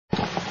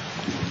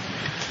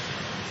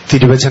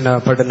തിരുവചന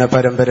പഠന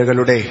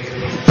പരമ്പരകളുടെ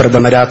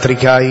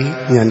പ്രഥമരാത്രിക്കായി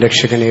ഞാൻ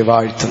രക്ഷകനെ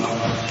വാഴ്ത്തുന്നു.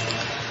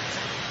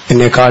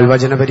 എന്നേക്കാൾ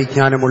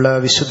വചനപരിജ്ഞാനമുള്ള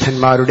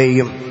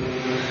വിശുദ്ധന്മാരുടെയും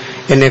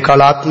എന്നേക്കാൾ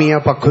ആത്മീയ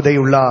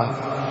പക്വതയുള്ള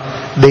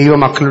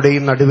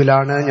ദൈവമക്കളുടെയും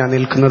നടുവിലാണ് ഞാൻ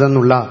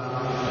നിൽക്കുന്നതെന്നുള്ള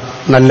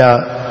നല്ല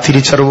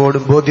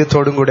തിരിച്ചറിവോടും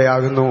ബോധ്യത്തോടും കൂടെ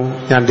ആകുന്നു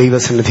ഞാൻ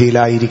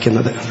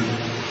ദൈവസന്നിധിയിലായിരിക്കുന്നത്.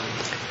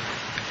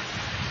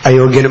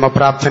 അയോഗ്യനും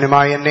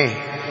അപ്രാപ്തനുമായ എന്നെ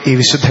ഈ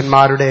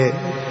വിശുദ്ധന്മാരുടെ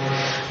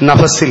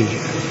നഭസിൽ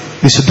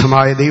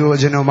വിശുദ്ധമായ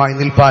ദൈവവചനവുമായി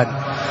നിൽപ്പാൻ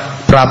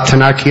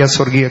പ്രാപ്തനാക്കിയ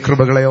സ്വർഗീയ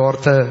കൃപകളെ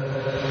ഓർത്ത്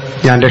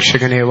ഞാൻ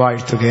രക്ഷകനെ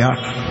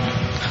വാഴ്ത്തുകയാണ്.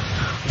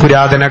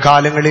 പുരാതന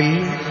കാലങ്ങളിൽ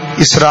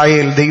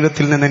ഇസ്രായേൽ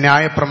ദൈവത്തിൽ നിന്ന്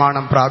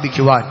ന്യായപ്രമാണം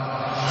പ്രാപിക്കുവാൻ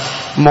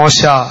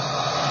മോശ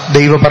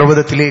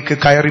ദൈവപർവ്വതത്തിലേക്ക്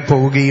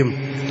കയറിപ്പോവുകയും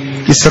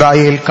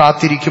ഇസ്രായേൽ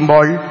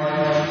കാത്തിരിക്കുമ്പോൾ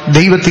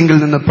ദൈവത്തിങ്കിൽ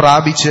നിന്ന്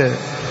പ്രാപിച്ച്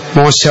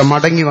മോശ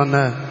മടങ്ങി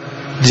വന്ന്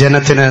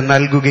ജനത്തിന്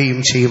നൽകുകയും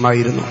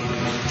ചെയ്യുമായിരുന്നു.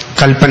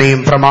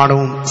 കൽപ്പനയും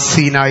പ്രമാണവും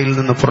സീനായിൽ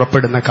നിന്ന്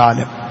പുറപ്പെടുന്ന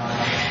കാലം.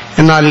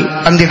 എന്നാൽ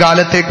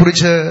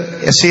അന്ത്യകാലത്തെക്കുറിച്ച്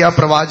യെശയ്യാ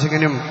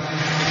പ്രവാചകനും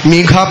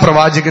മീഖാ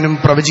പ്രവാചകനും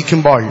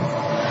പ്രവചിക്കുമ്പോൾ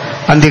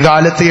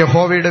അന്ത്യകാലത്ത്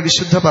യഹോവയുടെ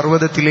വിശുദ്ധ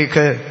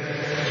പർവ്വതത്തിലേക്ക്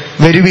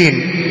വരുവീൻ,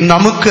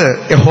 നമുക്ക്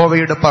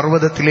യഹോവയുടെ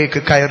പർവ്വതത്തിലേക്ക്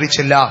കയറി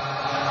ചെല്ലാം,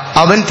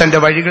 അവൻ തന്റെ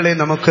വഴികളെ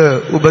നമുക്ക്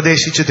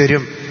ഉപദേശിച്ചു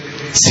തരും.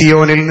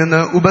 സിയോനിൽ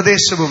നിന്ന്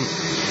ഉപദേശവും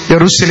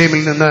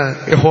യെരൂശലേമിൽ നിന്ന്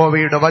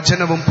യഹോവയുടെ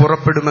വചനവും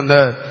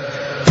പുറപ്പെടുമെന്ന്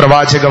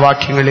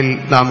പ്രവാചകവാക്യങ്ങളിൽ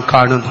നാം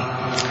കാണുന്നു.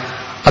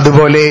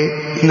 അതുപോലെ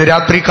ഇന്ന്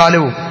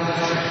രാത്രികാലവും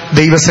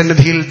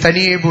ദൈവസന്നിധിയിൽ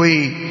തനിയെ പോയി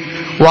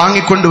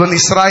വാങ്ങിക്കൊണ്ടുവന്ന്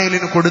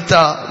ഇസ്രായേലിന് കൊടുത്ത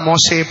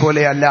മോശയെ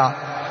പോലെയല്ല,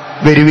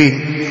 വരുവീൻ,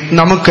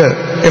 നമുക്ക്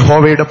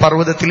യഹോവയുടെ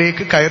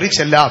പർവ്വതത്തിലേക്ക് കയറി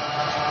ചെല്ലാം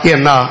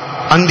എന്ന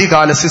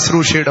അന്ത്യകാല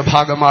ശുശ്രൂഷയുടെ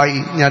ഭാഗമായി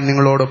ഞാൻ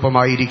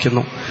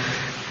നിങ്ങളോടൊപ്പമായിരിക്കുന്നു.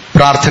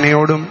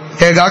 പ്രാർത്ഥനയോടും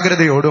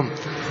ഏകാഗ്രതയോടും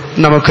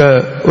നമുക്ക്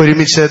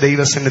ഒരുമിച്ച്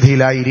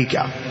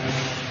ദൈവസന്നിധിയിലായിരിക്കാം.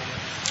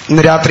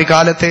 ഇന്ന്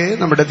രാത്രികാലത്തെ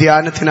നമ്മുടെ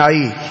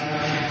ധ്യാനത്തിനായി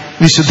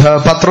വിശുദ്ധ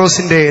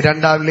പത്രോസിന്റെ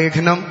 2-ാം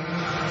ലേഖനം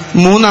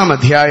 3-ാം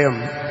അധ്യായം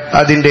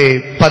അതിന്റെ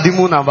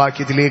 13-ാം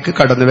വാക്യത്തിലേക്ക്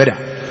കടന്നു വരാം.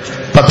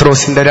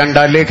 പത്രോസിന്റെ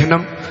 2-ാം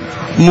ലേഖനം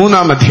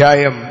 3-ാം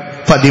അധ്യായം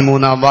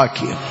 13-ാം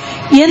വാക്യം.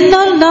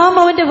 എന്നാൽ നാം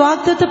അവന്റെ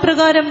വാഗ്ദത്ത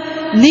പ്രകാരം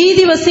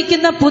നീതി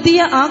വസിക്കുന്ന പുതിയ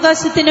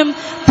ആകാശത്തിനും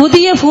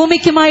പുതിയ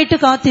ഭൂമിക്കുമായിട്ട്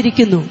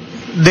കാത്തിരിക്കുന്നു.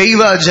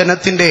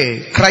 ദൈവജനത്തിന്റെ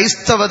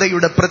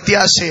ക്രൈസ്തവതയുടെ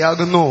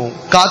പ്രത്യാശയാകുന്നു,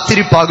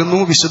 കാത്തിരിപ്പാകുന്നു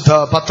വിശുദ്ധ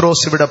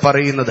പത്രോസ് ഇവിടെ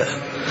പറയുന്നത്.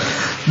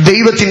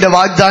 ദൈവത്തിന്റെ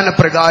വാഗ്ദാന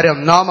പ്രകാരം,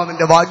 നാം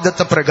അവന്റെ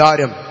വാഗ്ദത്ത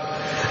പ്രകാരം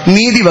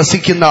നീതി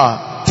വസിക്കുന്ന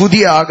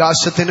പുതിയ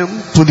ആകാശത്തിനും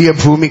പുതിയ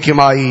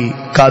ഭൂമിക്കുമായി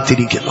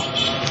കാത്തിരിക്കുന്നു.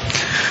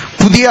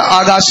 പുതിയ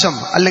ആകാശം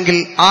അല്ലെങ്കിൽ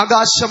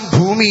ആകാശം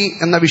ഭൂമി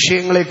എന്ന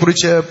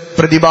വിഷയങ്ങളെക്കുറിച്ച്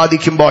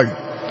പ്രതിപാദിക്കുമ്പോൾ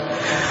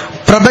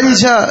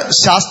പ്രപഞ്ച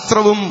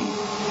ശാസ്ത്രവും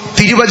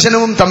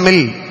തിരുവചനവും തമ്മിൽ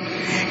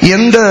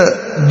എന്ത്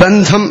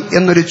ബന്ധം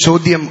എന്നൊരു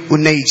ചോദ്യം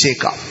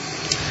ഉന്നയിച്ചേക്കാം.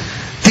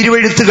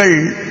 തിരുവെഴുത്തുകൾ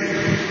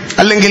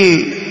അല്ലെങ്കിൽ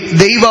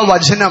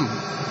ദൈവവചനം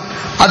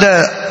അത്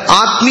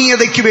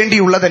ആത്മീയതയ്ക്ക്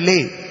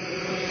വേണ്ടിയുള്ളതല്ലേ?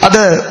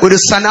 അത് ഒരു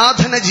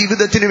സനാതന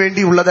ജീവിതത്തിന്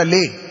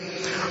വേണ്ടിയുള്ളതല്ലേ?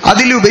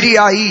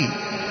 അതിലുപരിയായി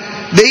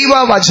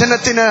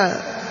ദൈവവചനത്തിന്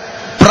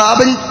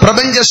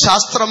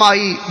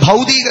പ്രപഞ്ചശാസ്ത്രമായി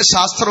ഭൗതിക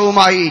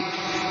ശാസ്ത്രവുമായി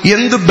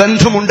എന്ത്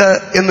ബന്ധമുണ്ട്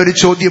എന്നൊരു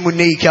ചോദ്യം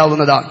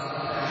ഉന്നയിക്കാവുന്നതാണ്.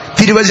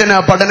 തിരുവചന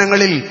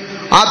പഠനങ്ങളിൽ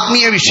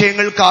ആത്മീയ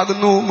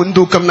വിഷയങ്ങൾക്കാകുന്നു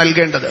മുൻതൂക്കം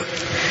നൽകേണ്ടത്.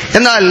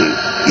 എന്നാൽ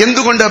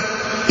എന്തുകൊണ്ട്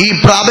ഈ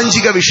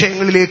പ്രാപഞ്ചിക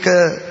വിഷയങ്ങളിലേക്ക്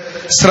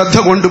ശ്രദ്ധ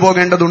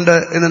കൊണ്ടുപോകേണ്ടതുണ്ട്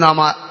എന്ന് നാം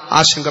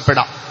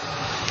ആശങ്കപ്പെടാം.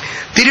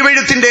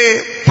 തിരുവെഴുത്തിന്റെ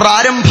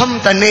പ്രാരംഭം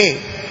തന്നെ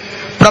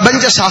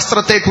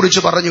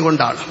പ്രപഞ്ചശാസ്ത്രത്തെക്കുറിച്ച്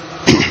പറഞ്ഞുകൊണ്ടാണ്.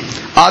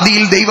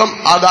 ആദിയിൽ ദൈവം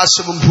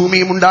ആകാശവും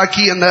ഭൂമിയും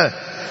ഉണ്ടാക്കി എന്ന്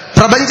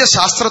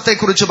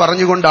പ്രപഞ്ചശാസ്ത്രത്തെക്കുറിച്ച്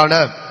പറഞ്ഞുകൊണ്ടാണ്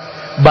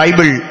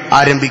ബൈബിൾ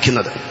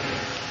ആരംഭിക്കുന്നത്.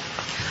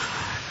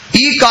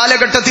 ഈ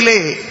കാലഘട്ടത്തിലെ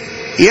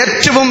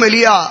ഏറ്റവും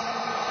വലിയ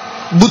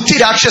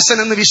ബുദ്ധിരാക്ഷസൻ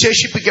എന്ന്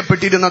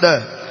വിശേഷിപ്പിക്കപ്പെട്ടിരുന്നത്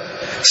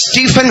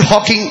സ്റ്റീഫൻ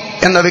ഹോക്കിംഗ്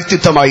എന്ന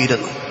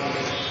വ്യക്തിത്വമായിരുന്നു.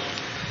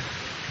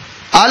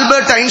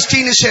 ആൽബർട്ട്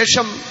ഐൻസ്റ്റീന്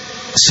ശേഷം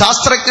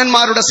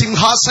ശാസ്ത്രജ്ഞന്മാരുടെ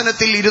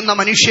സിംഹാസനത്തിൽ ഇരുന്ന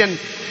മനുഷ്യൻ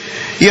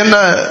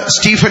എന്ന്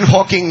സ്റ്റീഫൻ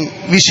ഹോക്കിംഗ്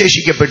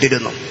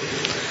വിശേഷിക്കപ്പെട്ടിരുന്നു.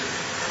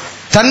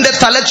 തന്റെ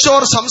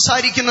തലച്ചോർ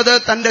സംസാരിക്കുന്നത്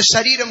തന്റെ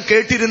ശരീരം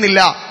കേട്ടിരുന്നില്ല.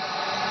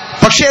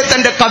 പക്ഷേ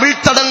തന്റെ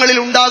കവിൾത്തടങ്ങളിൽ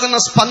ഉണ്ടാകുന്ന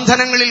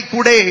സ്പന്ദനങ്ങളിൽ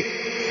കൂടെ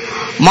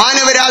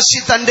മാനവരാശി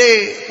തന്റെ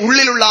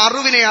ഉള്ളിലുള്ള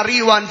അറിവിനെ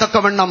അറിയുവാൻ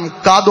തക്കവണ്ണം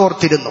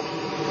കാതോർത്തിരുന്നു.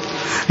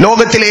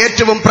 ലോകത്തിലെ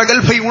ഏറ്റവും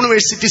പ്രഗത്ഭ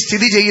യൂണിവേഴ്സിറ്റി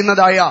സ്ഥിതി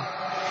ചെയ്യുന്നതായ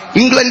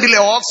ഇംഗ്ലണ്ടിലെ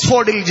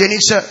ഓക്സ്ഫോർഡിൽ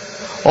ജനിച്ച്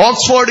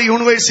ഓക്സ്ഫോർഡ്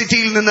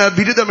യൂണിവേഴ്സിറ്റിയിൽ നിന്ന്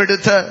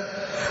ബിരുദമെടുത്ത്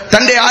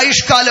തന്റെ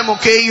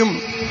ആയുഷ്കാലമൊക്കെയും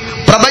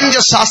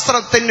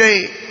പ്രപഞ്ചശാസ്ത്രത്തിന്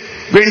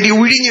വേണ്ടി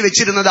ഒഴിഞ്ഞു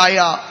വെച്ചിരുന്നതായ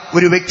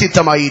ഒരു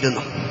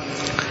വ്യക്തിത്വമായിരുന്നു.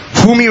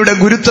 ഭൂമിയുടെ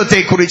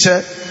ഗുരുത്വത്തെക്കുറിച്ച്,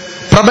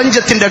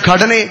 പ്രപഞ്ചത്തിന്റെ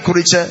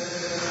ഘടനയെക്കുറിച്ച്,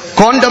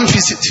 ക്വാണ്ടം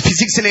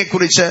ഫിസിക്സിനെ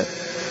കുറിച്ച്,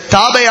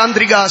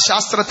 താപയാന്ത്രിക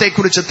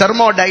ശാസ്ത്രത്തെക്കുറിച്ച്,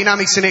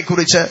 തെർമോഡൈനാമിക്സിനെ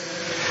കുറിച്ച്,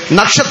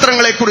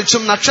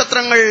 നക്ഷത്രങ്ങളെക്കുറിച്ചും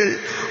നക്ഷത്രങ്ങൾ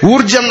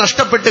ഊർജം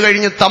നഷ്ടപ്പെട്ടു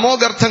കഴിഞ്ഞ്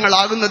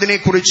തമോഗർത്തങ്ങളാകുന്നതിനെ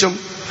കുറിച്ചും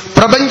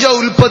പ്രപഞ്ച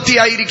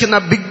ഉൽപ്പത്തിയായിരിക്കുന്ന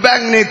ബിഗ്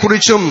ബാങ്ങിനെ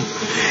കുറിച്ചും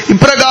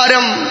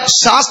ഇപ്രകാരം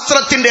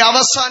ശാസ്ത്രത്തിന്റെ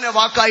അവസാന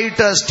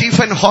വാക്കായിട്ട്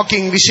സ്റ്റീഫൻ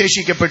ഹോക്കിംഗ്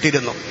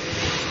വിശേഷിക്കപ്പെട്ടിരുന്നു.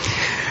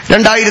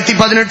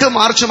 2018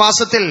 മാർച്ച്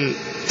മാസത്തിൽ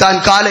താൻ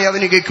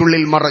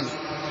കാലയവനികയ്ക്കുള്ളിൽ മറഞ്ഞു.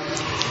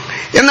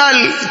 എന്നാൽ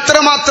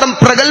ഇത്രമാത്രം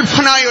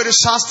പ്രഗത്ഭനായ ഒരു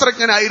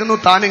ശാസ്ത്രജ്ഞനായിരുന്നു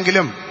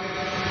താനെങ്കിലും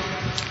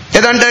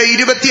ഏതാണ്ട്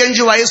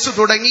 25 വയസ്സ്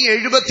തുടങ്ങി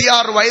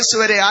 76 വയസ്സ്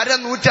വരെ 1/2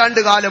 നൂറ്റാണ്ട്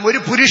കാലം ഒരു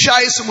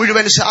പുരുഷായുസ്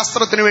മുഴുവൻ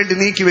ശാസ്ത്രത്തിന് വേണ്ടി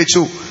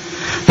നീക്കിവെച്ചു.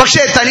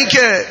 പക്ഷേ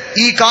തനിക്ക്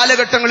ഈ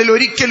കാലഘട്ടങ്ങളിൽ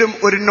ഒരിക്കലും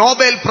ഒരു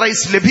നോബൽ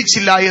പ്രൈസ്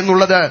ലഭിച്ചില്ല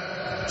എന്നുള്ളത്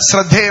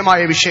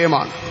ശ്രദ്ധേയമായ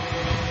വിഷയമാണ്.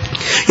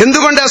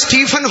 എന്തുകൊണ്ട്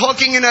സ്റ്റീഫൻ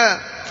ഹോക്കിങ്ങിന്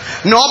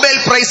നോബൽ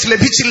പ്രൈസ്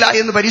ലഭിച്ചില്ല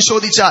എന്ന്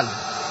പരിശോധിച്ചാൽ,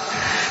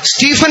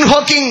 സ്റ്റീഫൻ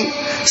ഹോക്കിംഗ്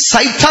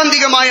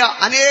സൈദ്ധാന്തികമായ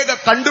അനേക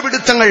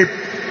കണ്ടുപിടുത്തങ്ങൾ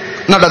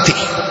നടത്തി,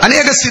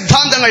 അനേക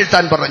സിദ്ധാന്തങ്ങൾ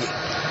താൻ പറഞ്ഞു.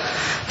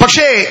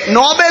 പക്ഷേ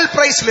നോബൽ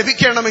പ്രൈസ്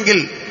ലഭിക്കണമെങ്കിൽ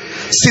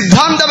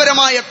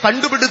സിദ്ധാന്തപരമായ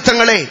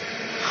കണ്ടുപിടുത്തങ്ങളെ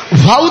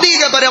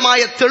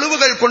ഭൗതികപരമായ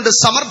തെളിവുകൾ കൊണ്ട്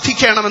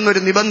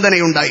സമർത്ഥിക്കണമെന്നൊരു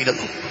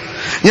നിബന്ധനയുണ്ടായിരുന്നു.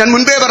 ഞാൻ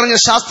മുൻപേ പറഞ്ഞ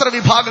ശാസ്ത്ര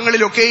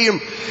വിഭാഗങ്ങളിലൊക്കെയും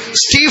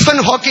സ്റ്റീഫൻ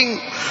ഹോക്കിംഗ്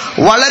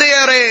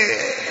വളരെയേറെ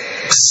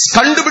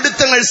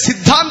കണ്ടുപിടുത്തങ്ങൾ,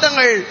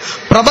 സിദ്ധാന്തങ്ങൾ,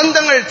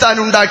 പ്രബന്ധങ്ങൾ താൻ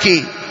ഉണ്ടാക്കി.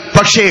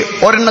 പക്ഷേ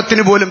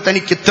ഒരെണ്ണത്തിന് പോലും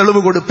തനിക്ക്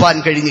തെളിവ് കൊടുക്കാൻ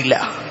കഴിഞ്ഞില്ല.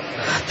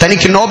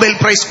 തനിക്ക് നോബൽ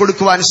പ്രൈസ്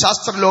കൊടുക്കുവാൻ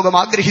ശാസ്ത്രലോകം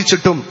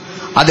ആഗ്രഹിച്ചിട്ടും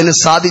അതിന്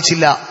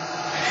സാധിച്ചില്ല.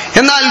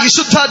 എന്നാൽ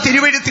വിശുദ്ധ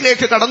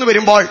തിരുവെഴുത്തിലേക്ക് കടന്നു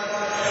വരുമ്പോൾ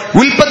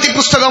ഉൽപ്പത്തി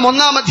പുസ്തകം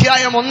 1-ാം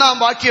അധ്യായം 1-ാം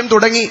വാക്യം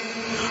തുടങ്ങി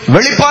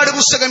വെളിപ്പാട്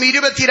പുസ്തകം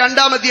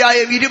 22-ാം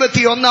അധ്യായം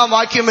 21-ാം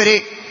വാക്യം വരെ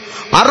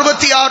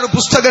 66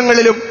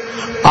 പുസ്തകങ്ങളിലും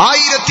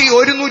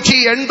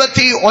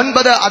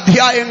 1189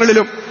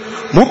 അധ്യായങ്ങളിലും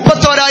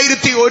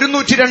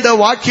 31,102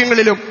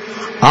 വാക്യങ്ങളിലും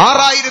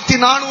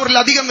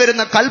 6,400-ലധികം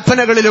വരുന്ന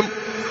കൽപ്പനകളിലും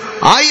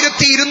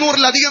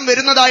 1,200-ലധികം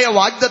വരുന്നതായ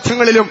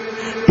വാഗ്ദത്തങ്ങളിലും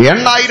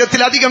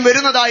 8,000-ലധികം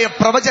വരുന്നതായ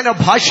പ്രവചന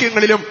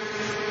ഭാഷ്യങ്ങളിലും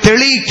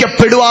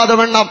തെളിയിക്കപ്പെടുവാതെ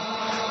വണ്ണം,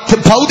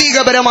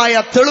 ഭൗതികപരമായ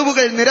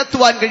തെളിവുകൾ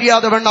നിരത്തുവാൻ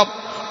കഴിയാതെ വണ്ണം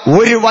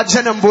ഒരു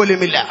വചനം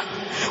പോലുമില്ല.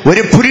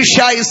 ഒരു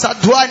പുരുഷായുസ്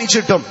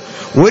അധ്വാനിച്ചിട്ടും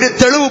ഒരു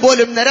തെളിവ്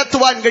പോലും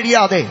നിരത്തുവാൻ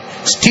കഴിയാതെ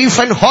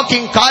സ്റ്റീഫൻ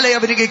ഹോക്കിംഗ്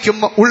കാലയവനികയ്ക്കും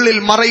ഉള്ളിൽ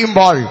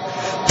മറയുമ്പോൾ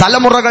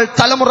തലമുറകൾ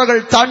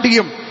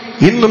താണ്ടിയും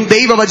ഇന്നും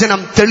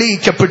ദൈവവചനം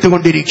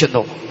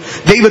തെളിയിക്കപ്പെട്ടുകൊണ്ടിരിക്കുന്നു.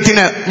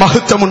 ദൈവത്തിന്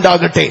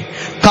മഹത്വമുണ്ടാകട്ടെ.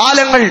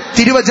 കാലങ്ങൾ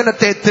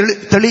തിരുവചനത്തെ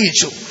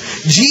തെളിയിച്ചു.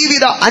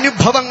 ജീവിത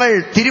അനുഭവങ്ങൾ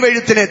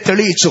തിരുവെഴുത്തിനെ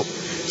തെളിയിച്ചു.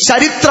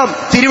 ചരിത്രം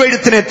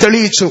തിരുവെഴുത്തിനെ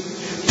തെളിയിച്ചു.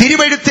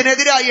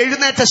 തിരുവെഴുത്തിനെതിരായി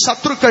എഴുന്നേറ്റ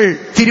ശത്രുക്കൾ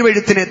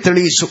തിരുവെഴുത്തിനെ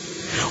തെളിയിച്ചു.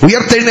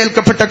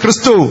 ഉയർത്തെഴുന്നേൽക്കപ്പെട്ട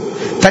ക്രിസ്തു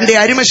തന്റെ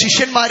അരുമ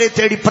ശിഷ്യന്മാരെ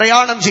തേടി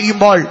പ്രയാണം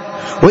ചെയ്യുമ്പോൾ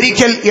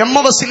ഒരിക്കൽ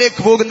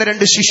എമ്മവസിലേക്ക് പോകുന്ന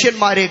 2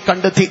 ശിഷ്യന്മാരെ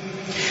കണ്ടെത്തി.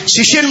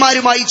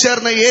 ശിഷ്യന്മാരുമായി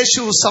ചേർന്ന്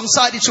യേശു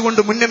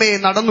സംസാരിച്ചുകൊണ്ട് മുന്നമേ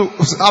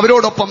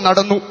അവരോടൊപ്പം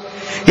നടന്നു.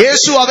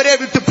 യേശു അവരെ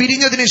വിട്ട്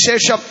പിരിഞ്ഞതിന്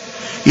ശേഷം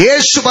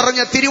യേശു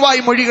പറഞ്ഞ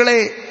തിരുവായ് മൊഴികളെ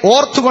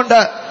ഓർത്തുകൊണ്ട്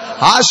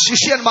ആ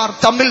ശിഷ്യന്മാർ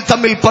തമ്മിൽ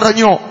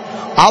പറഞ്ഞു,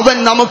 അവൻ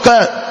നമുക്ക്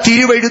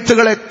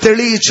തിരുവെഴുത്തുകളെ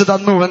തെളിയിച്ചു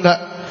തന്നുവെന്ന്.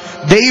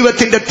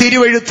 ദൈവത്തിന്റെ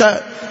തിരുവെഴുത്ത്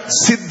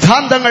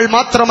സിദ്ധാന്തങ്ങൾ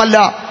മാത്രമല്ല,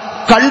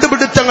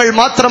 കണ്ടുപിടുത്തങ്ങൾ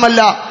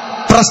മാത്രമല്ല,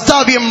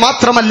 പ്രസ്താവ്യം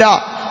മാത്രമല്ല,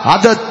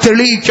 അത്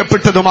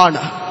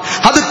തെളിയിക്കപ്പെട്ടതുമാണ്.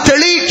 അത്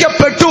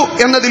തെളിയിക്കപ്പെട്ടു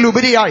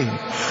എന്നതിലുപരിയായി,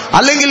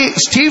 അല്ലെങ്കിൽ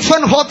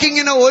സ്റ്റീഫൻ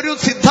ഹോക്കിങ്ങിന് ഒരു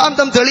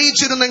സിദ്ധാന്തം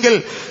തെളിയിച്ചിരുന്നെങ്കിൽ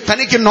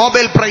തനിക്ക്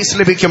നോബൽ പ്രൈസ്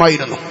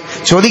ലഭിക്കുമായിരുന്നു.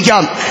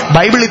 ചോദിക്കാം,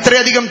 ബൈബിൾ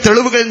ഇത്രയധികം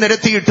തെളിവുകൾ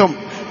നിരത്തിയിട്ടും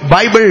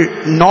ബൈബിൾ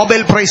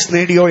നോബൽ പ്രൈസ്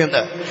നേടിയോ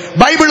എന്ന്.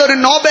 ബൈബിൾ ഒരു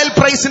നോബൽ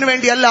പ്രൈസിന്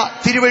വേണ്ടിയല്ല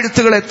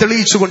തിരുവെഴുത്തുകളെ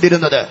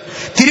തെളിയിച്ചുകൊണ്ടിരുന്നത്.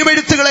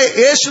 തിരുവെഴുത്തുകളെ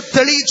യേശു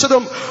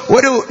തെളിയിച്ചതും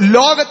ഒരു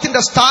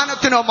ലോകത്തിന്റെ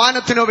സ്ഥാനത്തിനോ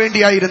മാനത്തിനോ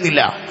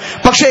വേണ്ടിയായിരുന്നില്ല.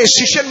 പക്ഷേ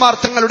ശിഷ്യന്മാർ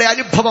തങ്ങളുടെ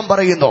അനുഭവം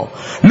പറയുന്നു.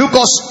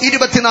 ലൂക്കോസ്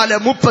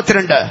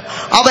 24:32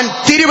 അവൻ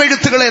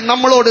തിരുവെഴുത്തുകളെ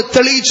നമ്മളോട്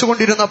തെളിയിച്ചു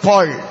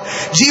കൊണ്ടിരുന്നപ്പോൾ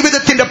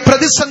ജീവിതത്തിന്റെ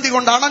പ്രതിസന്ധി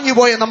കൊണ്ട്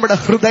അണഞ്ഞുപോയ നമ്മുടെ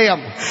ഹൃദയം,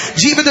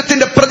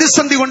 ജീവിതത്തിന്റെ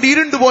പ്രതിസന്ധി കൊണ്ട്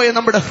ഇരുണ്ടുപോയ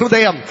നമ്മുടെ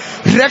ഹൃദയം,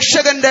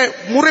 രക്ഷകന്റെ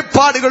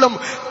മുറിപ്പാടുകളും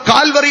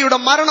കാൽവറിയുടെ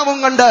മരണവും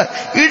കണ്ട്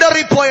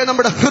ഇടറിപ്പോയ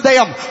നമ്മുടെ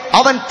ഹൃദയം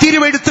അവൻ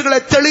തിരുവെഴുത്തുകളെ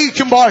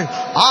തെളിയിക്കുമ്പോൾ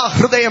ആ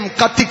ഹൃദയം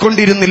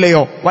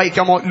കത്തിക്കൊണ്ടിരുന്നില്ലയോ?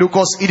 വായിക്കാമോ?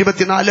 ലൂക്കോസ്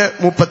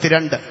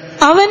 24:32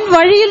 അവൻ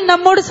വഴിയിൽ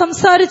നമ്മോട്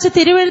സംസാരിച്ച്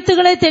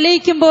തിരുവെഴുത്തുകളെ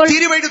തെളിയിക്കുമ്പോൾ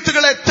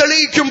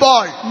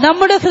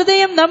നമ്മുടെ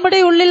ഹൃദയം നമ്മുടെ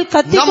ഉള്ളിൽ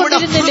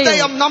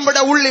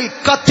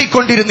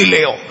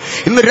കത്തിക്കൊണ്ടിരുന്നില്ലയോ?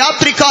 ഇന്ന്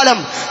രാത്രികാലം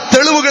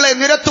തെളിവുകളെ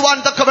നിരത്തുവാൻ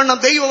തക്കവണ്ണം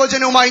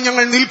ദൈവവചനവുമായി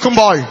ഞങ്ങൾ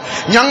നിൽക്കുമ്പോൾ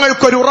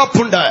ഞങ്ങൾക്കൊരു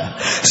ഉറപ്പുണ്ട്.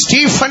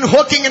 സ്റ്റീഫൻ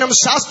ഹോക്കിങ്ങിനും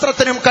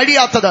ശാസ്ത്രത്തിനും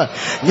കഴിയാത്തത്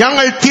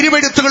ഞങ്ങൾ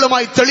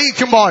തിരുവെഴുത്തുകളുമായി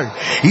തെളിയിക്കുമ്പോൾ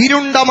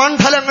ഇരുണ്ട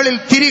മണ്ഡലങ്ങളിൽ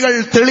തിരികൾ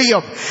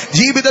തെളിയും.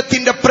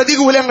 ജീവിതത്തിന്റെ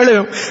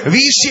പ്രതികൂലങ്ങളിലും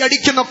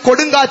വീശിയടിക്കുന്ന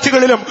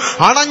കൊടുങ്കാറ്റുകളിലും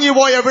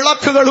അണഞ്ഞുപോയ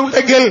വിളക്കുകൾ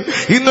ഉണ്ടെങ്കിൽ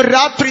ഇന്ന്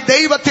രാത്രി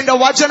ദൈവത്തിന്റെ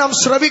വചനം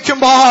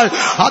ശ്രവിക്കുമ്പോൾ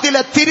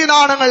അതിലെ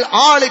തിരുനാണങ്ങൾ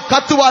ആളി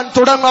കത്തുവാൻ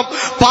തുടങ്ങും.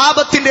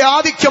 പാപത്തിന്റെ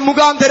ആധിക്യം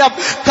മുഖാന്തരം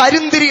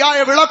കരിന്തിരിയായ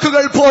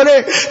വിളക്കുകൾ പോലെ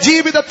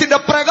ജീവിതത്തിന്റെ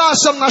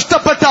പ്രകാശം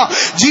നഷ്ടപ്പെട്ട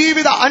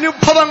ജീവിത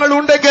അനുഭവങ്ങൾ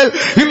ഉണ്ടെങ്കിൽ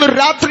ഇന്ന്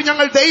രാത്രി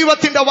ഞങ്ങൾ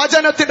ദൈവത്തിന്റെ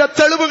വചനത്തിന്റെ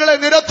തെളിവുകളെ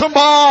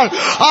നിരത്തുമ്പോൾ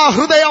ആ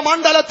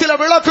ഹൃദയമണ്ഡലത്തിലെ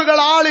വിളക്കുകൾ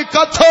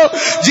ആളിക്കത്തും.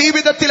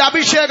 ജീവിതത്തിൽ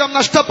അഭിഷേകം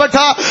നഷ്ടപ്പെട്ട,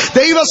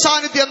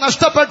 ദൈവസാന്നിധ്യം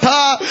നഷ്ടപ്പെട്ട,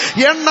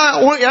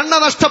 എണ്ണ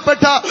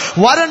നഷ്ടപ്പെട്ട,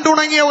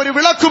 വരണ്ടുണങ്ങിയ ഒരു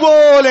വിളക്ക്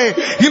പോലെ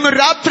ഇന്ന്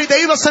രാത്രി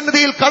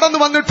ദൈവസന്നിധിയിൽ കടന്നു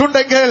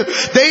വന്നിട്ടുണ്ടെങ്കിൽ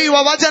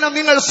ദൈവവചനം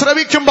നിങ്ങൾ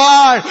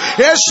ശ്രവിക്കുമ്പോൾ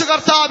യേശു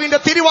കർത്താവിന്റെ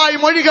തിരുവായ്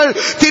മൊഴികൾ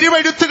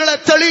തിരുവെഴുത്തുകളെ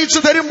തെളിയിച്ചു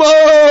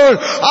തരുമ്പോൾ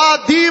ആ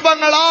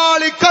ദീപങ്ങൾ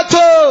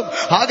ആളിക്കത്തും.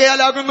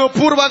 ആകയാലാകുന്നു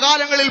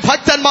പൂർവ്വകാലങ്ങളിൽ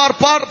ഭക്തന്മാർ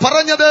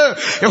പറഞ്ഞത്,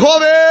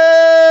 യഹോവേ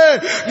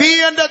നീ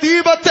എന്റെ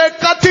ദീപത്തെ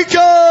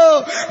കത്തിക്കോ,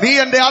 നീ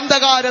എന്റെ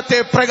അന്ധകാരത്തെ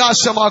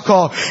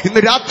പ്രകാശമാക്കോ. ഇന്ന്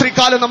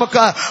രാത്രികാലം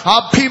നമുക്ക്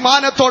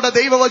അഭിമാനത്തോടെ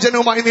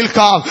ദൈവവചനവുമായി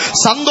നിൽക്കാം,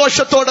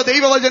 സന്തോഷത്തോടെ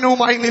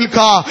ദൈവവചനവുമായി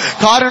നിൽക്കാം.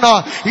 കാരണം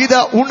ഇത്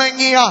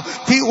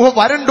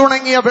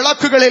വരണ്ടുണങ്ങിയ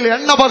വിളക്കുകളിൽ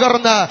എണ്ണ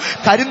പകർന്ന്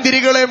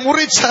കരിന്തിരികളെ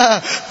മുറിച്ച്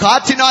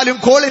കാറ്റിനാലും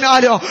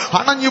കോളിനാലും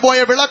അണഞ്ഞുപോയ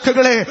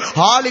വിളക്കുകളെ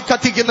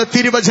ആളിക്കത്തിക്കുന്ന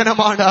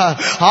തിരുവചനമാണ്.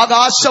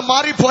 ആകാശം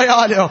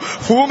മാറിപ്പോയാലോ,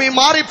 ഭൂമി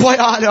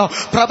മാറിപ്പോയാലോ,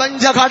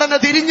 പ്രപഞ്ചഘടന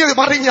തിരിഞ്ഞു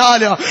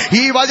മറിഞ്ഞാലോ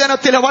ഈ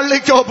വചനത്തിലെ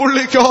വള്ളിക്കോ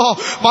പുള്ളിക്കോ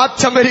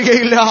മാറ്റം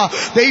വരികയില്ല.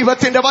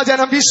 ദൈവത്തിന്റെ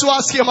വചനം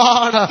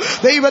വിശ്വാസ്യമാണ്,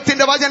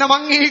 ദൈവത്തിന്റെ വചനം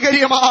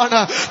അംഗീകാര്യമാണ്,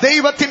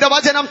 ദൈവത്തിന്റെ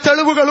വചനം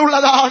തെളിവുകൾ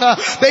ഉള്ളതാണ്,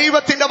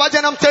 ദൈവത്തിന്റെ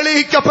വചനം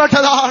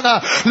തെളിയിക്കപ്പെട്ടതാണ്.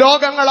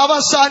 ലോകങ്ങൾ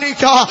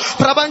അവസാനിക്കുക,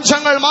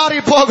 പ്രപഞ്ചങ്ങൾ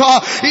മാറിപ്പോകുക,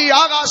 ഈ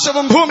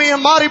ആകാശവും ഭൂമിയും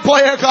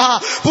മാറിപ്പോയേക്കാം,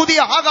 പുതിയ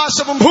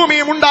ആകാശവും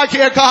ഭൂമിയും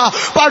ഉണ്ടാക്കിയേക്കാം.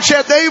 പക്ഷേ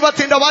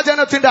ദൈവത്തിന്റെ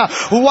വചനത്തിന്റെ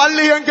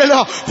വള്ളിയെങ്കിലോ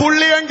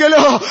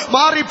പുള്ളിയെങ്കിലോ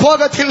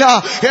മാറിപ്പോകത്തില്ല.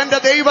 എന്റെ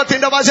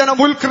ദൈവത്തിന്റെ വചനം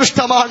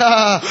ഉത്കൃഷ്ടമാണ്,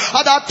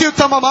 അത്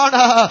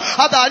അത്യുത്തമമാണ്,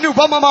 അത്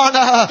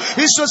അനുപമമാണ്.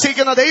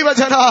 വിശ്വസിക്കുന്ന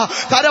ദൈവജന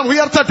കരം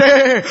ഉയർത്തട്ടെ,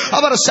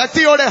 അവർ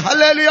ശക്തിയോടെ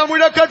ഹല്ലേലൂയ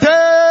മുഴക്കട്ടെ.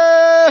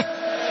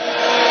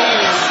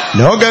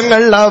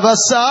 ലോകങ്ങൾ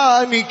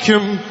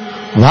അവസാനിക്കും,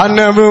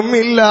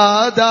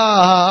 വനവുമില്ലാതാ.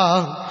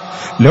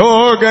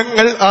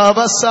 ലോകങ്ങൾ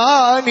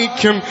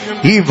അവസാനിക്കും,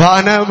 ഈ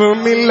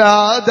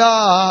വനവുമില്ലാതാ.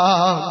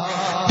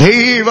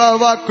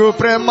 ദൈവവാക്കു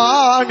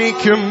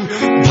പ്രമാണിക്കും,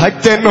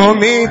 ഭക്തനോ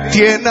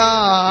നിത്യനാ.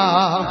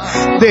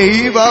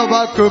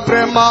 ദൈവവാക്കു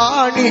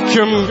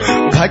പ്രമാണിക്കും,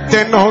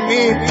 ഭക്തനോ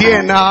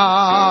നിത്യനാ.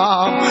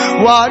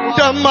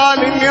 വാട്ടം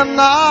മാലിന്യം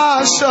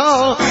നാശോ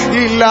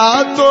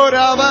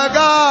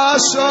ഇല്ലാത്തൊരവകാശോ.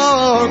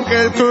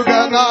 കേൾക്കുക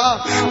നാം,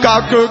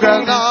 കാക്കുക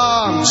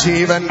നാം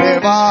ജീവന്റെ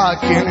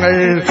വാക്യങ്ങൾ.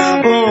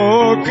 ഓ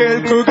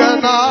കേൾക്കുക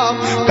നാം,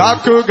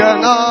 കാക്കുക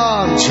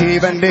നാം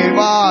ജീവന്റെ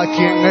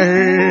വാക്യങ്ങൾ.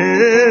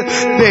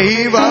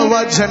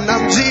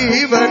 ദൈവവചനം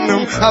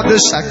ജീവനും അത്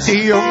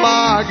ശക്തിയുമാകയാൽ.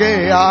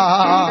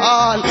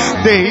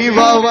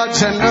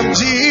 ദൈവവചനം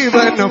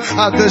ജീവനും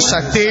അത്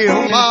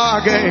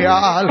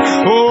ശക്തിയുമാകയാൽ.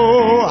 ഓ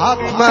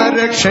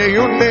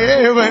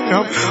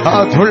ആത്മരക്ഷയുണ്ടേവനും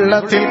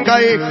അതുള്ളത്തിൽ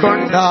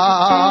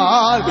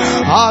കൈക്കൊണ്ടാൽ.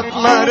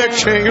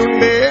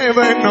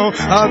 ആത്മരക്ഷയുണ്ടേവനും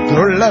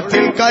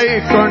അതുള്ളത്തിൽ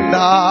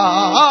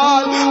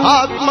കൈക്കൊണ്ടാൽ.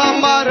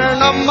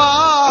 ആത്മമരണം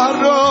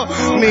മാറോ,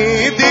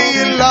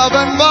 നീതിയിൽ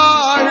അവൻ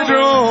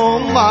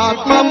വാഴും.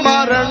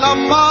 ആത്മമരണം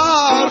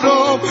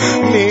മാറും,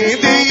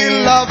 നീതിയിൽ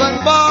അവൻ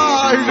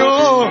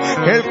വാഴും.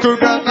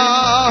 കേൾക്കുക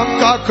നാം,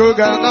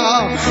 കാക്കുക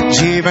നാം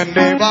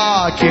ജീവന്റെ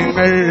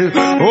വാക്യങ്ങൾ.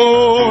 ഓ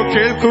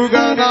കേൾക്കുക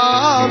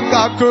നാം,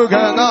 കാക്കുക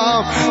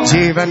നാം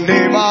ജീവന്റെ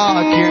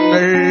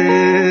വാക്യങ്ങൾ.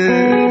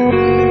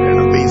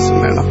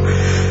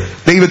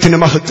 ദൈവത്തിന്റെ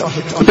മഹത്വം.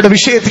 നമ്മുടെ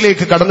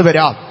വിഷയത്തിലേക്ക് കടന്നു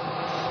വരാം.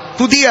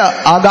 പുതിയ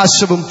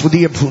ആകാശവും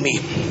പുതിയ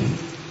ഭൂമിയും.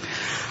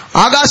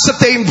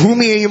 ആകാശത്തെയും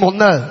ഭൂമിയെയും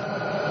ഒന്ന്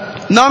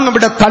നാം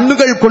നമ്മുടെ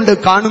കണ്ണുകൾ കൊണ്ട്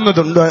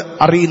കാണുന്നതുണ്ട്,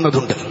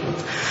 അറിയുന്നതുണ്ട്.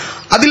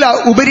 അതിൽ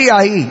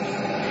ഉപരിയായി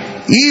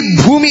ഈ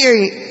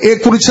ഭൂമിയെ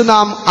കുറിച്ച്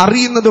നാം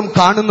അറിയുന്നതും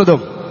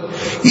കാണുന്നതും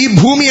ഈ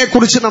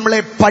ഭൂമിയെക്കുറിച്ച് നമ്മളെ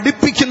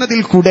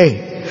പഠിപ്പിക്കുന്നതിൽ കൂടെ,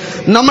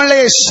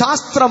 നമ്മളെ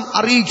ശാസ്ത്രം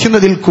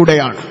അറിയിക്കുന്നതിൽ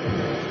കൂടെയാണ്.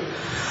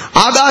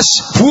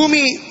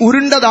 ഭൂമി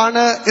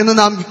ഉരുണ്ടതാണ് എന്ന്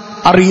നാം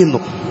അറിയുന്നു.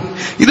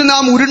 ഇത്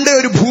നാം ഉരുണ്ട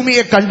ഒരു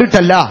ഭൂമിയെ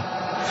കണ്ടിട്ടല്ല,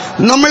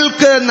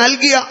 നമ്മൾക്ക്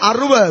നൽകിയ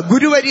അറിവ്,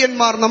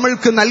 ഗുരുവര്യന്മാർ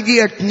നമ്മൾക്ക്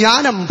നൽകിയ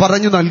ജ്ഞാനം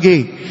പറഞ്ഞു നൽകി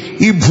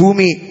ഈ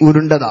ഭൂമി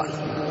ഉരുണ്ടതാണ്.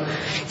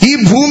 ഈ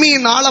ഭൂമി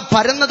നാളെ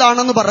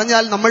പരന്നതാണെന്ന്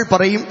പറഞ്ഞാൽ നമ്മൾ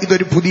പറയും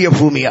ഇതൊരു പുതിയ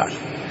ഭൂമിയാണ്.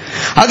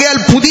 ആകയാൽ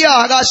പുതിയ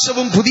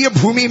ആകാശവും പുതിയ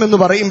ഭൂമിയും എന്ന്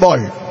പറയുമ്പോൾ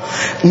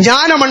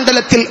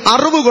ജ്ഞാനമണ്ഡലത്തിൽ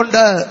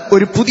അറിവുകൊണ്ട്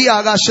ഒരു പുതിയ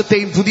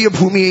ആകാശത്തെയും പുതിയ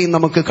ഭൂമിയെയും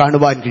നമുക്ക്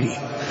കാണുവാൻ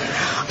കഴിയും.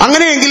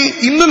 അങ്ങനെയെങ്കിൽ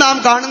ഇന്ന് നാം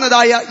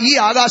കാണുന്നതായ ഈ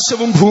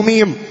ആകാശവും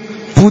ഭൂമിയും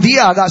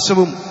പുതിയ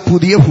ആകാശവും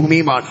പുതിയ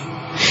ഭൂമിയുമാണ്.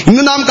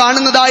 ഇന്ന് നാം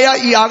കാണുന്നതായ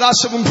ഈ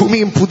ആകാശവും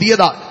ഭൂമിയും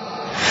പുതിയതാണ്.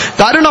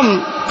 കാരണം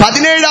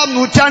 17-ാം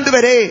നൂറ്റാണ്ട്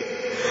വരെ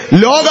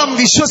ലോകം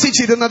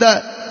വിശ്വസിച്ചിരുന്നത്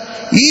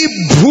ഈ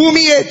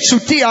ഭൂമിയെ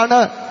ചുറ്റിയാണ്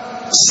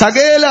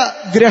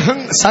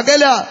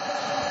സകല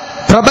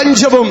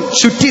പ്രപഞ്ചവും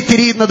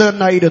ചുറ്റിത്തിരിയുന്നത്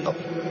എന്നായിരുന്നു.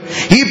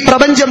 ഈ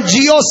പ്രപഞ്ചം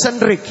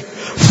ജിയോസെൻട്രിക്,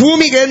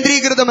 ഭൂമി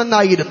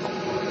കേന്ദ്രീകൃതമെന്നായിരുന്നു.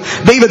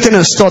 ദൈവത്തിന്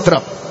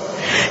സ്തോത്രം.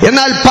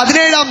 എന്നാൽ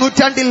 16-ാം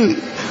നൂറ്റാണ്ടിലും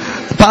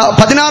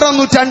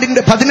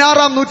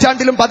 17-ാം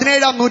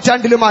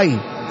നൂറ്റാണ്ടിലുമായി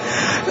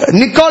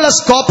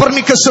നിക്കോളസ്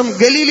കോപ്പർനിക്കസും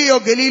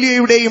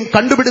ഗലീലിയോയുടെയും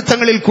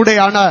കണ്ടുപിടുത്തങ്ങളിൽ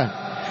കൂടെയാണ്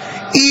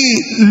ഈ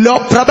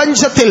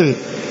പ്രപഞ്ചത്തിൽ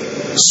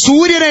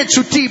സൂര്യനെ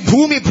ചുറ്റി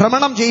ഭൂമി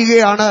ഭ്രമണം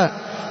ചെയ്യുകയാണ്,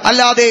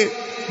 അല്ലാതെ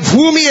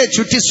ഭൂമിയെ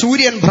ചുറ്റി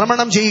സൂര്യൻ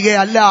ഭ്രമണം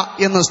ചെയ്യുകയല്ല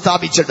എന്ന്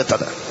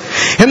സ്ഥാപിച്ചെടുത്തത്.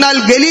 എന്നാൽ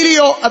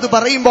ഗലീലിയോ അത്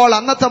പറയുമ്പോൾ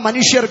അന്നത്തെ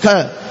മനുഷ്യർക്ക്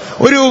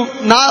ഒരു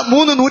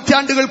 3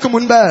 നൂറ്റാണ്ടുകൾക്ക്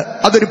മുൻപ്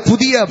അതൊരു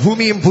പുതിയ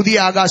ഭൂമിയും പുതിയ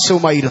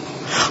ആകാശവുമായിരുന്നു.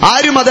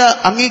 ആരും അത്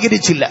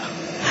അംഗീകരിച്ചില്ല.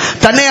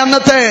 തന്നെ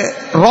അന്നത്തെ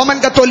റോമൻ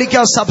കത്തോലിക്ക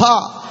സഭ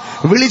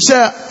വിളിച്ച്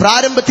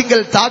പ്രാരംഭത്തിങ്കൽ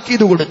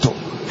താക്കീത് കൊടുത്തു.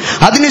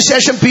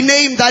 അതിനുശേഷം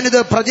പിന്നെയും താനിത്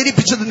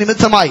പ്രചരിപ്പിച്ചത്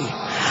നിമിത്തമായി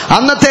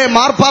അന്നത്തെ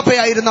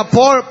മാർപ്പാപ്പയായിരുന്ന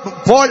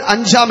പോൾ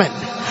 5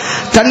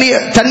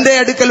 തന്റെ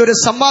അടുക്കൽ ഒരു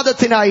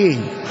സംവാദത്തിനായി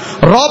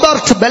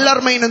റോബർട്ട്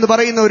ബെല്ലർമൈൻ എന്ന്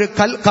പറയുന്ന ഒരു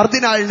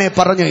കർദിനാളിനെ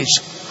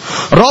പറഞ്ഞയച്ചു.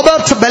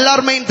 റോബർട്ട്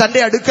ബെല്ലർമൈൻ തന്റെ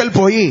അടുക്കൽ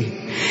പോയി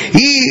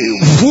ഈ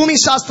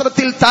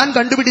ഭൂമിശാസ്ത്രത്തിൽ താൻ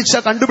കണ്ടുപിടിച്ച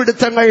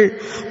കണ്ടുപിടുത്തങ്ങൾ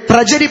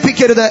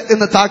പ്രചരിപ്പിക്കരുത്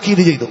എന്ന്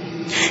താക്കീത് ചെയ്തു.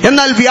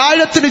 എന്നാൽ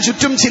വ്യാഴത്തിന്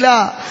ചുറ്റും ചില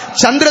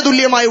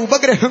ചന്ദ്രതുല്യമായ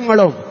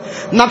ഉപഗ്രഹങ്ങളും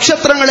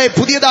നക്ഷത്രങ്ങളെ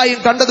പുതിയതായും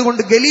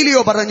കണ്ടതുകൊണ്ട്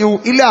ഗലീലിയോ പറഞ്ഞു,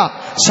 ഇല്ല,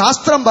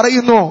 ശാസ്ത്രം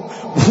പറയുന്നു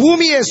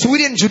ഭൂമിയെ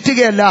സൂര്യൻ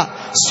ചുറ്റുകയല്ല,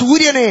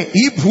 സൂര്യനെ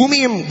ഈ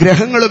ഭൂമിയും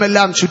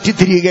ഗ്രഹങ്ങളുമെല്ലാം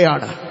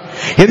ചുറ്റിത്തിരിയുകയാണ്.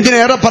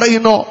 എന്തിനേറെ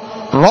പറയുന്നു,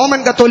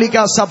 റോമൻ കത്തോലിക്ക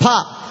സഭ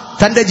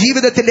തന്റെ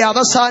ജീവിതത്തിന്റെ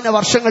അവസാന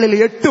വർഷങ്ങളിൽ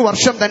 8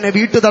 വർഷം തന്നെ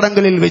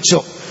വീട്ടുതടങ്കലിൽ വെച്ചു.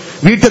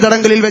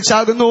 വീട്ടുതടങ്കലിൽ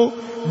വെച്ചാകുന്നു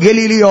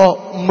ഗലീലിയോ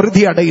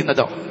മൃതി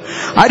അടയുന്നത്.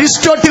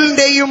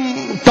 അരിസ്റ്റോട്ടിലിന്റെയും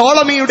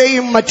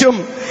ടോളമിയുടെയും മറ്റും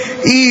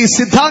ഈ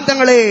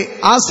സിദ്ധാന്തങ്ങളെ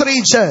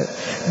ആശ്രയിച്ച്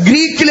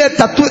ഗ്രീക്കിലെ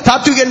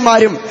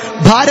താത്വികന്മാരും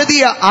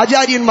ഭാരതീയ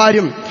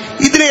ആചാര്യന്മാരും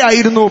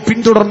ഇതിനെയായിരുന്നു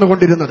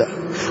പിന്തുടർന്നുകൊണ്ടിരുന്നത്.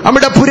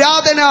 നമ്മുടെ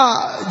പുരാതന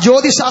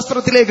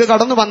ജ്യോതിശാസ്ത്രത്തിലേക്ക്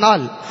കടന്നു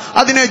വന്നാൽ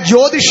അതിനെ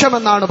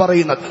ജ്യോതിഷമെന്നാണ്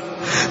പറയുന്നത്.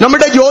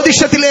 നമ്മുടെ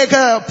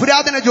ജ്യോതിഷത്തിലേക്ക്,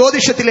 പുരാതന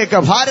ജ്യോതിഷത്തിലേക്ക്,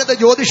 ഭാരത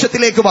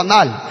ജ്യോതിഷത്തിലേക്ക്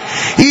വന്നാൽ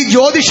ഈ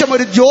ജ്യോതിഷം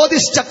ഒരു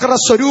ജ്യോതിഷ് ചക്ര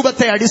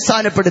സ്വരൂപത്തെ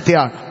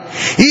അടിസ്ഥാനപ്പെടുത്തിയാണ്.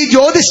 ഈ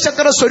ജ്യോതിഷ്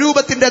ചക്ര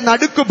സ്വരൂപത്തിന്റെ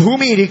നടുക്ക്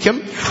ഭൂമിയിരിക്കും.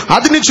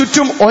 അതിനു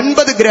ചുറ്റും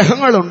 9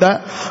 ഗ്രഹങ്ങളുണ്ട്.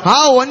 ആ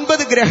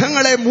 9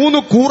 ഗ്രഹങ്ങളെ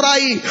 3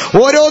 കൂറായി,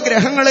 ഓരോ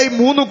ഗ്രഹങ്ങളെയും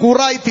 3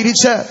 കൂറായി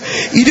തിരിച്ച്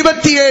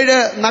 27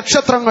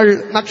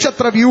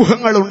 നക്ഷത്ര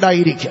വ്യൂഹങ്ങൾ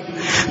ഉണ്ടായിരിക്കും.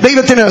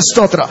 ദൈവത്തിന്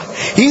സ്തോത്രം.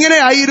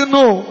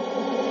 ഇങ്ങനെയായിരുന്നു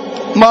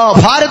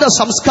ഭാരത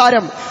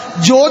സംസ്കാരം,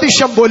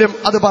 ജ്യോതിഷം പോലും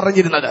അത്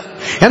പറഞ്ഞിരുന്നത്.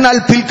 എന്നാൽ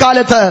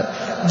പിൽക്കാലത്ത്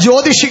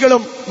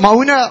ജ്യോതിഷികളും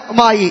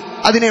മൗനമായി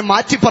അതിനെ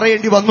മാറ്റി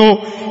പറയേണ്ടി വന്നു.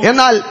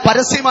 എന്നാൽ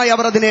പരസ്യമായി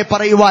അവർ അതിനെ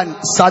പറയുവാൻ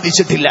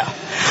സാധിച്ചിട്ടില്ല.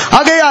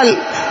 ആകയാൽ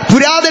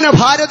പുരാതന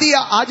ഭാരതീയ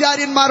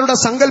ആചാര്യന്മാരുടെ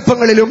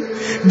സങ്കല്പങ്ങളിലും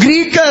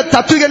ഗ്രീക്ക്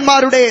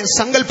തത്വികന്മാരുടെ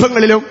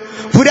സങ്കല്പങ്ങളിലും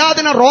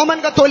പുരാതന റോമൻ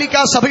കത്തോലിക്ക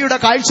സഭയുടെ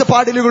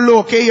കാഴ്ചപ്പാടിലുകളിലും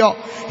ഒക്കെയോ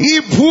ഈ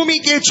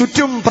ഭൂമിക്ക്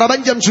ചുറ്റും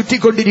പ്രപഞ്ചം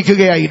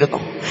ചുറ്റിക്കൊണ്ടിരിക്കുകയായിരുന്നു.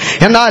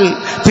 എന്നാൽ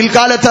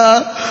പിൽക്കാലത്ത്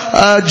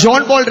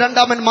ജോൺ പോൾ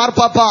 2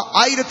 മാർപ്പാപ്പ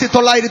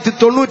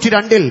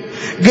 1992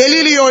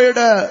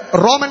 ഗലീലിയോയുടെ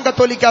റോമൻ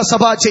കത്തോലിക്ക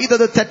സഭ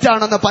ചെയ്തത്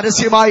തെറ്റാണെന്ന്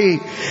പരസ്യമായി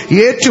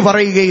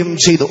ഏറ്റുപറയുകയും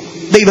ചെയ്തു.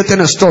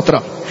 ദൈവത്തിന്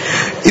സ്തോത്രം.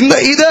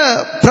 ഇത്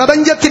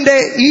പ്രപഞ്ചത്തിന്റെ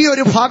ഈ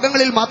ഒരു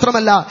ഭാഗങ്ങളിൽ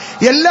മാത്രമല്ല,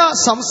 എല്ലാ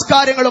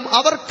സംസ്കാരങ്ങളും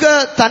അവർക്ക്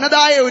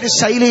തനതായ ഒരു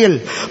ശൈലിയിൽ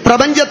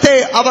പ്രപഞ്ചത്തെ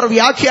അവർ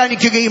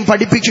വ്യാഖ്യാനിക്കുകയും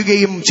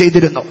പഠിപ്പിക്കുകയും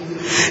ചെയ്തിരുന്നു.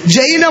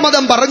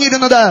 ജൈനമതം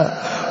പറഞ്ഞിരുന്നത്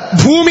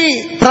ഭൂമി,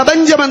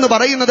 പ്രപഞ്ചമെന്ന്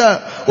പറയുന്നത്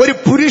ഒരു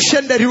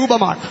പുരുഷന്റെ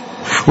രൂപമാണ്.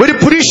 ഒരു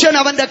പുരുഷൻ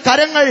അവന്റെ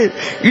കരങ്ങൾ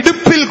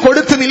ഇടുപ്പിൽ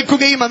കൊടുത്തു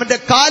നിൽക്കുകയും അവന്റെ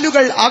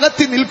കാലുകൾ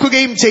അകത്തി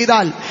നിൽക്കുകയും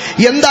ചെയ്താൽ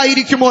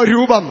എന്തായിരിക്കുമോ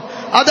രൂപം,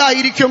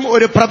 അതായിരിക്കും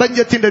ഒരു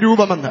പ്രപഞ്ചത്തിന്റെ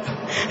രൂപമെന്ന്.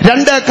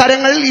 2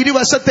 കരങ്ങൾ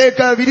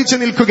ഇരുവശത്തേക്ക് വിരിച്ചു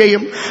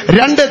നിൽക്കുകയും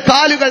 2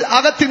 കാലുകൾ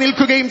അകത്തി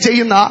നിൽക്കുകയും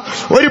ചെയ്യുന്ന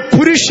ഒരു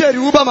പുരുഷ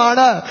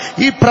രൂപമാണ്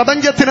ഈ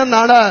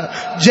പ്രപഞ്ചത്തിനെന്നാണ്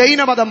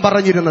ജൈനമതം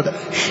പറഞ്ഞിരുന്നത്.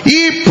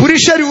 ഈ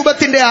പുരുഷ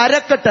രൂപത്തിന്റെ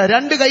അരക്കെട്ട്,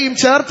 2 കൈയും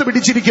ചേർത്ത്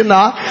പിടിച്ചിരിക്കുന്ന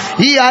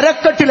ഈ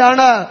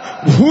അരക്കെട്ടിലാണ്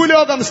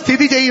ഭൂലോകം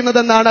സ്ഥിതി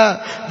ചെയ്യുന്നതെന്നാണ്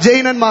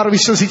ജൈനന്മാർ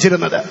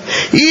വിശ്വസിച്ചിരുന്നത്.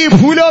 ഈ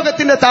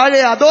ഭൂലോകത്തിന്റെ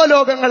താഴെ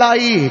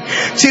അധോലോകങ്ങളായി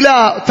ചില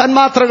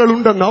തന്മാത്രകൾ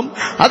ഉണ്ടെന്നും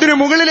അതിനു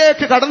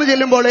മുകളിലേക്ക് കടന്നു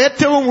ചെല്ലുമ്പോൾ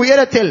ഏറ്റവും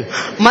ഉയരത്തിൽ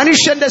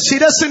മനുഷ്യന്റെ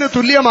ശിരസിന്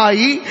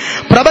തുല്യമായി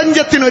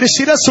പ്രപഞ്ചത്തിനൊരു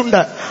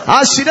ശിരസ്സുണ്ട്. ആ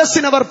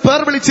ശിരസിനവർ പേർ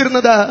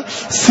വിളിച്ചിരുന്നത്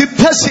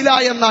സിദ്ധശില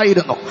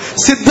എന്നായിരുന്നു.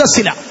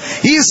 സിദ്ധശില.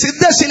 ഈ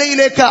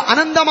സിദ്ധശിലയിലേക്ക്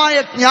അനന്തമായ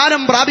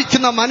ജ്ഞാനം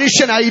പ്രാപിക്കുന്ന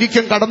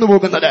മനുഷ്യനായിരിക്കും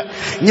കടന്നുപോകുന്നത്.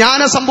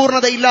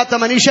 ജ്ഞാനസമ്പൂർണതയില്ലാത്ത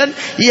മനുഷ്യൻ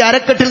ഈ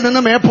അരക്കെട്ടിൽ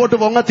നിന്ന് മേപ്പോട്ട്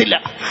പൊങ്ങത്തില്ല.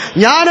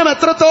 ജ്ഞാനം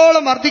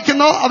എത്രത്തോളം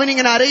വർദ്ധിക്കുന്നോ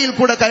അവനിങ്ങനെ അരയിൽ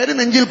കൂടെ കയറി,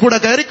 നെഞ്ചിൽ കൂടെ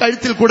കയറി,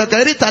 കഴുത്തിൽ കൂടെ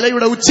കയറി,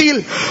 തലയുടെ ഉച്ചിയിൽ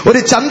ഒരു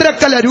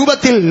ചന്ദ്രക്കല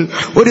രൂപത്തിൽ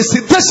ഒരു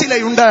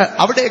സിദ്ധശിലയുണ്ട്,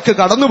 അവിടേക്ക്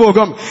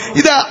കടന്നുപോകും.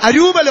 ഇത്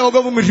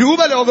അരൂപലോകവും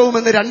രൂപലോകവും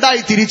എന്ന്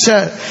 2ആയി തിരിച്ച്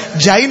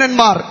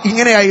ജൈനന്മാർ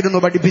ഇങ്ങനെയായിരുന്നു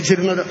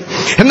പഠിപ്പിച്ചിരുന്നത്.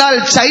 എന്നാൽ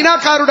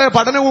ചൈനക്കാരുടെ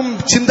പഠനവും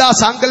ചിന്താ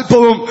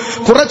സാങ്കല്പവും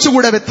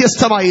കുറച്ചുകൂടെ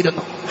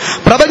വ്യത്യസ്തമായിരുന്നു.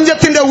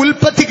 പ്രപഞ്ചത്തിന്റെ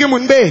ഉൽപ്പത്തിക്ക്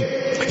മുൻപേ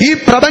ഈ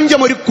പ്രപഞ്ചം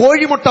ഒരു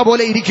കോഴിമുട്ട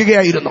പോലെ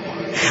ഇരിക്കുകയായിരുന്നു.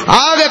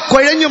 ആകെ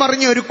കുഴഞ്ഞു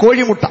മറിഞ്ഞ ഒരു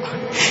കോഴിമുട്ട.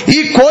 ഈ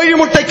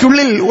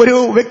കോഴിമുട്ടയ്ക്കുള്ളിൽ ഒരു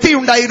വ്യക്തി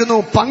ഉണ്ടായിരുന്നു,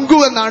 പങ്കു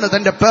എന്നാണ്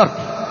തന്റെ പേർ.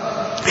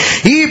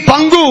 ഈ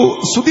പങ്കു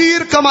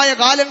സുദീർഘമായ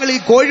കാലങ്ങൾ ഈ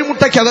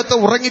കോഴിമുട്ടയ്ക്കകത്ത്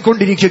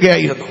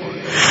ഉറങ്ങിക്കൊണ്ടിരിക്കുകയായിരുന്നു.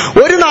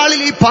 ഒരു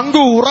നാളിൽ ഈ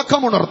പങ്കു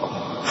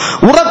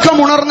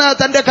ഉറക്കമുണർന്ന്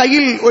തന്റെ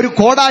കയ്യിൽ ഒരു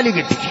കോടാലി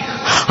കിട്ടി.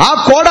 ആ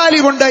കോടാലി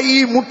കൊണ്ട് ഈ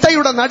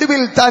മുട്ടയുടെ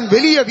നടുവിൽ താൻ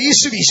വലിയ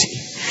വീശി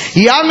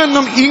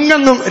യാങ്ങെന്നും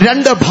ഇങ്ങെന്നും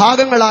 2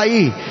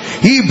 ഭാഗങ്ങളായി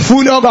ഈ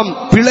ഭൂലോകം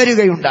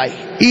പിളരുകയുണ്ടായി.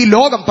 ഈ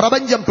ലോകം,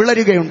 പ്രപഞ്ചം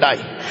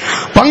പിളരുകയുണ്ടായി.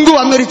 പങ്കു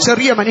അന്നൊരു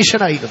ചെറിയ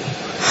മനുഷ്യനായിരുന്നു.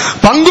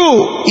 പങ്കു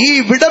ഈ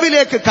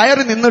വിടവിലേക്ക്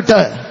കയറി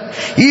നിന്നിട്ട്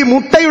ഈ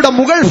മുട്ടയുടെ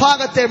മുകൾ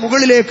ഭാഗത്തെ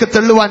മുകളിലേക്ക്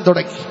തള്ളുവാൻ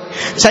തുടങ്ങി.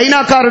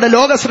 ചൈനക്കാരുടെ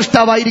ലോക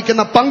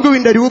സൃഷ്ടാവായിരിക്കുന്ന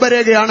പങ്കുവിന്റെ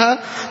രൂപരേഖയാണ്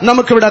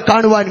നമുക്കിവിടെ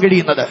കാണുവാൻ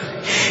കഴിയുന്നത്.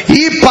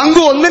 ഈ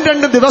പങ്കു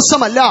 1-2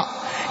 ദിവസമല്ല,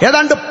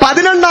 ഏതാണ്ട്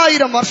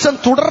 18,000 വർഷം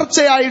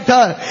തുടർച്ചയായിട്ട്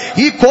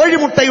ഈ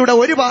കോഴിമുട്ടയുടെ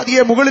ഒരു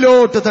പാതിയെ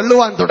മുകളിലോട്ട്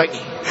തള്ളുവാൻ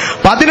തുടങ്ങി.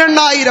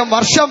 18,000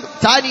 വർഷം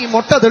താൻ ഈ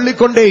മുട്ട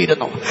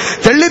തള്ളിക്കൊണ്ടേയിരുന്നു.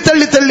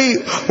 തള്ളി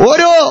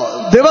ഓരോ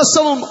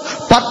ദിവസവും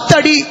 10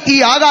 അടി ഈ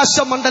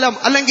ആകാശമണ്ഡലം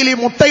അല്ലെങ്കിൽ ഈ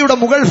മുട്ടയുടെ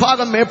മുകൾ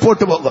ഭാഗം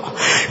മേപ്പോട്ട് പോകും.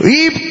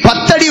 ഈ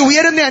 10 അടി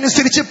ഉയരുന്ന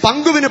അനുസരിച്ച്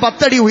പങ്കുവിന്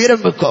 10 അടി ഉയരം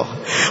വെക്കും.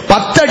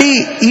 10 അടി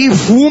ഈ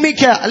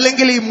ഭൂമിക്ക്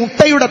അല്ലെങ്കിൽ ഈ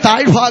മുട്ടയുടെ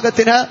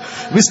താഴ്ഭാഗത്തിന്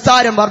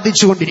വിസ്താരം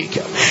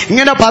വർദ്ധിച്ചുകൊണ്ടിരിക്കും.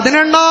 ഇങ്ങനെ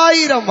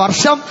 18,000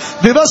 വർഷം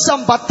ദിവസം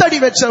 10 അടി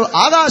വെച്ച്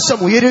ആകാശം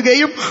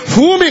ഉയരുകയും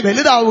ഭൂമി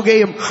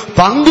വലുതാവുകയും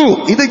പങ്കു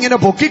ഇതിങ്ങനെ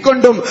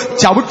പൊക്കിക്കൊണ്ടും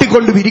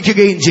ചവിട്ടിക്കൊണ്ടും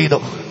ഇരിക്കുകയും ചെയ്തു.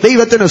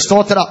 ദൈവത്തിന്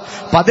സ്തോത്രം.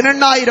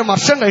 18,000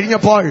 വർഷം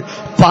കഴിഞ്ഞപ്പോൾ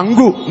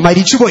പങ്കു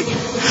മരിച്ചുപോയി.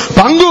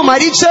 പങ്കു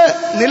മരിച്ച്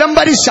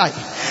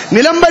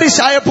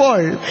നിലംപരിശായപ്പോൾ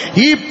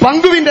ഈ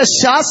പങ്കുവിന്റെ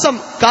ശ്വാസം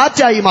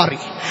കാറ്റായി മാറി.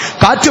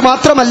 കാറ്റ്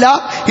മാത്രമല്ല,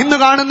 ഇന്ന്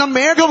കാണുന്ന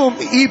മേഘവും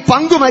ഈ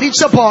പങ്കു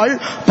മരിച്ചപ്പോൾ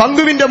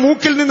പങ്കുവിന്റെ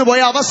മൂക്കിൽ നിന്ന് പോയ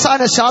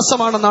അവസാന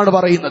ശ്വാസമാണെന്നാണ്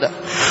പറയുന്നത്.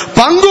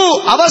 പങ്കു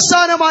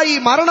അവസാനമായി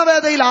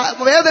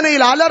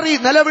വേദനയിൽ അലറി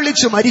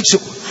നിലവിളിച്ചു മരിച്ചു.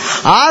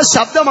 ആ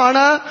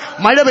ശബ്ദമാണ്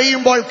മഴ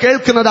പെയ്യുമ്പോൾ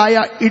കേൾക്കുന്നതായ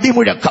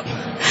ഇടിമുഴക്കം.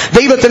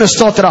 ദൈവത്തിന്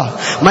സ്തോത്രം.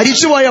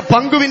 മരിച്ചുപോയ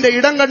പങ്കുവിന്റെ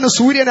ഇടം കണ്ണ്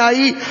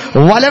സൂര്യനായി,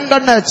 വലം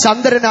കണ്ണ്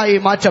ചന്ദ്രനായി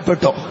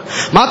മാറ്റപ്പെട്ടു.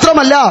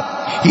 മാത്രമല്ല,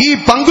 ഈ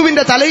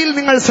പങ്കുവിന്റെ തലയിൽ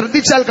നിങ്ങൾ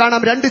ശ്രദ്ധിച്ചാൽ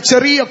കാണാം 2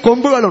 ചെറിയ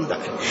കൊമ്പുകളുണ്ട്.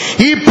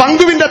 ഈ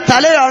പങ്കുവിന്റെ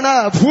തലയാണ്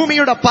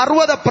ഭൂമിയുടെ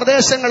പർവ്വത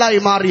പ്രദേശങ്ങളായി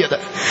മാറിയത്.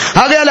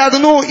 ആകയാൽ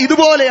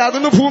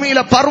ഇതുപോലെയാകുന്നു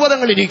ഭൂമിയിലെ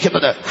പർവ്വതങ്ങൾ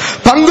ഇരിക്കുന്നത്.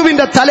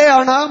 പങ്കുവിന്റെ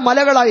തലയാണ്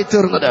മലകളായി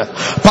തീർന്നത്.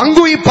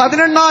 പങ്കു ഈ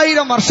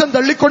 18,000 വർഷം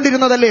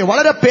തള്ളിക്കൊണ്ടിരുന്നതല്ലേ,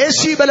 വളരെ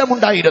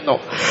പേശീബലമുണ്ടായിരുന്നു.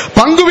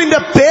 പങ്കുവിന്റെ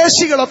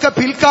പേശികളൊക്കെ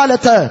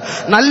പിൽക്കാലത്ത്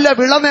നല്ല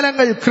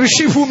വിളനിലങ്ങൾ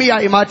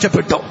കൃഷിഭൂമിയായി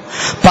മാറ്റപ്പെട്ടു.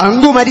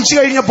 പങ്കു മരിച്ചു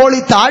കഴിഞ്ഞപ്പോൾ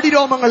ഈ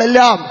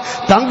താടിരോമങ്ങളെല്ലാം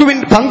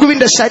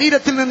പങ്കുവിന്റെ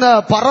ശരീരത്തിൽ നിന്ന്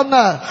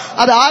പറന്ന്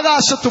അത്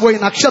ആകാശത്ത് പോയി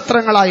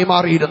നക്ഷത്രങ്ങളായി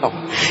മാറിയിരുന്നു.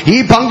 ഈ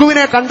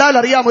പങ്കുവിനെ കണ്ടാൽ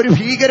അറിയാം, ഒരു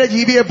ഭീകര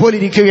ജീവിയെ പോലെ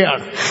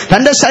ഇരിക്കുകയാണ്.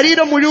 തന്റെ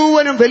ശരീരം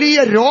മുഴുവനും വലിയ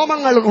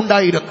രോമങ്ങൾ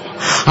ഉണ്ടായിരുന്നു.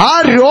 ആ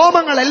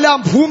രോമങ്ങളെല്ലാം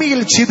ഭൂമിയിൽ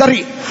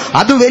ചിതറി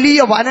അത് വലിയ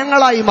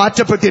വനങ്ങളായി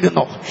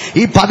മാറ്റപ്പെട്ടിരുന്നു.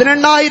 ഈ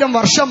 18,000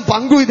 വർഷം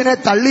പങ്കു ഇതിനെ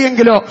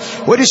തള്ളിയെങ്കിലോ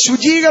ഒരു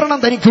ശുചീകരണം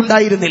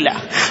തനിക്കുണ്ടായിരുന്നില്ല.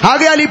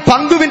 ആകയാൽ ഈ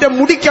പങ്കുവിന്റെ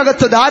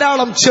മുടിക്കകത്ത്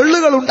ധാരാളം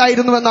ചെള്ളുകൾ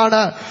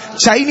ഉണ്ടായിരുന്നുവെന്നാണ്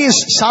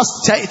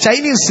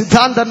ചൈനീസ്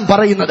സിദ്ധാന്തം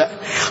പറയുന്നത്.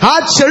 ആ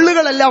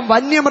ചെള്ളുകളെല്ലാം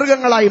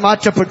വന്യമൃഗങ്ങളായി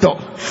മാറ്റപ്പെട്ടു.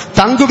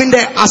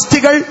 തങ്കുവിന്റെ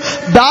അസ്ഥികൾ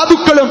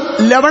ധാതുക്കളും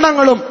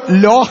ലവണങ്ങളും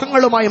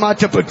ലോഹങ്ങളുമായി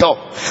മാറ്റപ്പെട്ടു.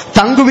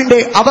 തങ്കുവിന്റെ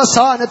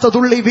അവസാനത്തെ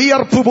തുള്ളി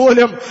വിയർപ്പ്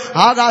പോലും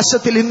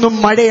ആകാശത്തിൽ ഇന്നും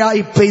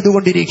മഴയായി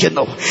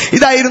പെയ്തുകൊണ്ടിരിക്കുന്നു.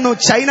 ഇതായിരുന്നു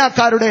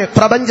ചൈനക്കാരുടെ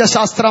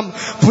പ്രപഞ്ചശാസ്ത്രം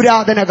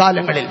പുരാതന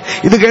കാലങ്ങളിൽ.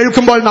 ഇത്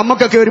കേൾക്കുമ്പോൾ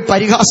നമുക്കൊക്കെ ഒരു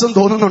പരിഹാസം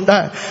തോന്നുന്നുണ്ട്.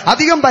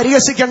 അധികം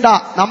പരിഹസിക്കേണ്ട.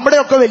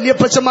 നമ്മുടെയൊക്കെ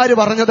വല്യപ്പച്ചന്മാര്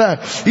പറഞ്ഞത്,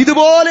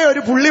 ഇതുപോലെ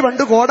ഒരു പുള്ളി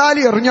പണ്ട്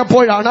കോടാലി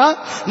എറിഞ്ഞപ്പോഴാണ്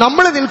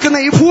നമ്മൾ നിൽക്കുന്ന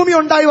ഈ ഭൂമി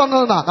ഉണ്ടായി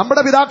വന്നതെന്നാ.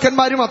 നമ്മുടെ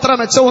പിതാക്കന്മാരും അത്ര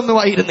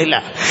മെച്ചമൊന്നുമായിരുന്നില്ല.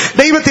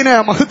 ദൈവത്തിന്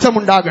മഹത്വം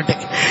ഉണ്ടാകട്ടെ.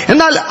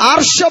 എന്നാൽ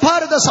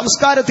ആർഷഭാരത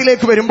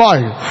സംസ്കാരത്തിലേക്ക് വരുമ്പോൾ,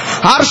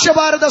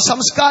 ആർഷഭാരത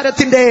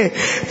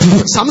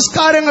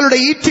സംസ്കാരങ്ങളുടെ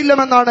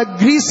ഈറ്റില്ലമെന്നാണ്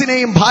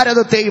ഗ്രീസിനെയും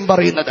ഭാരതത്തെയും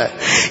പറയുന്നത്.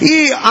 ഈ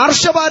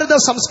ആർഷഭാരത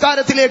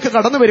സംസ്കാരത്തിലേക്ക്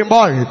കടന്നു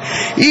വരുമ്പോൾ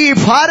ഈ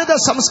ഭാരത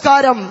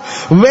സംസ്കാരം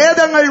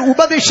വേദങ്ങൾ,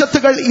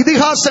 ഉപനിഷത്തുകൾ,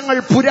 ഇതിഹാസങ്ങൾ,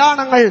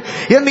 പുരാണങ്ങൾ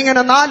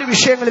എന്നിങ്ങനെ 4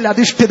 വിഷയങ്ങളിൽ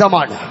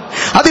അധിഷ്ഠിതമാണ്.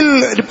 അതിൽ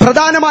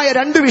പ്രധാനമായ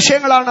 2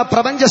 വിഷയങ്ങളാണ്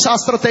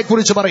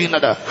പ്രപഞ്ചശാസ്ത്രത്തെക്കുറിച്ച്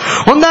പറയുന്നത്.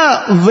 ഒന്ന്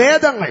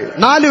വേദങ്ങൾ.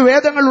 4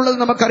 വേദങ്ങൾ ഉള്ളത്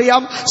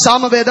നമുക്കറിയാം.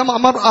 സാമവേദം,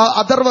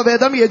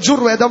 അഥർവവേദം,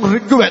 യജുർവേദം,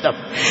 ഋഗ്വേദം.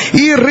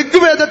 ഈ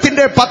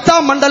ഋഗ്വേദത്തിന്റെ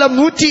 10ാം മണ്ഡലം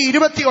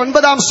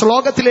 129ാം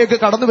ശ്ലോകത്തിലേക്ക്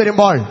കടന്നു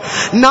വരുമ്പോൾ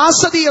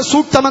നാസദീയ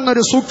സൂക്തം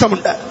എന്നൊരു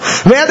സൂക്തമുണ്ട്.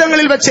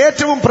 വേദങ്ങളിൽ വെച്ച്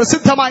ഏറ്റവും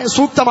പ്രസിദ്ധമായ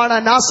സൂക്തമാണ്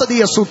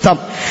നാസദീയ സൂക്തം.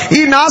 ഈ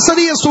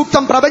നാസദീയ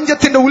സൂക്തം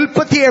പ്രപഞ്ചത്തിന്റെ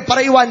ഉൽപ്പത്തിയെ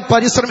പറയുവാൻ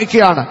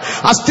പരിശ്രമിക്കുകയാണ്.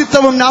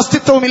 അസ്തിത്വവും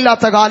നാസ്തിത്വവും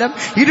ഇല്ലാത്ത കാലം,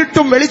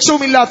 ഇരുട്ടും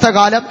വെളിച്ചവും ഇല്ലാത്ത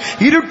കാലം,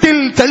 ഇരുട്ടിൽ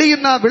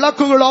തെളിയുന്ന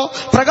വിളക്കുകളോ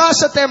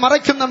പ്രകാശത്തെ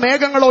മറയ്ക്കുന്ന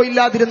മേഘങ്ങളോ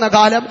ഇല്ലാതിരുന്ന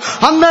കാലം,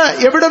 അന്ന്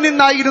എവിടെ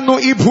നിന്നായിരുന്നു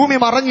ഈ ഭൂമി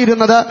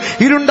മറഞ്ഞിരുന്നത്?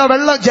 ഇരുണ്ട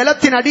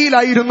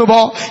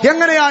ജലത്തിനടിയിലായിരുന്നുവോ?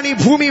 എങ്ങനെയാണ് ഈ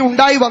ഭൂമി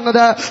ഉണ്ടായി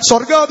വന്നത്?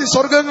 സ്വർഗാദി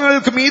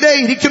സ്വർഗങ്ങൾക്ക് മീതെ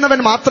ഇരിക്കുന്നവൻ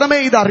മാത്രമേ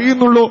ഇത്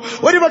അറിയുന്നുള്ളൂ.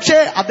 ഒരുപക്ഷെ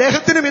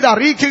അദ്ദേഹത്തിനും ഇത്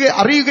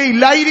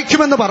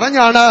അറിയുകയില്ലായിരിക്കുമെന്ന്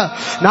പറഞ്ഞാണ്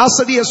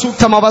നാസദീയ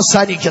സൂക്തം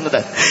അവസാനിക്കുന്നത്.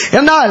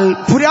 എന്നാൽ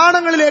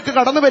പുരാണങ്ങളിലേക്ക്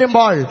കടന്നു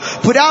വരുമ്പോൾ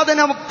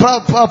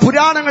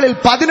പുരാണങ്ങളിൽ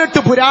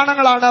 18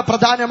 പുരാണങ്ങളാണ്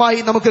പ്രധാനമായി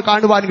നമുക്ക്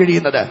കാണുവാൻ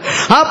കഴിയുന്നത്.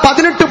 ആ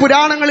 18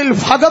 പുരാണങ്ങളിൽ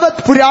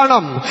ഭഗവത്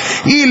പുരാണം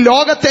ഈ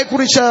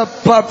ലോകത്തെക്കുറിച്ച്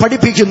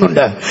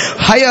പഠിപ്പിക്കുന്നുണ്ട്.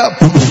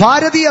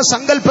 ഭാരതീയ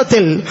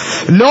സങ്കല്പത്തിൽ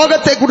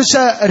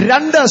ലോകത്തെക്കുറിച്ച്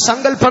രണ്ട്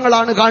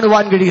സങ്കല്പങ്ങളാണ്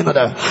കാണുവാൻ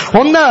കഴിയുന്നത്.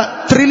 ഒന്ന്,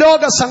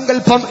 ത്രിലോക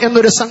സങ്കല്പം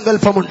എന്നൊരു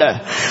സങ്കല്പമുണ്ട്.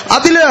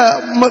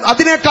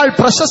 അതിനേക്കാൾ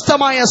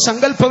പ്രശസ്തമായ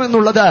സങ്കല്പം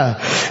എന്നുള്ളത്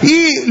ഈ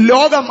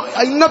ലോകം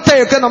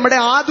ഇന്നത്തെയൊക്കെ നമ്മുടെ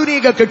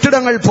ആധുനിക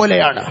കെട്ടിടങ്ങൾ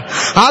പോലെയാണ്.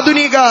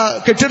 ആധുനിക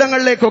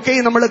കെട്ടിടങ്ങളിലേക്കൊക്കെ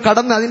നമ്മൾ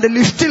കടന്ന് അതിന്റെ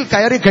ലിഫ്റ്റിൽ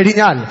കയറി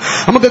കഴിഞ്ഞാൽ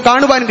നമുക്ക്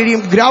കാണുവാൻ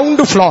കഴിയും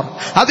ഗ്രൗണ്ട് ഫ്ലോർ.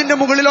 അതിന്റെ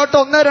മുകളിലോട്ട്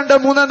 1, 2,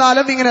 3,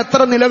 4 ഇങ്ങനെ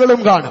എത്ര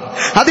നിലകളും കാണും.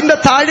 അതിന്റെ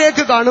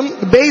താഴേക്ക് കാണും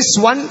ബേസ്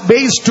 1,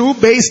 ബേസ് 2,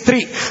 ബേസ്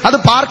 3. അത്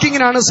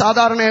പാർക്കിങ്ങിനാണ്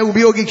സാധാരണ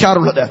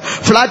ഉപയോഗിക്കാറുള്ളത്.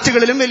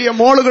 ഫ്ളാറ്റുകളിലും വലിയ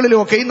മോളുകളിലും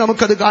ഒക്കെയും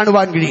നമുക്കത്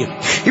കാണുവാൻ കഴിയും.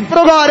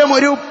 ഇപ്രകാരം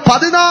ഒരു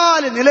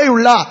 14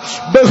 നിലയുള്ള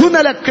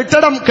ബഹുനില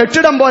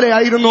കെട്ടിടം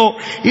പോലെയായിരുന്നു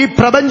ഈ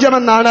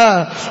പ്രപഞ്ചമെന്നാണ്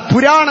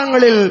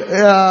പുരാണങ്ങളിൽ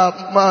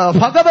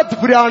ഭഗവത്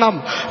പുരാണം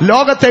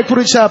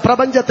ലോകത്തെക്കുറിച്ച്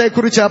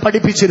പ്രപഞ്ചത്തെക്കുറിച്ച്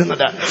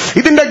പഠിപ്പിച്ചിരുന്നത്.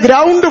 ഇതിന്റെ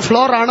ഗ്രൗണ്ട്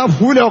ഫ്ലോർ ആണ്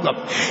ഭൂലോകം.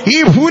 ഈ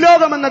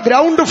ഭൂലോകം എന്ന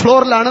ഗ്രൗണ്ട്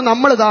ഫ്ലോറിലാണ്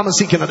നമ്മൾ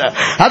താമസിക്കുന്നത്.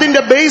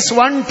 അതിന്റെ ബേസ്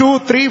 1, 2,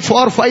 3,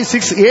 4, 5,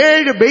 6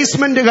 7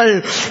 ബേസ്മെന്റുകൾ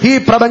ഈ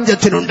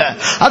പ്രപഞ്ചത്തിനുണ്ട്.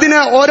 അതിന്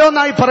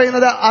ഓരോന്നായി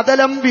പറയുന്നത്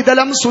അതലം,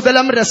 വിതലം,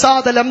 സുതലം,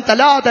 രസാതലം,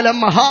 തലാതലം,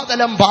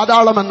 മഹാതലം,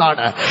 പാതാളം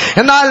എന്നാണ്.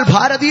 എന്നാൽ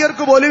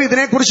ഭാരതീയർക്ക് പോലും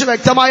ഇതിനെക്കുറിച്ച്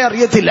വ്യക്തമായി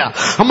അറിയത്തില്ല.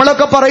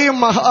 നമ്മളൊക്കെ പറയും,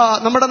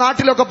 നമ്മുടെ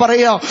നാട്ടിലൊക്കെ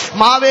പറയുക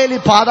മാവേലി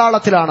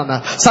പാതാളത്തിലാണെന്ന്.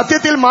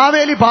 സത്യത്തിൽ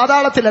മാവേലി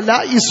പാതാളത്തിലല്ല,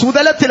 ഈ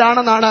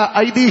സുതലത്തിലാണെന്നാണ്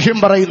ഐതിഹ്യം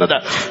പറയുന്നത്.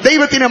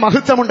 ദൈവത്തിന്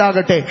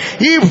മഹത്വമുണ്ടാകട്ടെ.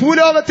 ഈ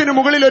ഭൂലോകത്തിന്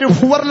മുകളിൽ ഒരു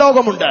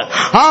ഭുവർലോകമുണ്ട്.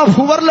 ആ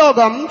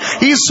ഭുവർലോകം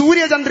ഈ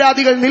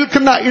സൂര്യചന്ദ്രാദികൾ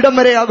നിൽക്കുന്ന ഇടം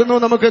വരെയാകുന്നു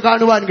നമുക്ക്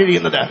കാണുവാൻ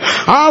കഴിയുന്നത്.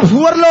 ആ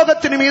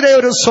ഭൂവർലോകത്തിന് മീതെ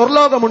ഒരു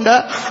സ്വർലോകമുണ്ട്.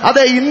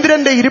 അത്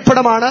ഇന്ദ്രന്റെ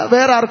ഇരിപ്പിടമാണ്.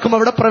 വേറെ ആർക്കും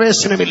അവിടെ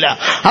പ്രവേശനമില്ല.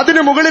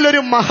 അതിന് മുകളിൽ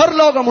ഒരു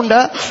മഹർലോകമുണ്ട്.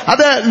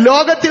 അത്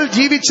ലോകത്തിൽ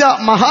ജീവിച്ച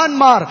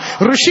മഹാന്മാർ,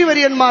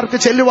 ഋഷിവര്യന്മാർക്ക്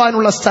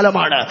ചെല്ലുവാനുള്ള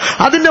സ്ഥലമാണ്.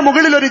 അതിന്റെ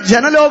മുകളിൽ ഒരു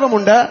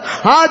ജനലോകമുണ്ട്.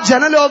 ആ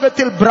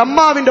ജനലോകത്തിൽ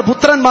ബ്രഹ്മാവിന്റെ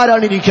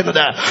പുത്രന്മാരാണ്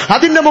ഇരിക്കുന്നത്.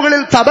 അതിന്റെ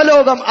മുകളിൽ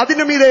തപലോകം,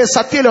 അതിനു മീതെ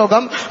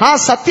സത്യലോകം. ആ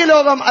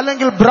സത്യലോകം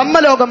അല്ലെങ്കിൽ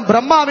ബ്രഹ്മലോകം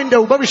ബ്രഹ്മാവിന്റെ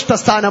ഉപവിഷ്ട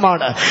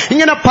സ്ഥാനമാണ്.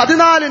 ഇങ്ങനെ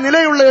 14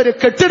 നിലയുള്ള ഒരു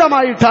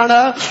കെട്ടിടമായിട്ടാണ്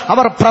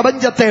അവർ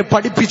പ്രപഞ്ചത്തെ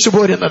പഠിപ്പിച്ചു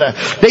പോരുന്നത്.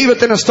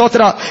 ദൈവത്തിന്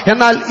സ്തോത്ര.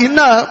 എന്നാൽ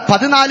ഇന്ന്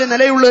 14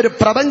 നിലയുള്ള ഒരു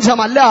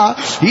പ്രപഞ്ചമല്ല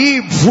ഈ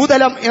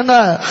ഭൂതലം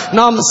എന്ന്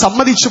നാം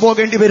സമ്മതിച്ചു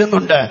പോകേണ്ടി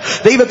വരുന്നുണ്ട്.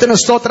 ദൈവത്തിന്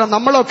സ്തോത്രം.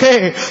 നമ്മളൊക്കെ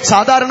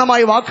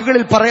സാധാരണമായ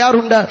വാക്കുകളിൽ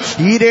പറയാറുണ്ട്,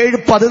 ഈ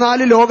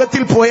 14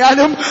 ലോകത്തിൽ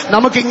പോയാലും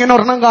നമുക്ക് ഇങ്ങനെ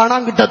ഒരെണ്ണം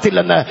കാണാൻ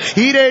കിട്ടത്തില്ലെന്ന്.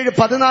 ഈ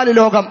 14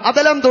 ലോകം,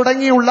 അതലം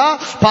തുടങ്ങിയുള്ള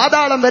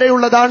പാതാളം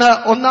വരെയുള്ളതാണ്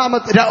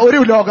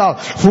ഒരു ലോകം.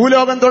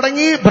 ഭൂലോകം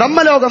തുടങ്ങി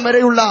ബ്രഹ്മലോകം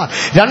വരെയുള്ള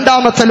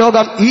രണ്ടാമത്തെ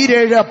ലോകം. ഈ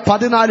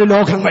 14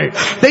 ലോകങ്ങൾ.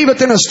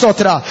 ദൈവത്തിന്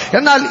സ്തോത്ര.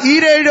 എന്നാൽ ഈ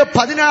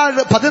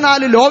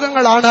 14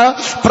 ലോകങ്ങളാണ്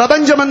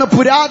പ്രപഞ്ചമെന്ന്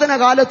പുരാതന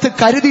കാലത്ത്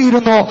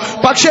കരുതിയിരുന്നു.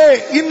 പക്ഷേ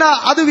ഇന്ന്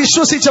അത്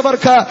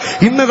വിശ്വസിച്ചവർക്ക്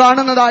ഇന്ന്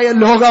കാണുന്നതായ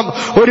ലോകം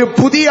ഒരു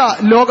പുതിയ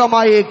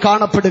ലോകമായി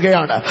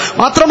കാണപ്പെടുകയാണ്.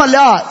 മാത്രമല്ല,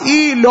 ഈ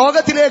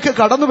ലോകത്തിലേക്ക്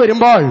കടന്നു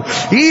വരുമ്പോൾ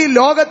ഈ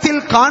ലോകത്തിൽ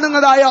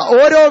കാണുന്നതായ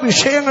ഓരോ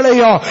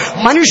വിഷയങ്ങളെയോ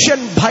മനുഷ്യൻ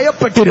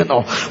ഭയപ്പെട്ടിരുന്നു.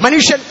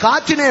 മനുഷ്യൻ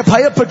കാറ്റിനെ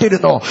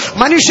ഭയപ്പെട്ടിരുന്നു.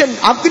 മനുഷ്യൻ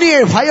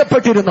അഗ്നിയെ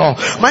ഭയപ്പെട്ടിരുന്നു.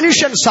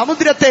 മനുഷ്യൻ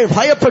സമുദ്രത്തെ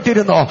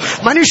ഭയപ്പെട്ടിരുന്നു.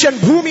 മനുഷ്യൻ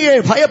ഭൂമിയെ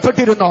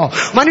ഭയപ്പെട്ടിരുന്നു.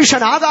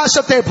 മനുഷ്യൻ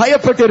ആകാശത്തെ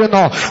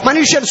ഭയപ്പെട്ടിരുന്നു.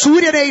 മനുഷ്യൻ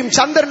സൂര്യനെയും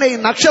ചന്ദ്രനെയും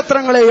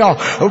നക്ഷത്രങ്ങളെയോ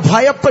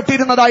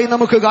ഭയപ്പെട്ടിരുന്നതായി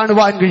നമുക്ക്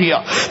കാണുവാൻ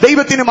കഴിയും.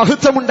 ദൈവത്തിന്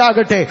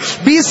മഹത്വമുണ്ടാകട്ടെ.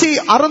 BC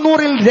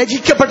 600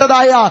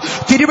 രചിക്കപ്പെട്ടതായ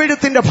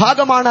തിരുവെഴുത്തിന്റെ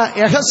ഭാഗമാണ്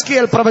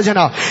യെഹെസ്കേൽ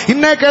പ്രവചനം.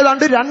 ഇന്നേക്ക്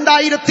ഏതാണ്ട്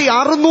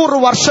 2600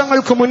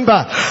 വർഷങ്ങൾക്ക്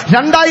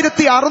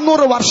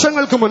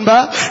മുൻപ്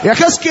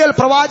യെഹെസ്കേൽ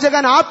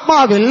പ്രവാചകൻ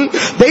ആത്മാവിൽ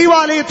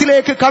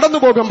ദൈവാലയത്തിലേക്ക് കടന്നു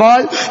പോകുമ്പോൾ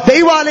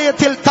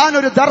ദൈവാലയത്തിൽ താൻ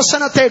ഒരു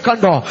ദർശനത്തെ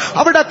കണ്ടു.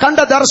 അവിടെ കണ്ട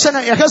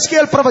ദർശനം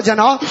യെഹെസ്കേൽ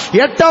പ്രവചനം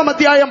 8-ാം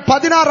അധ്യായം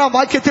 16-ാം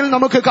വാക്യത്തിൽ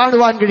നമുക്ക്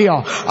കാണുവാൻ കഴിയും.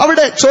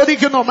 അവിടെ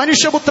ചോദിക്കുന്നു,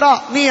 മനുഷ്യപുത്ര,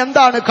 നീ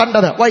എന്താണ്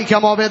കണ്ടത്?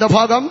 വായിക്കാമോ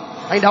വേദഭാഗം?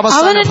 അതിന്റെ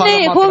അവൻ എന്നെ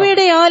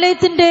യഹോവയുടെ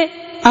ആലയത്തിന്റെ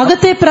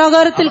അകത്തെ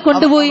പ്രാകാരത്തിൽ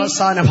കൊണ്ടുപോയി.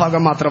 അവസാന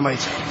ഭാഗം മാത്രം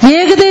വായിച്ചു.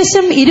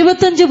 ഏകദേശം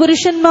 25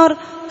 പുരുഷന്മാർ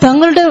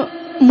തങ്ങളുടെ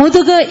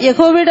മുതുക്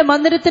യഹോവയുടെ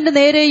മന്ദിരത്തിന്റെ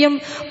നേരെയും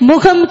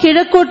മുഖം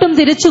കിഴക്കോട്ടും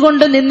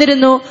തിരിച്ചുകൊണ്ട്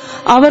നിന്നിരുന്നു.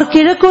 അവർ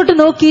കിഴക്കോട്ട്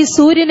നോക്കി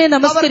സൂര്യനെ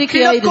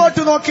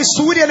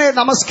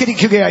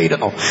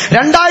നമസ്കരിക്കുകയായിരുന്നു.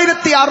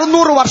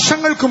 2600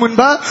 വർഷങ്ങൾക്ക്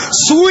മുൻപ്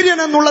സൂര്യൻ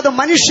എന്നുള്ളത്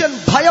മനുഷ്യൻ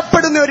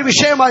ഭയപ്പെടുന്ന ഒരു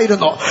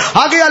വിഷയമായിരുന്നു.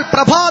 ആകയാൽ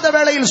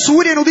പ്രഭാതവേളയിൽ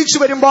സൂര്യൻ ഉദിച്ചു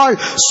വരുമ്പോൾ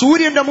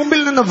സൂര്യന്റെ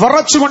മുമ്പിൽ നിന്ന്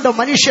വിറച്ചുകൊണ്ട്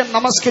മനുഷ്യൻ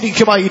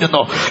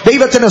നമസ്കരിക്കുമായിരുന്നു.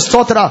 ദൈവത്തിന്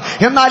സ്തോത്ര.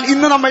 എന്നാൽ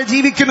ഇന്ന് നമ്മൾ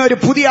ജീവിക്കുന്ന ഒരു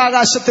പുതിയ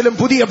ആകാശത്തിലും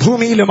പുതിയ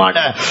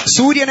ഭൂമിയിലുമാണ്.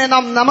 സൂര്യനെ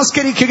നാം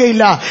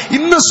നമസ്കരിക്കുകയില്ല.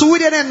 ഇന്ന്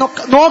സൂര്യനെ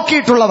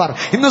നോക്കിയിട്ടുള്ളവർ,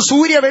 ഇന്ന്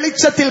സൂര്യ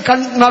വെളിച്ചത്തിൽ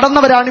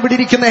നടന്നവരാണ് ഇവിടെ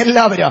ഇരിക്കുന്ന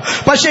എല്ലാവരും.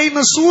 പക്ഷെ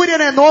ഇന്ന്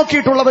സൂര്യനെ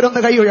നോക്കിയിട്ടുള്ളവരൊന്ന്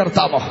കൈ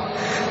ഉയർത്താമോ?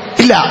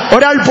 ഇല്ല,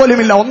 ഒരാൾ പോലും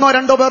ഇല്ല.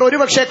 1-2 പേർ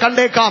ഒരുപക്ഷെ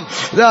കണ്ടേക്കാം.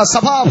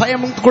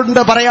 സഭാഭയം കൊണ്ട്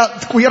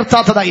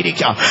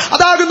ഉയർത്താത്തതായിരിക്കാം.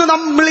 അതാകുന്നു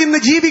നമ്മൾ ഇന്ന്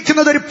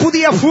ജീവിക്കുന്നത് ഒരു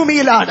പുതിയ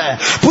ഭൂമിയിലാണ്,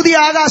 പുതിയ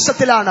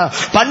ആകാശത്തിലാണ്.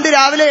 പണ്ട്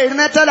രാവിലെ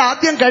എഴുന്നേറ്റാൽ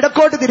ആദ്യം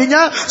കിഴക്കോട്ട്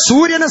തിരിഞ്ഞ്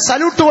സൂര്യന്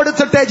സല്യൂട്ട്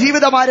കൊടുത്തിട്ടേ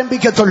ജീവിതം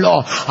ആരംഭിക്കത്തുള്ളൂ.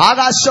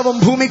 ആകാശവും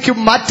ഭൂമിക്കും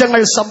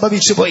മാറ്റങ്ങൾ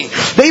സംഭവിച്ചു പോയി.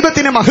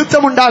 ദൈവത്തിന്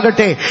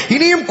മഹത്വമുണ്ടാകട്ടെ.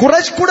 ഇനിയും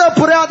കുറച്ചുകൂടെ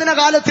പുരാതന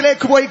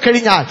കാലത്തിലേക്ക് പോയി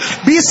കഴിഞ്ഞാൽ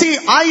BC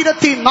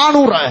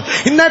 1400,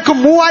 ഇന്നേക്ക്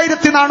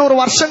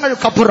 3400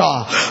 വർഷങ്ങൾക്കപ്പുറം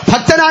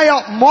ഭക്തനായ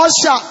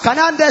മോശ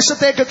കനാൻ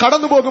ദേശത്തേക്ക്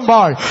കടന്നു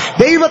പോകുമ്പോൾ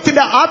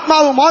ദൈവത്തിന്റെ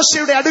ആത്മാവ്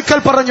മോശയുടെ അടുക്കൽ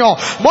പറഞ്ഞു,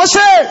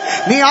 മോശേ,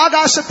 നീ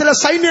ആകാശത്തിലെ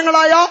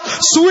സൈന്യങ്ങളായ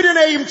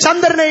സൂര്യനെയും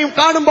ചന്ദ്രനെയും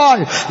കാണുമ്പോൾ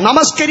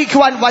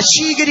നമസ്കരിക്കുവാൻ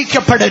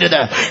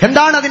വശീകരിക്കപ്പെടരുത്.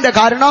 എന്താണ് അതിന്റെ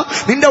കാരണം?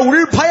 നിന്റെ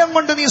ഉൾഭയം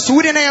കൊണ്ട് നീ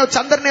സൂര്യനെയോ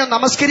ചന്ദ്രനെയോ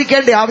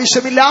നമസ്കരിക്കേണ്ട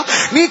ആവശ്യമില്ല.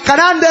 നീ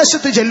കനാൻ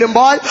ദേശത്ത്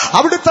ചെല്ലുമ്പോൾ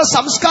അവിടുത്തെ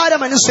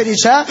സംസ്കാരം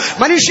അനുസരിച്ച്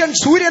മനുഷ്യൻ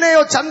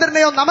സൂര്യനെയോ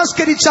ചന്ദ്രനെയോ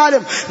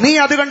നമസ്കരിച്ചാലും നീ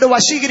അതുകൊണ്ട്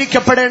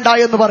വശീകരിക്കപ്പെടേണ്ട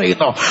എന്ന്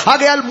പറയുന്നു.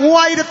 ആകയാൽ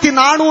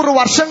 3400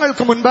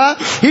 വർഷങ്ങൾക്ക് മുൻപ്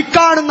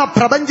ഇക്കാണുന്ന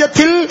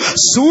പ്രപഞ്ചത്തിൽ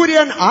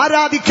സൂര്യൻ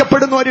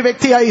ആരാധിക്കപ്പെടുന്ന ഒരു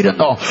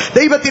വ്യക്തിയായിരുന്നു.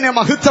 ദൈവത്തിന്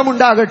മഹത്വം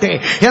ഉണ്ടാകട്ടെ.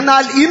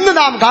 എന്നാൽ ഇന്ന്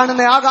നാം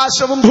കാണുന്ന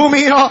ആകാശവും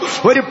ഭൂമിയോ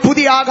ഒരു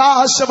പുതിയ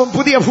ആകാശവും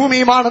പുതിയ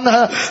ഭൂമിയുമാണെന്ന്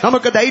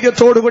നമുക്ക്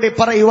ധൈര്യത്തോടുകൂടി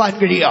പറയുവാൻ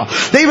കഴിയും.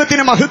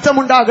 ദൈവത്തിന് മഹത്വം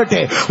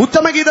ഉണ്ടാകട്ടെ.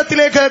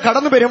 ഉത്തമഗീതത്തിലേക്ക്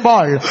കടന്നു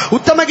വരുമ്പോൾ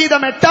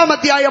ഉത്തമഗീതം 8-ാം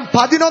അധ്യായം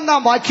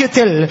 11-ാം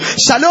വാക്യത്തിൽ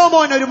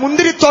ശലോമോൻ ഒരു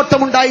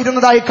മുന്തിരിത്തോട്ടം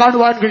ഉണ്ടായിരുന്നതായി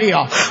കാണുവാൻ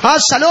കഴിയും. ആ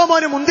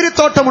ശലോമോന്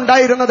മുന്തിരിത്തോട്ടം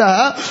ഉണ്ടായിരുന്നത്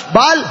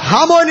ബാൽ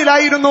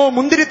ഹാമോനിലായിരുന്നു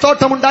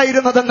മുന്തിരിത്തോട്ടം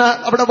ഉണ്ടായിരുന്നതെന്ന്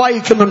അവിടെ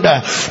വായിക്കുന്നുണ്ട്.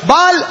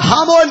 ബാൽ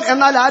ഹാമോൻ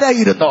എന്നാൽ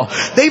ആരായിരുന്നു?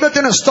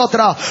 ദൈവത്തിന്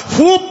സ്തോത്ര.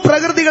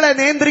 ഭൂപ്രകൃതികളെ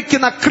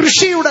നിയന്ത്രിക്കുന്ന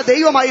കൃഷിയുടെ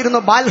ദൈവമായിരുന്നു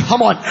ബാൽ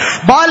ഹാമോൻ.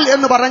 ബാൽ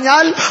എന്ന്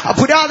പറഞ്ഞാൽ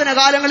പുരാതന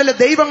കാലങ്ങളിലെ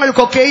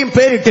ദൈവങ്ങൾക്കൊക്കെയും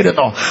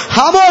പേരിട്ടിരുന്നു.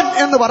 ഹാമോൻ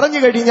എന്ന് പറഞ്ഞു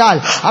കഴിഞ്ഞാൽ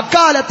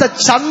അക്കാലത്തെ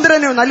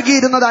ചന്ദ്രന്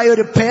നൽകിയിരുന്നതായ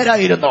ഒരു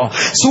പേരായിരുന്നു.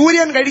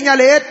 സൂര്യൻ കഴിഞ്ഞാൽ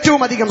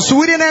ഏറ്റവും അധികം,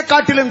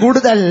 സൂര്യനെക്കാട്ടിലും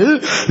കൂടുതൽ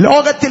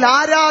ലോകത്തിൽ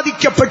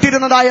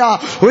ആരാധിക്കപ്പെട്ടിരുന്നതായ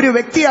ഒരു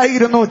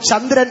വ്യക്തിയായിരുന്നു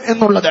ചന്ദ്രൻ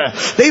എന്നുള്ളത്.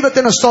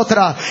 ദൈവത്തിന് സ്തോത്ര.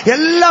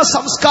 എല്ലാ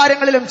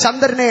സംസ്കാരങ്ങളിലും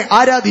ചന്ദ്രനെ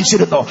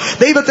ആരാധിച്ചിരുന്നു.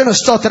 ദൈവത്തിന്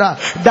സ്തോത്ര.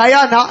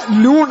 ഡയാന,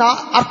 ലൂണ,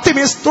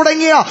 അർത്തിമിസ്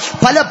തുടങ്ങിയ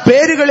പല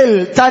പേരുകളിൽ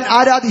താൻ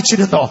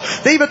ആരാധിച്ചിരുന്നു.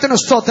 ദൈവത്തിന്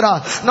സ്തോത്ര.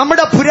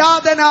 നമ്മുടെ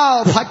പുരാതന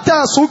ഭക്ത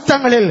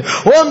സൂക്തങ്ങളിൽ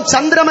ഓം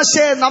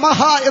ചന്ദ്രമശേ നമഃ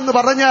എന്ന്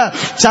പറഞ്ഞ്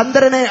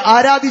ചന്ദ്രനെ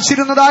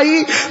ആരാധിച്ചിരുന്നതായി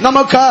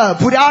നമുക്ക്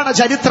പുരാണ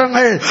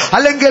ചരിത്രങ്ങൾ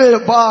അല്ലെങ്കിൽ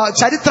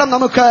ചരിത്രം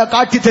നമുക്ക്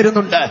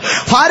കാട്ടിത്തരുന്നുണ്ട്.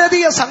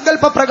 ഭാരതീയ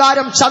സങ്കല്പ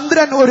പ്രകാരം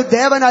ചന്ദ്രൻ ഒരു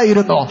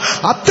ദേവനായിരുന്നു.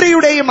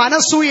 അത്രിയുടെയും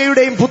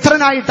അനസൂയയുടെയും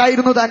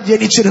പുത്രനായിട്ടായിരുന്നു താൻ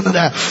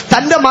ജനിച്ചിരുന്നത്.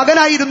 തന്റെ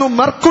മകനായിരുന്നു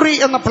മെർക്കുറി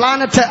എന്ന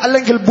പ്ലാനറ്റ്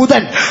അല്ലെങ്കിൽ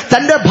ബുധൻ.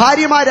 തന്റെ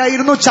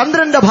ഭാര്യമാരായിരുന്നു,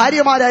 ചന്ദ്രന്റെ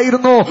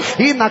ഭാര്യമാരായിരുന്നു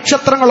ഈ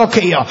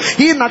നക്ഷത്രങ്ങളൊക്കെയോ.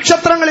 ഈ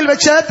നക്ഷത്രങ്ങളിൽ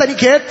വെച്ച്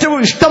തനിക്ക് ഏറ്റവും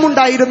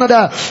ഇഷ്ടമുണ്ടായിരുന്നത്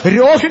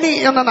രോഹിണി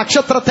എന്ന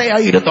നക്ഷത്രത്തെ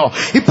ആയിരുന്നു.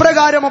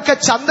 ഇപ്രകാരമൊക്കെ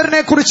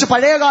ചന്ദ്രനെ കുറിച്ച്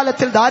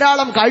പഴയകാലത്തിൽ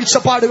ധാരാളം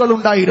കാഴ്ചപ്പാടുകൾ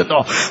ഉണ്ടായിരുന്നു.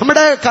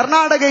 നമ്മുടെ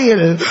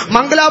കർണാടകയിൽ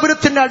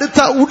മംഗലാപുരത്തിന്റെ അടുത്ത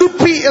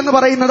ഉടുപ്പി എന്ന്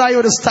പറയുന്നതായ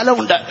ഒരു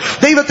സ്ഥലമുണ്ട്.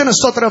 ദൈവത്തിന്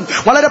സ്തോത്രം.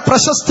 വളരെ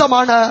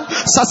പ്രശസ്തമാണ്,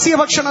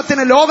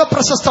 സസ്യഭക്ഷണത്തിന് ലോക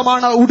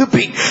പ്രശസ്തമാണ്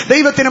ഉടുപ്പി.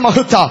 ദൈവത്തിന്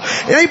മഹത്വം.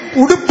 ഈ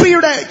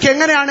ഉടുപ്പിയുടെ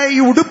എങ്ങനെയാണ് ഈ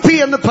ഉടുപ്പി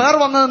എന്ന് പേർ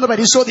വന്നതെന്ന്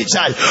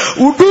പരിശോധിച്ചാൽ,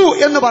 ഉഡു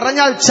എന്ന്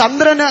പറഞ്ഞാൽ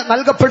ചന്ദ്രന്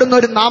നൽകപ്പെടുന്ന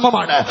ഒരു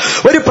നാമമാണ്.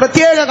 ഒരു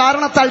പ്രത്യേക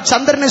കാരണത്താൽ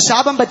ചന്ദ്രന്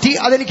ശാപം പറ്റി,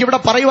 അതെനിക്ക് ഇവിടെ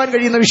പറയുവാൻ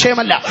കഴിയുന്ന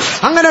വിഷയമല്ല.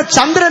 അങ്ങനെ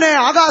ചന്ദ്രനെ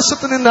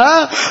ആകാശത്ത് നിന്ന്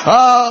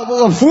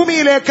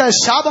ഭൂമിയിലേക്ക്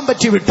ശാപം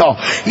പറ്റി വിട്ടോ.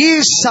 ഈ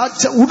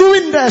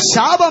ഉടുവിന്റെ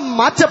ശാപം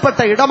മാറ്റപ്പെട്ട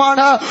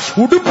ഇടമാണ്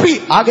ഉടുപ്പി.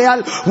 ആകയാൽ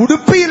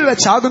ഉടുപ്പിയിൽ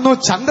വെച്ചാകുന്നു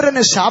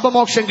ചന്ദ്രന്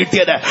ശാപമോക്ഷം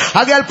കിട്ടിയത്.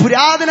 ആകയാൽ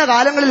പുരാതന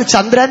കാലങ്ങളിൽ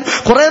ചന്ദ്രൻ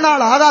കുറെ നാൾ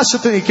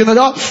ആകാശത്ത്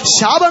നിൽക്കുന്നതോ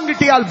ശാപം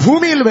കിട്ടിയാൽ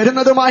ഭൂമിയിൽ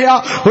വരുന്നതുമായ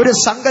ഒരു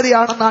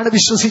സംഗതിയാണെന്നാണ്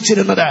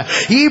വിശ്വസിച്ചിരുന്നത്.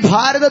 ഈ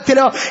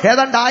ഭാരതത്തിലോ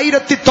ഏതാണ്ട്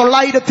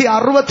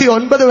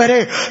 1969 വരെ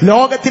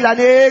ലോകത്തിൽ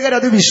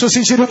അനേകരത്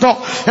വിശ്വസിച്ചിരുന്നു.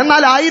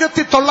 എന്നാൽ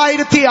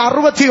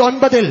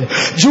 1969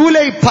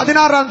 ജൂലൈ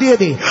 16-ാം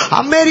തീയതി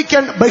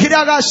അമേരിക്കൻ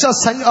ബഹിരാകാശ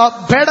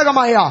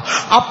പേടകമായ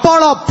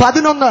അപ്പോളോ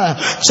 11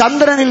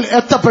 ചന്ദ്രനിൽ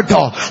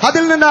എത്തപ്പെട്ടു.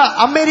 അതിൽ നിന്ന്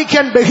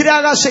അമേരിക്കൻ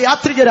ബഹിരാകാശ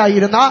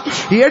യാത്രികരായിരുന്ന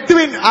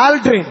Edwin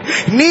Aldrin,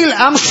 Neil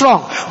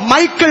Armstrong,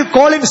 Michael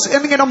Collins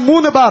എന്നിങ്ങനെ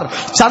 3 പേർ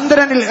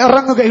ചന്ദ്രനിൽ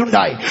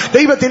ഇറങ്ങുകയുണ്ടായി.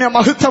 ദൈവത്തിന്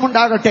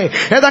മഹത്വമുണ്ടാകട്ടെ.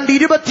 ഏതാണ്ട്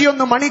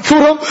 21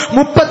 മണിക്കൂറും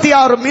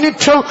 36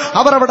 മിനിറ്റും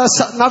അവർ അവിടെ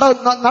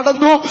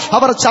നടന്നു.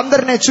 അവർ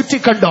ചന്ദ്രനെ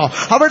ചുറ്റിക്കണ്ടു.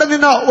 അവിടെ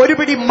നിന്ന് ഒരു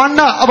പിടി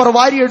മണ്ണ് അവർ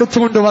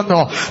വാരിയെടുത്തുകൊണ്ടുവന്നു.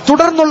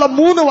 തുടർന്നുള്ള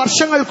 3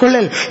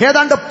 വർഷങ്ങൾക്കുള്ളിൽ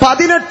ഏതാണ്ട്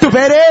 18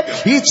 പേരെ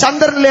ഈ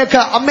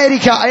ചന്ദ്രനിലേക്ക്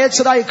അമേരിക്ക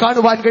അയച്ചതായി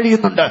കാണുവാൻ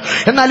കഴിയുന്നുണ്ട്.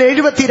 എന്നാൽ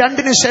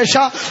 72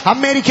 ശേഷം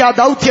അമേരിക്ക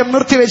ദൗത്യം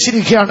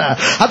നിർത്തിവെച്ചിരിക്കുകയാണ്.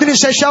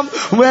 അതിനുശേഷം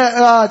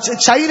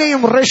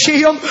ചൈനയും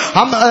റഷ്യയും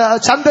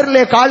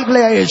ചന്ദ്രനിലേക്ക്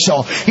ആളുകളെ അയച്ചു.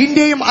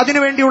 ഇന്ത്യയും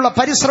അതിനുവേണ്ടിയുള്ള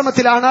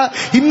പരിശ്രമത്തിലാണ്.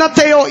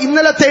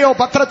 ഇന്നലത്തെയോ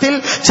പത്രത്തിൽ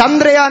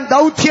ചന്ദ്രയാൻ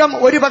ദൗത്യം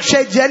ഒരുപക്ഷെ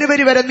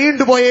ജനുവരി വരെ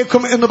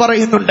നീണ്ടുപോയേക്കും എന്ന്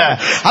പറയുന്നുണ്ട്.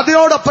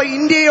 അതിനോടൊപ്പം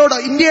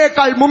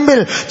ഇന്ത്യയേക്കാൾ മുമ്പിൽ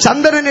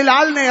ചന്ദ്രനിൽ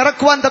ആളിനെ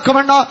ഇറക്കുവാൻ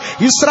തക്കവണ്ണം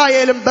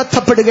ഇസ്രായേലും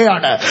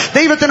ബന്ധപ്പെടുകയാണ്.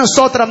 ദൈവത്തിന്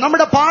സ്തോത്രം.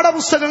 നമ്മുടെ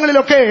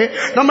പാഠപുസ്തകങ്ങളിലൊക്കെ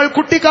നമ്മൾ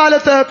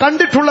കുട്ടിക്കാലത്ത്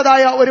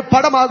കണ്ടിട്ടുള്ളതായ ഒരു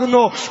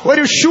പടമാകുന്നു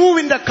ഒരു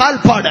ഷൂവിന്റെ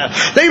കാൽപ്പാട്.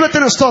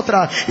 ദൈവത്തിന്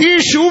സ്തോത്രം. ഈ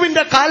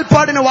ഷൂവിന്റെ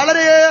കാൽപ്പാടിന്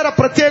വളരെയേറെ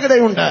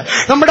പ്രത്യേകതയുണ്ട്.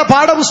 നമ്മുടെ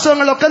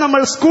പാഠപുസ്തകങ്ങളിലൊക്കെ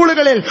നമ്മൾ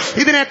സ്കൂളുകളിൽ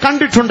ഇതിനെ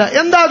കണ്ടിട്ടുണ്ട്.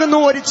 എന്താകുന്നു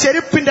ഒരു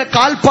ചെരുപ്പിന്റെ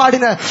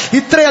കാൽപ്പാടിന്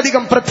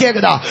ഇത്രയധികം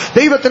പ്രത്യേകത?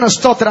 ദൈവത്തിന്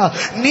സ്തോത്രം.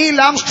 നീൽ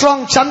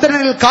ആംസ്ട്രോങ്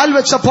ചന്ദ്രനിൽ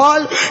കാൽവെച്ചപ്പോൾ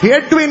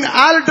എഡ്വിൻ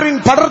ആൽഡ്രിൻ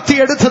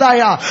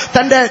പടർത്തിയെടുത്തതായ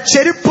തന്റെ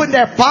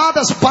ചെരുപ്പിന്റെ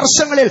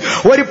പാദസ്പർശങ്ങളിൽ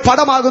ഒരു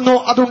പടമാകുന്നു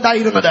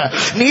അതുണ്ടായിരുന്നത്.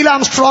 നീൽ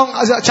ആംസ്ട്രോങ്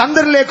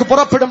ചന്ദ്രനിലേക്ക്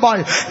പുറപ്പെടുമ്പോൾ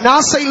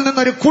നാസയിൽ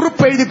നിന്നൊരു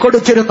കുറിപ്പ് എഴുതി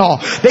കൊടുത്തിരുന്നു.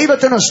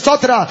 ദൈവത്തിന്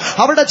സ്തോത്രം.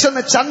 അവിടെ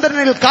ചെന്ന്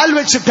ചന്ദ്രനിൽ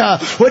കാൽവെച്ചിട്ട്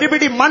ഒരു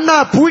പിടി മണ്ണ്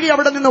പൂഴി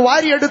അവിടെ നിന്ന്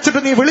വാരിയെടുത്ത്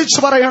എടുത്തിട്ട് നീ വിളിച്ചു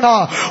പറയണ,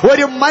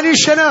 ഒരു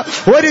മനുഷ്യന്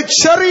ഒരു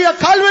ചെറിയ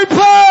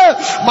കാൽവയ്പ്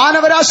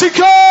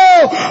മാനവരാശിക്കോ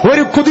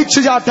ഒരു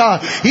കുതിച്ചുചാട്ട.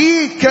 ഈ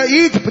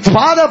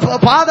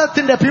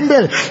പാദത്തിന്റെ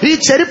പിമ്പിൽ, ഈ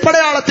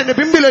ചെരുപ്പടയാളത്തിന്റെ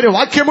പിമ്പിൽ ഒരു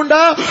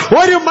വാക്യമുണ്ട്,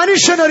 ഒരു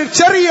മനുഷ്യന് ഒരു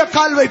ചെറിയ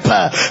കാൽവയ്പ്.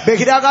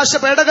 ബഹിരാകാശ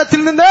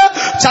പേടകത്തിൽ നിന്ന്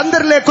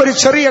ചന്ദ്രനിലേക്ക് ഒരു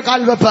ചെറിയ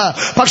കാൽവയ്പ്.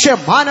 പക്ഷെ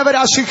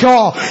മാനവരാശിക്കോ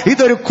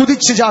ഇതൊരു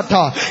കുതിച്ചുചാട്ട.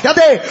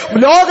 അതെ,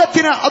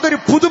 ലോകത്തിന് അതൊരു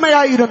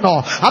പുതുമയായിരുന്നു.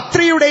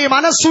 അത്രിയുടെയും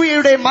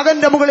അനസൂയയുടെയും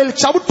മകന്റെ മുകളിൽ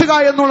ചവിട്ടുക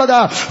എന്നുള്ളത്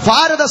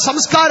ഭാരത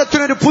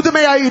സംസ്കാരത്തിനൊരു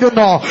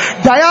പുതുമയായിരുന്നു.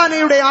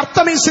 ഡയാനയുടെയും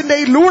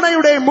അർത്തമീസിന്റെയും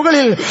ലൂണയുടെയും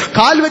മുകളിൽ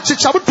കാൽവെച്ച്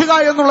ചവിട്ടുക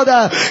എന്നുള്ളത്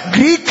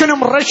ഗ്രീക്കിനും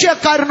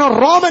റഷ്യക്കാരനോ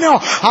റോമനോ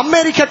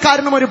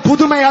അമേരിക്കക്കാരനും ഒരു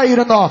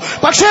പുതുമയായിരുന്നു.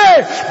 പക്ഷേ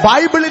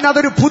ബൈബിളിന്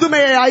അതൊരു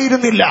പുതുമയെ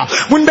ആയിരുന്നില്ല.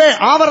 മുൻപേ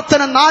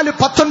ആവർത്തനം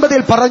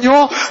 4:19 പറഞ്ഞു,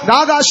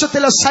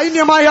 ആകാശത്തിലെ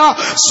സൈന്യമായ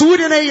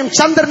സൂര്യനെയും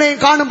ചന്ദ്രനെയും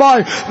കാണുമ്പോൾ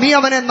നീ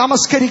അവനെ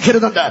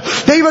നമസ്കരിക്കരുതെന്ന്.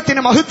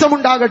 ദൈവത്തിന്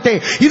മഹത്വമുണ്ടാകട്ടെ.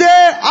 ഇതേ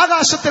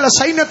ആകാശത്തിലെ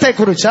സൈന്യത്തെ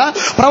കുറിച്ച്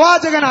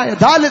പ്രവാചകനായ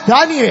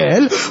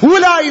ദാനിയേൽ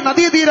ഊലായി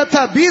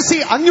നദീതീരത്ത് BC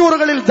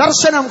 500കളിൽ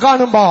ദർശനം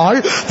കാണുമ്പോൾ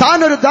താൻ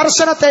ഒരു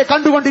ദർശനത്തെ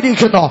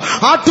കണ്ടുകൊണ്ടിരിക്കുന്നു.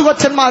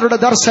 ആട്ടുകൊറ്റന്മാരുടെ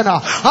ദർശന,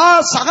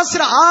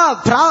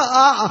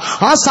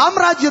 ആ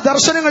സാമ്രാജ്യ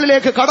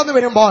ദർശനങ്ങളിലേക്ക് കടന്നു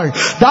വരുമ്പോൾ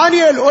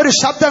ദാനിയേൽ ഒരു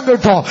ശബ്ദം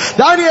കേട്ടോ.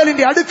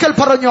 ദാനിയേലിന്റെ അടുക്കൽ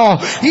പറഞ്ഞു,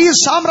 ഈ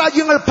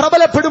സാമ്രാജ്യങ്ങൾ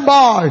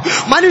പ്രബലപ്പെടുമ്പോൾ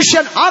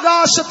മനുഷ്യൻ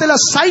ആകാശത്തിലെ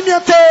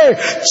സൈന്യത്തെ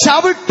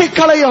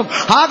ചവിട്ടിക്കളയും.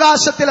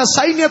 ആകാശത്തിലെ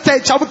സൈന്യത്തെ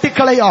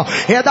ചവിട്ടിക്കളയും.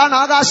 ഏതാണ്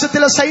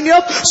ആകാശത്തിലെ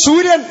സൈന്യം?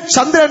 സൂര്യൻ,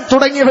 ചന്ദ്രൻ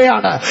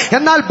തുടങ്ങിയവയാണ്.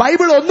 എന്നാൽ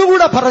ബൈബിൾ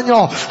ഒന്നുകൂടെ പറഞ്ഞു,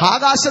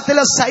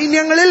 ആകാശത്തിലെ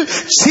സൈന്യങ്ങളിൽ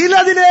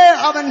ചിലതിനെ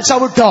അവൻ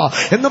ചവിട്ടോ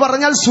എന്ന്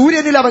പറഞ്ഞാൽ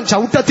സൂര്യനിൽ അവൻ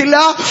ചവിട്ടത്തില്ല,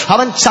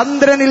 അവൻ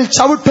ചന്ദ്രനിൽ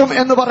ചവിട്ടും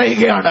എന്ന്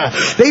പറയുകയാണ്.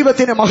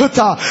 ദൈവത്തിന്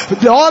മഹത്വം.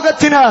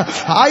 ലോകത്തിന്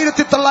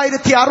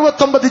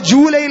 1969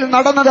 ജൂലൈയിൽ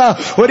നടന്നത്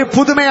ഒരു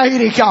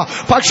പുതുമയായിരിക്കാം.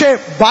 പക്ഷേ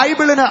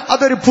ബൈബിളിന്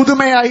അതൊരു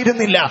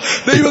പുതുമയായിരുന്നില്ല.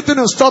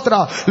 ദൈവത്തിന്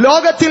സ്തോത്രം.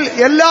 ലോകത്തിൽ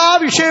എല്ലാ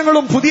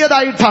വിഷയങ്ങളും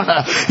പുതിയതായിട്ടാണ്.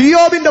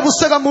 ഇയ്യോബിന്റെ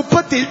പുസ്തകം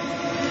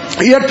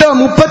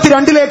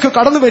 38:32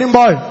 കടന്നു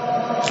വരുമ്പോൾ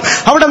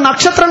അവിടെ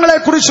നക്ഷത്രങ്ങളെ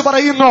കുറിച്ച്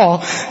പറയുന്നു.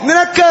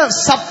 നിനക്ക്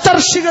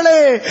സപ്തർഷികളെ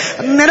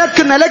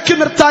നിനക്ക് നിലയ്ക്ക്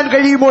നിർത്താൻ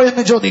കഴിയുമോ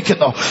എന്ന്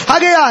ചോദിക്കുന്നു.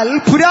 ആകയാൽ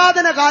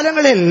പുരാതന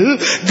കാലങ്ങളിൽ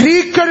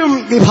ഗ്രീക്കരും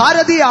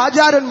ഭാരതീയ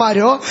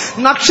ആചാരന്മാരോ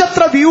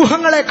നക്ഷത്ര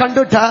വ്യൂഹങ്ങളെ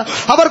കണ്ടിട്ട്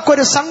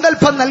അവർക്കൊരു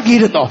സങ്കല്പം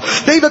നൽകിയിരുന്നു.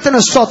 ദൈവത്തിന്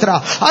സ്തോത്ര.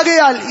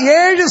 ആകയാൽ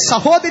 7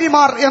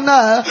 സഹോദരിമാർ എന്ന്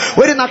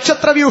ഒരു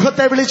നക്ഷത്ര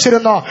വ്യൂഹത്തെ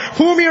വിളിച്ചിരുന്നു.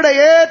 ഭൂമിയുടെ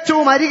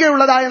ഏറ്റവും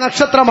അരികെയുള്ളതായ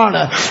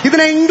നക്ഷത്രമാണ്.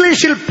 ഇതിനെ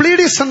ഇംഗ്ലീഷിൽ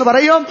പ്ലീഡിസ് എന്ന്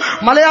പറയും,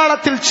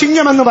 മലയാളത്തിൽ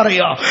ചിങ്ങം എന്ന്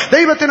പറയും.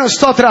 ദൈവത്തിന്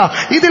സ്തോത്ര.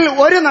 ഇതിൽ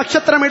ഒരു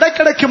നക്ഷത്രം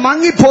ഇടയ്ക്കിടയ്ക്ക്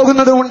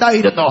മങ്ങിപ്പോകുന്നതും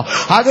ഉണ്ടായിരുന്നു.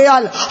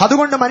 ആകയാൽ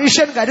അതുകൊണ്ട്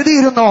മനുഷ്യൻ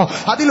കരുതിയിരുന്നു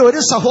അതിൽ ഒരു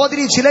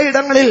സഹോദരി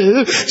ചിലയിടങ്ങളിൽ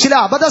ചില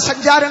അബദ്ധ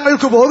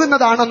സഞ്ചാരങ്ങൾക്ക്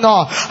പോകുന്നതാണെന്നോ,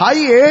 ആ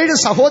 7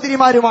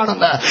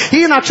 സഹോദരിമാരുമാണെന്ന്.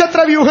 ഈ നക്ഷത്ര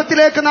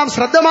വ്യൂഹത്തിലേക്ക് നാം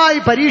ശ്രദ്ധമായി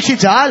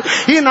പരീക്ഷിച്ചാൽ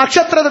ഈ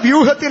നക്ഷത്ര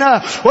വ്യൂഹത്തിന്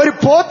ഒരു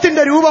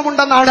പോത്തിന്റെ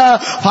രൂപമുണ്ടെന്നാണ്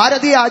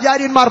ഭാരതീയ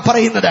ആചാര്യന്മാർ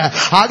പറയുന്നത്.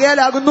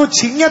 ആകയാലാകുന്നു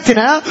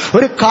ചിങ്ങത്തിന്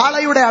ഒരു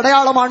കാളയുടെ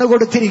അടയാളമാണ്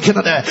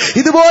കൊടുത്തിരിക്കുന്നത്.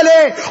 ഇതുപോലെ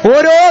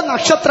ഓരോ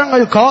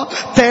നക്ഷത്രങ്ങൾക്കോ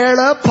തേള്,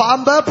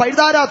 പാമ്പ്,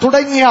 പഴുതാര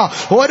തുടങ്ങിയ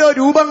ഓരോ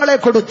രൂപങ്ങളെ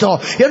കൊടുത്തു.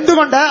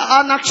 എന്തുകൊണ്ട്? ആ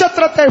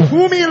നക്ഷത്രത്തെ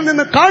ഭൂമിയിൽ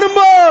നിന്ന്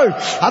കാണുമ്പോൾ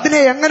അതിനെ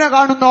എങ്ങനെ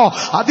കാണുന്നോ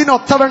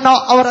അതിനൊത്തവണ്ണം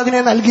അവർ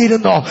അതിനെ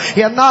നൽകിയിരുന്നു.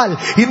 എന്നാൽ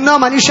ഇന്ന്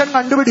മനുഷ്യൻ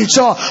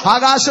കണ്ടുപിടിച്ചോ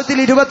ആകാശത്തിൽ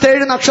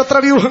 27 നക്ഷത്ര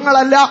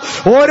വ്യൂഹങ്ങളല്ല,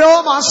 ഓരോ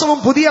മാസവും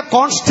പുതിയ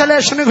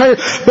കോൺസ്റ്റലേഷനുകൾ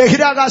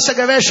ബഹിരാകാശ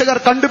ഗവേഷകർ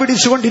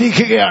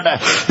കണ്ടുപിടിച്ചുകൊണ്ടിരിക്കുകയാണ്.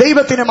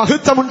 ദൈവത്തിന്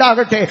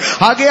മഹത്വമുണ്ടാകട്ടെ.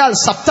 ആകയാൽ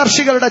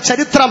സപ്തർഷികളുടെ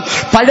ചരിത്രം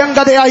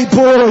പഴങ്കഥയായി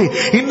പോയി.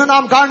 ഇന്ന്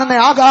നാം കാണുന്ന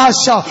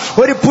ആകാശം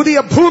ഒരു പുതിയ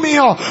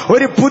ഭൂമിയോ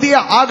ഒരു പുതിയ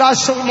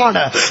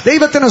ആകാശവുമാണ്.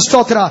 ദൈവത്തിന്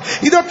സ്തോത്ര.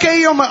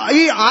 ഇതൊക്കെയും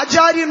ഈ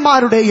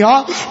ആചാര്യന്മാരുടെയോ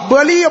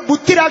വലിയ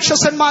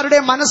ബുദ്ധിരാക്ഷസന്മാരുടെ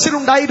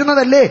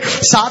മനസ്സിലുണ്ടായിരുന്നതല്ലേ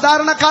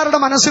സാധാരണക്കാരുടെ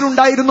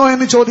മനസ്സിലുണ്ടായിരുന്നോ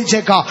എന്ന്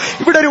ചോദിച്ചേക്കാം.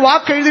 ഇവിടെ ഒരു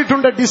വാക്ക്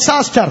എഴുതിയിട്ടുണ്ട്,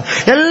 ഡിസാസ്റ്റർ.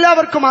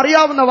 എല്ലാവർക്കും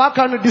അറിയാവുന്ന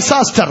വാക്കാണ്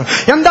ഡിസാസ്റ്റർ.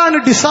 എന്താണ്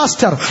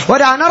ഡിസാസ്റ്റർ?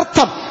 ഒരു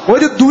അനർത്ഥം,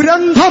 ഒരു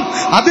ദുരന്തം,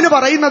 അതിന്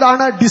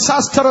പറയുന്നതാണ്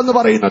ഡിസാസ്റ്റർ എന്ന്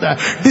പറയുന്നത്.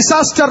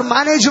 ഡിസാസ്റ്റർ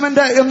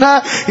മാനേജ്മെന്റ് എന്ന്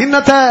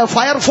ഇന്നത്തെ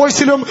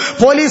ഫയർഫോഴ്സിലും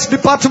പോലീസ്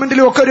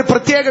ഡിപ്പാർട്ട്മെന്റിലും ഒക്കെ ഒരു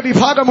പ്രത്യേക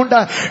വിഭാഗമുണ്ട്,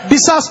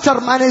 ഡിസാസ്റ്റർ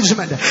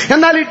മാനേജ്മെന്റ്.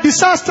 എന്നാൽ ഈ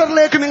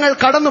ഡിസാസ്റ്ററിലേക്ക് നിങ്ങൾ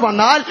കടന്നു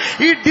വന്നാൽ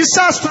ഈ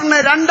ഡിസാസ്റ്ററിനെ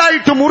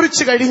രണ്ടായിട്ട്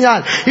മുറിച്ചു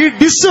കഴിഞ്ഞാൽ, ഈ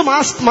ഡിസ്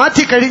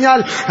മാറ്റിക്കഴിഞ്ഞാൽ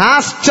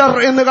ആസ്റ്റർ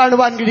എന്ന്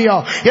കാണുവാൻ കഴിയോ?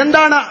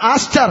 എന്താണ്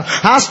ആസ്റ്റർ?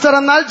 ആസ്റ്റർ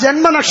എന്നാൽ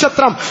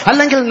ജന്മനക്ഷത്രം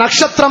അല്ലെങ്കിൽ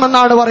നക്ഷത്രം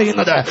എന്നാണ്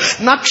പറയുന്നത്.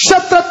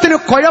 നക്ഷത്രത്തിന്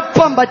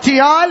കുഴപ്പം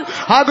പറ്റിയാൽ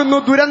ആകുന്നു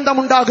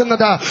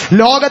ദുരന്തമുണ്ടാകുന്നത്.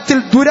 ലോകത്തിൽ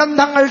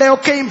ദുരന്തങ്ങളുടെ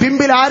ഒക്കെയും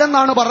പിമ്പിൽ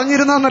ആരെന്നാണ്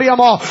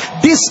പറഞ്ഞിരുന്നതെന്നറിയാമോ?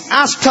 ഡിസ്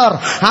ആസ്റ്റർ.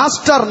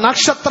 ആസ്റ്റർ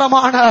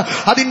നക്ഷത്രമാണ്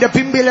അതിന്റെ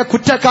പിമ്പിലെ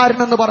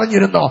കുറ്റക്കാരനെന്ന്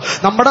പറഞ്ഞിരുന്നു.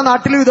 നമ്മുടെ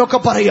നാട്ടിലും ഇതൊക്കെ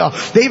പറയുക.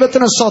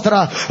 ദൈവത്തിന് സ്തോത്ര.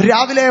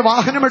 രാവിലെ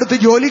വാഹനമെടുത്ത്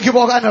ജോലിക്ക്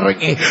പോകാൻ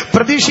ഇറങ്ങി,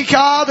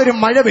 പ്രതീക്ഷിക്കാതൊരു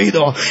മഴ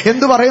പെയ്തു.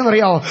 എന്തു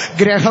പറയുന്നറിയാമോ?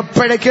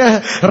 ഗ്രഹപ്പഴയ്ക്ക്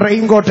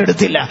റെയിൻകോട്ട്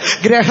എടുത്തില്ല,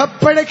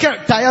 ഗ്രഹപ്പഴയ്ക്ക്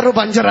ടയർ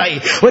പഞ്ചറായി.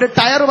 ഒരു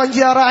ടയർ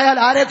പഞ്ചറായാൽ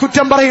ആരെ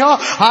കുറ്റം പറയോ?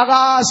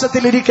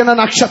 ആകാശത്തിലിരിക്കുന്ന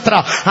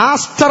നക്ഷത്രം.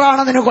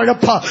 ആസ്റ്ററാണതിന്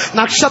കുഴപ്പം,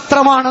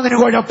 നക്ഷത്രമാണതിന്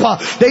കുഴപ്പം.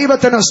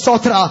 ദൈവത്തിന്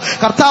സ്തോത്ര.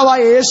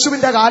 കർത്താവായ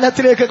യേശുവിന്റെ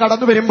കാലത്തിലേക്ക്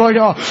കടന്നു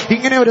വരുമ്പോഴോ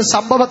ഇങ്ങനെ ഒരു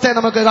സംഭവത്തെ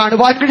നമുക്ക്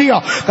കാണുവാൻ കഴിയോ?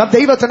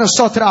 ദൈവത്തിന്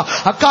സ്തോത്ര.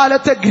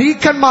 അക്കാലത്ത് കാലത്ത്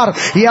ഗ്രീക്കന്മാർ,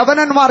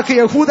 യവനന്മാർക്ക്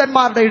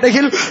യഹൂദന്മാരുടെ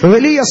ഇടയിൽ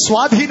വലിയ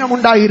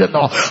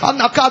സ്വാധീനമുണ്ടായിരുന്നു.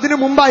 അതിനു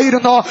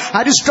മുമ്പായിരുന്നു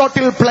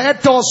അരിസ്റ്റോട്ടിൽ,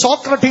 പ്ലേറ്റോ,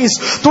 സോക്രട്ടീസ്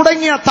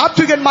തുടങ്ങിയ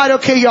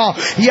താത്വികന്മാരൊക്കെയോ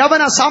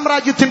യവന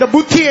സാമ്രാജ്യത്തിന്റെ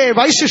ബുദ്ധിയെ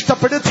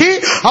വൈശിഷ്ടപ്പെടുത്തി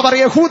അവർ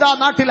യഹൂദ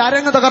നാട്ടിൽ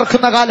അരങ്ങ്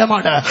തകർക്കുന്ന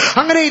കാലമാണ്.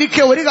 അങ്ങനെ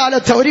ഇരിക്കെ ഒരു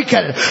കാലത്ത്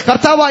ഒരിക്കൽ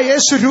കർത്താവായ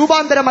യേശു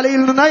രൂപാന്തര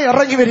മലയിൽ നിന്ന്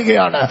ഇറങ്ങി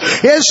വരികയാണ്.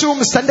 യേശുവും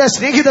തന്റെ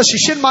സ്നേഹിത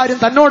ശിഷ്യന്മാരും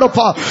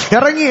തന്നോടൊപ്പം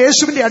ഇറങ്ങി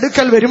യേശുവിന്റെ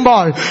അടുക്കൽ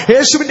വരുമ്പോൾ,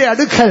 യേശുവിന്റെ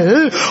അടുക്കൽ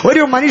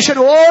ഒരു മനുഷ്യൻ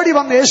ഓടി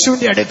വന്ന്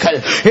യേശുവിന്റെ അടുക്കൽ,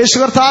 യേശു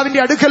കർത്താവിന്റെ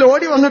അടുക്കൽ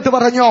ഓടി വന്നിട്ട്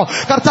പറഞ്ഞു,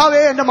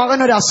 കർത്താവേ, എന്റെ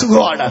മകനൊരു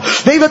അസുഖമാണ്.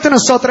 ദൈവത്തിന്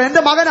സ്തോത്രം,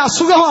 എന്റെ മകൻ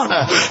അസുഖമാണ്.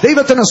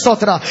 ദൈവത്തിന്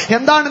സ്തോത്രം.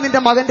 എന്താണ്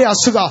നിന്റെ മകന്റെ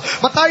അസുഖം?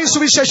 മത്തായി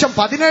സുവിശേഷം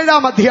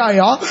 17-ാം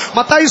അധ്യായം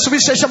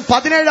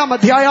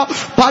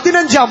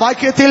 15-ാം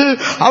വാക്യത്തിൽ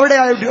അവിടെ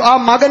ആ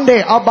മകന്റെ,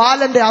 ആ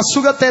ബാലന്റെ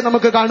അസുഖത്തെ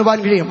നമുക്ക് കാണുവാൻ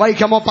കഴിയും.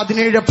 വായിക്കാമോ?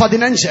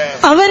 17:15.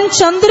 അവൻ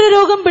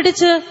ചന്ദ്രരോഗം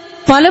പിടിച്ച്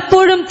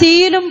പലപ്പോഴും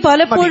തീയിലും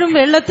പലപ്പോഴും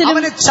വെള്ളത്തിലും.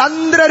 അവന്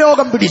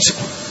ചന്ദ്രരോഗം പിടിച്ചു.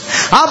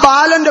 ആ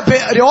ബാലന്റെ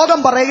രോഗം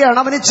പറയുകയാണ്,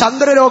 അവന്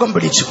ചന്ദ്രരോഗം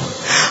പിടിച്ചു.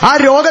 ആ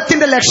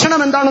രോഗത്തിന്റെ ലക്ഷണം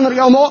എന്താണെന്ന്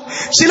അറിയാമോ?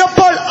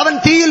 ചിലപ്പോൾ അവൻ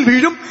തീയിൽ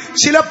വീഴും,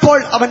 ചിലപ്പോൾ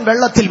അവൻ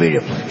വെള്ളത്തിൽ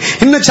വീഴും.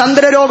 ഇന്ന്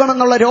ചന്ദ്രരോഗം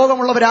എന്നുള്ള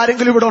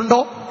രോഗമുള്ളവരാരെങ്കിലും ഇവിടെ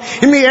ഉണ്ടോ?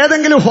 ഇന്ന്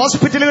ഏതെങ്കിലും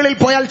ഹോസ്പിറ്റലുകളിൽ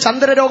പോയാൽ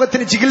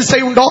ചന്ദ്രരോഗത്തിന്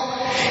ചികിത്സയുണ്ടോ?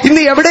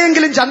 ഇന്ന്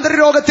എവിടെയെങ്കിലും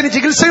ചന്ദ്രരോഗത്തിന്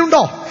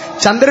ചികിത്സയുണ്ടോ?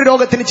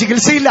 ചന്ദ്രരോഗത്തിന്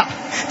ചികിത്സയില്ല.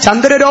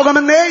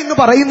 ചന്ദ്രരോഗമെന്നേ ഇന്ന്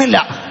പറയുന്നില്ല.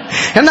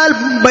 എന്നാൽ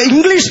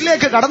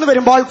ഇംഗ്ലീഷിലേക്ക് കടന്നു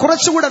വരുമ്പോൾ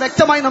കുറച്ചുകൂടെ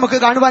വ്യക്തമായി നമുക്ക്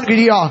കാണുവാൻ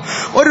കഴിയുക,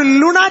 ഒരു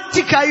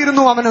ലുണാറ്റിക്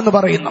ആയിരുന്നു അവനെന്ന്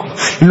പറയുന്നു.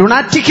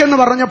 ലുണാറ്റിക് എന്ന്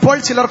പറഞ്ഞപ്പോൾ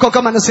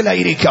ചിലർക്കൊക്കെ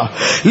മനസ്സിലായിരിക്കുക.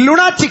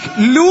 ലുണാറ്റിക്,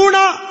 ലൂണ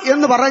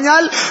എന്ന്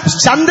പറഞ്ഞാൽ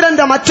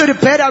ചന്ദ്രന്റെ മറ്റൊരു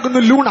പേരാകുന്നു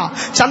ലൂണ.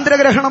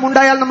 ചന്ദ്രഗ്രഹണം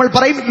ഉണ്ടായാൽ നമ്മൾ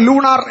പറയും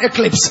ലൂണാർ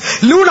എക്ലിപ്സ്,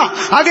 ലൂണ.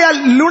 ആകയാൽ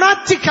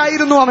ലുണാറ്റിക്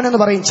ആയിരുന്നു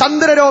അവനെന്ന് പറയും.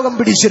 ചന്ദ്രരോഗം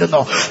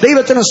പിടിച്ചിരുന്നു.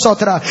 ദൈവത്തിന്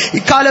സ്തോത്രം.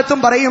 ഇക്കാലത്തും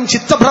പറയും,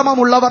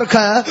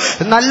 ചിത്തഭ്രമമുള്ളവർക്ക്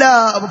നല്ല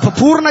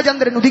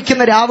പൂർണ്ണചന്ദ്രൻ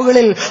ഉദിക്കുന്ന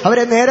രാവുകളിൽ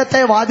അവരെ നേരത്തെ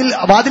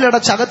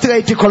വാതിലടച്ചകത്ത്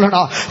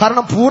കയറ്റിക്കൊള്ളണം.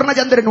 കാരണം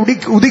പൂർണ്ണചന്ദ്രൻ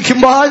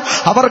ഉദിക്കുമ്പോൾ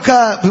അവർക്ക്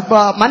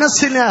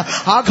മനസ്സിന്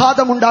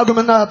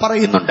ആഘാതമുണ്ടാകുമെന്ന്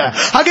പറയുന്നുണ്ട്.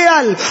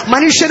 ആകയാൽ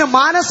മനുഷ്യന്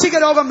മാനസിക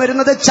രോഗം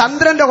വരുന്നത്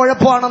ചന്ദ്രന്റെ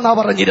കുഴപ്പമാണെന്നാണ്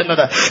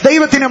പറഞ്ഞിരുന്നത്.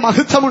 ദൈവത്തിന്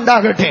മഹത്വം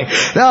ഉണ്ടാകട്ടെ.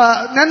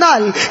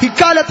 എന്നാൽ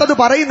ഇക്കാലത്ത് അത്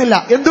പറയുന്നില്ല.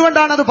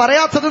 എന്തുകൊണ്ടാണ് അത്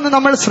പറയാത്തതെന്ന്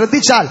നമ്മൾ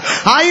ശ്രദ്ധിച്ചാൽ,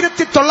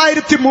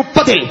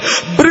 1930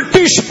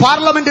 ബ്രിട്ടീഷ്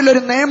പാർലമെന്റിൽ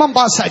ഒരു നിയമം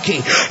പാസാക്കി,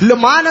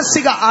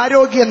 മാനസിക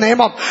ആരോഗ്യ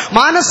നിയമം.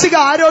 മാനസിക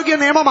ആരോഗ്യ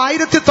നിയമം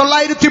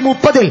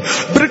 1930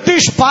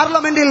 ബ്രിട്ടീഷ്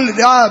പാർലമെന്റിൽ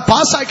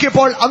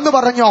പാസാക്കിയപ്പോൾ അന്ന്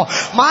പറഞ്ഞു,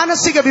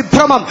 മാനസിക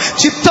വിഭ്രമം,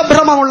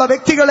 ചിത്തഭ്രമമുള്ള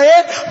വ്യക്തികളെ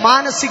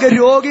മാനസിക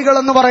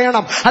രോഗികളെന്ന്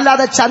പറയണം,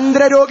 അല്ലാതെ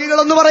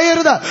ചന്ദ്രരോഗികളെന്ന്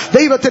പറയരുത്.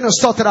 ദൈവത്തിന്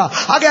സ്തോത്രം.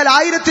 ആകയാൽ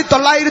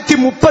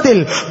 1930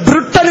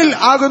 ബ്രിട്ടനിൽ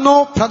ആകുന്നു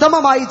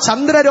പ്രഥമമായി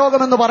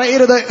ചന്ദ്രരോഗം എന്ന്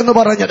പറയരുത് എന്ന്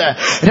പറഞ്ഞത്.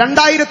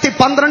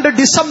 2012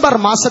 ഡിസംബർ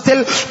മാസത്തിൽ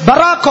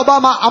ബറാക്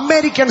ഒബാമ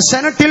അമേരിക്കൻ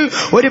സെനറ്റിൽ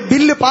ഒരു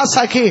ബില്ല്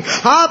പാസാക്കി.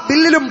 ആ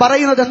ബില്ലിലും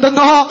പറയുന്നത്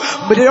എന്തെന്നോ,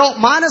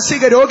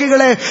 മാനസിക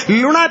രോഗികളെ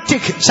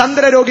ലുണാറ്റിക്,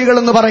 ചന്ദ്രരോഗികൾ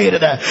എന്ന്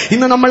പറയരുത്.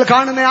 ഇന്ന് നമ്മൾ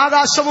കാണുന്ന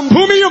ആകാശവും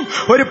ഭൂമിയും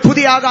ഒരു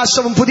പുതിയ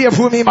ആകാശവും പുതിയ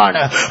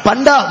ഭൂമിയുമാണ്.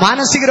 പണ്ട്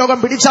മാനസിക രോഗം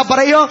പിടിച്ചാൽ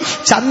പറയോ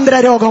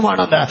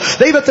ചന്ദ്രരോഗമാണെന്ന്.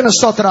 ദൈവത്തിന്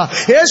സ്തോത്രം.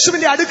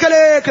 യേശുവിന്റെ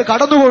അടുക്കലേക്ക്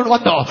കടന്നു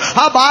വന്നോ,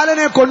 ആ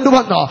ബാലനെ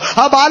കൊണ്ടുവന്നോ.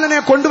 ആ ബാലനെ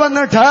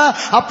കൊണ്ടുവന്നിട്ട്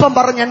അപ്പം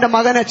പറഞ്ഞു, എന്റെ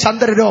മകന്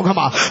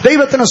ചന്ദ്രരോഗമാ.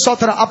 ദൈവത്തിന്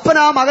സ്തോത്രം. അപ്പൻ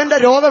ആ മകന്റെ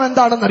രോഗം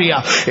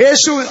എന്താണെന്നറിയാം.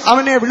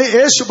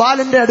 യേശു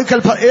ബാലന്റെ അടുക്കൽ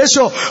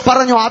യേശു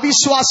പറഞ്ഞു,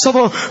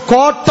 അവിശ്വാസവും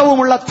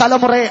കോട്ടവുമുള്ള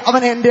തലമുറയെ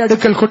അവനെ എന്റെ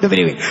അടുക്കൽ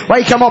കൊണ്ടുവരുവിൻ.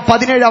 വായിക്കാമോ?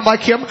 17-ാം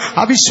വാക്യം.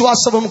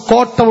 അവിശ്വാസവും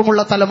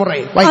കോട്ടവുമുള്ള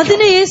തലമുറയെ.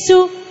 അതിന് യേശു,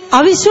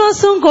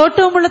 അവിശ്വാസവും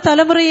കോട്ടവുമുള്ള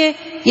തലമുറയെ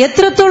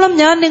എത്രത്തോളം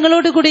ഞാൻ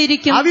നിങ്ങളോട് കൂടി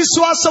ഇരിക്കും.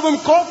 അവിശ്വാസവും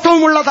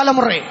കോട്ടവുമുള്ള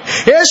തലമുറയെ.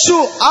 യേശു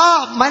ആ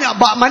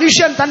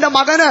മനുഷ്യൻ തന്റെ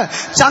മകന്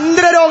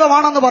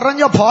ചന്ദ്രരോഗമാണെന്ന്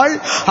പറഞ്ഞപ്പോൾ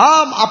ആ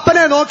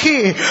അപ്പനെ നോക്കി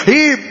ഈ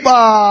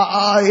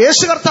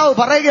യേശു കർത്താവ്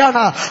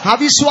പറയുകയാണ്,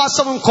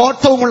 അവിശ്വാസവും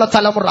കോട്ടവുമുള്ള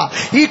തലമുറ.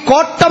 ഈ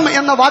കോട്ടം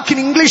എന്ന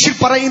വാക്കിന് ഇംഗ്ലീഷിൽ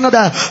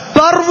പറയുന്നത്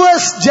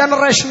പെർവേഴ്സ്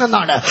ജനറേഷൻ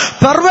എന്നാണ്.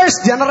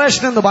 പെർവേഴ്സ്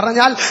ജനറേഷൻ എന്ന്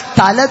പറഞ്ഞാൽ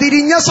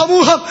തലതിരിഞ്ഞ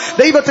സമൂഹം.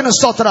 ദൈവത്തിന്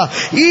സ്തോത്രം.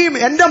 ഈ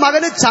എന്റെ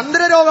മകന്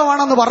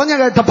ചന്ദ്രരോഗമാണെന്ന് പറഞ്ഞു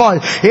കേട്ടപ്പോൾ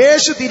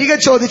യേശു തിരികെ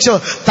ചോദിച്ചു,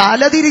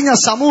 തലതിരിഞ്ഞ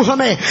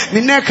സമൂഹമേ,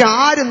 നിന്നെയൊക്കെ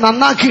ആര്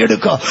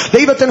നന്നാക്കിയെടുക്കുക?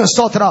 ദൈവത്തിന്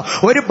സ്തോത്രം.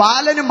 ഒരു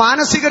ബാലന്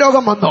മാനസിക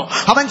രോഗം വന്നു,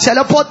 അവൻ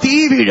ചിലപ്പോ തീ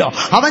വീഴോ,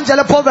 അവൻ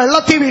ചിലപ്പോ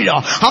വെള്ളത്തിൽ വീഴോ,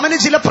 അവന്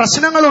ചില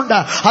പ്രശ്നങ്ങളുണ്ട്.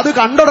 അത്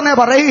കണ്ടുടനെ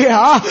പറയുക,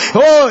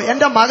 ഓ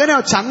എന്റെ മകന്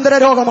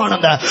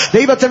ചന്ദ്രരോഗമാണെന്ന്.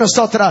 ദൈവത്തിന്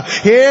സ്തോത്രം.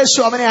 യേശു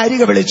അവനെ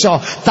അരികെ വിളിച്ചോ.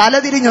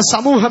 തലതിരിഞ്ഞ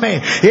സമൂഹമേ,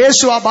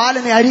 യേശു ആ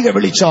ബാലനെ അരികെ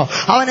വിളിച്ചോ.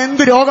 അവൻ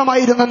എന്ത്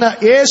രോഗമായിരുന്നെന്ന്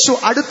യേശു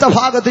അടുത്ത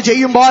ഭാഗത്ത്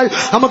ചെയ്യുമ്പോൾ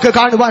നമുക്ക്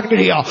കാണുവാൻ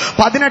കഴിയോ.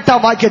 18-ാം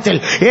വാക്യത്തിൽ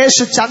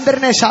യേശു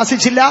ചന്ദ്രനെ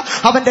ശാസിച്ചില്ല,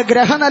 അവന്റെ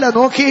ഗ്രഹനില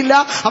നോക്കിയില്ല,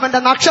 അവന്റെ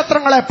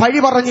നക്ഷത്രങ്ങളെ പഴി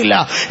പറഞ്ഞില്ല.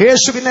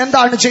 യേശു പിന്നെ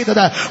എന്താണ്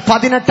ചെയ്തത്?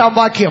 18-ാം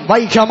വാക്യം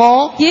വായിക്കാമോ?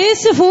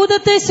 യേശു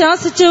ഭൂതത്തെ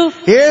ശാസിച്ചു.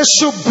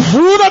 യേശു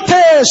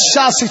ഭൂതത്തെ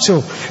ശാസിച്ചു.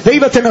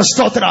 ദൈവത്തിന്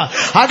സ്തോത്രം.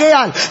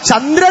 ആകയാൽ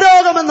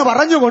ചന്ദ്രരോഗം എന്ന്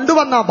പറഞ്ഞു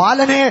കൊണ്ടുവന്ന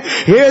ബാലനെ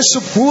യേശു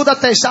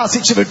ഭൂതത്തെ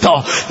ശാസിച്ചു വിട്ടോ.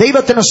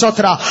 ദൈവത്തിന്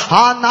സ്തോത്ര.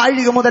 ആ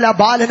നാഴിക മുതൽ ആ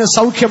ബാലന്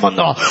സൗഖ്യം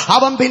വന്നു.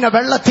 അവൻ പിന്നെ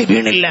വെള്ളത്തിൽ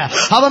വീണില്ല,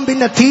 അവൻ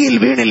പിന്നെ തീയിൽ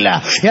വീണില്ല.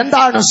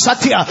 എന്താണ്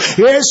സത്യ?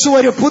 യേശു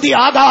ഒരു പുതിയ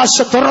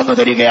ആകാശം തുറന്നു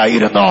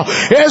തരികയായിരുന്നു.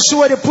 യേശു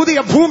ഒരു പുതിയ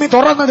ഭൂമി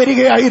തുറന്നു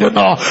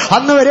തരികയായിരുന്നു.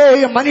 അന്ന്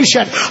വരെയും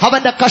മനുഷ്യൻ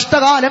അവന്റെ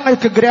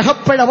കഷ്ടകാലങ്ങൾക്ക്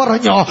ഗ്രഹപ്പിഴ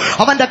പറഞ്ഞു,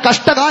 അവന്റെ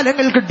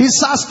കഷ്ടകാലങ്ങൾക്ക്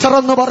ഡിസാസ്റ്റർ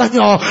എന്ന്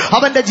പറഞ്ഞു,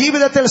 അവന്റെ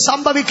ജീവിതത്തിൽ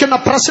സംഭവിക്കുന്ന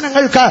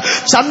പ്രശ്നങ്ങൾക്ക്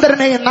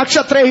ചന്ദ്രനെയും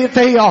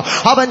നക്ഷത്രത്തെയോ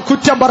അവൻ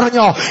കുറ്റം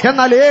പറഞ്ഞു.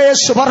 എന്നാൽ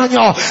യേശു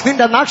പറഞ്ഞു,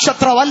 നിന്റെ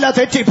നക്ഷത്രമല്ല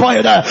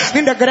തെറ്റിപ്പോയത്,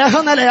 നിന്റെ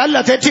ഗ്രഹനിലയല്ല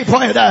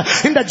തെറ്റിപ്പോയത്,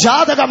 നിന്റെ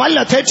ജാതകമല്ല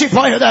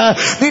തെറ്റിപ്പോയത്.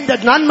 നിന്റെ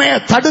നന്മയെ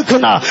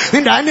തടുക്കുന്ന,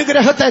 നിന്റെ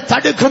അനുഗ്രഹത്തെ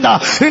തടുക്കുന്ന,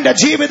 നിന്റെ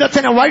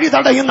ജീവിതത്തിന് വഴി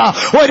തടയുന്ന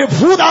ഒരു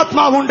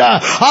ഭൂതാത്മാവുണ്ട്.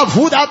 ആ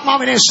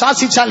ഭൂതാത്മാവിനെ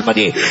ശാസിച്ചാൽ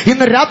മതി.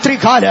 ഇന്ന്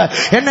രാത്രികാല്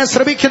എന്നെ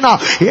ശ്രമിക്കുന്ന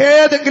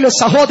ഏതെങ്കിലും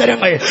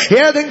സഹോദരങ്ങൾ,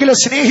 ഏതെങ്കിലും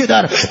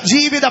സ്നേഹിതർ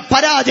ജീവിത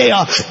പരാജയ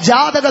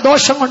ജാതക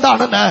ദോഷം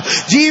കൊണ്ടാണെന്ന്,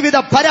 ജീവിത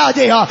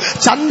പരാജയ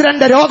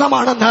ചന്ദ്രന്റെ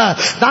രോഗമാണെന്ന്,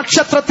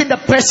 നക്ഷത്രത്തിന്റെ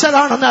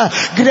പ്രശ്നമാണെന്ന്,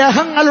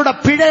 ഗ്രഹങ്ങളുടെ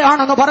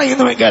പിഴയാണെന്ന്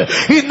പറയുന്നുവെങ്കിൽ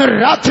ഇന്ന്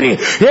രാത്രി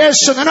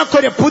യേശു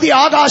നിനക്കൊരു പുതിയ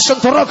ആകാശം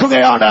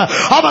തുറക്കുകയാണ്.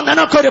 അവൻ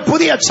നിനക്കൊരു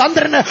പുതിയ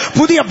ചന്ദ്രന്,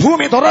 പുതിയ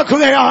ഭൂമി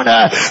തുറക്കുകയാണ്.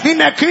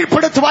 നിന്നെ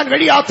കീഴ്പ്പെടുത്തുവാൻ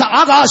കഴിയാത്ത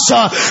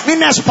ആകാശം,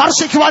 നിന്നെ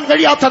സ്പർശിക്കുവാൻ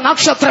കഴിയാത്ത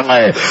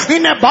നക്ഷത്രങ്ങൾ,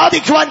 നിന്നെ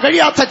ബാധിക്കുവാൻ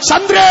കഴിയാത്ത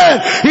ചന്ദ്രൻ,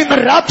 ഇന്ന്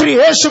രാത്രി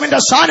യേശുവിന്റെ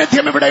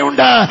സാന്നിധ്യം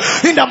ഇവിടെയുണ്ട്.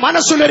 നിന്റെ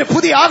മനസ്സിലൊരു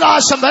പുതിയ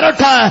ആകാശം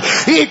വരട്ടെ.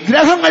 ഈ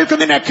ഗ്രഹങ്ങൾക്ക്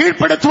നിന്നെ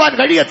കീഴ്പ്പെടുത്തുവാൻ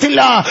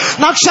കഴിയത്തില്ല,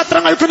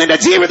 നക്ഷത്രങ്ങൾക്ക് നിന്റെ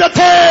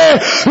ജീവിതത്തെ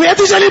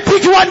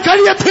വ്യതിചലിപ്പിക്കുവാൻ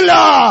കഴിയത്തില്ല.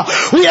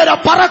 ഉയരെ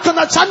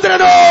പറക്കുന്ന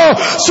ചന്ദ്രനോ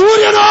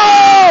സൂര്യനോ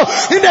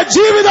നിന്റെ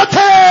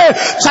ജീവിതത്തെ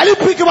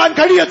ചലിപ്പിക്കുവാൻ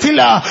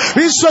കഴിയത്തില്ല.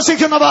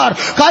 വിശ്വസിക്കുന്നവർ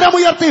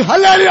കരമുയർത്തി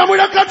ഹല്ലേലൂയ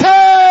മുഴക്കട്ടെ.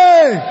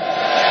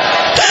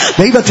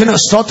 ദൈവത്തിന്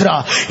സ്തോത്ര.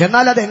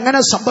 എന്നാൽ അത് എങ്ങനെ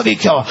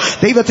സംഭവിക്കോ?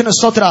 ദൈവത്തിന്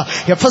സ്തോത്ര.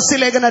 എഫെസ്യ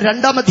ലേഖന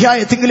 2-ാം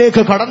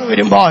അധ്യായത്തിലേക്ക് കടന്നു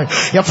വരുമ്പോൾ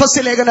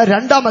എഫെസ്യ ലേഖന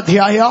 2-ാം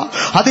അധ്യായം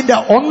അതിന്റെ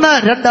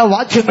 1-2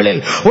 വാക്യങ്ങളിൽ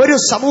ഒരു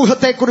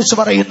സമൂഹത്തെ കുറിച്ച്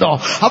പറയുന്നു.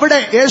 അവിടെ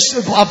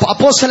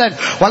അപ്പോസ്തലൻ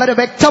വളരെ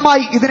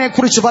വ്യക്തമായി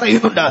ഇതിനെക്കുറിച്ച്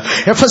പറയുന്നുണ്ട്.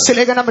 എഫെസ്യ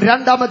ലേഖനം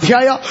 2-ാം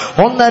അധ്യായം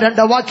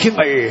 1-2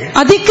 വാക്യങ്ങൾ.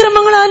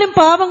 അതിക്രമങ്ങളാലും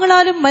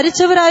പാപങ്ങളാലും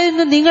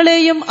മരിച്ചവരായിരുന്ന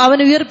നിങ്ങളെയും അവൻ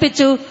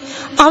ഉയർപ്പിച്ചു.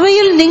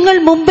 അവയിൽ നിങ്ങൾ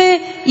മുമ്പേ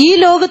ഈ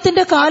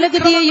ലോകത്തിന്റെ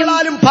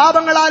കാലഗതിയെയും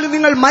പാപങ്ങളാലും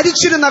നിങ്ങൾ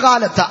മരിച്ചിരുന്ന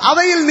കാലത്ത്,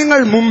 അവയിൽ നിങ്ങൾ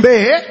മുമ്പേ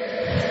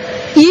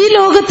ഈ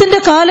ലോകത്തിന്റെ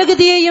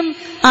കാലഗതിയെയും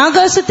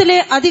ആകാശത്തിലെ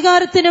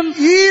അധികാരത്തിനും,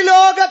 ഈ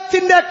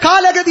ലോകത്തിന്റെ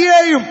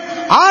കാലഗതിയെയും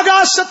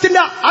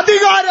ആകാശത്തിന്റെ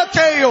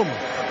അധികാരത്തെയും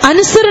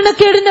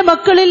അനുസരണക്കേടിന്റെ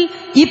മക്കളിൽ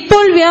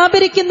ഇപ്പോൾ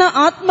വ്യാപരിക്കുന്ന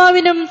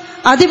ആത്മാവിനും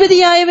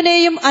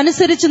അധിപതിയായവനെയും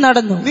അനുസരിച്ച്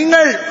നടന്നു.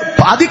 നിങ്ങൾ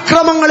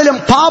അതിക്രമങ്ങളിലും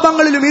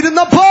പാപങ്ങളിലും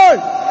ഇരുന്നപ്പോൾ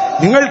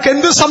നിങ്ങൾക്ക്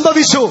എന്ത്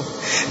സംഭവിച്ചു?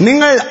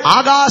 നിങ്ങൾ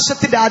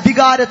ആകാശത്തിന്റെ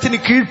അധികാരത്തിന്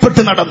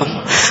കീഴ്പ്പെട്ട് നടന്നു.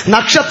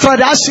 നക്ഷത്ര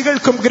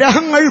രാശികൾക്കും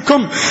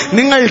ഗ്രഹങ്ങൾക്കും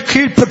നിങ്ങൾ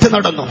കീഴ്പ്പെട്ട്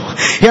നടന്നു.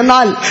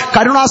 എന്നാൽ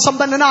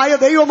കരുണാസമ്പന്നനായ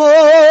ദൈവമോ,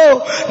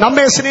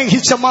 നമ്മെ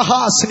സ്നേഹിച്ച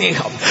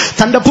മഹാസ്നേഹം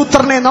തന്റെ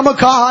പുത്രനെ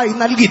നമുക്കായി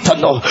നൽകി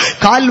തന്നു.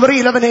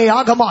 കാൽവറിയിൽ അവനെ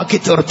യാഗമാക്കി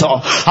തീർത്തു.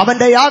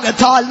 അവന്റെ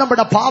യാഗത്താൽ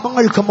നമ്മുടെ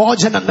പാപങ്ങൾക്ക്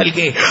മോചനം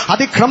നൽകി.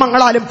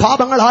 അതിക്രമങ്ങളാലും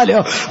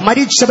പാപങ്ങളാലും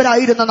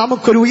മരിച്ചവരായിരുന്ന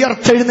നമുക്കൊരു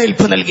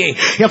ഉയർത്തെഴുന്നേൽപ്പ് നൽകി.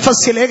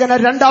 എഫെസ്യ ലേഖന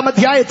 2-ാം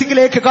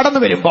അധ്യായത്തിലേക്ക് കടന്നു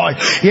വരുമ്പോൾ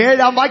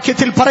 7-ാം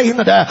വാക്യത്തിൽ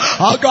പറയുന്നത്,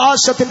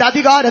 ആകാശത്തിന്റെ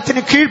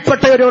അധികാരത്തിന്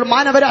കീഴ്പ്പെട്ട ഒരു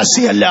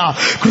മാനവരാശിയല്ല,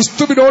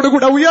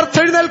 ക്രിസ്തുവിനോടുകൂടെ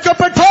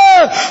ഉയർത്തെഴുന്നേൽക്കപ്പെട്ട്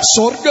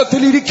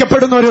സ്വർഗത്തിൽ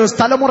ഇരിക്കപ്പെടുന്ന ഒരു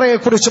തലമുറയെ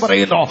കുറിച്ച്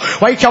പറയുന്നു.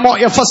 വായിക്കാമോ?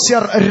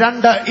 എഫെസ്യർ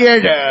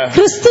 2:7.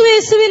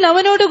 ക്രിസ്തുയേശുവിൽ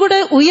അവനോടുകൂടെ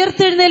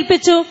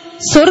ഉയർത്തെഴുന്നേൽപ്പിച്ചു,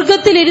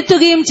 സ്വർഗത്തിൽ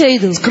ഇരുത്തുകയും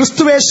ചെയ്തു.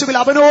 ക്രിസ്തുയേശുവിൽ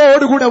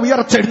അവനോടുകൂടെ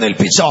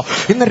ഉയർത്തെഴുന്നേൽപ്പിച്ചു.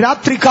 ഇന്ന്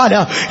രാത്രികാല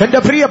എന്റെ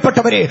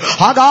പ്രിയപ്പെട്ടവരെ,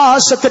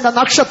 ആകാശത്തിന്റെ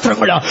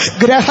നക്ഷത്രങ്ങള്,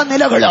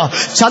 ഗ്രഹനിലകള്,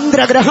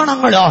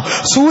 ചന്ദ്രഗ്രഹണങ്ങള്,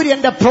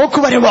 സൂര്യന്റെ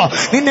പോക്കുവരവ്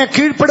നിന്നെ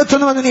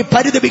കീഴ്പ്പെടുത്തുന്നുവെന്ന് നീ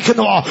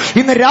പരിതപിക്കുന്നുവോ?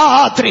 ഇന്ന്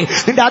രാത്രി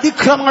നിന്റെ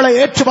അതിക്രമങ്ങളെ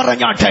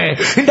ഏറ്റുപറഞ്ഞാട്ടെ,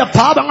 നിന്റെ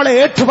പാപങ്ങളെ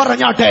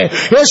ഏറ്റുപറഞ്ഞാട്ടെ,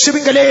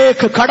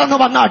 യേശുവിങ്കലേക്ക് കടന്നു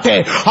വന്നാട്ടെ.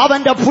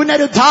 അവന്റെ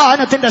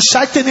പുനരുദ്ധാനത്തിന്റെ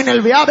ശക്തി നിന്നിൽ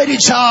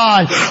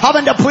വ്യാപരിച്ചാൽ,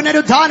 അവന്റെ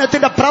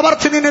പുനരുദ്ധാനത്തിന്റെ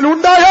പ്രവൃത്തി നിന്നിൽ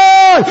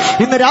ഉണ്ടായാൽ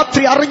ഇന്ന്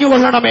രാത്രി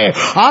അറിഞ്ഞുകൊള്ളണമേ,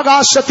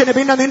 ആകാശത്തിന്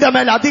പിന്നെ നിന്റെ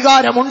മേൽ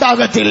അധികാരം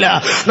ഉണ്ടാകത്തില്ല,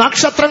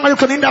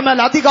 നക്ഷത്രങ്ങൾക്ക് നിന്റെ മേൽ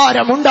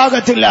അധികാരം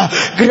ഉണ്ടാകത്തില്ല,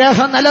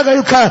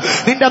 ഗ്രഹനിലകൾക്ക്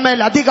നിന്റെ മേൽ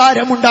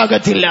അധികാരം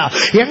ഉണ്ടാകത്തില്ല.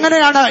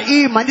 എങ്ങനെയാണ് ഈ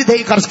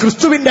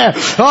ക്രിസ്തുവിന്റെ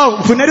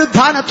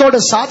പുനരുദ്ധാനത്തോട്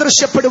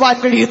സാദൃശ്യപ്പെടുവാൻ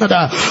കഴിയുന്നത്?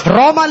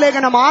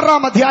 റോമാലേഖനം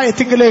 6-ാം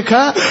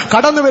അധ്യായത്തിലേക്ക്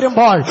കടന്നു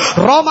വരുമ്പോൾ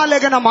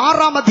റോമാലേഖനം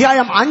 6-ാം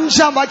അധ്യായം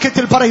 5-ാം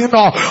വാക്യത്തിൽ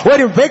പറയുന്നു,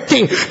 ഒരു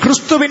വ്യക്തി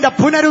ക്രിസ്തുവിന്റെ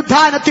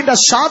പുനരുദ്ധാനത്തിന്റെ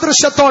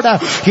സാദൃശ്യത്തോട്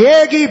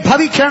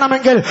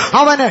ഏകീഭവിക്കണമെങ്കിൽ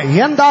അവന്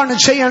എന്താണ്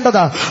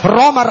ചെയ്യേണ്ടത്?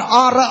 റോമർ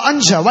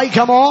 6:5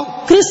 വായിക്കാമോ?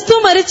 ക്രിസ്തു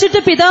മരിച്ചിട്ട്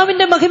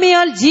പിതാവിന്റെ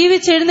മഹിമയാൽ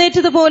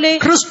ജീവിച്ചെഴുന്നേറ്റതുപോലെ,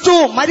 ക്രിസ്തു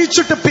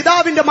മരിച്ചിട്ട്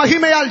പിതാവിന്റെ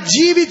മഹിമയാൽ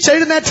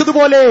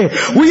ജീവിച്ചെഴുന്നേറ്റതുപോലെ,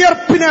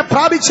 ഉയർപ്പിനെ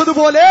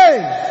പ്രാപിച്ചതുപോലെ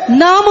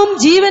നാമും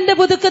ജീവന്റെ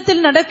പുതുക്കത്തിൽ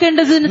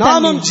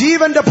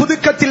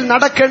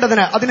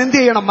നടക്കേണ്ടതിന് അതിനെന്ത്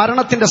ചെയ്യണം?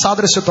 മരണത്തിന്റെ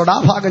സാദൃശ്യത്തോട് ആ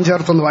ഭാഗം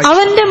ചേർത്തൊന്ന് വായിക്കും.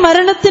 അവന്റെ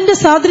മരണത്തിന്റെ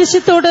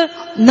സാദൃശ്യത്തോട്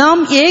നാം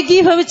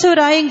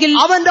ഏകീഭവിച്ചവരായെങ്കിൽ,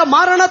 അവന്റെ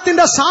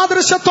മരണത്തിന്റെ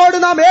സാദൃശ്യത്തോട്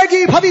നാം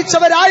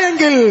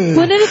ഏകീഭവിച്ചവരായെങ്കിൽ,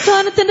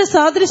 പുനരുത്ഥാനത്തിന്റെ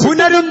സാദൃശ്യത്തോട്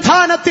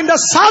പുനരുത്ഥാനത്തിന്റെ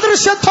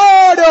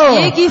സാദൃശ്യത്തോട്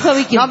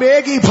ഏകീഭവിക്കും. നാം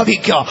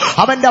ഏകീഭവിക്കുക.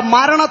 അവന്റെ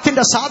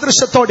മരണത്തിന്റെ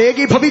സാദൃശ്യത്തോട്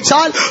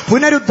ഏകീഭവിച്ചാൽ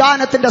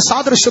പുനരുത്ഥാനത്തിന്റെ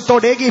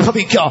സാദൃശ്യത്തോട്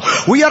ഏകീഭവിക്കുക.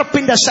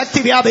 ഉയർപ്പിന്റെ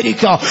ശക്തി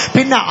വ്യാപരിക്കുക.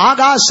 പിന്നെ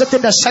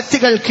ആകാശത്തിന്റെ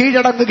ശക്തികൾ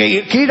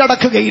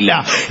കീഴടക്കുകയില്ല.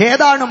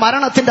 ഏതാണ്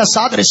മരണത്തിന്റെ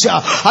സാദൃശ്യം?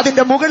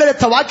 അതിന്റെ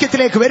മുകളിലത്തെ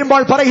വാക്യത്തിലേക്ക്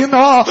വരുമ്പോൾ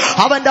പറയുന്നു,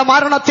 അവന്റെ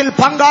മരണത്തിൽ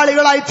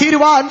പങ്കാളികളായി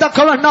തീരുവാൻ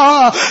തക്കവണ്ണം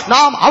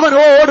നാം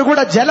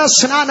അവനോടുകൂടെ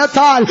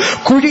ജലസ്നാനത്താൽ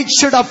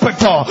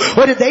കുഴിച്ചിടപ്പെട്ടു.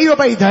 ഒരു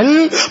ദൈവപൈതൽ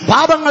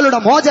പാപങ്ങളുടെ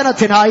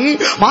മോചനത്തിനായി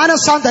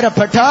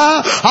മാനസാന്തരപ്പെട്ട്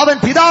അവൻ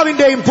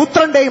പിതാവിന്റെയും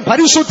പുത്രന്റെയും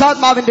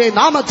പരിശുദ്ധാത്മാവിന്റെയും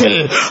നാമത്തിൽ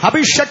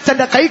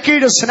അഭിഷക്തന്റെ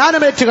കൈക്കീഴ്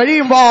സ്നാനമേറ്റ്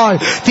കഴിയുമ്പോൾ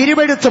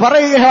തിരുവെഴുത്ത്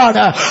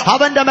പറയുകയാണ്,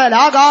 അവന്റെ മേൽ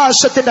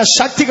ആകാശത്തിന്റെ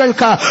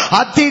ശക്തികൾക്ക്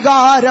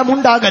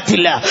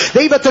അധികാരമുണ്ടാകത്തില്ല.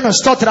 ദൈവത്തിന്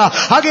സ്തോത്ര.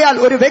 ആകയാൽ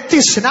ഒരു വ്യക്തി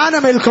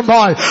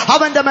സ്നാനമേൽക്കുമ്പോൾ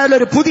അവന്റെ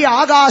മേലൊരു പുതിയ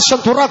ആകാശം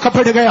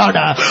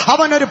തുറക്കപ്പെടുകയാണ്.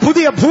 അവനൊരു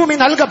പുതിയ ഭൂമി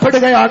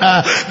നൽകപ്പെടുകയാണ്.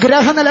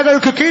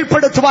 ഗ്രഹനിലകൾക്ക്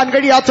കീഴ്പ്പെടുത്തുവാൻ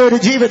കഴിയാത്ത ഒരു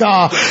ജീവിതം,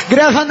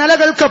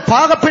 ഗ്രഹനിലകൾക്ക്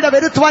പാകപ്പിഴ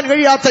വരുത്തുവാൻ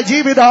കഴിയാത്ത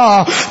ജീവിതം,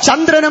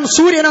 ചന്ദ്രനും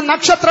സൂര്യനും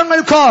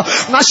നക്ഷത്രങ്ങൾക്ക്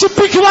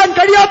നശിപ്പിക്കുവാൻ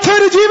കഴിയാത്ത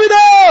ഒരു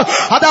ജീവിതം,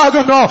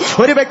 അതാകുന്നു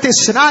ഒരു വ്യക്തി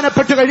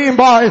സ്നാനപ്പെട്ട്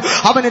കഴിയുമ്പോൾ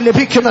അവന്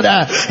ലഭിക്കുന്നത്.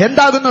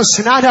 എന്താകുന്നു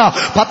സ്നാന?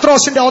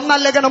 പത്രോസിന്റെ 1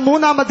 ലേഖനം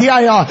 3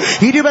 അധ്യായം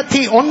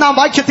 21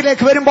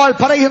 വാക്യത്തിലേക്ക് വരുമ്പോൾ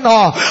പറയുന്നു,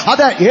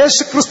 അത്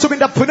യേശു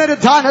ക്രിസ്തുവിന്റെ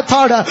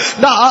പുനരുത്ഥാനത്തോട്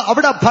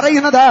അവിടെ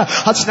പറയുന്നത്,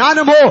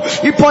 സ്നാനമോ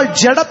ഇപ്പോൾ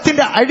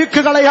ജഡത്തിന്റെ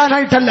അഴുക്ക്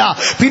കളയാനായിട്ടല്ല,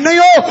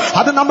 പിന്നെയോ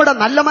അത് നമ്മുടെ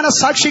നല്ല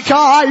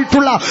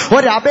മനസ്സാക്ഷിക്കായിട്ടുള്ള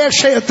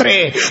ഒരപേക്ഷയത്രേ.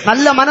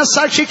 നല്ല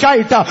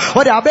മനസ്സാക്ഷിക്കായിട്ട്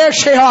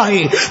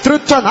ഒരപേക്ഷയായി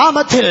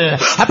തൃത്വനാമത്തിൽ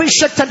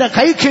അഭിഷക്തന്റെ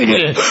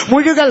കൈക്കീഴിൽ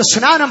മുഴുവൻ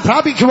സ്നാനം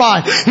പ്രാപിക്കുവാൻ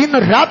ഇന്ന്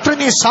രാത്രി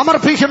നീ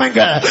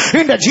സമർപ്പിക്കുമെങ്കിൽ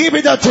നിന്റെ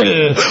ജീവിതത്തിൽ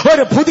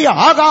ഒരു പുതിയ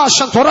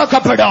ആകാശം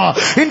തുറക്കപ്പെടും.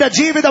 നിന്റെ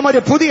ജീവിതം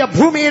ഒരു പുതിയ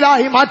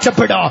ഭൂമിയിലായി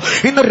മാറ്റപ്പെടും.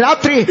 ഇന്ന്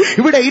രാത്രി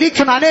ഇവിടെ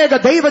ഇരിക്കുന്ന അനേക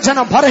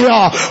ദൈവജനം പറയോ,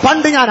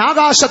 പണ്ട് ഞാൻ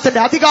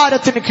ആകാശത്തിന്റെ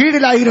അധികാരത്തിന്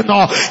കീഴിലായിരുന്നു,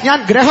 ഞാൻ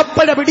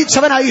ഗ്രഹപ്പഴ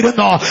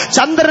പിടിച്ചവനായിരുന്നു,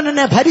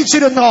 ചന്ദ്രനെ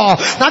ഭരിച്ചിരുന്നു,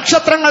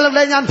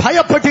 നക്ഷത്രങ്ങളെ ഞാൻ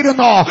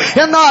ഭയപ്പെട്ടിരുന്നു.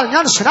 എന്നാൽ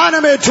ഞാൻ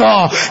സ്നാനമേറ്റു,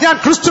 ഞാൻ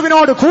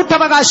ക്രിസ്തുവിനോട്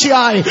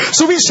കൂട്ടവകാശിയായി,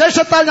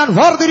 സുവിശേഷത്താൽ ഞാൻ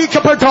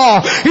വേർതിരിക്കപ്പെട്ടു.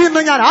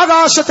 ഇന്ന് ഞാൻ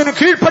ആകാശത്തിന്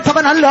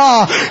കീഴ്പ്പെട്ടവനല്ല,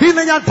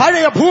 ഇന്ന് ഞാൻ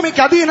പഴയ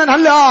ഭൂമിക്ക്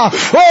അധീനനല്ല.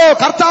 ഓ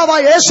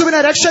കർത്താവായ യേശുവിനെ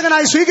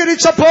രക്ഷകനായി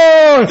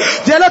സ്വീകരിച്ചപ്പോൾ,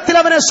 ജലത്തിൽ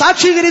അവനെ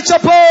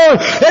സാക്ഷീകരിച്ചപ്പോൾ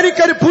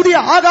എനിക്കൊരു പുതിയ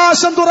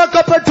ആകാശം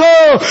തുറക്കപ്പെട്ടു,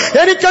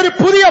 എനിക്കൊരു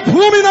പുതിയ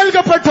ഭൂമി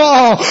നൽകപ്പെട്ടു.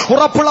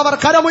 ഉറപ്പുള്ളവർ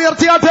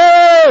കരമുയർത്തിയാട്ടെ,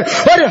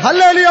 ഒരു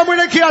ഹല്ലേലൂയ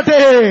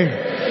മുഴക്കിയാട്ടെ.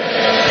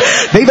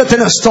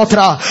 ദൈവത്തിന് സ്തോത്ര.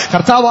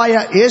 കർത്താവായ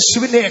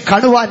യേശുവിനെ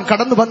കാണുവാൻ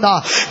കടന്നു വന്ന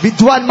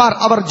വിദ്വാൻമാർ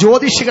അവർ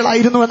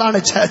ജ്യോതിഷികളായിരുന്നു എന്നാണ്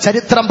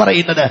ചരിത്രം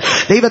പറയുന്നത്.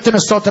 ദൈവത്തിന്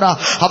സ്തോത്ര.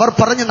 അവർ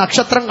പറഞ്ഞ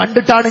നക്ഷത്രം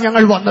കണ്ടിട്ടാണ്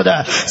ഞങ്ങൾ വന്നത്.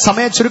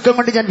 സമയ ചുരുക്കം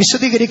കൊണ്ട് ഞാൻ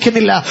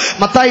വിശദീകരിക്കുന്നില്ല.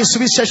 മത്തായി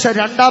സുവിശേഷം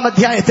 2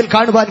 അധ്യായത്തിൽ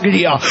കാണുവാൻ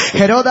കഴിയോ,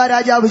 ഹെരോദ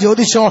രാജാവ്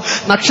ചോദിച്ചോ,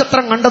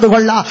 നക്ഷത്രം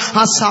കണ്ടതുകൊള്ള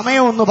ആ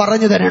സമയം ഒന്ന്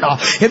പറഞ്ഞു തരണോ?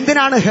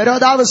 എന്തിനാണ്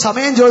ഹെരോദാവ്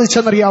സമയം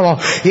ചോദിച്ചെന്നറിയാവോ?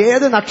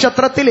 ഏത്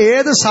നക്ഷത്രത്തിൽ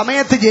ഏത്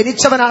സമയത്ത്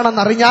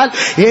ജനിച്ചവനാണെന്നറിഞ്ഞാൽ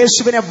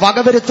യേശുവിനെ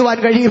വകവരുത്തുവാൻ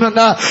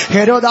കഴിയുമെന്ന്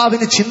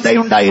ഹെരോദാവിന്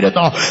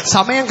ചിന്തയുണ്ടായിരുന്നു.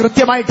 സമയം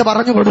കൃത്യമായിട്ട്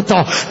പറഞ്ഞു കൊടുത്തോ,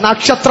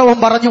 നക്ഷത്രവും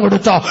പറഞ്ഞു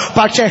കൊടുത്തോ.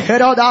 പക്ഷെ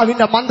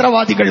ഹെരോദാവിന്റെ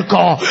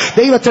മന്ത്രവാദികൾക്കോ,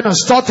 ദൈവത്തിന്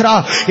സ്തോത്ര,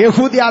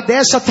 യഹൂദ്യ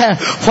ദേശത്തെ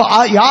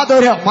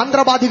യാതൊരു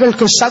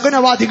മന്ത്രവാദികൾക്ക്,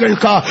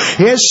 ശകുനവാദികൾക്ക്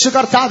യേശു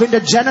കർത്താവിന്റെ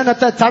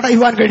ജനനത്തെ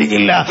തടയുവാൻ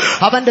കഴിഞ്ഞില്ല,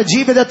 അവന്റെ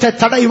ജീവിതത്തെ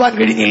തടയുവാൻ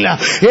കഴിഞ്ഞില്ല.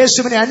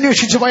 യേശുവിനെ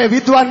അന്വേഷിച്ചു പോയ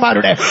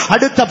വിദ്വാൻമാരുടെ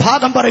അടുത്ത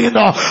ഭാഗം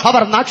പറയുന്നു,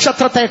 അവർ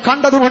നക്ഷത്രത്തെ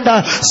കണ്ടതുകൊണ്ട്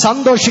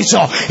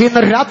സന്തോഷിച്ചു.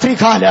 ഇന്ന്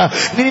രാത്രികാല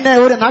നിന്നെ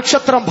ഒരു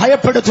നക്ഷത്രം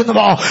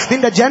ഭയപ്പെടുത്തുന്നുവോ,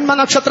 നിന്റെ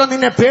ജന്മനക്ഷത്രം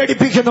നിന്നെ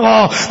പേടിപ്പിക്കുന്നുവോ,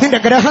 നിന്റെ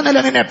ഗ്രഹനില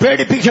നിന്നെ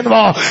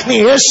പേടിപ്പിക്കുന്നുവോ, നീ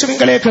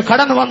യേശുവിലേക്ക്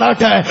കടന്നു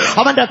വന്നാട്ട്,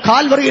 അവന്റെ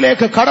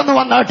കാൽവറിയിലേക്ക് കടന്നു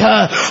വന്നാട്ട്,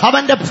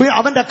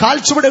 അവന്റെ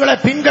കാൽച്ചുവടുകളെ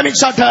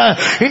പിൻഗമിച്ചാട്ട്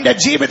നിന്റെ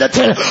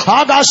ജീവിതത്തിൽ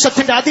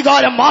ആകാശത്തിന്റെ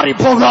അധികാരം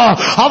മാറിപ്പോകുക.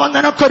 അവൻ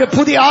നിനക്കൊരു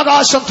പുതിയ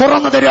ആകാശം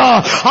തുറന്നു തരുക,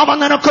 അവൻ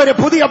നിനക്കൊരു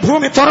പുതിയ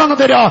ഭൂമി തുറന്നു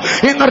തരുക.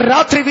 ഇന്ന്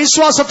രാത്രി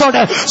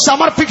വിശ്വാസത്തോടെ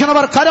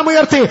സമർപ്പിക്കുന്നവർ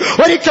കരമുയർത്തി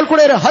ഒരിക്കൽ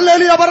കൂടെ ഒരു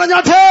ഹല്ലേലൂയ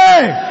പറഞ്ഞാട്ടെ.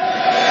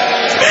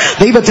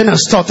 ദൈവത്തിന്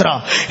സ്തോത്ര.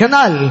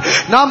 എന്നാൽ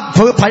നാം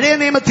പഴയ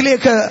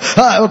നിയമത്തിലേക്ക്,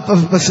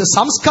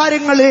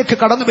 സംസ്കാരങ്ങളിലേക്ക്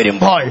കടന്നു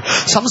വരുമ്പോൾ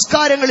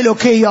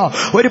സംസ്കാരങ്ങളിലൊക്കെയോ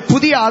ഒരു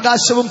പുതിയ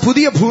ആകാശവും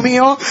പുതിയ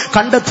ഭൂമിയോ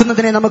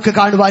കണ്ടെത്തുന്നതിനെ നമുക്ക്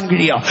കാണുവാൻ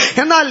കഴിയും.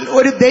 എന്നാൽ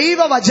ഒരു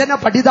ദൈവവചന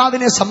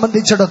പഠിതാവിനെ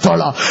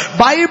സംബന്ധിച്ചിടത്തോളം,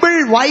 ബൈബിൾ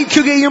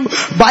വായിക്കുകയും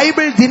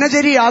ബൈബിൾ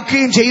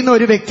ദിനചര്യയാക്കുകയും ചെയ്യുന്ന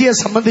ഒരു വ്യക്തിയെ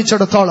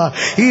സംബന്ധിച്ചിടത്തോളം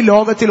ഈ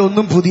ലോകത്തിൽ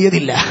ഒന്നും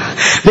പുതിയതില്ല.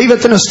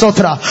 ദൈവത്തിന്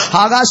സ്തോത്ര.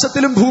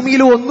 ആകാശത്തിലും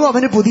ഭൂമിയിലും ഒന്നും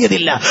അവന്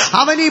പുതിയതില്ല.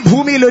 അവൻ ഈ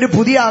ഭൂമിയിൽ ഒരു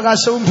പുതിയ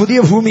ആകാശവും പുതിയ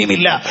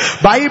ഭൂമിയുമില്ല.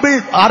 ബൈബിൾ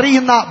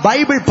അറിയുന്ന,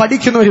 ബൈബിൾ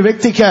പഠിക്കുന്ന ഒരു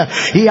വ്യക്തിക്ക്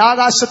ഈ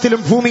ആകാശത്തിലും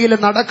ഭൂമിയിലും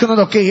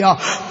നടക്കുന്നതൊക്കെ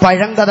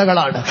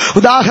പഴങ്കഥകളാണ്.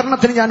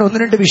 ഉദാഹരണത്തിന് ഞാൻ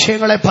 1-2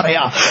 വിഷയങ്ങളെ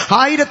പറയാം.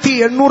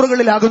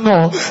 1800കളിലാകുന്നു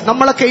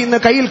നമ്മളൊക്കെ ഇന്ന്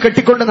കയ്യിൽ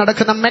കെട്ടിക്കൊണ്ട്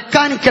നടക്കുന്ന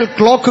മെക്കാനിക്കൽ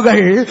ക്ലോക്കുകൾ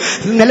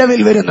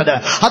നിലവിൽ വരുന്നത്.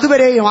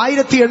 അതുവരെയും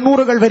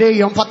 1800കൾ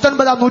വരെയും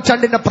 19ാം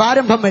നൂറ്റാണ്ടിന്റെ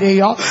പ്രാരംഭം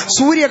വരെയോ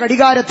സൂര്യ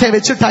ഘടികാരത്തെ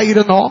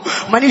വെച്ചിട്ടായിരുന്നു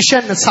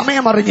മനുഷ്യൻ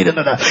സമയം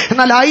അറിഞ്ഞിരുന്നത്.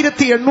 എന്നാൽ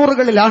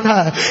 1800-കളിലാണ്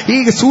ഈ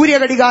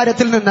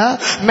സൂര്യഘടികാരത്തിൽ നിന്ന്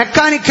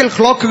മെക്കാനിക്കൽ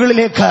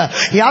ക്ലോക്കുകളിലേക്ക്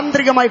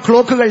യാന്ത്രികമായി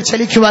ക്ലോക്കുകൾ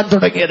ചലിക്കുവാൻ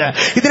തുടങ്ങിയത്.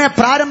 ഇതിനെ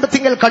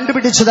പ്രാരംഭത്തിൽ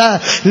കണ്ടുപിടിച്ചത്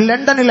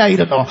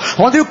ലണ്ടനിലായിരുന്നു.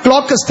 ഒരു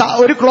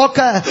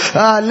ക്ലോക്ക്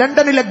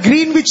ലണ്ടനിലെ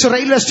ഗ്രീൻവിച്ച്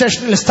റെയിൽവേ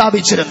സ്റ്റേഷനിൽ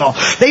സ്ഥാപിച്ചിരുന്നു.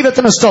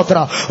 ദൈവത്തിന്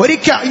സ്തോത്രം.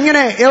 ഒരിക്കൽ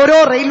ഇങ്ങനെ ഓരോ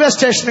റെയിൽവേ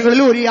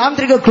സ്റ്റേഷനുകളിലും ഒരു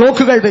യാന്ത്രിക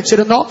ക്ലോക്കുകൾ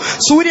വെച്ചിരുന്നു.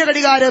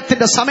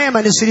 സൂര്യഘടികാരത്തിന്റെ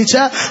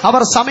സമയമനുസരിച്ച്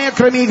അവർ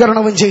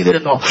സമയക്രമീകരണവും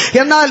ചെയ്തിരുന്നു.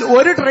 എന്നാൽ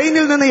ഒരു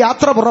ട്രെയിനിൽ നിന്ന്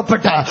യാത്ര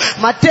പുറപ്പെട്ട്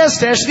മറ്റേ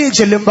സ്റ്റേഷനിൽ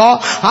ചെല്ലുമ്പോൾ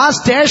ആ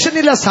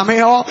സ്റ്റേഷനിലെ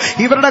സമയമോ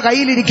ഇവരുടെ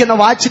കയ്യിലിരിക്കുന്ന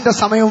വാച്ചിന്റെ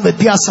സമയവും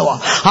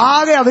വ്യത്യാസമാണ്.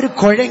 ആകെ അവർ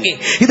കുഴങ്ങി.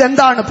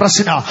 ഇതെന്താണ്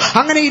പ്രശ്നം?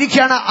 അങ്ങനെ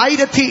ഇരിക്കുകയാണ്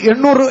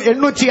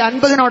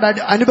 1850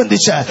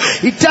 അനുബന്ധിച്ച്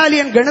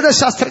ഇറ്റാലിയൻ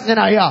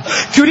ഗണിതശാസ്ത്രജ്ഞനായ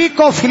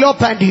ക്യുരിക്കോ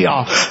ഫിലോപാൻഡിയോ,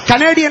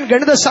 കനേഡിയൻ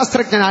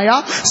ഗണിതശാസ്ത്രജ്ഞനായ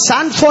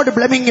സാൻഫോർഡ്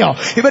ബ്ലെമിങ്ങോ,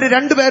 ഇവർ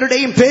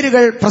രണ്ടുപേരുടെയും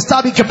പേരുകൾ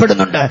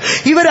പ്രസ്താവിക്കപ്പെടുന്നുണ്ട്.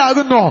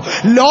 ഇവരാകുന്നു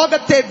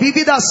ലോകത്തെ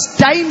വിവിധ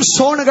ടൈം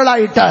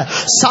സോണുകളായിട്ട്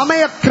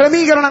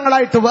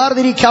സമയക്രമീകരണങ്ങളായിട്ട്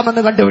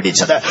വേർതിരിക്കാമെന്ന്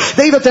കണ്ടുപിടിച്ചത്.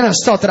 ദൈവത്തിന്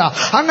സ്തോത്ര.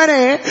 അങ്ങനെ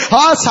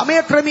ആ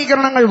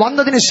സമയക്രമീകരണങ്ങൾ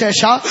വന്നതിന്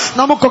ശേഷം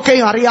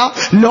നമുക്കൊക്കെയും അറിയാം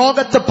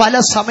ലോകത്ത് പല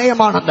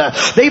സമയമാണെന്ന്.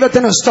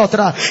 ദൈവത്തിന്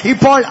സ്തോത്ര.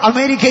 ഇപ്പോൾ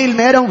അമേരിക്കയിൽ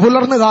നേരം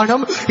പുലർന്നു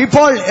കാണും.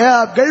 ഇപ്പോൾ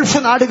ഗൾഫ്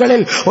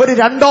നാടുകളിൽ ഒരു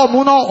 2,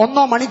 3,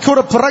 1 മണിക്കൂർ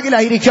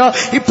പിറകിലായിരിക്കും.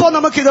 ഇപ്പോൾ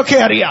നമുക്കിതൊക്കെ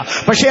അറിയാം.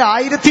 പക്ഷേ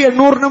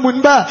 1800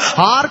 മുൻപ്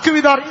ആർക്കും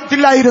ഇത്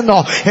അറിയത്തില്ലായിരുന്നു.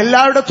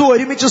 എല്ലായിടത്തും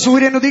ഒരുമിച്ച്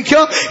സൂര്യൻ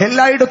ഉദിക്കും,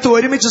 എല്ലായിടത്തും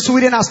ഒരുമിച്ച്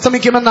സൂര്യൻ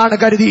അസ്തമിക്കുമെന്നാണ്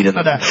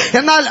കരുതിയിരുന്നത്.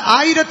 എന്നാൽ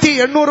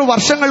 1800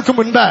 വർഷങ്ങൾക്ക്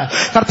മുൻപ്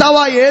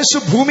കർത്താവായ യേശു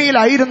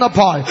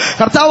ഭൂമിയിലായിരുന്നപ്പോൾ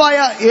കർത്താവായ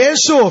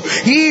യേശു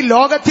ഈ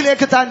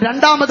ലോകത്തിലേക്ക് താൻ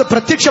രണ്ടാമത്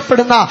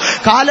പ്രത്യക്ഷപ്പെടുന്ന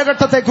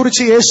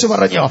കാലഘട്ടത്തെക്കുറിച്ച് യേശു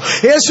പറഞ്ഞു.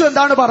 യേശു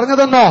എന്താണ്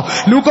പറഞ്ഞതെന്നോ?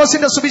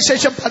 ലൂക്കോസിന്റെ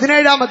സുവിശേഷം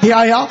 17-ാം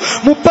അധ്യായം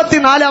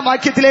 34-ാം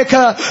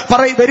വാക്യത്തിലേക്ക്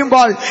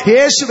വരുമ്പോൾ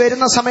യേശു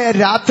വരുന്ന സമയം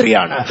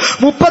രാത്രിയാണ്.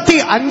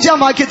 35-ാം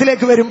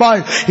വാക്യത്തിലേക്ക് വരുമ്പോൾ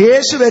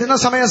യേശു വരുന്ന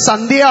സമയം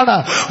സന്ധ്യയാണ്.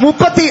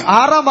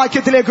 36-ാം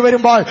വാക്യത്തിലേക്ക്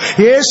വരുമ്പോൾ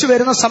യേശു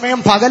വരുന്ന സമയം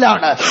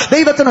പകലാണ്.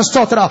 ദൈവത്തിന്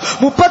സ്തോത്രം.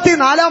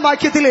 34-ാം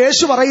വാക്യത്തിൽ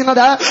യേശു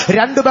പറയുന്നത്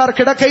 2 പേർ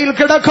കിടക്കയിൽ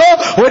കിടക്കോ,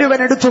 ഒരുവൻ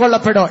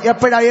എടുത്തുകൊള്ളപ്പെടോ.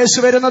 എപ്പോഴാ യേശു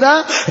വരുന്നത്?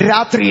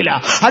 രാത്രിയില.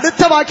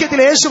 അടുത്ത വാക്യത്തിൽ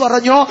യേശു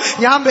പറഞ്ഞു,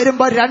 ഞാൻ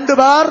വരുമ്പോ 2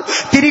 പേർ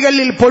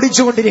തിരികല്ലിൽ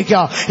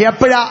പൊടിച്ചുകൊണ്ടിരിക്കുക.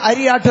 എപ്പോഴാ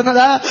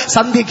അരിയാട്ടുന്നത്?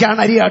 സന്ധ്യയ്ക്കാണ്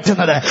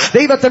അരിയാട്ടുന്നത്.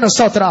 ദൈവത്തിന്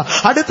സ്തോത്രം.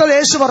 അടുത്തത്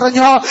യേശു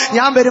പറഞ്ഞു,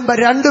 ഞാൻ വരുമ്പോ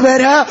 2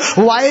 പേര്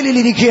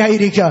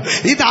വയലിലിരിക്കുകയായിരിക്കും.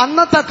 ഇത്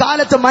അന്നത്തെ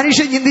കാലത്ത്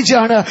മനുഷ്യൻ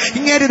ചിന്തിച്ചാണ്,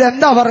 ഇങ്ങനെ ഇത്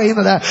എന്താ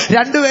പറയുന്നത്?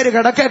 2 പേര്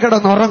കിടക്കെ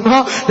കിടന്നുറങ്ങോ.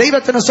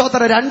 ദൈവത്തിന്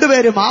സ്തോത്രം. 2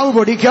 പേര് മാവ്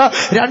പൊടിക്കുക,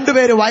 2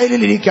 പേര്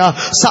വയലിലിരിക്കുക.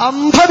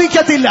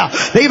 സംഭവിക്കത്തില്ല.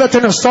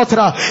 ദൈവത്തിന്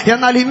സ്തോത്രം.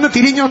 എന്നാൽ ഇന്ന്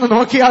തിരിഞ്ഞൊന്ന്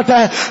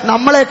നോക്കിയാട്ടെ,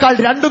 നമ്മളെക്കാൾ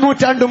 2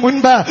 നൂറ്റാണ്ട്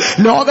മുൻപ്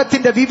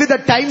ലോകത്തിന്റെ വിവിധ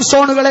ടൈം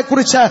സോണുകളെ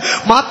കുറിച്ച്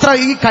മാത്രം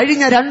ഈ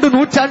കഴിഞ്ഞ 2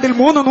 നൂറ്റാണ്ടിൽ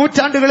 3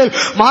 നൂറ്റാണ്ടുകളിൽ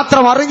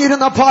മാത്രം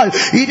അറിഞ്ഞിരുന്നപ്പോൾ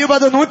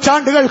 20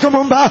 നൂറ്റാണ്ടുകൾക്ക്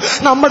മുമ്പ്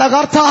നമ്മുടെ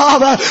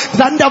കർത്താവ്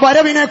തന്റെ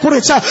വരവിനെ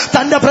കുറിച്ച്,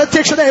 തന്റെ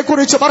പ്രത്യക്ഷതയെ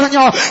കുറിച്ച്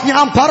പറഞ്ഞു.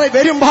 ഞാൻ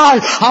വരുമ്പോൾ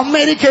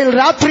അമേരിക്കയിൽ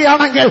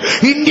രാത്രിയാണെങ്കിൽ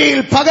ഇന്ത്യയിൽ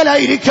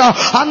പകലായിരിക്കുക.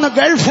 അന്ന്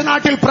ഗൾഫ്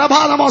നാട്ടിൽ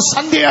പ്രഭാതമോ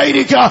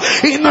സന്ധ്യയായിരിക്കുക.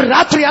 ഇന്ന്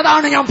രാത്രി.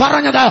 അതാണ് ഞാൻ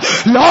പറഞ്ഞത്.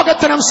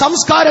 ലോകത്തിനും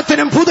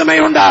സംസ്കാരത്തിനും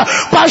പുതുമയുണ്ട്.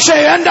 പക്ഷേ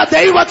എന്റെ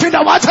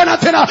ദൈവത്തിന്റെ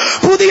വചനത്തിന്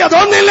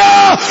പുതിയതൊന്നില്ല.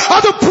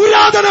 അത്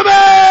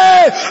പുരാതനമേ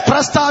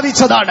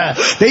പ്രസ്താവിച്ചതാണ്.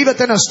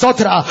 ദൈവത്തിന്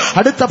സ്തോത്ര.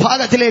 അടുത്ത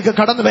ഭാഗത്തിലേക്ക്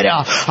കടന്നു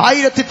വരാം.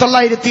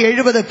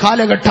 1970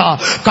 കാലഘട്ട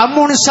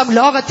കമ്മ്യൂണിസം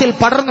ലോകത്തിൽ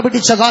പടർന്നു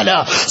പിടിച്ച കാല,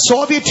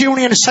 സോവിയറ്റ്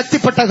യൂണിയൻ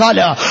ശക്തിപ്പെട്ട കാല.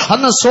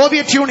 അന്ന്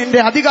സോവിയറ്റ്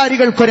യൂണിയന്റെ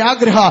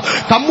അധികാരികൾക്കൊരാഗ്രഹം,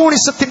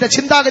 കമ്മ്യൂണിസത്തിന്റെ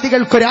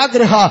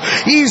ചിന്താഗതികൾക്കൊരാഗ്രഹം,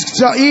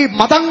 ഈ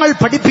മതങ്ങൾ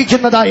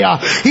പഠിപ്പിക്കുന്നതായ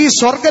ഈ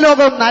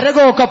സ്വർഗലോകവും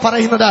നരകവും ഒക്കെ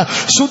പറയുന്നത്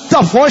ശുദ്ധ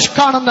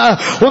ഫോഷ്കാണെന്ന്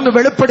ഒന്ന്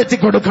വെളിപ്പെടുത്തി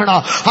കൊടുക്കണം.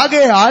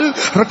 ആകയാൽ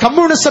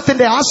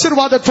കമ്മ്യൂണിസത്തിന്റെ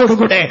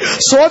ആശീർവാദത്തോടുകൂടെ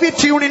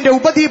സോവിയറ്റ് യൂണിയന്റെ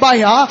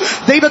ഉപദ്വീപായ,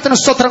 ദൈവത്തിന്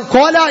സ്തോത്രം,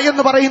 കോല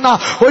എന്ന് പറയുന്ന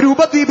ഒരു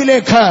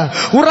ഉപദ്വീപിലേക്ക്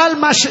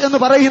ഉറാൽമാഷ് എന്ന്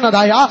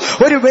പറയുന്നതായ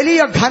ഒരു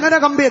വലിയ ഖനന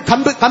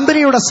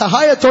കമ്പനിയുടെ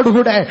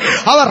സഹായത്തോടുകൂടെ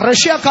അവർ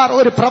റഷ്യക്കാർ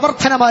ഒരു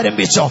പ്രവർത്തനം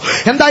ആരംഭിച്ചു.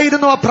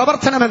 എന്തായിരുന്നു ആ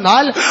പ്രവർത്തനം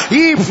എന്നാൽ,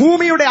 ഈ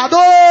ഭൂമിയുടെ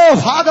അതോ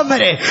ഭാഗം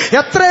വരെ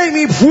എത്രയും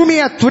ഈ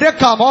ഭൂമിയെ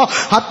തുരക്കാമോ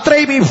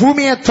അത്രയും ഈ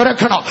ഭൂമിയെ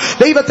തുരക്കണം.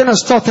 ദൈവത്തിന്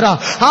സ്തോത്ര.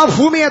 ആ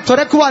ഭൂമിയെ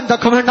തുരക്കുവാൻ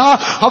തക്കവണ്ണം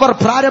അവർ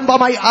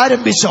പ്രാരംഭമായി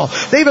ആരംഭിച്ചു.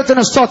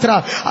 ദൈവത്തിന് സ്തോത്ര.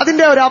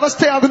 അതിന്റെ ഒരു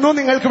അവസ്ഥയാകുന്നു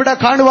നിങ്ങൾക്ക് ഇവിടെ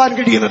കാണുവാൻ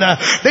കഴിയുന്നത്.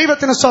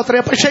 ദൈവത്തിന് സ്തോത്ര.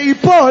 പക്ഷെ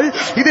ഇപ്പോൾ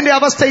ഇതിന്റെ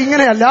അവസ്ഥ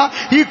ഇങ്ങനെയല്ല.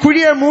 ഈ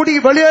കുഴിയെ മൂടി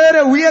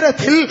വളരെ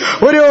ഉയരത്തിൽ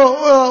ഒരു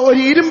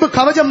ഇരുമ്പ്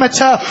കവചം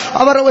വെച്ച്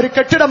അവർ ഒരു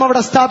കെട്ടിടം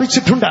അവിടെ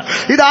സ്ഥാപിച്ചിട്ടുണ്ട്.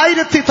 ഇത്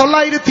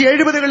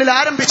 1970-കളിൽ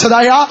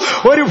ആരംഭിച്ചതായ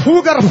ഒരു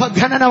ഭൂഗർഭ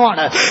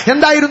ഖനനമാണ്.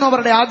 എന്തായിരുന്നു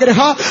അവരുടെ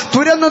ആഗ്രഹം?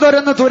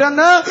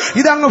 തുരന്ന്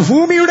ഇതങ്ങ്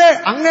ഭൂമിയുടെ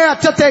അങ്ങേ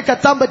അറ്റത്തേക്ക്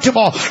എത്താൻ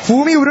പറ്റുമോ?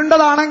 ഭൂമി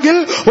ഉരുണ്ടതാണെങ്കിൽ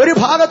ഒരു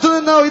ഭാഗത്തു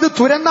നിന്ന് ഇത്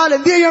തുരന്നാൽ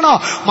എന്ത് ചെയ്യണോ?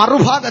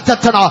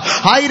 മറുഭാഗത്തെത്തണോ.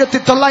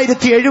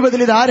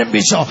 1970 ഇത്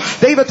ആരംഭിച്ചു.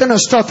 ദൈവത്തിന്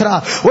സ്തോത്ര.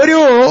 ഒരു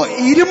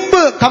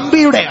ഇരുമ്പ്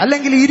കമ്പിയുടെ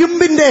അല്ലെങ്കിൽ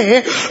ഇരുമ്പിന്റെ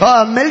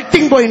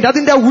മെൽറ്റിംഗ് പോയിന്റ്,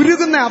 അതിന്റെ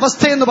ഉരുകുന്ന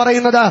അവസ്ഥ എന്ന്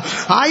പറയുന്നത്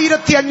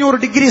 1500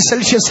 ഡിഗ്രി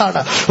സെൽഷ്യസ്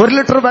ആണ്. 1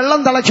 ലിറ്റർ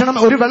വെള്ളം തിളയ്ക്കണം,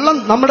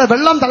 നമ്മുടെ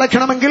വെള്ളം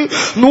തിളയ്ക്കണമെങ്കിൽ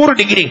 100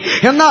 ഡിഗ്രി.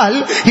 എന്നാൽ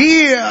ഈ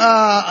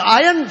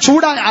അയൺ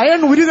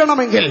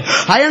ഉരുകണമെങ്കിൽ,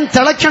 അയൺ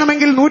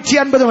തിളയ്ക്കണമെങ്കിൽ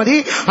 150 മതി.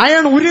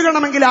 അയൺ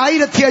ഉരുകണമെങ്കിൽ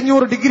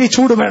 1500 ഡിഗ്രി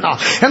ചൂട് വേണം.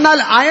 എന്നാൽ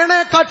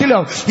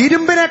അയണേക്കാട്ടിലും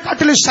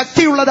ഇരുമ്പിനെക്കാട്ടിലും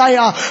ശക്തിയുള്ളതായ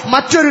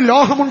മറ്റൊരു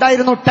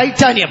ലോഹമുണ്ടായിരുന്നു,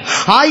 ടൈറ്റാനിയം.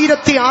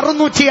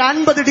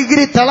 1650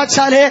 degree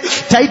തിളച്ചാലേ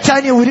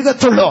titanium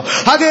ഉരുകത്തുള്ളൂ.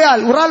 ആകയാൽ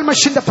ഉറാൽ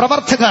മഷിന്റെ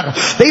പ്രവർത്തകർ,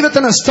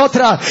 ദൈവത്തിന്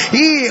സ്തോത്ര,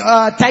 ഈ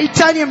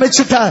ടൈറ്റാനിയം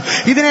വെച്ചിട്ട്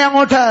ഇതിനെ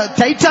അങ്ങോട്ട്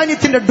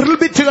ടൈറ്റാനിയത്തിന്റെ ഡ്രിൽ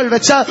ബിറ്റുകൾ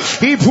വെച്ച്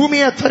ഈ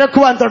ഭൂമിയെ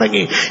തുരക്കുവാൻ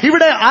തുടങ്ങി.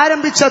 ഇവിടെ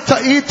ആരംഭിച്ച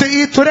ഈ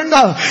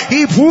തുരങ്കം, ഈ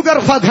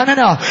ഭൂഗർഭ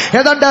ഖനന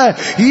ഏതാണ്ട്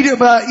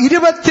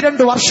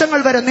 22 വർഷങ്ങൾ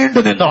വരെ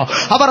നീണ്ടുനിന്നു.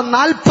 അവർ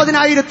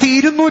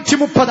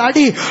 40,230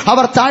 അടി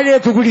അവർ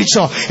താഴേക്ക്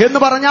കുഴിച്ചു എന്ന്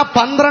പറഞ്ഞാൽ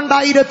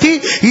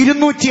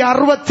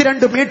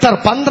 12,262 മീറ്റർ,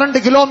 12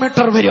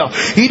 കിലോമീറ്റർ വരും.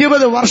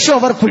 20 വർഷം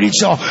അവർ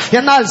കുഴിച്ചു.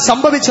 എന്നാൽ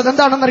സംഭവിച്ചത്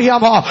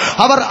എന്താണെന്നറിയാമോ?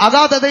 അവർ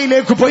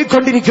അഗാധതയിലേക്ക്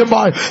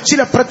പോയിക്കൊണ്ടിരിക്കുമ്പോൾ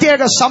ചില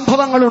പ്രത്യേക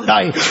സംഭവങ്ങൾ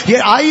ഉണ്ടായി.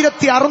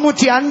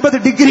 1650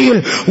 ഡിഗ്രിയിൽ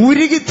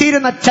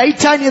ഉരുകിത്തീരുന്ന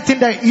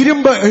ടൈറ്റാനിയത്തിന്റെ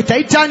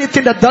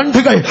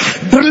ദണ്ഡുകൾ,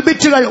 ഡ്രിൽ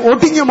ബിറ്റുകൾ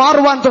ഒടിഞ്ഞു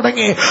മാറുവാൻ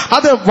തുടങ്ങി.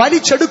 അത്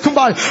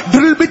വലിച്ചെടുക്കുമ്പോൾ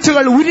ഡ്രിൽ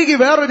ബിറ്റുകൾ ഉരുകി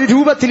വേറൊരു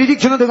രൂപത്തിൽ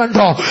ഇരിക്കുന്നത്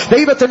കണ്ടോ?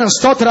 ദൈവത്തിന്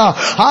സ്തോത്ര.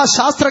 ആ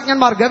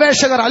ശാസ്ത്രജ്ഞന്മാർ,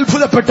 ഗവേഷകർ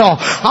അത്ഭുതപ്പെട്ടോ.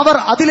 അവർ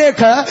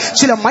അതിലേക്ക്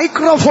ചില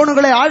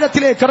മൈക്രോഫോണുകളെ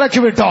ആഴത്തിലേക്ക്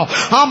ഇറക്കിവിട്ടോ.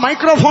 ആ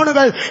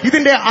മൈക്രോഫോണുകൾ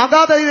ഇതിന്റെ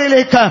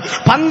അഗാധതയിലേക്ക്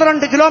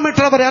 12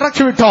 കിലോമീറ്റർ അവർ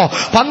ഇറക്കിവിട്ടോ.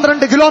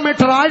 12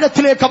 കിലോമീറ്റർ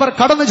ആഴത്തിലേക്ക് അവർ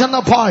കടന്നു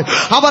ചെന്നപ്പോൾ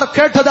അവർ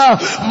കേട്ടത്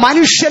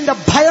മനുഷ്യന്റെ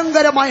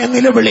ഭയങ്കരമായ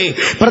നിലവിളി.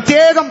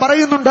 പ്രത്യേകം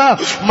പറയുന്നുണ്ട്,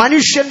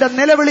 മനുഷ്യന്റെ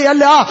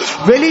നിലവിളിയല്ല,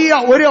 വലിയ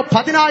ഒരു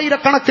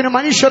 10,000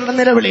 മനുഷ്യരുടെ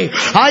നിലവിളി.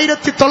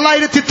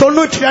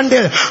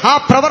 1992 ആ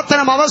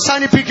പ്രവർത്തനം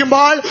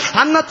അവസാനിപ്പിക്കുമ്പോൾ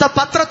അന്നത്തെ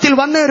പത്രത്തിൽ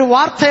വന്ന ഒരു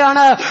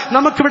വാർത്തയാണ്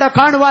നമുക്കിവിടെ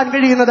കാണുവാൻ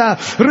കഴിയുന്നത്.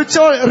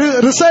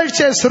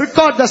 Researchers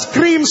record the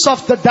screams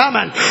of the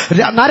Daman.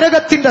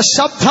 നരകത്തിന്റെ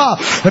ശബ്ദ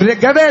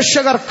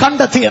ഗവേഷകർ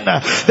കണ്ടെത്തിയെന്ന്.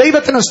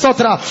 ദൈവത്തിന്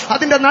സ്തോത്ര.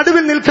 അതിന്റെ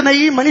നടുവിൽ നിൽക്കുന്ന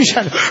ഈ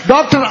മനുഷ്യൻ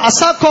ഡോക്ടർ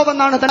അസാക്കോവ്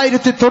എന്നാണ്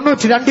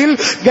 1992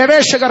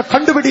 ഗവേഷകർ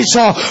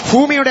കണ്ടുപിടിച്ചു.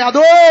 ഭൂമിയുടെ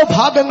അതോ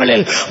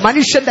ഭാഗങ്ങളിൽ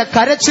മനുഷ്യന്റെ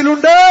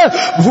കരച്ചിലുണ്ട്,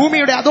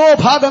 ഭൂമിയുടെ അതോ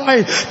ഭാഗങ്ങൾ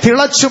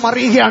തിളച്ചു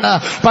മറിയുകയാണ്.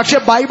 പക്ഷെ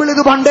ബൈബിൾ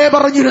ഇത് പണ്ടേ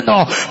പറഞ്ഞിരുന്നു.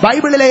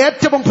 ബൈബിളിലെ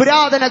ഏറ്റവും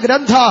പുരാതന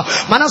ഗ്രന്ഥ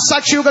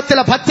മനസ്സാക്ഷി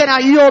യുഗത്തിലെ ഭക്തനായ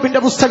ഇയ്യോബിന്റെ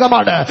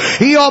പുസ്തകമാണ്.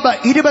 ഇയ്യോബ്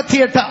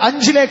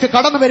 28:5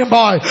 കടന്നു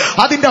വരുമ്പോൾ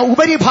അതിന്റെ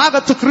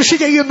ഉപരിഭാഗത്ത് കൃഷി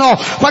ചെയ്യുന്നു,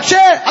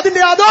 പക്ഷേ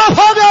അതിന്റെ അതോ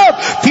ഭാഗം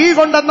തീ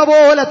കൊണ്ടെന്ന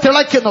പോലെ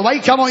തിളയ്ക്കുന്നു.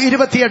 വായിക്കാമോ?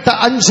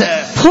 28:5.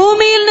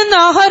 ഭൂമിയിൽ നിന്ന്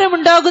ആഹാരം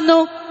ഉണ്ടാകുന്നു,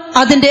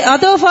 അതിന്റെ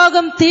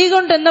അധോഭാഗം തീ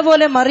കൊണ്ടെന്ന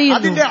പോലെ മറിയുന്നു.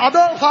 അതിന്റെ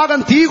അധോഭാഗം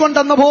തീ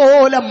കൊണ്ടെന്ന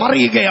പോലെ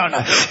മറിയുകയാണ്.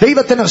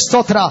 ദൈവത്തിന്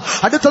സ്തോത്ര.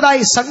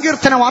 അടുത്തതായി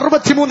സങ്കീർത്തനം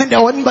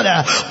 63:9.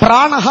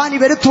 പ്രാണഹാനി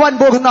വരുത്തുവാൻ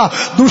പോകുന്ന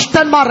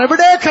ദുഷ്ടന്മാർ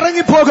എവിടേക്ക്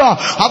ഇറങ്ങിപ്പോകുക?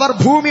 അവർ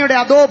ഭൂമിയുടെ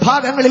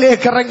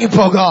അധോഭാഗങ്ങളിലേക്ക്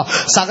ഇറങ്ങിപ്പോകുക.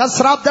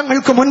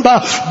 സഹസ്രാബ്ദങ്ങൾക്ക് മുൻപ്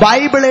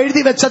ബൈബിൾ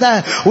എഴുതി വെച്ചത്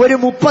ഒരു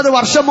 30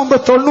 വർഷം മുമ്പ്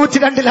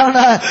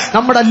 92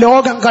 നമ്മുടെ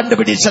ലോകം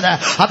കണ്ടുപിടിച്ചത്.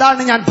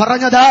 അതാണ് ഞാൻ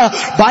പറഞ്ഞത്,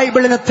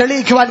 ബൈബിളിന്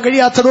തെളിയിക്കുവാൻ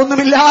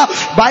കഴിയാത്തതൊന്നുമില്ല.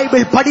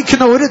 ബൈബിൾ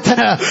പഠിക്കുന്ന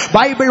ഒരുത്തന്,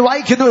 ബൈബിൾ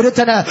വായിക്കുന്ന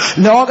ഒരുത്തന്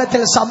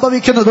ലോകത്തിൽ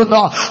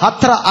സംഭവിക്കുന്നതൊന്നോ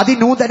അത്ര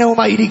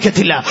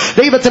അതിനൂതനവുമായിരിക്കത്തില്ല.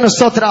 ദൈവത്തിന്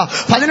സ്തോത്ര.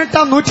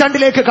 18-ാം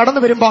നൂറ്റാണ്ടിലേക്ക്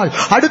കടന്നു വരുമ്പോൾ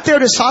അടുത്ത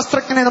ഒരു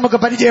ശാസ്ത്രജ്ഞനെ നമുക്ക്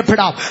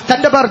പരിചയപ്പെടാം.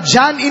 തന്റെ പേർ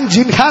ജാൻ ഇൻ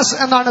ജിൻഹാസ്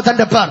എന്നാണ്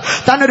തന്റെ പേർ.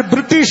 താൻ ഒരു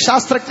ബ്രിട്ടീഷ്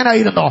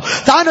ശാസ്ത്രജ്ഞനായിരുന്നു.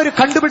 താൻ ഒരു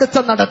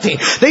കണ്ടുപിടുത്തം നടത്തി.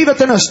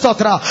 ദൈവത്തിന്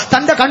സ്തോത്ര.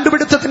 തന്റെ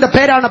കണ്ടുപിടുത്തത്തിന്റെ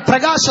പേരാണ്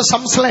പ്രകാശ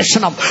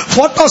സംശ്ലേഷണം,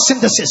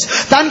 ഫോട്ടോസിന്തസിസ്.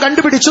 താൻ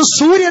കണ്ടുപിടിച്ചു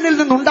സൂര്യനിൽ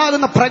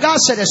നിന്നുണ്ടാകുന്ന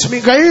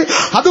പ്രകാശരശ്മികൾ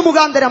അത്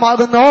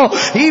മുഖാന്തരമാകുന്നു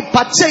ഈ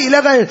പച്ച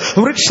ഇലകൾ,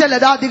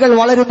 വൃക്ഷലതാദികൾ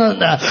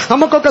വളരുന്നതെന്ന്.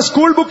 നമുക്കൊക്കെ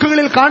സ്കൂൾ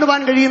ബുക്കുകളിൽ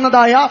കാണുവാൻ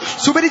കഴിയുന്നതായ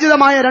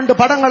സുപരിചിതമായ 2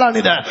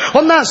 പടങ്ങളാണിത്.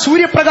 ഒന്ന്,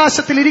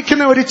 സൂര്യപ്രകാശത്തിൽ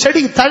ഇരിക്കുന്ന ഒരു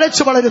ചെടി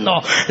തഴച്ചു വളരുന്നു.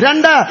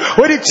 2,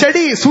 ഒരു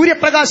ചെടി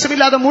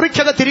സൂര്യപ്രകാശമില്ലാതെ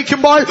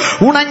മുറിക്കകത്തിരിക്കുമ്പോൾ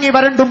ഉണങ്ങി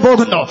വരണ്ടും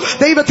പോകുന്നു.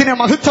 ദൈവത്തിന്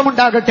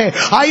മഹത്വമുണ്ടാകട്ടെ.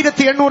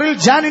 1800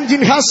 ജാൻ ഇൻ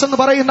ജിൻഹാസ് എന്ന്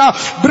പറയുന്ന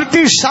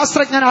ബ്രിട്ടീഷ്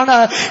ശാസ്ത്രജ്ഞനാണ്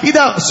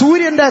ഇത്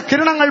സൂര്യന്റെ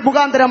കിരണങ്ങൾ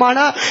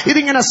മുഖാന്തരമാണ്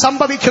ഇതിങ്ങനെ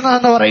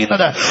സംഭവിക്കുന്നതെന്ന്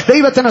പറയുന്നത്.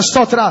 ദൈവത്തിന്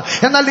സ്തോത്ര.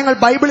 എന്നാൽ നിങ്ങൾ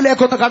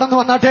ബൈബിളിലേക്കൊന്ന് കടന്നു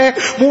വന്നാട്ടെ.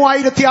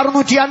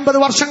 3650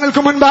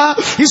 വർഷങ്ങൾക്ക് മുൻപ്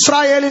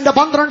ഇസ്രായേലിന്റെ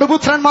 12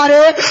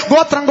 പുത്രന്മാരെ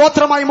ഗോത്രം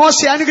ഗോത്രമായി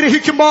മോശെ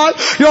അനുഗ്രഹിക്കുമ്പോൾ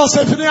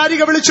യോസെഫിനെ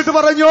അരികെ വിളിച്ചിട്ട്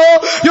പറഞ്ഞു,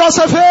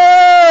 യോസഫേ,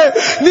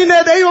 നിന്നെ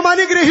ദൈവം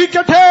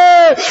അനുഗ്രഹിക്കട്ടെ.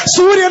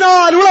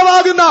 സൂര്യനാൽ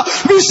ഉളവാകുന്ന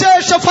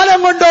വിശേഷ ഫലം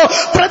കൊണ്ടോ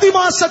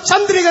പ്രതിമാസ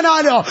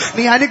ചന്ദ്രികനാലോ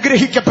നീ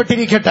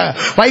അനുഗ്രഹിക്കപ്പെട്ടിരിക്കട്ടെ.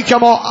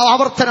 വായിക്കാമോ?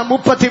 ആവർത്തനം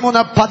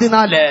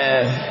 33:14.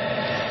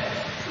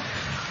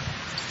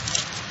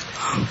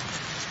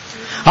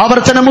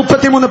 ആവർത്തനം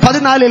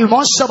 33:14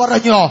 മോശ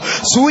പറഞ്ഞു,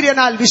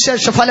 സൂര്യനാൽ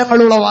വിശേഷ ഫലങ്ങൾ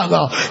ഉളവാകുക.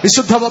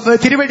 വിശുദ്ധ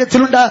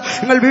തിരുവെഴുത്തിലുണ്ട്,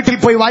 നിങ്ങൾ വീട്ടിൽ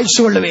പോയി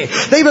വായിച്ചുകൊള്ളുവേ.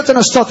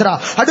 ദൈവത്തിന് സ്തോത്ര.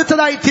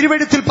 അടുത്തതായി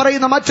തിരുവെഴുത്തിൽ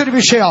പറയുന്ന മറ്റൊരു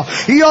വിഷയം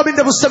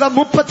ഇയ്യോബിന്റെ പുസ്തകം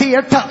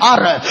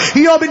 38:6.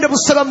 ഇയ്യോബിന്റെ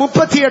പുസ്തകം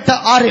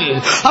 38:6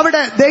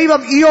 അവിടെ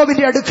ദൈവം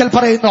ഇയ്യോബിന്റെ അടുക്കൽ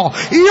പറയുന്നു,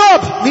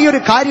 ഇയ്യോബ്, നീ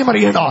ഒരു കാര്യം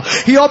അറിയണോ?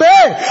 ഇയ്യോബേ,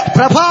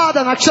 പ്രഭാത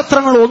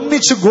നക്ഷത്രങ്ങൾ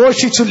ഒന്നിച്ച്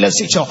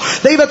ഘോഷിച്ചുല്ലസിച്ചോ.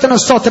 ദൈവത്തിന്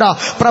സ്തോത്ര.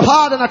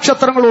 പ്രഭാത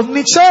നക്ഷത്രങ്ങൾ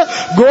ഒന്നിച്ച്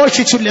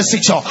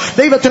ഘോഷിച്ചുല്ലസിച്ചോ.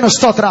 ദൈവത്തിന്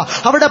സ്തോത്ര.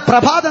 സ്തോത്ര. അവിടെ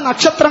പ്രഭാത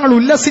നക്ഷത്രങ്ങൾ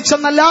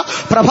ഉല്ലസിച്ചെന്നല്ല,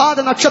 പ്രഭാത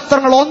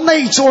നക്ഷത്രങ്ങൾ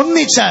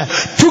ഒന്നിച്ച്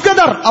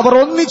ടുഗദർ അവർ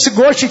ഒന്നിച്ച്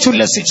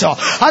ഘോഷിച്ചുല്ലസിച്ചു.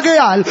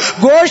 ആകയാൽ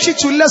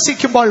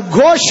ഘോഷിച്ചുല്ലസിക്കുമ്പോൾ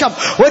ഘോഷം,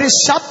 ഒരു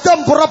ശബ്ദം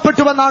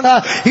പുറപ്പെട്ടുവെന്നാണ്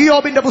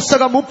ഇയ്യോബിന്റെ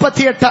പുസ്തകം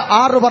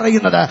 38:6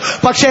 പറയുന്നത്.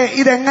 പക്ഷേ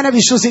ഇതെങ്ങനെ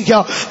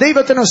വിശ്വസിക്കാം?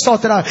 ദൈവത്തിന്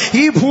സ്തോത്ര.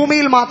 ഈ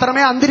ഭൂമിയിൽ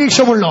മാത്രമേ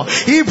അന്തരീക്ഷമുള്ളൂ,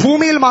 ഈ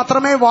ഭൂമിയിൽ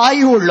മാത്രമേ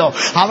വായുവുള്ളൂ,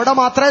 അവിടെ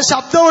മാത്രമേ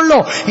ശബ്ദമുള്ളൂ.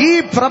 ഈ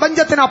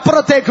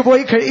പ്രപഞ്ചത്തിനപ്പുറത്തേക്ക്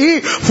പോയി, ഈ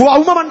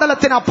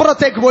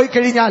ഭൗമമണ്ഡലത്തിനപ്പുറത്തേക്ക് പോയി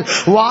കഴിഞ്ഞാൽ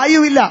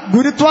വായുവില്ല,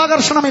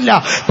 ഗുരുത്വാകർഷണമില്ല.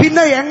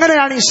 പിന്നെ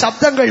എങ്ങനെയാണ് ഈ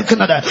ശബ്ദം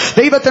കേൾക്കുന്നത്?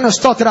 ദൈവത്തിന്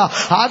സ്തോത്ര.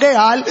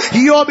 ആകയാൽ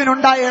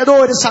ഇയ്യോബിനുണ്ടായ ഏതോ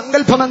ഒരു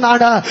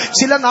സങ്കല്പമെന്നാണ്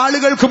ചില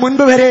നാളുകൾക്ക്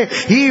മുൻപ് വരെ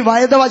ഈ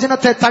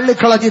വേദവചനത്തെ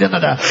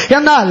തള്ളിക്കളഞ്ഞിരുന്നത്.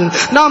 എന്നാൽ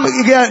നാം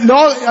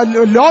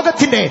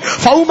ലോകത്തിന്റെ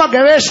ഭൗമ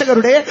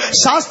ഗവേഷകരുടെ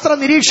ശാസ്ത്ര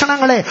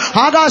നിരീക്ഷണങ്ങളെ,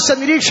 ആകാശ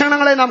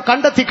നിരീക്ഷണങ്ങളെ നാം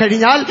കണ്ടെത്തി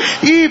കഴിഞ്ഞാൽ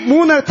ഈ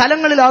 3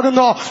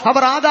 തലങ്ങളിലാകുന്നു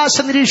അവർ ആകാശ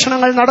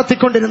നിരീക്ഷണങ്ങൾ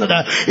നടത്തിക്കൊണ്ടിരുന്നത്.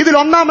 ഇതിൽ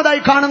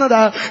ഒന്നാമതായി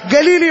കാണുന്നത്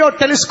ഗലീലിയോ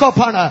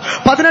ടെലിസ്കോപ്പാണ്.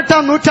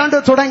 18-ാം നൂറ്റാണ്ട്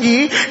തുടങ്ങി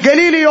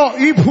ഗലീലിയോ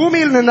ഈ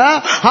ഭൂമിയിൽ നിന്ന്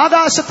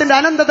ആകാശത്തിന്റെ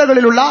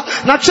അനന്തതകളിലുള്ള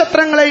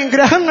നക്ഷത്രങ്ങളെയും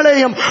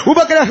ഗ്രഹങ്ങളെയും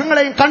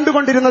ഉപഗ്രഹങ്ങളെയും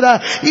കണ്ടുകൊണ്ടിരുന്നത്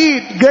ഈ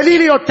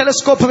ഗലീലിയോ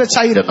ടെലിസ്കോപ്പ്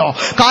വെച്ചായിരുന്നു.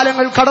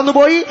 കാലങ്ങൾ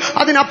കടന്നുപോയി,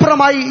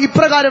 അതിനപ്പുറമായി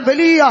ഇപ്രകാരം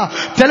വലിയ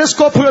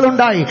ടെലിസ്കോപ്പുകൾ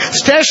ഉണ്ടായി.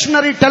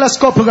 സ്റ്റേഷനറി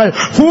ടെലിസ്കോപ്പുകൾ.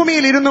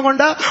 ഭൂമിയിൽ ഇരുന്നു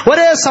കൊണ്ട്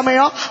ഒരേ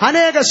സമയം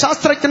അനേക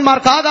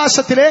ശാസ്ത്രജ്ഞന്മാർക്ക്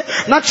ആകാശത്തിലെ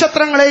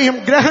നക്ഷത്രങ്ങളെയും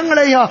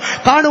ഗ്രഹങ്ങളെയും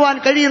കാണുവാൻ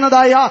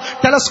കഴിയുന്നതായ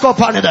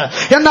ടെലിസ്കോപ്പാണിത്.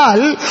 എന്നാൽ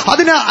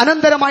അതിന്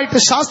അനന്തരമായിട്ട്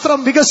ശാസ്ത്രം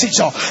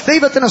വികസിച്ചു.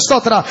 ദൈവത്തിന്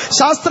സ്തോത്ര.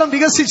 ശാസ്ത്രം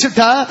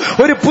വികസിച്ചിട്ട്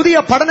ഒരു പുതിയ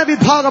പഠന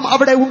വിഭാഗം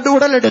അവിടെ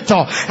ഉടലെടുത്തു.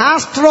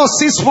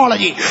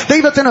 ആസ്ട്രോസിസ്മോളജി.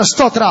 ദൈവത്തിന്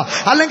സ്തോത്ര.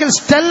 അല്ലെങ്കിൽ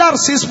സ്റ്റെല്ലാർ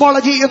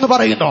സിസ്മോളജി എന്ന്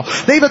പറയുന്നു.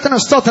 ദൈവത്തിന്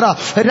സ്തോത്ര.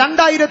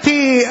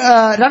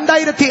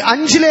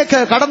 2005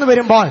 കടന്നു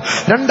വരുമ്പോൾ,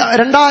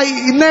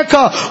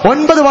 ഇന്നേക്ക്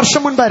 9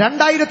 വർഷം മുൻപ്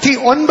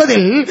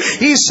 2009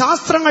 ഈ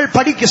ശാസ്ത്രങ്ങൾ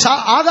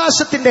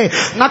ആകാശത്തിന്റെ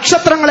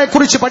നക്ഷത്രങ്ങളെ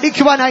കുറിച്ച്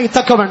പഠിക്കുവാനായി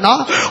തക്കവണ്ണ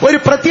ഒരു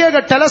പ്രത്യേക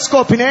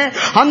ടെലസ്കോപ്പിനെ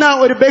അന്ന്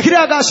ഒരു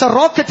ബഹിരാകാശ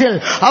റോക്കറ്റിൽ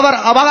അവർ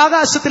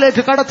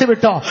ആകാശത്തിലേക്ക്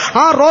കടത്തിവിട്ടു.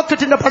 ആ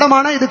റോക്കറ്റിന്റെ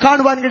പടമാണ് ഇത്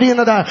കാണുവാൻ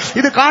കഴിയുന്നത്.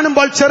 ഇത്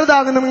കാണുമ്പോൾ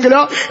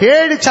ചെറുതാകുന്നുവെങ്കിലോ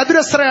 7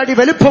 ചതുരശ്ര അടി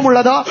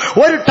വലുപ്പമുള്ളതോ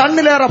 1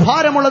 ടണ്ണിലേറെ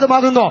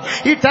ഭാരമുള്ളതുമാകുന്നു.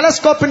 ഈ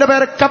ടെലസ്കോപ്പിന്റെ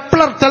പേര്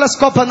കെപ്ലർ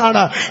ടെലസ്കോപ്പ്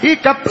എന്നാണ്. ഈ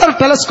കെപ്ലർ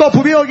ടെലസ്കോപ്പ്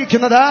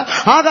ഉപയോഗിക്കുന്നത്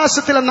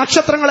ആകാശത്തിലെ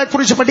നക്ഷത്രങ്ങളെ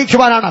കുറിച്ച്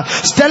പഠിക്കുവാനാണ്.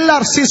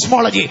 Stellar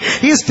seismology.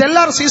 ഈ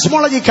സ്റ്റെല്ലാർ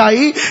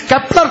സിസ്മോളജിക്കായി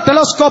കെപ്ലർ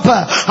ടെലസ്കോപ്പ്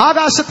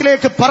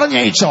ആകാശത്തിലേക്ക്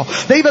പറഞ്ഞയച്ചു.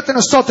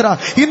 ദൈവത്തിന് സ്തോത്ര.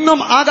 ഇന്നും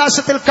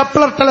ആകാശത്തിൽ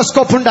കെപ്ലർ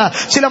ടെലസ്കോപ്പ് ഉണ്ട്.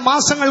 ചില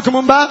മാസങ്ങൾക്ക്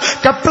മുമ്പ്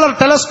കെപ്ലർ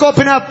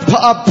ടെലസ്കോപ്പിന്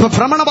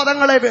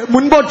ഭ്രമണപഥങ്ങളെ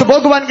മുൻപോട്ട്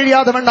പോകുവാൻ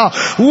കഴിയാതെ വേണ്ട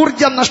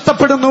ഊർജം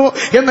നഷ്ടപ്പെടുന്നു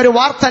എന്നൊരു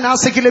വാർത്ത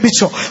നാസയ്ക്ക്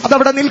ലഭിച്ചു.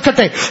 അതവിടെ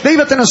നിൽക്കട്ടെ.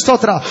 ദൈവത്തിന്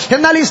സ്തോത്ര.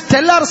 എന്നാൽ ഈ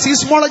സ്റ്റെല്ലാർ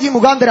സിസ്മോളജി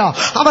മുഖാന്തര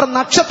അവർ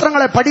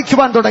നക്ഷത്രങ്ങളെ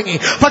പഠിക്കുവാൻ തുടങ്ങി.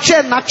 പക്ഷേ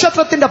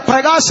നക്ഷത്രത്തിന്റെ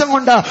പ്രകാശം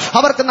കൊണ്ട്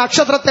അവർക്ക്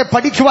നക്ഷത്രത്തെ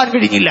പഠിക്കുവാൻ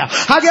കഴിഞ്ഞില്ല.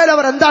 ആകയാൽ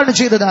അവർ എന്താണ്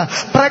ചെയ്തത്?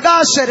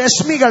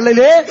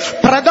 പ്രകാശരശ്മികളിലെ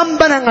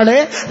പ്രകമ്പനങ്ങളെ,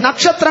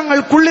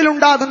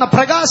 നക്ഷത്രങ്ങൾക്കുള്ളിലുണ്ടാകുന്ന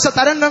പ്രകാശ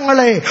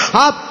തരംഗങ്ങളെ,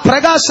 ആ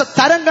പ്രകാശ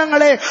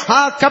തരംഗങ്ങളെ ആ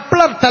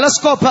കെപ്ലർ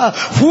ടെലസ്കോപ്പ്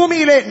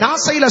ഭൂമിയിലെ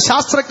നാസയിലെ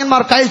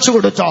ശാസ്ത്രജ്ഞന്മാർക്ക് അയച്ചു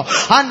കൊടുത്തു.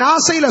 ആ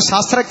നാസയിലെ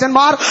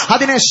ശാസ്ത്രജ്ഞന്മാർ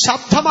അതിനെ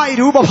ശബ്ദമായി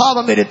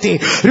രൂപഭാവം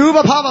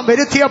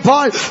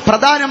വരുത്തിയപ്പോൾ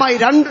പ്രധാനമായി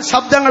 2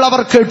 ശബ്ദങ്ങൾ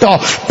അവർ കേട്ടു.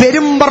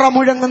 പെരുമ്പറ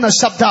മുഴങ്ങുന്ന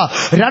ശബ്ദ,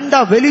 2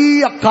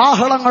 വലിയ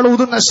കാഹളങ്ങൾ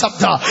ഊതുന്ന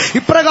ശബ്ദ.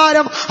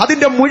 ഇപ്രകാരം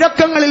അതിന്റെ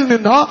മുഴക്കങ്ങളിൽ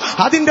നിന്നോ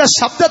അതിന്റെ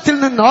ശബ്ദത്തിൽ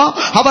നിന്നോ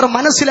അവർ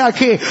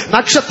മനസ്സിലാക്കി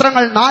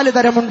നക്ഷത്രങ്ങൾ 4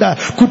 തരമുണ്ട്.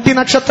 കുട്ടി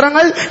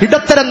നക്ഷത്രങ്ങൾ,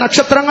 ഇടത്തരം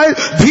നക്ഷത്രങ്ങൾ,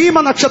 ഭീമ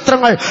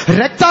നക്ഷത്രങ്ങൾ,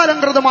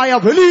 രക്താലങ്കൃതമായ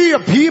വലിയ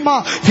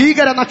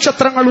ഭീകര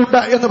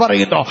നക്ഷത്രങ്ങളുണ്ട് എന്ന്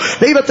പറയുന്നു.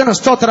 ദൈവത്തിന്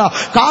സ്തോത്ര.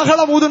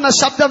 കാഹളമൂതുന്ന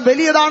ശബ്ദം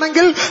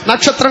വലിയതാണെങ്കിൽ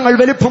നക്ഷത്രങ്ങൾ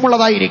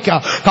വലിപ്പമുള്ളതായിരിക്കാം.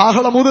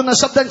 കാഹളമൂതുന്ന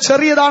ശബ്ദം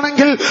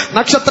ചെറിയതാണെങ്കിൽ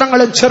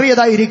നക്ഷത്രങ്ങളും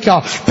ചെറിയതായിരിക്കാം.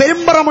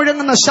 പെരുമ്പറ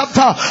മുഴങ്ങുന്ന ശബ്ദം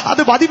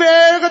അത്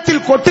അതിവേഗത്തിൽ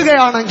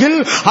കൊട്ടുകയാണെങ്കിൽ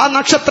ആ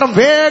നക്ഷത്രം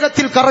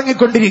വേഗത്തിൽ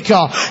കറങ്ങിക്കൊണ്ടിരിക്കുക.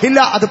 ഇല്ല,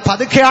 അത്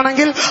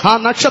പതുക്കെയാണെങ്കിൽ ആ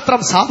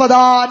നക്ഷത്രം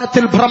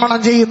സാവധാനത്തിൽ ഭ്രമണം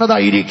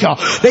ചെയ്യുന്നതായിരിക്കാം.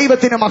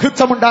 ദൈവത്തിന്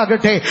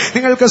മഹത്വമുണ്ടാകട്ടെ.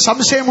 നിങ്ങൾക്ക്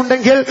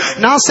സംശയമുണ്ടെങ്കിൽ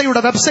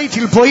നാസയുടെ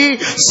വെബ്സൈറ്റിൽ പോയി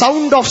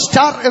സൗണ്ട് ഓഫ്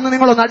സ്റ്റാർ എന്ന്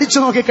നിങ്ങളൊന്ന് അടിച്ചു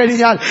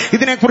നോക്കിക്കഴിഞ്ഞാൽ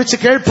ഇതിനെക്കുറിച്ച്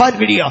കേൾപ്പാൻ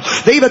കഴിയുക.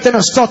 ദൈവത്തിന്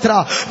സ്തോത്ര.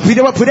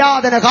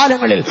 പുരാതന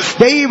കാലങ്ങളിൽ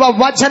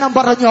ദൈവവചനം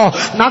പറഞ്ഞു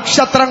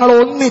നക്ഷത്രങ്ങൾ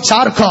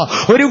ഒന്നിച്ചാർക്ക്.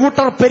 ഒരു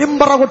കൂട്ടർ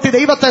പെരുമ്പറ കൊട്ടി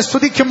ദൈവത്തെ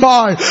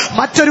സ്തുതിക്കുമ്പോൾ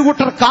മറ്റൊരു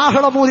കൂട്ടർ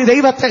കാഹളമൂതി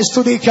ദൈവത്തെ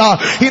സ്തുതിക്കുക.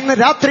 ഇന്ന്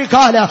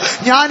രാത്രികാല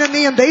ഞാനും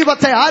നീയും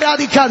ദൈവത്തെ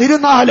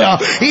ആരാധിക്കാതിരുന്നാല്,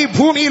 ഈ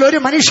ഭൂമിയിൽ ഒരു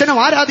മനുഷ്യനും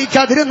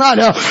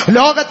ആരാധിക്കാതിരുന്നാല്,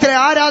 ലോകത്തിലെ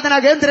ആരാധനാ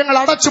കേന്ദ്രങ്ങൾ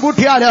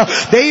അടച്ചുപൂട്ടിയാല്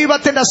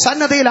ദൈവത്തിന്റെ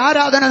സന്നദ്ധിയിൽ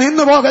ആരാധന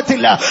നിന്നു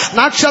പോകത്തില്ല.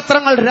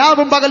 നക്ഷത്രങ്ങൾ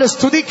രാവും പകൽ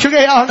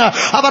സ്തുതിക്കുകയാണ്.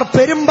 അവർ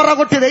പെരുമ്പറ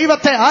കൊട്ടി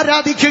ദൈവത്തെ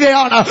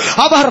ആരാധിക്കുകയാണ്.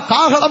 അവർ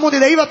കാഹളമൂതി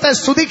ദൈവത്തെ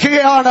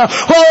സ്തുതിക്കുകയാണ്.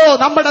 ഓ,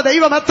 നമ്മുടെ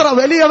ദൈവം എത്ര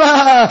വലിയവ!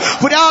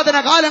 പുരാതന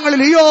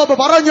കാലങ്ങളിൽ ഇയ്യോബ്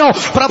പറഞ്ഞു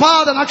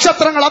പ്രഭാത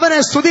നക്ഷത്രങ്ങൾ അവനെ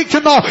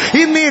സ്തുതിക്കുന്നു.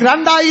 ഇന്ന് ഈ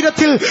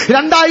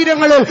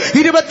 2000ങ്ങളിൽ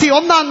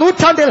 21-ാം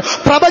നൂറ്റാണ്ടിൽ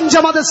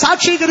പ്രപഞ്ചം അത്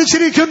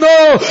സാക്ഷീകരിച്ചിരിക്കുന്നു.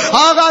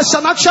 ആകാശ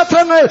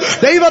നക്ഷത്രങ്ങൾ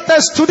ദൈവത്തെ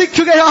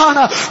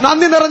സ്തുതിക്കുകയാണ്.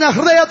 നന്ദി നിറഞ്ഞ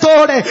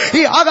ഹൃദയത്തോടെ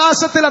ഈ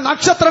ആകാശത്തിലെ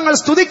നക്ഷത്രങ്ങൾ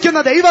സ്തുതിക്കുന്ന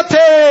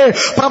ദൈവത്തെ,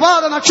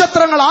 പ്രഭാത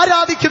നക്ഷത്രങ്ങൾ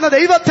ആരാധിക്കുന്ന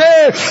ദൈവത്തെ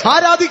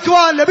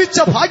ആരാധിക്കുവാൻ ലഭിച്ച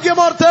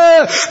ഭാഗ്യമോർത്ത്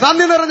നന്ദി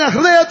നന്ദി നിറഞ്ഞ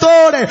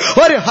ഹൃദയത്തോടെ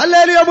ഒരു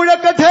ഹല്ലേലൂയ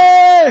മുഴക്കട്ടെ.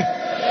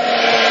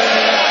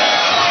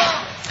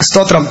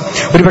 സ്തോത്രം.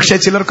 ഒരുപക്ഷെ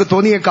ചിലർക്ക്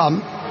തോന്നിയേക്കാം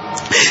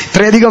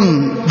ഇത്രയധികം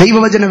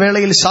ദൈവവചന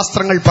വേളയിൽ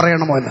ശാസ്ത്രങ്ങൾ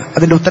പറയണമോ എന്ന്.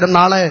 അതിന്റെ ഉത്തരം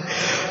നാളെ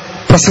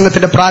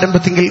പ്രസംഗത്തിന്റെ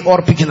പ്രാരംഭത്തിൽ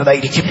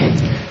ഓർപ്പിക്കുന്നതായിരിക്കും.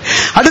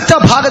 അടുത്ത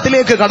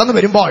ഭാഗത്തിലേക്ക് കടന്നു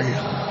വരുമ്പോൾ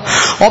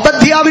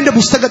ഓബദ്യാവിന്റെ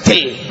പുസ്തകത്തിൽ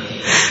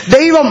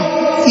ദൈവം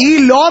ഈ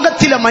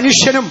ലോകത്തിലെ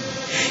മനുഷ്യനും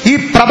ഈ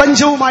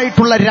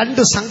പ്രപഞ്ചവുമായിട്ടുള്ള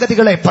രണ്ട്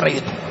സംഗതികളെ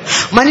പറയുന്നു.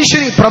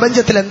 മനുഷ്യൻ ഈ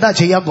പ്രപഞ്ചത്തിൽ എന്താ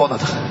ചെയ്യാൻ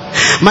പോകുന്നത്?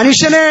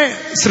 മനുഷ്യനെ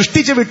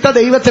സൃഷ്ടിച്ച് വിട്ട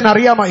ദൈവത്തിന്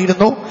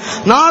അറിയാമായിരുന്നു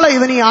നാളെ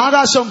ഇവൻ ഈ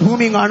ആകാശവും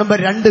ഭൂമിയും കാണുമ്പോൾ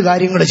രണ്ട്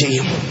കാര്യങ്ങൾ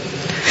ചെയ്യും.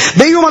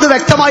 ദൈവം അത്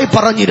വ്യക്തമായി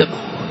പറഞ്ഞിരുന്നു.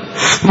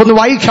 ഒന്ന്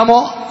വായിക്കാമോ?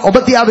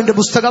 ഓബദ്യാവിന്റെ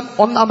പുസ്തകം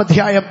 1-ാം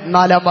അധ്യായം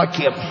 4-ാം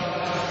വാക്യം.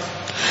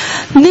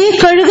 നീ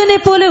കഴുകനെ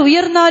പോലെ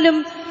ഉയർന്നാലും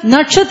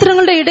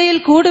നക്ഷത്രങ്ങളുടെ ഇടയിൽ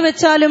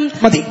കൂടുവെച്ചാലും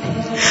മതി.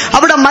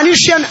 അവിടെ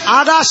മനുഷ്യൻ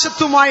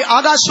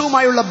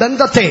ആകാശവുമായുള്ള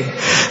ബന്ധത്തെ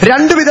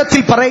രണ്ടു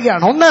വിധത്തിൽ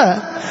പറയുകയാണ്. ഒന്ന്,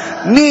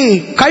 നീ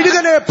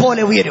കഴുകനെ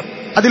പോലെ ഉയരും.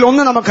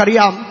 അതിലൊന്ന്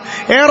നമുക്കറിയാം,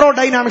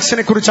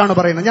 എയറോഡൈനാമിക്സിനെ കുറിച്ചാണ്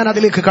പറയുന്നത്. ഞാൻ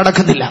അതിലേക്ക്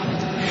കടക്കുന്നില്ല.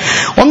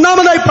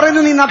 ഒന്നാമതായി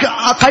പറയുന്നു നീ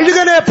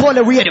കഴുകനെ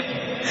പോലെ ഉയരും.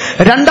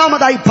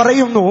 രണ്ടാമതായി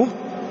പറയുന്നു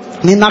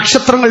നീ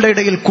നക്ഷത്രങ്ങളുടെ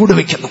ഇടയിൽ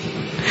കൂടുവെക്കുന്നു.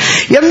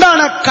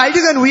 എന്താണ്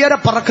കഴുകൻ ഉയരെ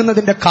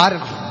പറക്കുന്നതിന്റെ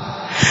കാരണം?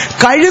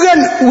 കഴുകൻ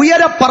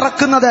ഉയരെ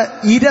പറക്കുന്നത്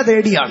ഇര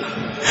തേടിയാണ്.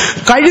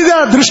 കഴുക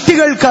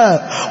ദൃഷ്ടികൾക്ക്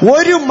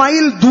 1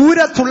 മൈൽ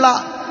ദൂരത്തുള്ള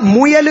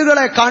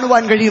മുയലുകളെ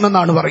കാണുവാൻ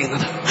കഴിയുമെന്നാണ്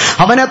പറയുന്നത്.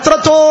 അവൻ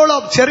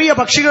എത്രത്തോളം ചെറിയ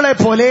പക്ഷികളെ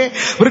പോലെ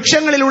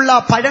വൃക്ഷങ്ങളിലുള്ള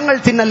പഴങ്ങൾ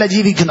തിന്നല്ല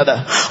ജീവിക്കുന്നത്.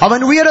 അവൻ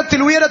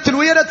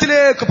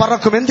ഉയരത്തിലേക്ക്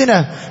പറക്കും. എന്തിന്?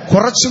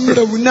 കുറച്ചും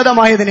കൂടെ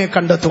ഉന്നതമായതിനെ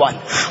കണ്ടെത്തുവാൻ.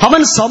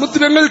 അവൻ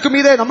സമുദ്രങ്ങൾക്ക്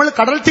മീതെ, നമ്മൾ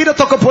കടൽ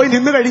തീരത്തൊക്കെ പോയി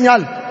നിന്നു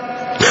കഴിഞ്ഞാൽ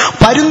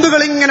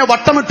പരുന്തുകൾ ഇങ്ങനെ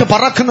വട്ടമിട്ട്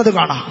പറക്കുന്നത്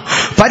കാണാം.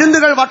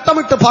 പരുന്തുകൾ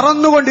വട്ടമിട്ട്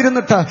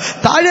പറന്നുകൊണ്ടിരുന്നിട്ട്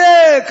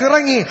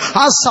താഴേക്കിറങ്ങി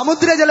ആ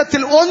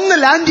സമുദ്രജലത്തിൽ ഒന്ന്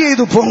ലാൻഡ്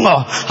ചെയ്തു പൊങ്ങോ,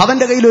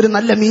 അവന്റെ കയ്യിൽ ഒരു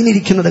നല്ല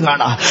മീനിരിക്കുന്നത്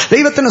കാണാം.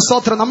 ദൈവത്തിന്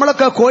സ്തോത്രം.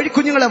 നമ്മളൊക്കെ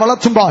കോഴിക്കുഞ്ഞുങ്ങളെ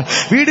വളർത്തുമ്പോൾ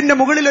വീടിന്റെ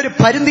മുകളിൽ ഒരു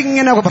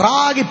പരുന്തിങ്ങനെ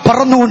റാഗി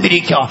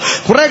പറന്നുകൊണ്ടിരിക്കുക.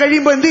 കുറെ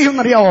കഴിയുമ്പോൾ എന്ത്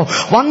ചെയ്യുമെന്നറിയാവോ?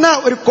 വന്ന്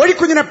ഒരു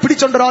കോഴിക്കുഞ്ഞിനെ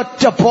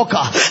പിടിച്ചോണ്ടൊരൊറ്റ പോക്ക.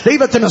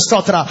 ദൈവത്തിന്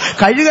സ്തോത്ര.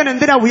 കഴുകൻ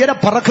എന്തിനാ ഉയരെ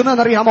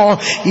പറക്കുന്നതെന്നറിയാമോ?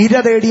 ഇര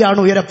തേടിയാണ്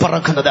ഉയരെ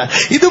പറക്കുന്നത്.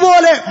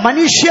 ഇതുപോലെ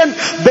മനുഷ്യൻ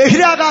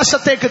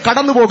ബഹിരാകാശത്തേക്ക്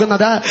കടന്നു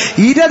പോകുന്നത്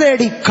ഇര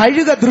തേടി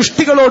കഴുക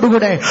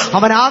ദൃഷ്ടികളോടുകൂടെ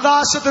അവൻ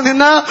ആകാശത്ത്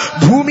നിന്ന്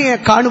ഭൂമിയെ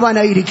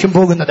കാണുവാനായിരിക്കും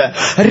പോകുന്നത്.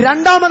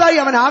 രണ്ടാമതായി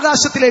അവൻ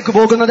ആകാശത്തിലേക്ക്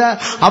പോകുന്നത്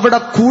അവിടെ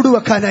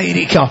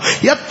കൂടുവെക്കാനായിരിക്കും.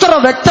 എത്ര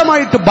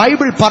വ്യക്തമായിട്ട്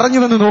ബൈബിൾ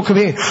പറഞ്ഞുവെന്ന്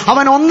നോക്കുവേ.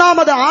 അവൻ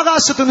ഒന്നാമത്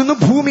ആകാശത്ത് നിന്ന്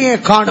ഭൂമിയെ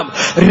കാണും.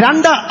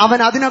 2, അവൻ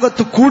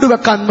അതിനകത്ത്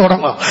കൂടുവെക്കാൻ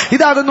തുടങ്ങും.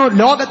 ഇതാകുന്നു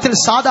ലോകത്തിൽ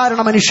സാധാരണ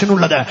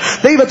മനുഷ്യനുള്ളത്.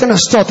 ദൈവത്തിന്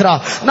സ്തോത്ര.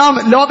 നാം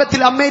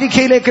ലോകത്തിൽ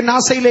അമേരിക്കയിലേക്ക്,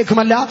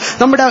 നാസയിലേക്കുമല്ല,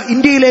 നമ്മുടെ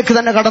ഇന്ത്യയിലേക്ക്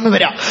തന്നെ കടന്നു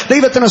വരാം.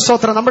 ദൈവത്തിന്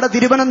സ്തോത്രം. നമ്മുടെ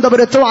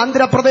തിരുവനന്തപുരത്തും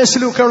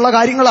ആന്ധ്രാപ്രദേശിലും ഒക്കെ ഉള്ള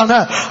കാര്യങ്ങളാണ്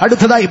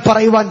അടുത്തതായി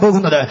പറയുവാൻ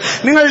പോകുന്നത്.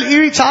 നിങ്ങൾ ഈ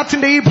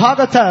ചാർട്ടിന്റെ ഈ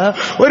ഭാഗത്ത്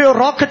ഒരു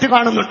റോക്കറ്റ്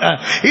കാണുന്നുണ്ട്.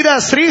 ഇത്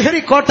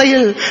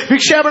ശ്രീഹരിക്കോട്ടയിൽ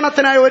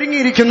വിക്ഷേപണത്തിനായി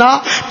ഒരുങ്ങിയിരിക്കുന്ന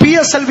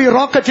PSLV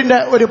റോക്കറ്റിന്റെ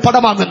ഒരു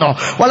പടമാകുന്നു.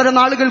 വളരെ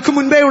നാളുകൾക്ക്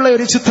മുൻപേ ഉള്ള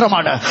ഒരു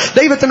ചിത്രമാണ്.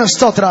 ദൈവത്തിന്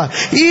സ്തോത്ര.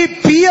 ഈ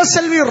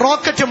PSLV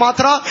റോക്കറ്റ്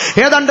മാത്രം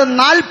ഏതാണ്ട്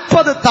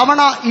 40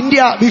 തവണ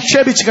ഇന്ത്യ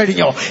വിക്ഷേപിച്ചു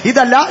കഴിഞ്ഞു.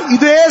 ഇതല്ല,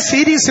 ഇതേ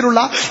സീരീസിലുള്ള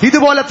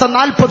ഇതുപോലത്തെ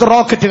 40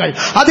 റോക്കറ്റുകൾ.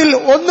 അതിൽ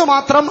ഒന്ന്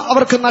മാത്രം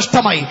അവർക്ക്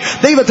നഷ്ടമായി.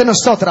 ദൈവത്തിന്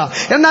സ്തോത്ര.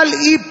 എന്നാൽ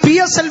ഈ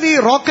PSLV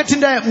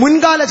റോക്കറ്റിന്റെ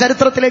മുൻകാല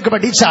ചരിത്രത്തിലേക്ക്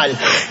പഠിച്ചാൽ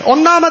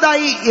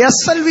ഒന്നാമതായി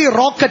SLV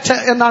റോക്കറ്റ്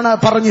എന്നാണ്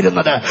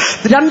പറഞ്ഞിരുന്നത്.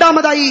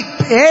 രണ്ടാമതായി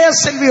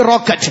ASLV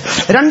റോക്കറ്റ്,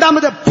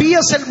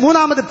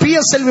 മൂന്നാമത്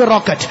PSLV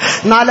റോക്കറ്റ്,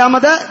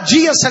 നാലാമത്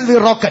GSLV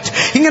റോക്കറ്റ്.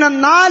 ഇങ്ങനെ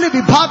 4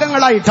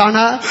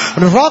 വിഭാഗങ്ങളായിട്ടാണ്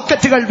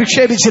റോക്കറ്റുകൾ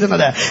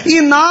വിക്ഷേപിച്ചിരുന്നത്. ഈ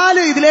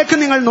 4 ഇതിലേക്ക്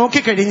നിങ്ങൾ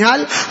നോക്കിക്കഴിഞ്ഞാൽ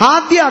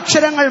ആദ്യ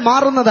അക്ഷരങ്ങൾ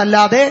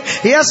മാറുന്നതല്ലാതെ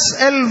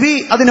SLV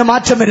അതിന്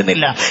മാറ്റം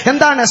വരുന്നില്ല.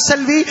 എന്താണ്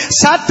SLV?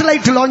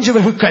 Satellite launch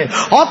vehicle,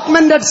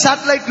 augmented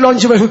satellite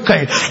launch vehicle,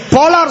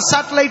 polar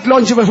satellite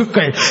launch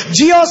vehicle,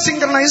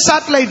 ജിയോസിൻക്രണൈസ്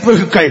satellite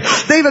vehicle,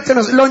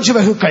 ദൈവത്തിന് ലോഞ്ച്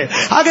വെഹിക്കിൾ.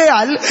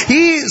 ആകയാൽ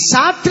ഈ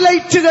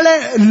സാറ്റലൈറ്റുകളെ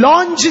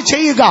ലോഞ്ച്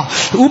ചെയ്യുക,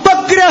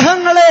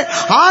 ഉപഗ്രഹങ്ങളെ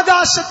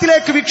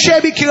ആകാശത്തിലേക്ക്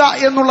വിക്ഷേപിക്കുക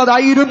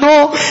എന്നുള്ളതായിരുന്നു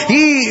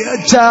ഈ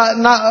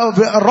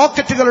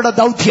റോക്കറ്റുകളുടെ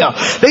ദൗത്യം.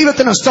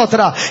 ദൈവത്തിന്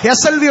സ്തോത്ര.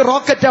 SLV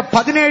rocket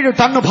 17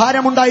 ton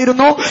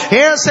ഭാരമുണ്ടായിരുന്നു.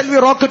 ASLV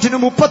റോക്കറ്റിന്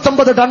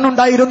 39 ton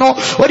ഉണ്ടായിരുന്നു.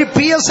 ഒരു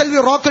PSLV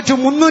റോക്കറ്റ്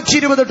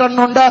 320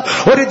 ടണ്ണുണ്ട്.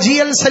 ഒരു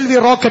GSLV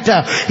റോക്കറ്റ്,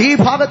 ഈ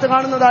ഭാഗത്ത്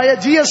കാണുന്നതായ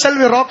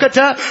GSLV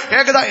റോക്കറ്റ്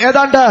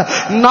ഏതാണ്ട്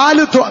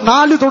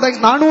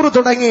 400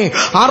 തുടങ്ങി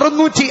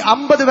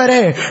 650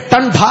 വരെ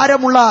ടൺ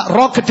ഭാരമുള്ള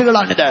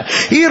റോക്കറ്റുകളാണിത്.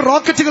 ഈ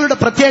റോക്കറ്റുകളുടെ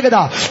പ്രത്യേകത,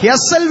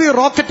 SLV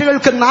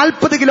റോക്കറ്റുകൾക്ക്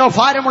 40 കിലോ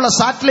ഭാരമുള്ള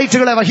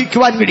സാറ്റലൈറ്റുകളെ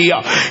വഹിക്കുവാൻ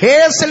കഴിയും.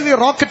 ASLV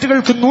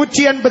റോക്കറ്റുകൾക്ക്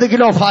 180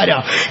 കിലോ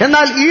ഭാരം.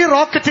 എന്നാൽ ഈ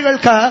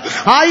റോക്കറ്റുകൾക്ക്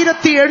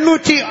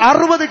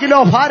 1860 കിലോ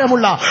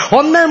ഭാരമുള്ള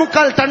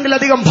 1.25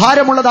 ടണ്ണിലധികം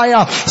ഭാരമുള്ളതായ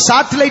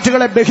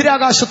സാറ്റലൈറ്റുകളെ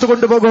ബഹിരാകാശത്ത്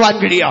കൊണ്ടുപോകുവാൻ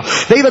കഴിയും.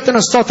 ദൈവത്തിന്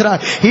സ്തോത്ര.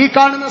 ഈ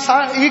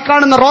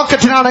കാണുന്ന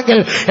റോക്കറ്റിനാണെങ്കിൽ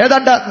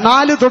ഏതാണ്ട്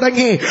 2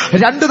 തുടങ്ങി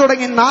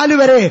 4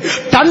 വരെ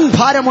ടൺ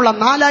ഭാരമുള്ള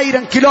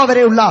 4000 കിലോ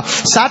വരെയുള്ള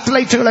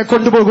സാറ്റലൈറ്റുകളെ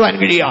കൊണ്ടുപോകുവാൻ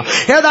കഴിയുക.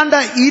 ഏതാണ്ട്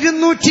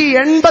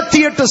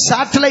 288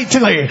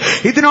 സാറ്റലൈറ്റുകൾ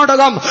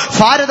ഇതിനോടകം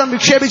ഭാരതം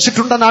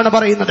വിക്ഷേപിച്ചിട്ടുണ്ടെന്നാണ്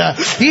പറയുന്നത്.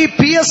 ഈ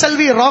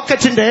PSLV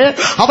റോക്കറ്റിന്റെ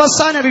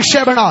അവസാന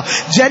വിക്ഷേപണം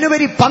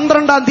ജനുവരി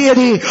 12-ാം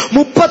തീയതി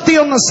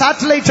 31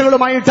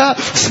 സാറ്റലൈറ്റുകളുമായിട്ട്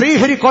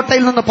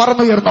ശ്രീഹരിക്കോട്ടയിൽ നിന്ന്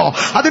പറന്നുയർന്നു.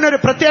 അതിനൊരു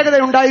പ്രത്യേകത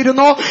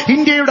ഉണ്ടായിരുന്നു.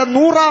 ഇന്ത്യയുടെ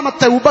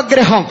 100ാമത്തെ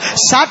ഉപഗ്രഹം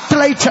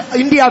സാറ്റലൈറ്റ്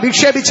ഇന്ത്യ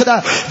വിക്ഷേപിച്ചത്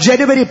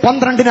ജനുവരി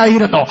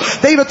 12-നായിരുന്നു.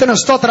 ദൈവത്തിന്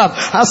സ്തോത്രം.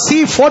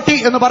 C40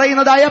 എന്ന്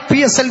പറയുന്നതായ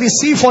PSLV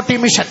C40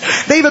 മിഷൻ.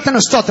 ദൈവത്തിന്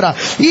സ്തോത്രം.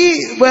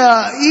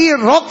 ഈ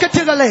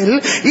റോക്കറ്റുകളിൽ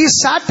ഈ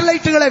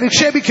സാറ്റലൈറ്റുകളെ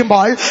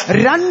വിക്ഷേപിക്കുമ്പോൾ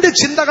 2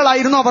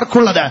 ചിന്തകളായിരുന്നു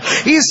അവർക്കുള്ളത്.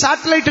 ഈ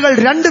സാറ്റലൈറ്റുകൾ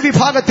 2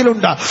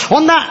 വിഭാഗത്തിലുണ്ട്.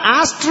 ഒന്ന്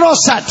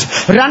ആസ്ട്രോസാറ്റ്,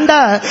 2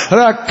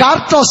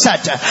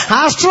 കാർട്ടോസാറ്റ്.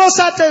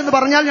 ആസ്ട്രോസാറ്റ് എന്ന്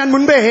പറഞ്ഞാൽ ഞാൻ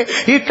മുൻപേ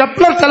ഈ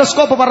കെപ്ലർ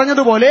ടെലസ്കോപ്പ്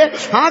പറഞ്ഞതുപോലെ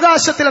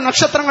ആകാശത്തിലെ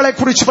നക്ഷത്രങ്ങളെ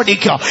കുറിച്ച്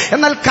പഠിക്കുക.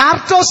 എന്നാൽ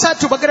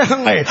കാർട്ടോസാറ്റ്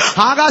ഉപഗ്രഹങ്ങൾ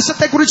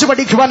ആകാശത്തെ കുറിച്ച്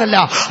പഠിക്കുവാനല്ല,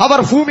 അവർ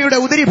ഭൂമിയുടെ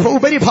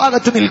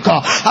ഉപരിഭാഗത്ത് നിൽക്കുക.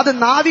 അത്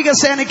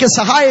നാവികസേനയ്ക്ക്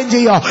സഹായം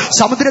ചെയ്യുക.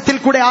 സമുദ്രത്തിൽ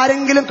കൂടെ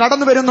ആരെങ്കിലും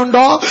കടന്നു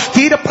വരുന്നുണ്ടോ,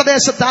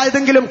 തീരപ്രദേശത്ത്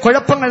ഏതെങ്കിലും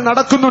കുഴപ്പങ്ങൾ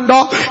നടക്കുന്നുണ്ടോ,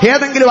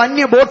 ഏതെങ്കിലും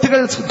അന്യ ബോട്ടുകൾ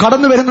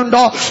കടന്നു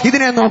വരുന്നുണ്ടോ,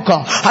 ഇതിനെ നോക്കുക.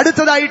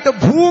 അടുത്തതായിട്ട്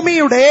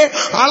ഭൂമിയുടെ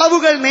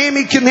അളവുകൾ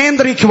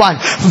നിയന്ത്രിക്കുവാൻ,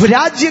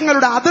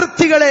 രാജ്യങ്ങളുടെ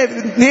അതിർത്തികളെ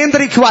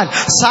നിയന്ത്രിക്കുവാൻ,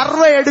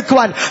 സർവേ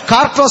എടുക്കുവാൻ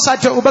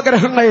കാർട്ടോസാറ്റ്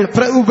ഉപഗ്രഹങ്ങൾ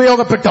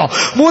ഉപയോഗപ്പെട്ടു.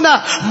 3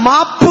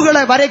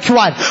 മാപ്പുകളെ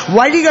വരയ്ക്കുവാൻ,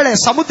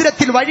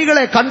 സമുദ്രത്തിൽ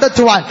വഴികളെ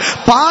കണ്ടെത്തുവാൻ,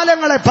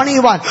 പാലങ്ങളെ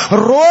പണിയുവാൻ,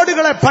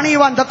 റോഡുകളെ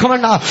പണിയുവാൻ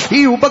തക്കവണ്ണം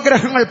ഈ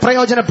ഉപഗ്രഹങ്ങൾ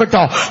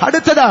പ്രയോജനപ്പെട്ടു.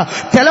 അടുത്തത്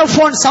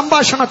ടെലിഫോൺ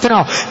സംഭാഷണത്തിനോ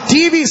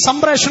TV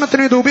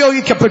സംപ്രേഷണത്തിനോ ഇത്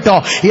ഉപയോഗിക്കപ്പെട്ടു.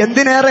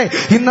 എന്തിനേറെ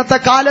ഇന്നത്തെ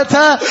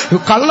കാലത്ത്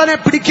കള്ളനെ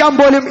പിടിക്കാൻ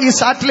പോലും ഈ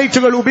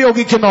സാറ്റലൈറ്റുകൾ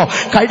ഉപയോഗിക്കുന്നു.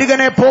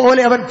 കഴുകനെ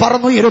പോലെ അവൻ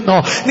പറന്നുയരുന്നു.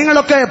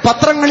 നിങ്ങളൊക്കെ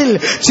പത്രങ്ങളിൽ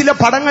ചില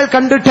പടങ്ങൾ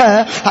കണ്ടിട്ട്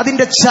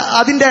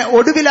അതിന്റെ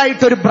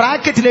ഒടുവിലായിട്ട് ഒരു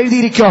ബ്രാക്കറ്റിൽ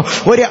എഴുതിയിരിക്കും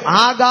ഒരു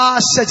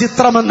ആകാശ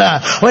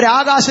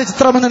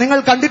ചിത്രമെന്ന് നിങ്ങൾ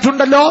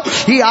കണ്ടിട്ടുണ്ടല്ലോ.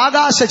 ഈ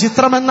ആകാശ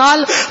ചിത്രമെന്നാൽ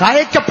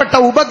അയക്കപ്പെട്ട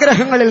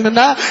ഉപഗ്രഹങ്ങളിൽ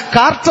നിന്ന്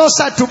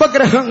കാർട്ടോസാറ്റ്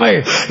ഉപഗ്രഹങ്ങൾ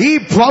ഈ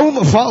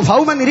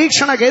ഭൗമ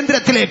നിരീക്ഷണ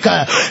കേന്ദ്രത്തിലേക്ക്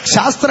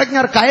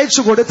ശാസ്ത്രജ്ഞർക്ക്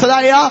അയച്ചു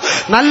കൊടുത്തതായ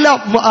നല്ല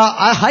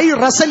ഹൈ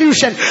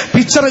റെസല്യൂഷൻ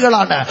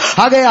പിക്ചറുകളാണ്.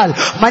 ആകയാൽ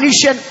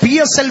മനുഷ്യൻ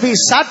PSLV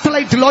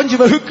സാറ്റലൈറ്റ് ലോഞ്ച്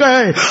വെഹിക്കിൾ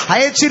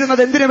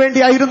അയച്ചിരുന്നത് എന്തിനു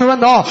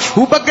വേണ്ടിയായിരുന്നുവെന്നോ,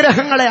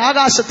 ഉപഗ്രഹങ്ങളെ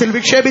ആകാശത്തിൽ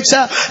വിക്ഷേപിച്ച്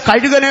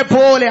കഴുകനെ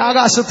പോലെ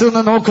ആകാശത്ത്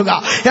നിന്ന് നോക്കുക.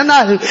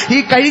 എന്നാൽ ഈ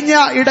കഴിഞ്ഞ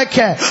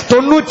ഇടയ്ക്ക്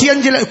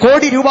 95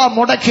 കോടി രൂപ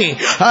മുടക്കി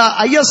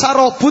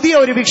ISRO പുതിയ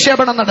ഒരു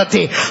വിക്ഷേപണം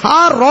നടത്തി. ആ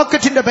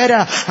റോക്കറ്റിന്റെ പേര്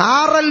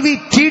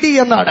RLV-TD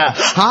എന്നാണ്.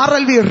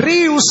 RLV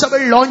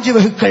reusable launch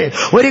vehicle.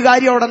 ഒരു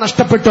കാര്യം അവിടെ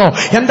നഷ്ടപ്പെട്ടു.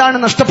 എന്താണ്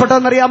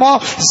നഷ്ടപ്പെട്ടതെന്നറിയാമോ?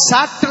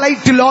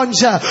 സാറ്റലൈറ്റ്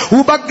ലോഞ്ച്,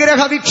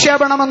 ഉപഗ്രഹ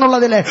വിക്ഷേപണം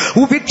എന്നുള്ളതിലെ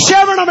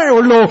വിക്ഷേപണമേ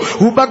ഉള്ളൂ,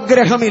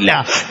 ഉപഗ്രഹമില്ല.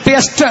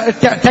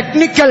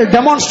 Technical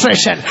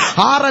demonstration,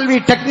 RLV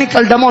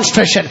technical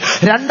demonstration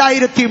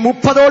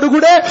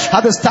 2030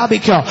 അത്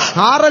സ്ഥാപിക്കും.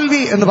 RLV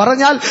എന്ന്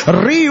പറഞ്ഞാൽ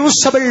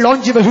റീയൂസബിൾ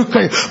ലോഞ്ച്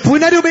വെഹിക്കിൾ,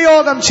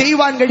 പുനരുപയോഗം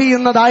ചെയ്യുവാൻ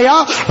കഴിയുന്നതായ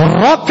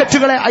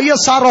റോക്കറ്റുകളെ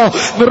ISRO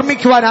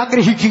നിർമ്മിക്കുവാൻ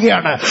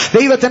ആഗ്രഹിക്കുകയാണ്.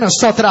 ദൈവത്തിന്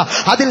സ്തോത്ര.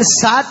 അതിൽ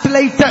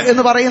സാറ്റലൈറ്റ്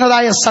എന്ന്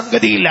പറയുന്നതായ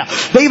സംഗതിയില്ല.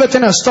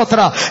 ദൈവത്തിന് സ്തോത്ര.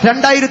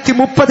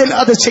 2030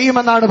 അത്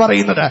ചെയ്യുമെന്നാണ്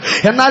പറയുന്നത്.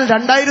 എന്നാൽ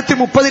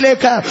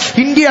 2030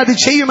 ഇന്ത്യ അത്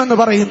ചെയ്യുമെന്ന്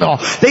പറയുന്നു.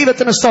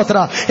 ദൈവത്തിന് സ്തോത്ര.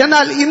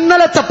 എന്നാൽ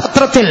ഇന്നലത്തെ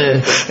പത്രത്തിൽ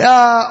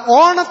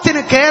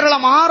ഓണത്തിന്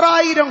കേരളം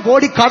 6000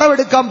 കോടി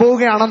കടമെടുക്കാൻ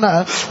പോവുകയാണെന്ന്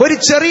ഒരു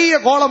ചെറിയ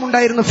കോളം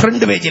ഉണ്ടായിരുന്നു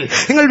ഫ്രണ്ട് പേജിൽ.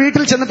 നിങ്ങൾ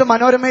വീട്ടിൽ ചെന്നിട്ട്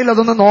മനോരമയിൽ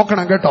അതൊന്ന്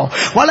നോക്കണം കേട്ടോ.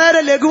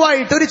 വളരെ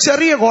ലഘുവായിട്ട് ഒരു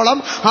ചെറിയ കോളം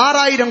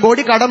 6000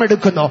 കോടി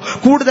കടമെടുക്കുന്നു.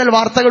 കൂടുതൽ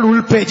വാർത്തകൾ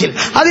ഉൾപേജിൽ.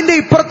 അതിന്റെ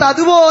ഇപ്പുറത്ത്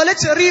അതുപോലെ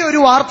ചെറിയൊരു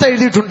വാർത്ത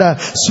എഴുതിയിട്ടുണ്ട്,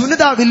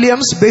 സുനിത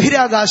വില്യംസ്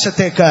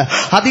ബഹിരാകാശത്തേക്ക്.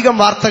 അധികം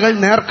വാർത്തകൾ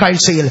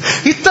നേർക്കാഴ്ചയിൽ.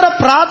 ഇത്ര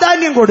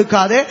പ്രാധാന്യം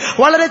കൊടുക്കാതെ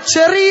വളരെ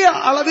ചെറിയ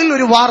അളവിൽ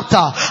ഒരു വാർത്ത.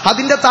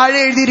 അതിന്റെ താഴെ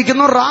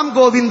എഴുതിയിരിക്കുന്നു, റാം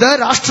കോവിന്ദ്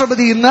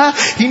രാഷ്ട്രപതി ഇന്ന്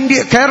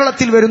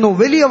കേരളത്തിൽ വരുന്നു.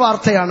 വലിയ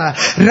വാർത്തയാണ്.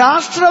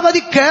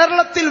 രാഷ്ട്രപതി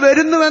കേരളത്തിൽ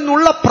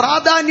വരുന്നുവെന്നുള്ള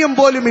പ്രാധാന്യം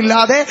പോലും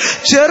ഇല്ലാതെ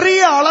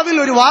ചെറിയ അളവിൽ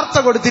ഒരു വാർത്ത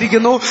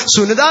കൊടുത്തിരിക്കുന്നു,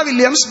 സുനിത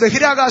വില്യംസ്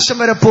ബഹിരാകാശം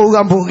വരെ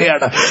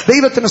പോവുകയാണ്.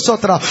 ദൈവത്തിന്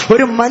സ്തോത്രം.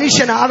 ഒരു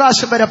മനുഷ്യൻ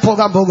ആകാശം വരെ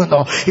പോകാൻ പോകുന്നു.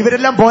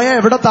 ഇവരെല്ലാം പോയാൽ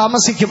എവിടെ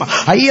താമസിക്കും?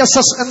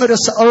 ISS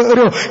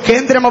എന്നൊരു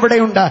കേന്ദ്രം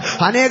അവിടെയുണ്ട്.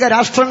 അനേക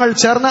രാഷ്ട്രങ്ങൾ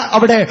ചേർന്ന്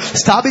അവിടെ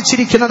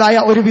സ്ഥാപിച്ചിരിക്കുന്നതായ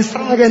ഒരു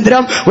വിശ്രമ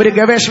കേന്ദ്രം, ഒരു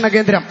ഗവേഷണ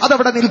കേന്ദ്രം.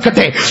 അതവിടെ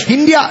നിൽക്കട്ടെ.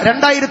 ഇന്ത്യ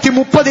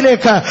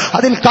 2030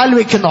 അതിൽ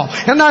കാൽവെക്കുന്നു.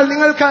 എന്നാൽ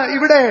നിങ്ങൾക്ക്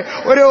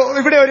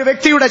ഇവിടെ ഒരു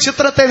വ്യക്തിയുടെ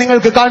ചിത്രത്തെ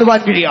നിങ്ങൾക്ക് കാണുവാൻ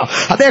കഴിയും.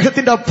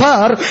 അദ്ദേഹത്തിന്റെ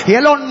പേർ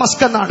എലോൺ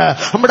മസ്ക് എന്നാണ്.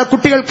 നമ്മുടെ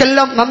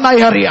കുട്ടികൾക്കെല്ലാം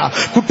നന്നായി അറിയാം.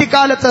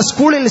 കുട്ടിക്കാലത്ത്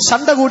സ്കൂളിൽ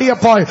സണ്ട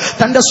കൂടിയപ്പോൾ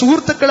തന്റെ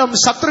സുഹൃത്തുക്കളും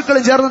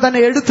ശത്രുക്കളും ചേർന്ന് തന്നെ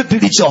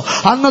എടുത്തിട്ടിടിച്ചു.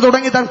 അന്ന്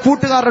തുടങ്ങി താൻ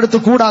കൂട്ടുകാരുടെ അടുത്ത്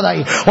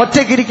കൂടാതായി,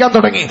 ഒറ്റയ്ക്കിരിക്കാൻ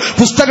തുടങ്ങി,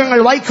 പുസ്തകങ്ങൾ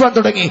വായിക്കുവാൻ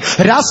തുടങ്ങി,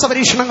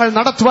 രാസപരീക്ഷണങ്ങൾ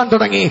നടത്തുവാൻ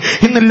തുടങ്ങി.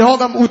 ഇന്ന്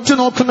ലോകം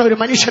ഉറ്റുനോക്കുന്ന നടത്തുന്ന ഒരു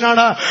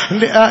മനുഷ്യനാണ്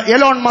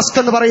എലോൺ മസ്ക്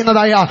എന്ന്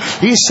പറയുന്നതായ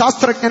ഈ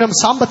ശാസ്ത്രജ്ഞനും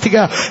സാമ്പത്തിക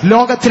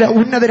ലോകത്തിലെ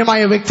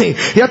ഉന്നതനുമായ വ്യക്തി.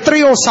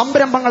 എത്രയോ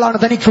സംരംഭങ്ങളാണ്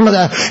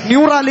തനിക്കുള്ളത്.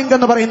 ന്യൂറാലിങ്ക്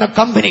എന്ന് പറയുന്ന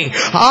കമ്പനി,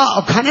 ആ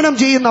ഖനനം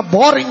ചെയ്യുന്ന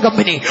ബോറിംഗ്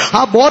കമ്പനി,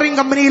 ആ ബോറിംഗ്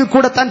കമ്പനിയിൽ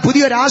കൂടെ താൻ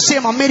പുതിയൊരു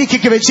ആശയം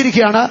അമേരിക്കയ്ക്ക്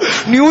വെച്ചിരിക്കുകയാണ്.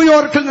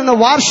 ന്യൂയോർക്കിൽ നിന്ന്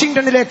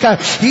വാഷിംഗ്ടണിലേക്ക്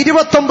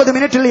 29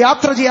 മിനിറ്റിൽ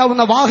യാത്ര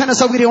ചെയ്യാവുന്ന വാഹന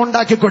സൗകര്യം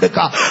ഉണ്ടാക്കി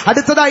കൊടുക്കുക.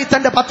 അടുത്തതായി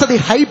തന്റെ പദ്ധതി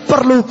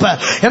ഹൈപ്പർ ലൂപ്പ്.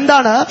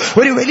 എന്താണ്?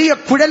 ഒരു വലിയ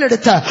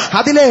കുഴലെടുത്ത്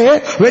അതിലെ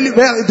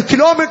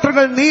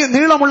കിലോമീറ്ററുകൾ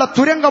നീളമുള്ള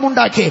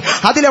തുരങ്കമുണ്ടാക്കി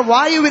അതിലെ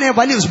വായുവിനെ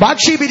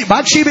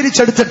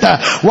ബാഷ്പീകരിച്ചെടുത്തിട്ട്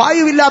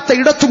വായുവില്ലാത്ത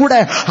ഇടത്തുകൂടെ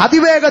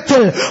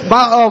അതിവേഗത്തിൽ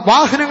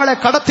വാഹനങ്ങളെ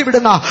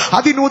കടത്തിവിടുന്ന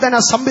അതിനൂതന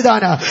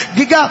സംവിധാനം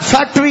ഗിഗ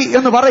ഫാക്ടറി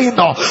എന്ന്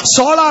പറയുന്നു.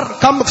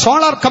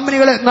 സോളാർ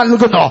കമ്പനികളെ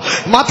നൽകുന്നു.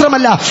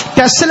 മാത്രമല്ല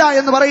ടെസ്ല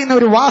എന്ന് പറയുന്ന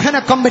ഒരു വാഹന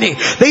കമ്പനി,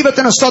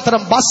 ദൈവത്തിന്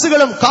സ്തോത്രം,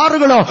 ബസ്സുകളും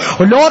കാറുകളും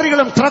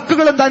ലോറികളും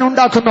ട്രക്കുകളും താൻ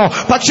ഉണ്ടാക്കുന്നു.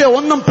 പക്ഷെ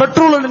ഒന്നും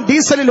പെട്രോളിലും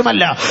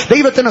ഡീസലിലുമല്ല.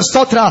 ദൈവത്തിന്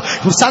സ്തോത്ര,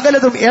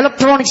 സകലതും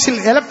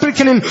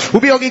ഇലക്ട്രിക്കലിൽ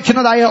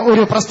ഉപയോഗിക്കുന്നതായ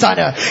ഒരു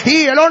പ്രസ്ഥാനം. ഈ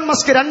എലോൺ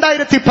മസ്ക്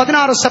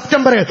 2016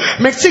 സെപ്റ്റംബറിൽ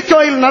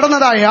മെക്സിക്കോയിൽ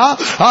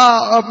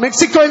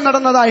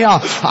നടന്നതായ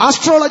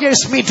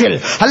ആസ്ട്രോളജേഴ്സ് മീറ്റിൽ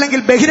അല്ലെങ്കിൽ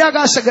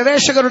ബഹിരാകാശ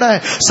ഗവേഷകരുടെ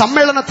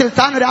സമ്മേളനത്തിൽ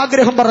താൻ ഒരു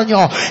ആഗ്രഹം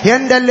പറഞ്ഞു.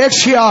 എന്റെ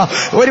ലക്ഷ്യ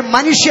ഒരു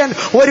മനുഷ്യൻ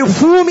ഒരു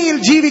ഭൂമിയിൽ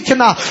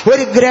ജീവിക്കുന്ന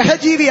ഒരു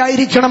ഗ്രഹജീവി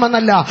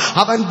ആയിരിക്കണമെന്നല്ല,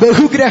 അവൻ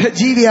ബഹുഗ്രഹ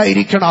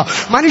ജീവിയായിരിക്കണം.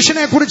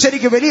 മനുഷ്യനെ കുറിച്ച്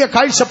എനിക്ക് വലിയ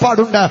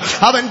കാഴ്ചപ്പാടുണ്ട്.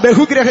 അവൻ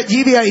ബഹുഗ്രഹ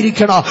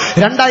ജീവിയായിരിക്കണം.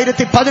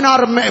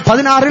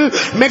 2016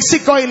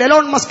 മെക്സിക്കോയിൽ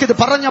എലോൺ മസ്ക് ഇത്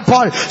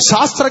പറഞ്ഞപ്പോൾ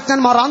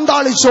ശാസ്ത്രജ്ഞന്മാർ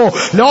അന്താളിച്ചു,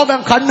 ലോകം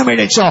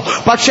കണ്ണുമിഴിച്ചു.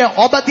 പക്ഷെ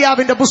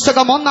ഒബദ്യാവിന്റെ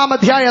പുസ്തകം 1-ാം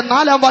അധ്യായം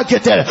 4-ാം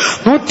വാക്യത്തിൽ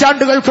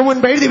നൂറ്റാണ്ടുകൾക്ക്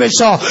മുൻപ് എഴുതി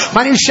വെച്ചോ,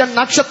 മനുഷ്യൻ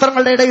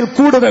നക്ഷത്രങ്ങളുടെ ഇടയിൽ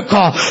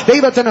കൂടുവെക്കോ.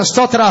 ദൈവത്തിന്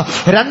സ്തോത്ര.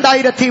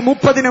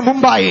 2030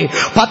 മുമ്പായി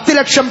 10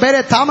 ലക്ഷം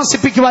പേരെ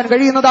താമസിപ്പിക്കുവാൻ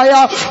കഴിയുന്നതായ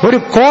ഒരു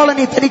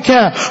കോളനി തനിക്ക്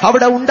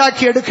അവിടെ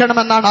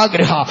ഉണ്ടാക്കിയെടുക്കണമെന്നാണ്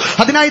ആഗ്രഹം.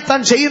 അതിനായി താൻ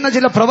ചെയ്യുന്ന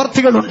ചില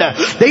പ്രവർത്തികളുണ്ട്.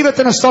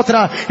 ദൈവത്തിന് സ്തോത്ര.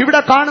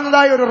 ഇവിടെ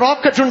കാണുന്നതായ ഒരു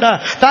റോക്കറ്റ് ഉണ്ട്.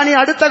 താൻ ഈ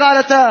അടുത്ത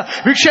കാലത്ത്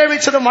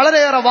വിക്ഷേപിച്ചതും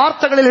വളരെയേറെ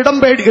വാർത്തകളിൽ ഇടം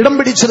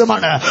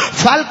പിടിച്ചതുമാണ്.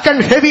 ഫാൽക്കൺ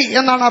ഹെവി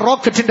എന്നാണ് ആ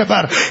റോക്കറ്റിന്റെ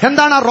പേർ.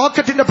 എന്താണ് ആ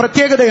റോക്കറ്റിന്റെ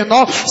പ്രത്യേകത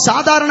എന്നോ?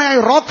 സാധാരണയായി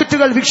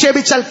റോക്കറ്റുകൾ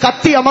വിക്ഷേപിച്ചാൽ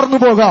കത്തി അമർന്നു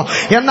പോകും.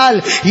 എന്നാൽ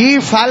ഈ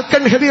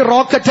ഫാൽക്കൺ ഹെവി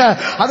റോക്കറ്റ്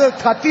അത്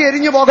കത്തി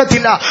എരിഞ്ഞു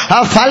പോകത്തില്ല. ആ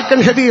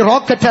ഫാൽക്കൺ ഹെവി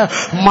റോക്കറ്റ്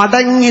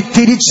മടങ്ങി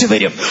തിരിച്ചു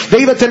വരും.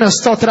 ദൈവത്തിന്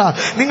സ്തോത്ര.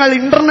 നിങ്ങൾ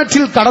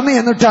ഇന്റർനെറ്റിൽ കടന്നു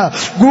എന്നിട്ട്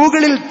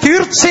ഗൂഗിളിൽ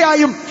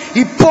തീർച്ചയായും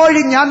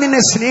ഇപ്പോഴും ഞാൻ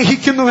നിന്നെ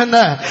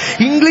സ്നേഹിക്കുന്നുവെന്ന്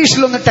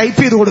ഇംഗ്ലീഷിലൊന്ന് ടൈപ്പ്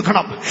ചെയ്ത്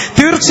കൊടുക്കണം.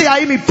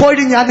 തീർച്ചയായും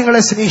ഇപ്പോഴും ഞാൻ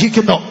നിങ്ങളെ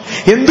സ്നേഹിക്കുന്നു.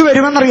 എന്തു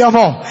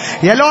വരുമെന്നറിയാമോ?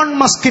 എലോൺ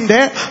മസ്കിന്റെ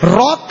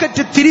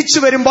റോക്കറ്റ് തിരിച്ചു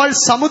വരുമ്പോൾ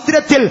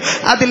സമുദ്രത്തിൽ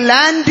അത്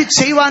ലാൻഡ്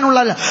ചെയ്യുവാനുള്ള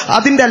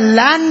അതിന്റെ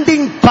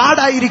ലാൻഡിംഗ്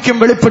പാഡായിരിക്കും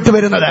വെളിപ്പെട്ടു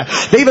വരുന്നത്.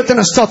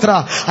 ദൈവത്തിന് സ്തോത്ര.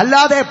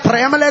 അല്ലാതെ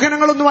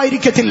പ്രേമലേഖനങ്ങളൊന്നും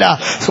ആയിരിക്കത്തില്ല.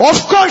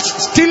 Of course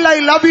still I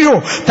love you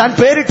താൻ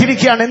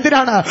പേരിട്ടിരിക്കുകയാണ്.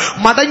 എന്തിനാണ്?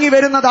 മടങ്ങി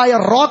വരുന്നതായ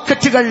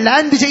റോക്കറ്റുകൾ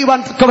ലാൻഡ്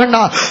ചെയ്യുവാൻ തക്കവണ്ണ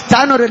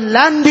താൻ ഒരു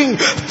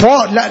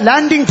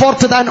ലാൻഡിംഗ്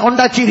ഫോർട്ട് താൻ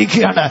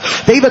ഉണ്ടാക്കിയിരിക്കുകയാണ്.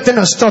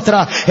 ദൈവത്തിന് സ്തോത്ര.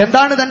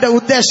 എന്താണ് തന്റെ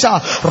ഉദ്ദേശം?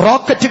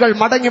 റോക്കറ്റുകൾ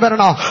മടങ്ങി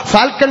വരണോ?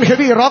 ഫാൽക്കൺ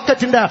ഹെവി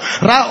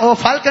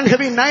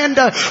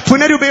 9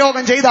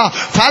 പുനരുപയോഗം ചെയ്ത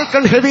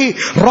ഫാൽക്കൺ ഹെവി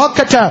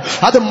റോക്കറ്റ്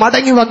അത്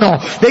മടങ്ങി വന്നു.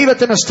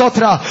 ദൈവത്തിന്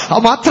സ്തോത്ര.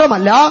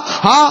 മാത്രമല്ല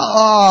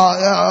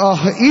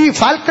ഈ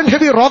ഫാൽക്കൺ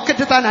ഹെവി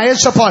റോക്കറ്റ് താൻ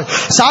അയച്ചപ്പോൾ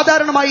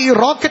സാധാരണമായി ഈ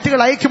റോക്കറ്റുകൾ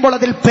അയക്കുമ്പോൾ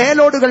അതിൽ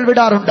പേലോഡുകൾ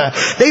വിടാറുണ്ട്.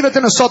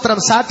 ദൈവത്തിന് സ്തോത്രം.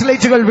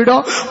 സാറ്റലൈറ്റുകൾ വിടോ.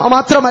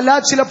 മാത്രമല്ല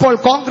ചിലപ്പോൾ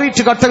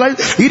കോൺക്രീറ്റ് കട്ടകൾ,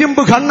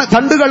 ഇരുമ്പ്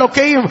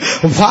കണ്ടുകളൊക്കെയും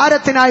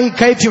ഭാരത്തിനായി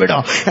കയറ്റിവിടോ.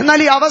 എന്നാൽ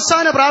ഈ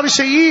അവസാന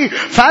പ്രാവശ്യം ഈ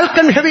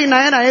ഫാൽക്കൺ ഹെവി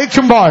 9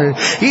 അയക്കുമ്പോൾ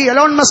ഈ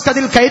എലോൺ മസ്ക്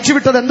അതിൽ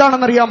കയറ്റിവിട്ടത്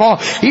എന്താണെന്നറിയാമോ?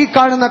 ഈ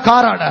കാണുന്ന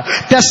കാറാണ്.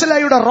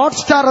 ടെസ്ലയുടെ റോഡ്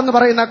സ്റ്റാർ എന്ന്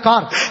പറയുന്ന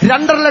കാർ.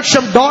 $2.5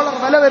 ലക്ഷം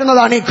വില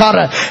വരുന്നതാണ് ഈ കാർ.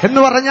 എന്ന്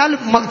പറഞ്ഞാൽ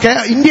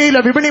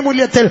ഇന്ത്യയിലെ വിപണി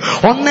മൂല്യത്തിൽ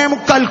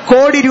 1.25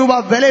 കോടി രൂപ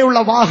വിലയുള്ള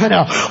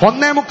വാഹനം.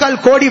 1.25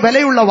 കോടി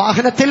വിലയുള്ള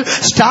വാഹനത്തിൽ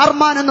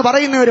സ്റ്റാർമാൻ എന്ന്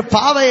പറയുന്ന ഒരു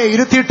പാവയെ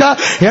ഇരുത്തിയിട്ട്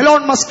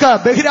എലോൺ മസ്ക്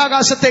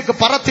ബഹിരാകാശത്തേക്ക്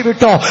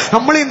പറത്തിവിട്ടോ.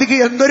 നമ്മൾ ഇന്ത്യക്ക്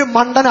എന്തൊരു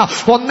മണ്ടന!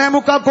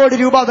 1.25 കോടി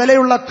രൂപ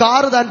വിലയുള്ള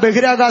കാർ താൻ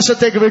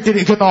ബഹിരാകാശത്തേക്ക്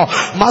വിട്ടിരിക്കുന്നു.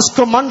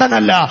 മസ്ക്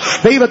മണ്ടനല്ല.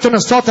 ദൈവത്തിന്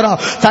സ്തോത്ര.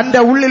 തന്റെ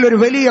ഉള്ളിൽ ഒരു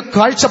വലിയ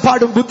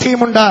കാഴ്ചപ്പാടും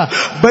ബുദ്ധിയുമുണ്ട്.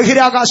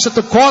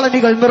 ബഹിരാകാശത്ത്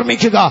കോളനികൾ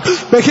നിർമ്മിക്കുക,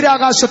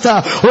 ബഹിരാകാശത്ത്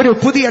ഒരു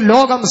പുതിയ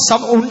ലോകം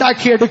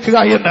ഉണ്ടാക്കിയെടുക്കുക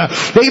എന്ന്.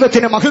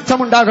 ദൈവത്തിന് മഹത്വം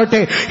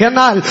ഉണ്ടാകട്ടെ.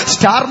 എന്നാൽ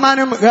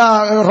സ്റ്റാർമാനും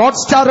റോഡ്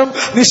സ്റ്റാറും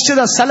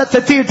നിശ്ചിത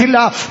സ്ഥലത്തെത്തിയിട്ടില്ല.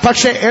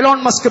 പക്ഷേ എലോൺ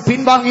മസ്ക്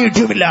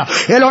പിൻവാങ്ങിയിട്ടുമില്ല.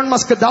 എലോൺ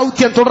മസ്ക്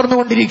ദൗത്യം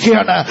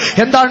തുടർന്നുകൊണ്ടിരിക്കുകയാണ്.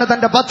 എന്താണ്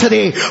തന്റെ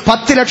പദ്ധതി?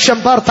 10 ലക്ഷം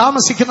പേർ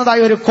താമസിക്കുന്നതായ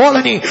ഒരു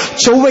കോളനി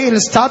ചൊവ്വയിൽ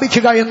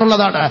സ്ഥാപിക്കുക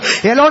എന്നുള്ളതാണ്.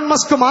 എലോൺ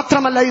മസ്ക്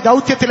മാത്രമല്ല ഈ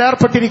ദൗത്യത്തിൽ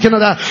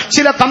ഏർപ്പെട്ടിരിക്കുന്നത്.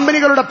 ചില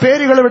കമ്പനികളുടെ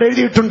പേരുകൾ ഇവിടെ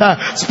എഴുതിയിട്ടുണ്ട്.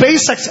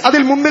 സ്പേസ് എക്സ്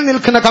അതിൽ മുമ്പിൽ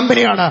നിൽക്കുന്ന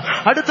കമ്പനിയാണ്.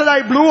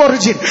 അടുത്തതായി ബ്ലൂ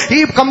ഒറിജിൻ. ഈ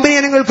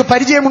കമ്പനിയെ നിങ്ങൾക്ക്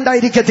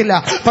പരിചയമുണ്ടായിരിക്കത്തില്ല.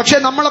 പക്ഷെ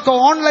നമ്മളൊക്കെ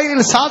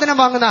ഓൺലൈനിൽ സാധനം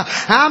വാങ്ങുന്ന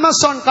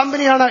ആമസോൺ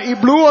കമ്പനിയാണ് ഈ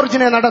ബ്ലൂ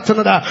ഒറിജിനെ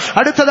നടത്തുന്നത്.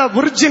 അടുത്തത്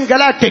വിർജിൻ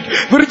ഗലാക്ടിക്.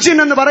 വിർജിൻ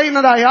എന്ന്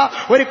പറയുന്നതായ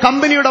ഒരു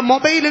കമ്പനിയുടെ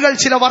മൊബൈലുകൾ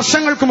ചില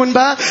വർഷങ്ങൾക്ക്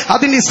മുൻപ്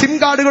അതിന്റെ സിം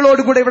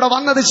കാർഡുകളോടുകൂടി ഇവിടെ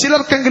വന്നത്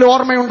ചിലർക്കെങ്കിലും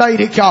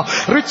ഓർമ്മയുണ്ടായിരിക്കാം.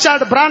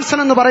 റിച്ചാർഡ് ബ്രാൻസൺ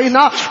എന്ന് പറയുന്ന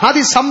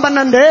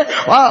അതിസമ്പന്നന്റെ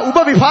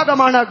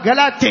ഉപവിഭാഗമാണ്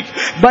ഗലാക്ടിക്.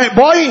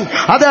 ബോയിങ്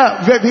അത്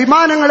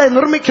വിമാനങ്ങളെ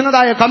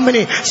നിർമ്മിക്കുന്നതായ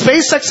company.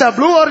 Space jets,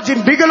 blue origin,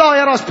 ബിഗലോ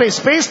aerospace,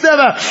 space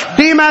Dev,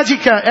 D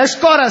magic,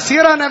 എസ്കോർ,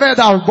 zero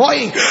നെവേദ,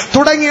 Boeing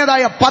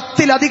തുടങ്ങിയതായ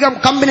 10-ലധികം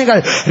കമ്പനികൾ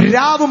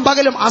രാവും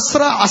പകലും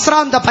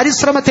അശ്രാന്ത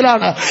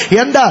പരിശ്രമത്തിലാണ്.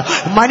 എന്ത്?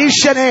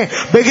 മനുഷ്യനെ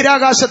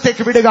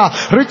ബഹിരാകാശത്തേക്ക് വിടുക.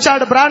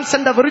 റിച്ചാർഡ്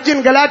ബ്രാൻസന്റെ വിർജിൻ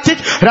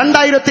ഗലാക്റ്റിക്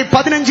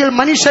 2015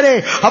 മനുഷ്യരെ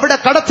അവിടെ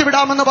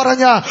കടത്തിവിടാമെന്ന്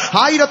പറഞ്ഞ്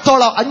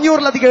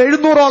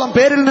 500-700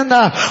 പേരിൽ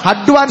നിന്ന്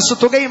അഡ്വാൻസ്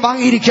തുകയും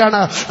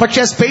വാങ്ങിയിരിക്കുകയാണ്.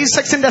 പക്ഷേ സ്പേസ്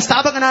എക്സിന്റെ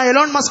സ്ഥാപകനായ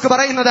എലോൺ മസ്ക്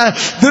പറയുന്നത്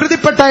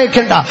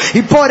ധൃതിപ്പെട്ടയക്കേണ്ട,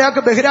 ഇപ്പോ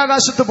ഒരാൾക്ക്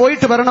ബഹിരാകാശത്ത്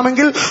പോയിട്ട്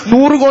വരണമെങ്കിൽ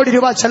 100 കോടി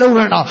രൂപ ചെലവ്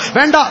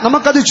വേണ്ട,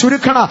 നമുക്കത്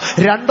ചുരുക്കണം,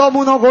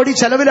 2-3 കോടി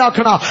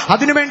ചെലവിലാക്കണം.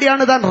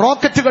 അതിനുവേണ്ടിയാണ് താൻ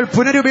റോക്കറ്റുകൾ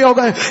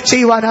പുനരുപയോഗം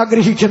ചെയ്യുവാൻ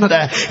ആഗ്രഹിക്കുന്നത്.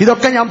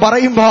 ഇതൊക്കെ ഞാൻ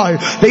പറയുമ്പോൾ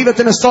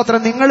ദൈവത്തിന്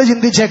സ്തോത്രം, നിങ്ങൾ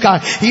ചിന്തിച്ചേക്കാൻ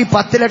ഈ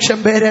 10 ലക്ഷം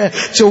പേര്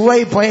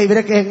ചൊവ്വയിൽ പോയ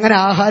ഇവരൊക്കെ എങ്ങനെ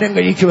ആഹാരം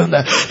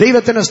കഴിക്കുമെന്ന്.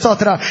 ദൈവത്തിന്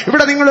സ്തോത്രം.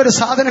 ഇവിടെ നിങ്ങളൊരു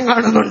സാധനം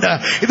കാണുന്നുണ്ട്.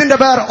 ഇതിന്റെ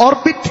പേർ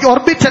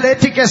ഓർബിറ്റൽ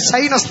എറ്റിക്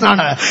സൈനസ്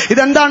എന്നാണ്.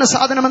 ഇതെന്താണ്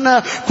സാധനമെന്ന്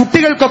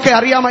കുട്ടികൾക്കൊക്കെ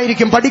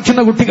അറിയാമായിരിക്കും,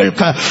 പഠിക്കുന്ന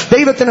കുട്ടികൾക്ക്.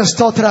 ദൈവത്തിന്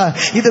സ്തോത്രം.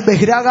 ഇത്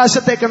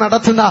ബഹിരാകാശത്തേക്ക്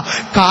നടത്തുന്ന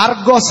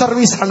കാർഗോ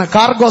സർവീസ് ആണ്.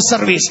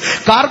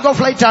 കാർഗോ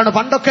ഫ്ലൈറ്റ് ആണ്.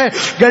 പണ്ടൊക്കെ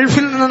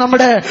ഗൾഫിൽ നിന്ന്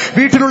നമ്മുടെ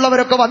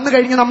വീട്ടിലുള്ളവരൊക്കെ വന്നു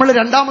കഴിഞ്ഞ് നമ്മൾ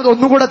രണ്ടാമത്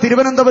ഒന്നുകൂടെ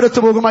തിരുവനന്തപുരത്ത്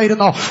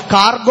പോകുമായിരുന്നോ,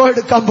 കാർഗോ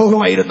എടുക്കാൻ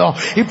പോകുമായിരുന്നോ.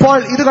 ഇപ്പോൾ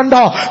ഇത്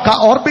കണ്ടോ,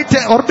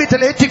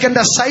 ഓർബിറ്റൽ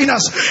എറ്റിക്കിന്റെ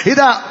സൈനസ്,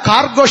 ഇത്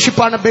കാർഗോ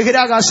ഷിപ്പാണ്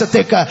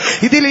ബഹിരാകാശത്തേക്ക്.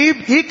 ഇതിൽ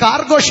ഈ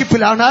കാർഗോ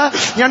ഷിപ്പിലാണ്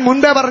ഞാൻ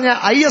മുൻപേ പറഞ്ഞ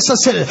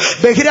ISS-ൽ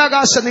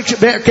ബഹിരാകാശ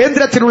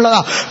കേന്ദ്രത്തിലുള്ള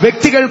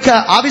വ്യക്തികൾക്ക്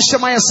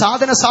ആവശ്യമായ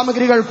സാധന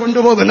സാമഗ്രികൾ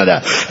കൊണ്ടുപോകുന്നത്.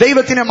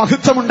 ദൈവത്തിന്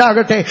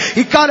മഹത്വമുണ്ടാകട്ടെ.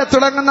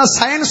 ഇക്കാലത്തുടങ്ങുന്ന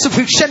സയൻസ്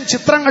ഫിക്ഷൻ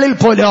ചിത്രങ്ങളിൽ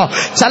പോലും,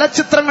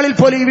 ചലച്ചിത്രങ്ങളിൽ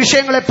പോലും ഈ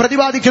വിഷയങ്ങളെ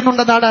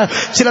പ്രതിപാദിക്കുന്നുണ്ടെന്നാണ്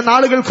ചില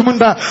നാളുകൾക്ക്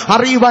മുൻപ്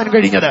അറിയുവാൻ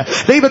കഴിഞ്ഞത്.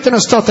 ദൈവത്തിന്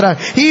സ്തോത്രം.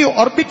 ഈ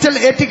ഓർബിറ്റൽ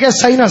എറ്റിക്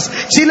സൈനസ്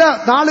ചില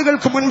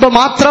നാളുകൾക്ക് മുൻപ്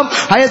മാത്രം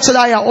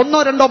അയച്ചതായ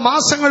 1-2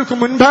 മാസങ്ങൾക്ക്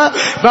മുൻപ്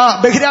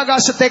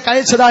ബഹിരാകാശത്തേക്ക്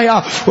അയച്ചതായ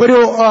ഒരു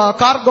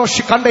കാർഗോ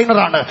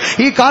കണ്ടെയ്നറാണ്.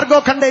 ഈ കാർഗോ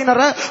കണ്ടെയ്നർ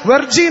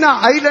വെർജീന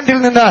ഐലൻഡിൽ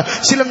നിന്ന്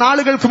ചില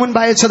നാളുകൾക്ക് മുൻപ്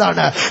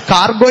അയച്ചതാണ്.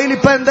 കാർഗോയിൽ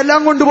ഇപ്പൊ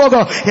എന്തെല്ലാം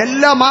കൊണ്ടുപോകും?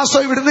 എല്ലാ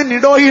മാസവും ഇവിടുന്ന്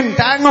നിഡോയും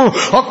ടാങ്ങും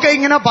ഒക്കെ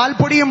ഇങ്ങനെ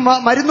പാൽപ്പൊടിയും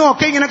മരുന്നും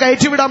ഒക്കെ ഇങ്ങനെ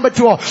കയറ്റിവിടാൻ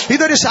പറ്റുമോ?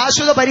 ഇതൊരു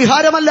ശാശ്വത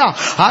പരിഹാരമല്ല.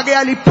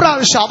 ആകയാൽ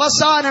ഇപ്രാവശ്യം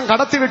അവസാനം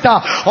കടത്തിവിട്ട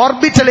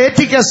ഓർബിറ്റൽ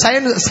എറ്റിക്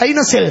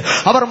സൈനസിൽ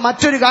അവർ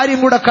മറ്റൊരു കാര്യം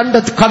കൂടെ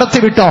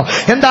കടത്തിവിട്ടോ.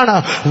 എന്താണ്?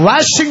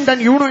 വാഷിംഗ്ടൺ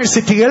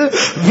യൂണിവേഴ്സിറ്റിയിൽ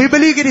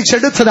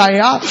വിപുലീകരിച്ചെടുത്തതായ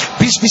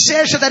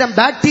വിശേഷതരം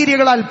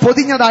ബാക്ടീരിയകളാൽ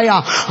പൊതിഞ്ഞതായ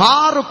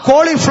 6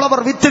 കോളിഫ്ലവർ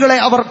വിത്തുകളെ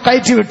അവർ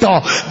കയറ്റിവിട്ടോ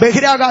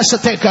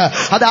ബഹിരാകാശത്തേക്ക്.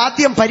 അത്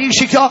ആദ്യം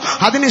പരീക്ഷിക്കോ,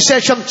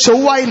 അതിനുശേഷം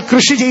ചൊവ്വയിൽ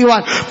കൃഷി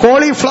ചെയ്യുവാൻ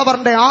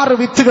കോളിഫ്ലവറിന്റെ 6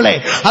 വിത്തുകളെ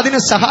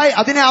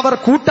അതിനെ അവർ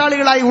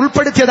കൂട്ടാളികളായി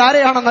ഉൾപ്പെടുത്തിയത്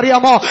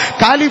ആരെയാണെന്നറിയാമോ?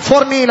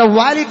 കാലിഫോർണിയയിലെ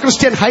വാലി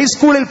ക്രിസ്ത്യൻ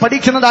ഹൈസ്കൂളിൽ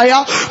പഠിക്കുന്നതായ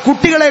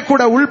കുട്ടികളെ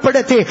കൂടെ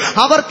ഉൾപ്പെടുത്തി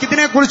അവർക്ക്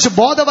ഇതിനെക്കുറിച്ച്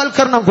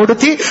ബോധവൽക്കരണം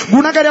കൊടുത്തി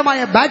ഗുണകരമായ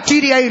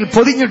ബാക്ടീരിയയിൽ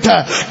പൊതിഞ്ഞിട്ട്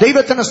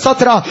ദൈവത്തിന്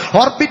സ്തോത്ര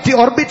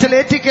ഓർബിറ്റൽ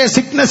എറ്റിക്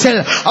സിഗ്നസിൽ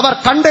അവർ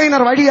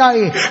കണ്ടെയ്നർ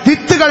വഴിയായി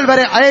വിത്തുകൾ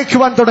വരെ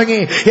അയക്കുവാൻ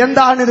തുടങ്ങി.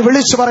 എന്താണ് ഇത്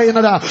വിളിച്ചു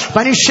പറയുന്നത്?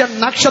 മനുഷ്യൻ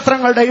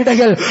നക്ഷത്രങ്ങളുടെ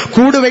ഇടയിൽ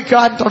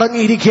കൂടുവയ്ക്കാൻ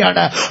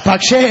തുടങ്ങിയിരിക്കുകയാണ്.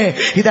 പക്ഷേ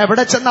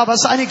ഇതെവിടെ ചെന്ന്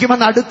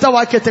അവസാനിക്കുമെന്ന് അടുത്ത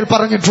വാക്യത്തിൽ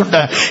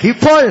പറഞ്ഞിട്ടുണ്ട്.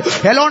 ഇപ്പോൾ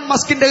എലോൺ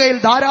മസ്കിന്റെ കയ്യിൽ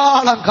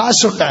ധാരാളം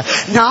കാശുണ്ട്.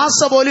 നാസ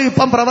പോലും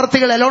ഇപ്പം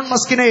പ്രവർത്തികൾ എലോൺ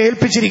മസ്കിനെ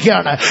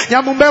ഏൽപ്പിച്ചിരിക്കുകയാണ്.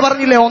 ഞാൻ മുമ്പേ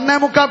പറഞ്ഞില്ലേ,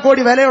 1.25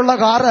 കോടി വിലയുള്ള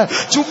കാറ്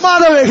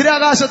ചുമ്മാതെ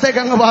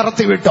ബഹിരാകാശത്തേക്ക് അങ്ങ്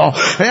പറത്തി വിട്ടോ.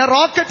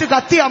 റോക്കറ്റ്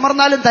കത്തി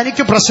അമർന്നാലും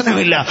തനിക്ക്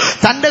പ്രശ്നമില്ല.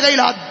 തന്റെ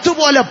കയ്യിൽ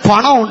അതുപോലെ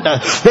പണമുണ്ട്.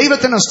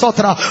 ദൈവത്തിന്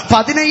സ്തോത്ര.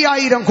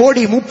 15,000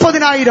 കോടി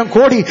 30,000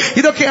 കോടി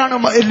ഇതൊക്കെയാണ്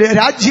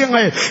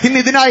രാജ്യങ്ങൾ ഇന്ന്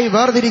ഇതിനായി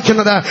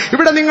വേർതിരിക്കുന്നത്.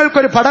 ഇവിടെ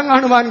നിങ്ങൾക്കൊരു പടം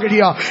കാണുവാൻ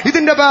കഴിയുക.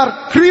 ഇതിന്റെ പേർ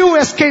ക്രൂ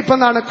എസ്കേപ്പ്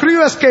എന്നാണ്. Crew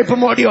escape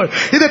module.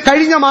 ഇത്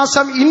കഴിഞ്ഞ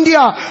മാസം ഇന്ത്യ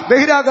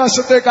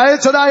ബഹിരാകാശത്തേക്ക്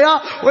അയച്ചതായ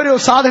ഒരു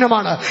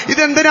സാധനമാണ്.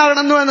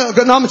 ഇതെന്തിനാണെന്ന്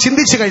നാം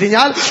ചിന്തിച്ചു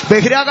കഴിഞ്ഞാൽ,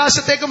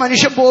 ബഹിരാകാശത്തേക്ക്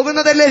മനുഷ്യൻ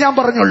പോകുന്നതല്ലേ ഞാൻ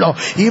പറഞ്ഞുള്ളൂ.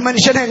 ഈ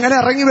മനുഷ്യൻ എങ്ങനെ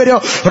ഇറങ്ങി വരുമോ?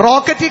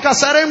 റോക്കറ്റ്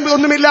കസേരയും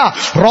ഒന്നുമില്ല.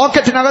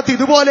 റോക്കറ്റിനകത്ത്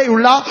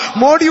ഇതുപോലെയുള്ള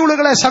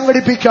മോഡ്യൂളുകളെ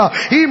സംഘടിപ്പിക്കുക.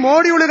 ഈ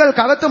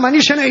മോഡ്യൂളുകൾക്കകത്ത്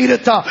മനുഷ്യനെ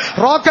ഇരുത്തുക.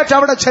 റോക്കറ്റ്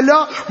അവിടെ ചെല്ലോ,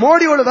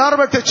 മോഡ്യൂൾ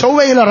വേർപെട്ട്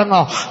ചൊവ്വയിൽ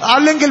ഇറങ്ങോ,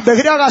 അല്ലെങ്കിൽ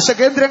ബഹിരാകാശ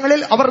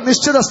കേന്ദ്രങ്ങളിൽ അവർ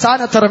നിശ്ചിത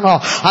സ്ഥാനത്തിറങ്ങോ.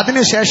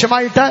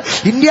 അതിനുശേഷമായിട്ട്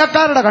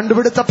ഇന്ത്യക്കാരുടെ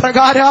കണ്ടുപിടുത്ത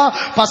പ്രകാരം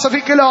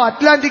പസഫിക്കിലോ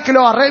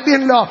അറ്റ്ലാന്റിക്കിലോ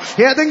അറേബ്യനിലോ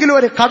ഏതെങ്കിലും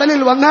ഒരു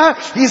കടലിൽ വന്ന്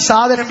ഈ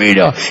സാധനം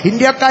വീഴും.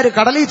 ഇന്ത്യക്കാർ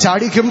കടലിൽ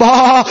ചാടിക്കുമ്പോ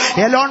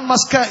എലോൺ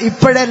മസ്ക്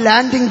ഇപ്പോഴേ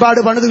ലാൻഡിംഗ്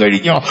പാഡ് പണിത്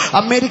കഴിഞ്ഞു.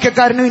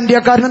 അമേരിക്കക്കാരനും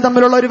ഇന്ത്യക്കാരനും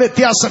തമ്മിലുള്ള ഒരു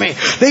വ്യത്യാസമേ.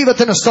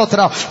 ദൈവത്തിന്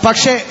സ്തോത്രം.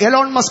 പക്ഷേ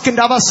എലോൺ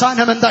മസ്കിന്റെ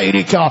അവസാനം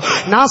എന്തായിരിക്കും?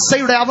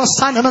 നാസയുടെ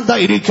അവസാനം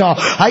എന്തായിരിക്കും?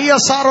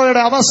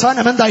 ISROയുടെ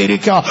അവസാനം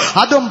എന്തായിരിക്കും?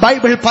 അതും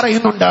ബൈബിൾ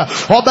പറയുന്നുണ്ട്.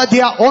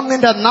 ഓബദ്യ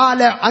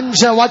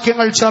 1:4-5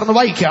 വാക്യങ്ങൾ ചേർന്ന്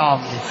വായിക്കാം.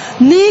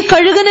 നീ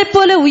കഴുകനെ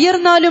പോലെ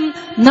ഉയർന്നാലും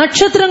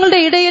നക്ഷത്രങ്ങളുടെ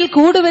ഇടയിൽ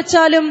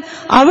കൂടുവെച്ചാലും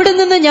അവിടെ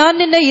നിന്ന് ഞാൻ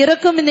നിന്നെ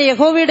ഇറക്കും എന്ന്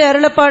യഹോവയുടെ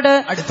അരുളപ്പാട്.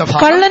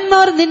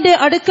 കള്ളന്മാർ നിന്റെ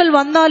അടുക്കൽ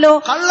വന്നാലോ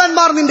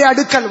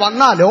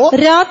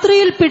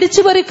രാത്രിയിൽ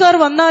പിടിച്ചുപറിക്കാർ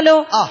വന്നാലോ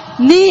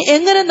നീ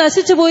എങ്ങനെ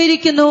നശിച്ചു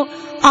പോയിരിക്കുന്നു?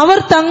 അവർ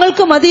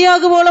തങ്ങൾക്ക്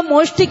മതിയാകുവോളം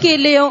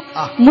മോഷ്ടിക്കയില്ലയോ?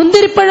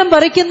 മുന്തിരിപ്പഴം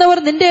പറിക്കുന്നവർ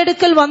നിന്റെ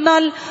അടുക്കൽ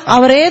വന്നാൽ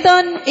അവർ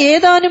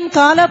ഏതാനും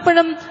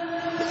കാലാപ്പഴം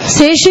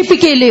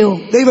ശേഷിപ്പിക്കയില്ലയോ?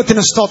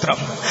 ദൈവത്തിന് സ്തോത്രം.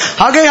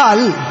 ആകയാൽ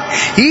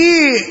ഈ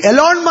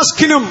എലോൺ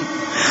മസ്കിനും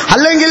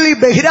അല്ലെങ്കിൽ ഈ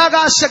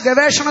ബഹിരാകാശ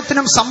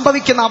ഗവേഷണത്തിനും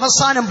സംഭവിക്കുന്ന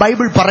അവസാനം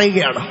ബൈബിൾ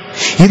പറയുകയാണ്.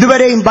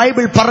 ഇതുവരെയും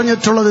ബൈബിൾ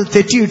പറഞ്ഞിട്ടുള്ളത്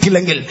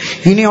തെറ്റിയിട്ടില്ലെങ്കിൽ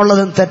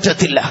ഇനിയുള്ളതും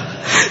തെറ്റത്തില്ല.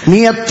 നീ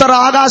എത്ര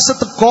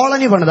ആകാശത്ത്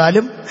കോളനി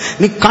പണിതാലും,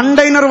 നീ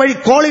കണ്ടെയ്നർ വഴി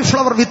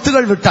കോളിഫ്ലവർ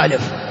വിത്തുകൾ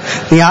വിട്ടാലും,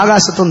 നീ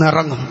ആകാശത്തുനിന്ന്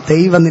ഇറങ്ങും.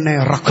 ദൈവം നിന്നെ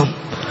ഇറക്കും.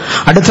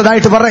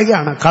 അടുത്തതായിട്ട്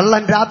പറയുകയാണ്,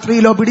 കള്ളൻ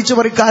രാത്രിയിലോ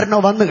പിടിച്ചുപറിക്കാരനോ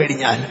വന്നു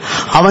കഴിഞ്ഞാൽ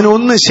അവൻ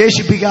ഒന്നും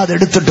ശേഷിപ്പിക്കാതെ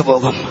എടുത്തിട്ട്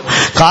പോകും.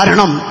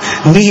 കാരണം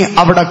നീ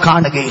അവിടെ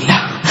കാണുകയില്ല.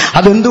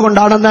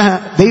 അതെന്തുകൊണ്ടാണെന്ന്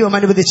ദൈവം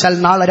അനുവദിച്ചാൽ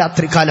നാളെ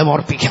രാത്രികാലം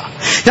ഓർപ്പിക്കാം.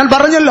 ഞാൻ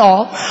പറഞ്ഞല്ലോ,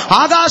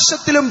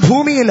 ആകാശത്തിലും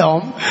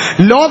ഭൂമിയിലും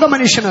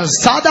ലോകമനുഷ്യന്,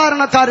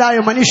 സാധാരണക്കാരായ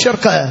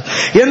മനുഷ്യർക്ക്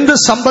എന്ത്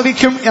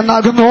സംഭവിക്കും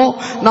എന്നാകുന്നു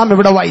നാം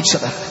ഇവിടെ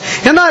വായിച്ചത്.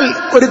 എന്നാൽ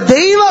ഒരു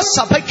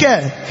ദൈവസഭയ്ക്ക്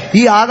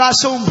ഈ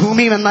ആകാശവും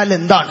ഭൂമിയും എന്നാൽ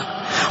എന്താണ്?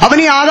 അവൻ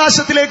ഈ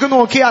ആകാശത്തിലേക്ക്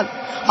നോക്കിയാൽ,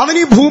 അവൻ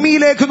ഈ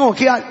ഭൂമിയിലേക്ക്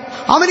നോക്കിയാൽ,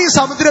 അവൻ ഈ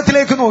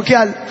സമുദ്രത്തിലേക്ക്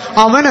നോക്കിയാൽ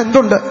അവൻ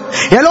എന്തുണ്ട്?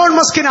 എലോൺ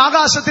മസ്കിന്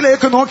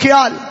ആകാശത്തിലേക്ക്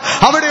നോക്കിയാൽ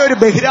അവിടെ ഒരു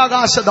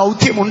ബഹിരാകാശ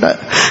ദൗത്യമുണ്ട്.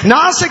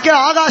 നാസയ്ക്ക്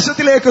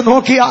ആകാശത്തിലേക്ക്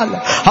നോക്കിയാൽ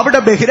അവിടെ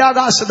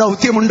ബഹിരാകാശ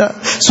ദൗത്യമുണ്ട്.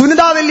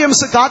 സുനിത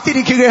വില്യംസ്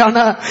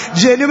കാത്തിരിക്കുകയാണ്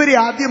ജനുവരി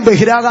ആദ്യം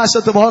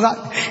ബഹിരാകാശത്ത് പോകാൻ.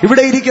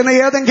 ഇവിടെ ഇരിക്കുന്ന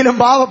ഏതെങ്കിലും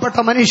പാവപ്പെട്ട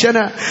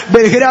മനുഷ്യന്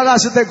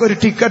ബഹിരാകാശത്തേക്ക് ഒരു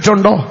ടിക്കറ്റ്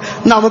ഉണ്ടോ?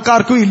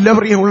 നമുക്കാർക്കും ഇല്ല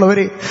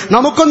പ്രിയമുള്ളവരെ.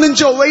 നമുക്കൊന്നും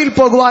ചൊവ്വയിൽ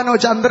പോകുവാനോ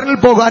ചന്ദ്രനിൽ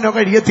പോകാനോ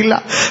കഴിയത്തില്ല.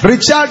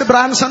 റിച്ചാർഡ്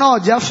ബ്രാൻസണോ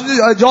ജെഫ്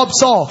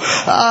ജോബ്സോ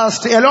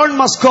എലോൺ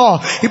മസ്കോ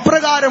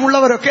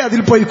ഇപ്രകാരമുള്ളവരൊക്കെ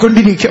അതിൽ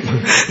പോയിക്കൊണ്ടിരിക്കും.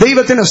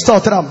 ദൈവത്തിന്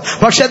സ്തോത്രം.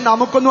 പക്ഷെ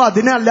നമുക്കൊന്നും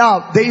അതിനല്ല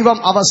ദൈവം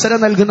അവസരം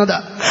നൽകുന്നത്.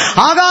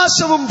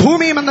 ആകാശവും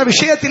ഭൂമിയും എന്ന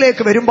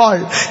വിഷയത്തിലേക്ക് വരുമ്പോൾ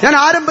ഞാൻ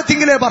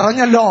ആരംഭത്തിങ്കിലേ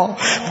പറഞ്ഞല്ലോ,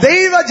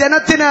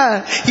 ദൈവജനത്തിന്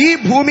ഈ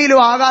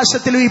ഭൂമിയിലും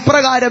ആകാശത്തിലും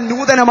ഇപ്രകാരം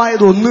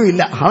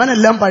നൂതനമായതൊന്നുമില്ല.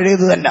 അവനെല്ലാം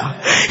പഴയത് തന്നെ.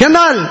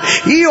 എന്നാൽ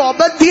ഈ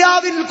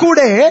ഒബദ്യാവിൽ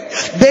കൂടെ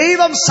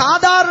ദൈവം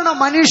സാധാരണ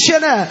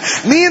മനുഷ്യന്,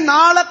 നീ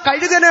നാളെ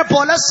കഴുകനെ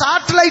പോലെ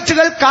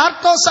സാറ്റലൈറ്റുകൾ,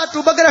 കാർട്ടോസാറ്റ്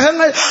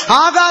ഉപഗ്രഹങ്ങൾ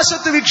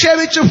ആകാശത്ത്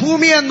വിക്ഷേപിച്ച്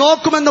ഭൂമിയെ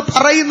നോക്കുമെന്ന്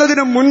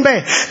പറയുന്നതിനു മുൻപേ,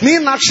 നീ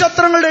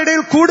നക്ഷത്രങ്ങളുടെ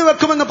ഇടയിൽ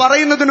കൂടുവെക്കുമെന്ന്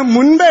പറയുന്നതിനു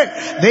മുൻപേ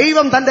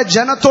ദൈവം തന്റെ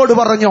ജനത്തോട്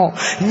പറഞ്ഞു,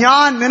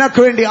 ഞാൻ നിനക്ക്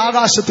വേണ്ടി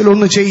ആകാശത്തിൽ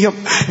ഒന്ന് ചെയ്യും,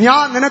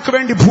 ഞാൻ നിനക്ക്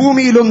വേണ്ടി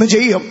ഭൂമിയിൽ ഒന്ന്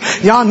ചെയ്യും,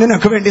 ഞാൻ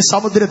നിനക്ക് വേണ്ടി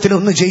സമുദ്രത്തിൽ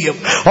ഒന്ന് ചെയ്യും.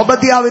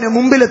 ഒബദ്യാവിന്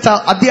മുമ്പിലത്തെ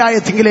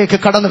അധ്യായത്തിലേക്ക്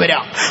കടന്നു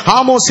വരാം.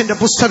 ആമോസിന്റെ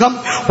പുസ്തകം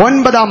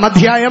 9-ാം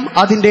അധ്യായം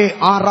അതിന്റെ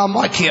 6-ാം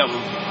വാക്യം.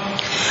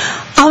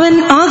 അവൻ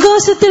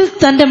ആകാശത്തിൽ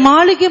തന്റെ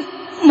മാളിക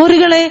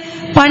മുറികളെ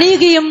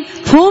പണിയുകയും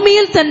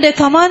ഭൂമിയിൽ തന്റെ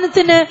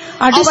കമാനത്തിന്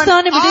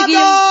അടിസ്ഥാനമിടുകയും,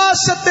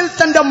 ആകാശത്തിൽ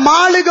തന്റെ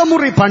മാളിക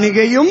മുറി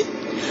പണിയുകയും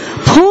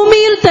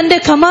ഭൂമിയിൽ തന്റെ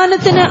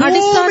കമാനത്തിന്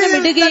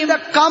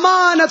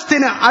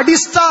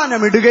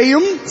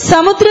അടിസ്ഥാനമിടുകയും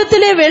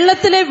സമുദ്രത്തിലെ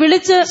വെള്ളത്തെ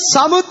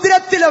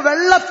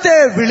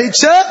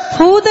വിളിച്ച്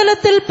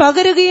ഭൂതലത്തിൽ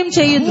പകരുകയും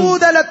ചെയ്യുന്നു.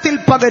 ഭൂതലത്തിൽ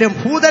പകരും.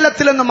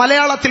 ഭൂതലത്തിൽ എന്ന്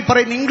മലയാളത്തിൽ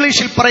പറയുന്ന,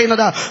 ഇംഗ്ലീഷിൽ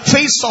പറയുന്നത്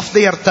ഫേസ് ഓഫ്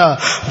ദി എർത്ത്,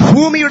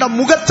 ഭൂമിയുടെ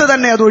മുഖത്ത്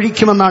തന്നെ അത്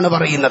ഒഴിക്കുമെന്നാണ്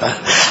പറയുന്നത്.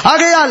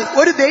 ആകയാൽ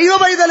ഒരു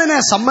ദൈവപൈതലിനെ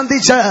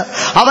സംബന്ധിച്ച്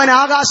അവൻ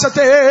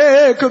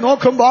ആകാശത്തേക്ക്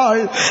നോക്കുമ്പോൾ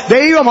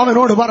ദൈവം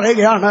അവനോട്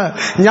പറയുകയാണ്,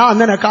 ഞാൻ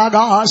നിനക്ക്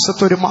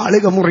ആകാശത്തൊരു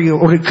മാളിക മുറി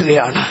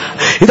ഒരുക്കുകയാണ്.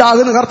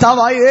 ഇതാകുന്ന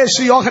കർത്താവായ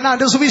യേശു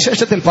യോഹന്നാന്റെ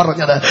സുവിശേഷത്തിൽ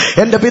പറഞ്ഞത്,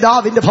 എന്റെ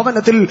പിതാവിന്റെ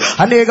ഭവനത്തിൽ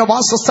അനേക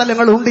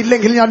വാസസ്ഥലങ്ങൾ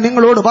ഉണ്ടില്ലെങ്കിൽ ഞാൻ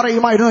നിങ്ങളോട്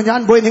പറയുമായിരുന്നു, ഞാൻ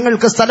പോയി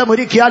നിങ്ങൾക്ക് സ്ഥലം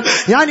ഒരുക്കിയാൽ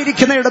ഞാൻ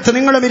ഇരിക്കുന്നിടത്ത്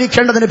നിങ്ങളും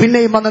ഇരിക്കേണ്ടതിന്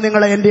പിന്നെയും വന്ന്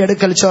നിങ്ങളെ എന്റെ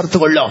അടുക്കൽ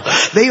ചേർത്തുകൊള്ളോ.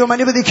 ദൈവം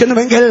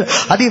അനുവദിക്കുന്നുവെങ്കിൽ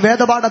അത് ഈ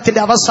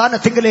വേദപാഠത്തിന്റെ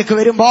അവസാനത്തിലേക്ക്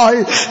വരുമ്പോൾ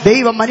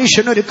ദൈവം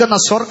മനുഷ്യനൊരുക്കുന്ന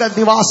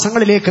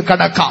സ്വർഗനിവാസങ്ങളിലേക്ക്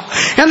കടക്കാം.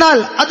 എന്നാൽ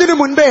അതിനു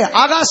മുൻപേ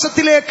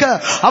ആകാശത്തിലേക്ക്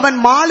അവൻ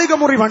മാളിക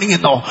മുറി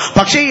പണിയുന്നു.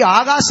 പക്ഷേ ഈ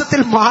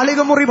ആകാശത്തിൽ മാളിക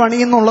മുറി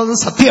പണിയുന്നുള്ളത്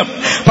സത്യം.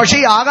 പക്ഷേ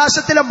ഈ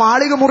ആകാശത്തിലെ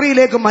മാളിക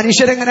മുറിയിലേക്ക്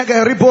മനുഷ്യരെങ്ങനെ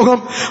കയറിപ്പോകും?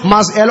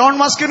 എലോൺ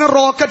മസ്കിന്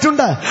റോക്കറ്റ്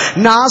ഉണ്ട്,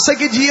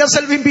 നാസയ്ക്ക്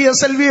GSLV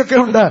PSLV ഒക്കെ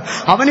ഉണ്ട്.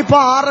 അവനിപ്പോ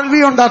RLV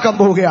ഉണ്ടാക്കാൻ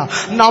പോവുകയാ.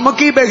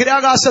 നമുക്ക് ഈ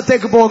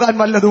ബഹിരാകാശത്തേക്ക് പോകാൻ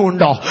വല്ലതും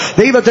ഉണ്ടോ?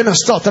 ദൈവത്തിന്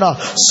സ്തോത്രം.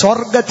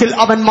 സ്വർഗത്തിൽ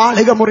അവൻ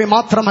മാളിക മുറി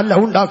മാത്രമല്ല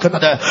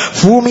ഉണ്ടാക്കുന്നത്,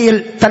 ഭൂമിയിൽ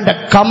തന്റെ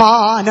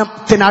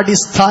കമാനത്തിന്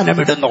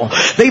അടിസ്ഥാനമിടുന്നു.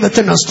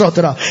 ദൈവത്തിന്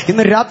സ്തോത്രം.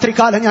 ഇന്ന്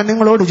രാത്രികാലം ഞാൻ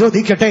നിങ്ങളോട്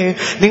ചോദിക്കട്ടെ,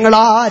 നിങ്ങൾ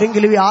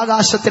ആരെങ്കിലും ഈ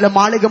ആകാശത്തിലെ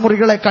മാളിക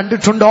മുറികളെ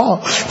കണ്ടിട്ടുണ്ടോ?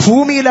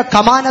 ഭൂമിയിലെ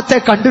കമാനത്തെ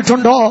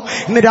കണ്ടിട്ടുണ്ടോ?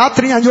 ഇന്ന്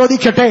രാത്രി ഞാൻ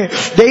ചോദിക്കട്ടെ,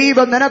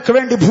 ദൈവം നിനക്ക്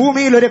വേണ്ടി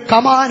ഭൂമിയിൽ ഒരു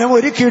കമാനം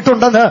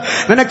ഒരുക്കിയിട്ടുണ്ടെന്ന്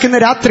നിനക്കിന്ന്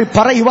രാത്രി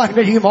പറയുവാൻ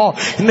കഴിയുമോ?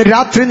 ഇന്ന്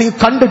രാത്രി നീ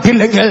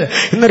കണ്ടിട്ടില്ലെങ്കിൽ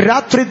ഇന്ന്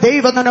രാത്രി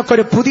ദൈവം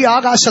നിനക്കൊരു പുതിയ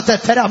ആകാശത്തെ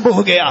തരാൻ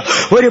പോവുകയാ,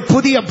 ഒരു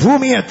പുതിയ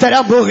ഭൂമിയെ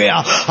തരാൻ പോവുകയാ.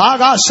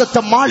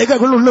 ആകാശത്തെ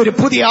മാളികകളുള്ള ഒരു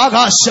പുതിയ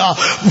ആകാശ,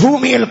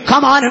 ഭൂമിയിൽ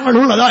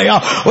കമാനങ്ങളുള്ളതായ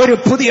ഒരു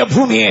പുതിയ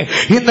ഭൂമിയെ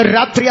ഇന്ന്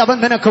രാത്രി അവൻ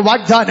നിനക്ക്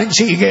വാഗ്ദാനം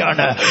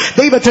ചെയ്യുകയാണ്.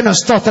 ദൈവത്തിന്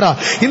സ്തോത്രം.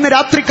 ഇന്ന്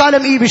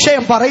രാത്രികാലം ഈ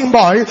വിഷയം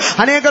പറയുമ്പോൾ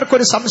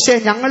അനേകർക്കൊരു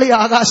സംശയം, ഞങ്ങൾ ഈ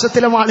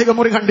ആകാശത്തിലെ മാളിക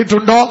മുറി കണ്ടിട്ടില്ല,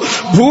 കണ്ടിട്ടുണ്ടോ?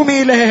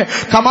 ഭൂമിയിലെ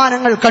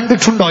കമാനങ്ങൾ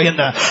കണ്ടിട്ടുണ്ടോ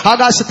എന്ന്.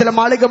 ആകാശത്തിലെ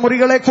മാളിക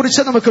മുറികളെ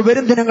കുറിച്ച് നമുക്ക്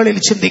വരും ദിനങ്ങളിൽ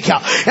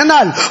ചിന്തിക്കാം.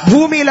 എന്നാൽ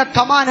ഭൂമിയിലെ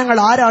കമാനങ്ങൾ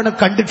ആരാണ്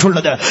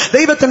കണ്ടിട്ടുള്ളത്?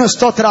 ദൈവത്തിന്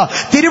സ്തോത്ര.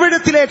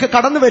 തിരുവെഴുത്തിലേക്ക്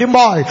കടന്നു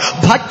വരുമ്പോൾ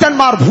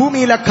ഭക്തന്മാർ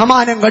ഭൂമിയിലെ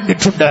കമാനം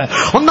കണ്ടിട്ടുണ്ട്.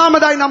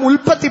 ഒന്നാമതായി നാം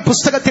ഉൽപ്പത്തി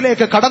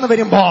പുസ്തകത്തിലേക്ക് കടന്നു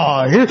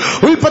വരുമ്പോൾ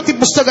ഉൽപ്പത്തി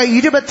പുസ്തകം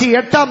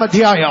 28-ാം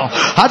അധ്യായം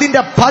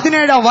അതിന്റെ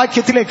 17-ാം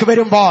വാക്യത്തിലേക്ക്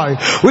വരുമ്പോൾ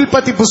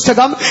ഉൽപ്പത്തി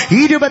പുസ്തകം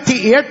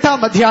 28-ാം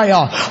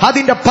അധ്യായം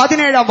അതിന്റെ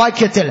 17-ാം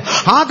വാക്യത്തിൽ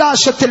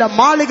ആകാശത്തിലെ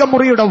മാളിക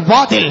മുറിയുടെ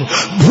വാതിൽ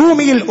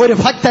ഭൂമിയിൽ ഒരു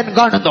ഭക്തൻ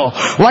കാണുന്നു.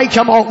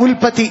 വായിക്കാമോ?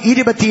 ഉൽപ്പത്തി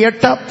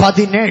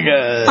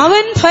 28:17.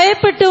 അവൻ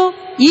ഭയപ്പെട്ടു,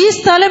 ഈ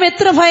സ്ഥലം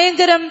എത്ര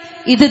ഭയങ്കരം!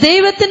 ഇത്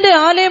ദൈവത്തിന്റെ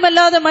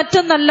ആലയമല്ലാതെ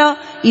മറ്റൊന്നല്ല,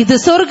 ഇത്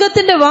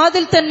സ്വർഗത്തിന്റെ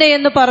വാതിൽ തന്നെ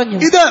എന്ന് പറഞ്ഞു.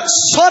 ഇത്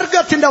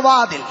സ്വർഗത്തിന്റെ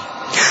വാതിൽ,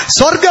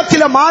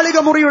 സ്വർഗത്തിലെ മാളിക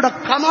മുറിയുടെ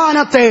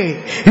കമാനത്തെ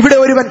ഇവിടെ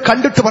ഒരുവൻ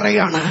കണ്ടിട്ട്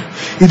പറയാണ്,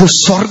 ഇത്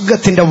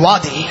സ്വർഗത്തിന്റെ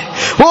വാതിൽ.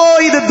 ഓ,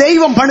 ഇത്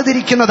ദൈവം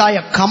പണിതിരിക്കുന്നതായ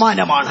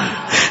കമാനമാണ്.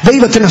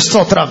 ദൈവത്തിന്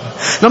സ്തോത്രം.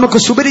 നമുക്ക്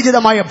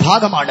സുപരിചിതമായ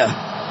ഭാഗമാണ്.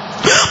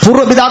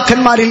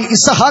 പൂർവ്വപിതാക്കന്മാരിൽ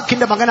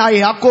ഇസഹാക്കിന്റെ മകനായ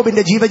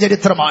യാക്കോബിന്റെ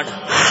ജീവചരിത്രമാണ്.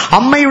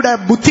 അമ്മയുടെ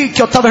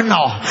ബുദ്ധിക്കൊത്തവണ്ണ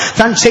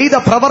താൻ ചെയ്ത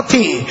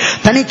പ്രവൃത്തി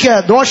തനിക്ക്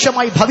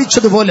ദോഷമായി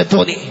ഭവിച്ചതുപോലെ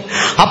തോന്നി.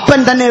 അപ്പൻ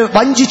തന്നെ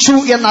വഞ്ചിച്ചു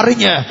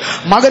എന്നറിഞ്ഞ്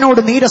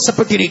മകനോട്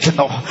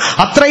നീരസപ്പെട്ടിരിക്കുന്നു.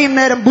 അത്രയും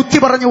നേരം ബുദ്ധി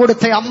പറഞ്ഞു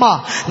കൊടുത്ത അമ്മ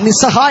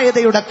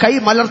നിസ്സഹായതയുടെ കൈ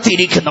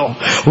മലർത്തിയിരിക്കുന്നു.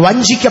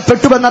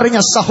 വഞ്ചിക്കപ്പെട്ടുവെന്നറിഞ്ഞ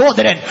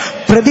സഹോദരൻ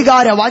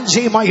പ്രതികാര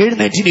വാഞ്ചയുമായി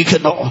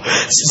എഴുന്നേറ്റിരിക്കുന്നു.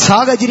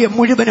 സാഹചര്യം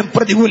മുഴുവനും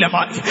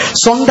പ്രതികൂലമായി.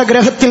 സ്വന്തം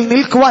ഗ്രഹത്തിൽ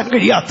നിൽക്കുവാൻ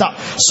കഴിയാത്ത,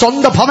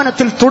 സ്വന്തം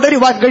ഭവനത്തിൽ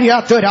തുടരുവാൻ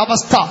കഴിയാത്ത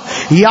ഒരവസ്ഥ.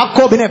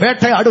 യാക്കോബിനെ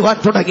വേട്ടയാടുവാൻ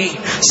തുടങ്ങി.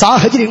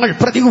 സാഹചര്യങ്ങൾ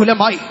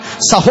പ്രതികൂലമായി.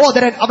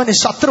 സഹോദരൻ അവന്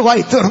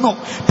ശത്രുവായി തീർന്നു.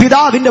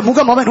 പിതാവിന്റെ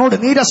മുഖം അവനോട്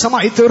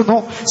നീരസമായി തീർന്നു.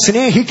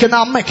 സ്നേഹിക്കുന്ന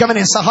അമ്മയ്ക്ക്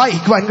അവനെ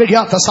സഹായിക്കുവാൻ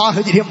കഴിയാത്ത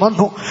സാഹചര്യം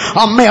വന്നു.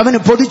 അമ്മ അവന്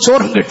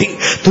പൊതിച്ചോറും കിട്ടി,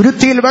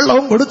 തുരുത്തിയിൽ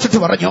വെള്ളവും കൊടുത്തിട്ട്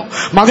പറഞ്ഞു,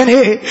 മകനെ,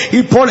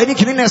 ഇപ്പോൾ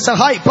എനിക്ക് നിന്നെ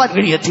സഹായിക്കാൻ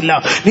കഴിയത്തില്ല.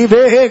 നീ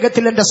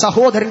വേഗത്തിൽ എന്റെ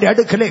സഹോദരന്റെ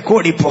അടുക്കലേക്ക്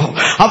ഓടിപ്പോ.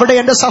 അവിടെ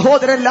എന്റെ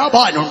സഹോദരൻ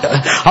ലാബാനുണ്ട്.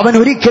 അവൻ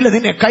ഒരിക്കലും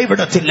നിന്നെ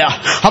കൈവിടത്തില്ല.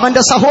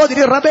 അവന്റെ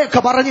സഹോദരി റബേക്ക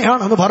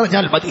പറഞ്ഞാണെന്ന്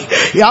പറഞ്ഞാൽ മതി.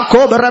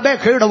 യാക്കോബ്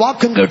റബേക്കയുടെ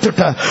വാക്കും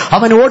കേട്ടിട്ട്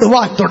അവൻ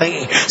ഓടുവാൻ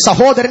തുടങ്ങി.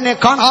 സഹോദരനെ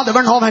കാണാതെ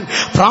വേണം അവൻ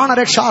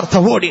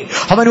പ്രാണരക്ഷാർത്ഥം ഓടി.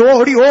 അവൻ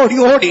ഓടി ഓടി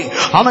ഓടി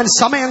അവൻ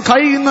സമയം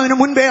കഴിയുന്നതിന്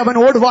മുൻപേ അവൻ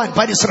ഓടുവാൻ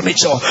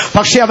പരിശ്രമിച്ചു.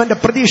 പക്ഷെ അവന്റെ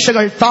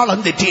പ്രതീക്ഷകൾ താളം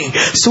തെറ്റി.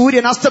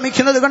 സൂര്യൻ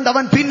അസ്തമിക്കുന്നത് കണ്ട്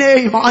അവൻ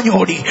പിന്നെയും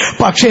ആഞ്ഞോടി.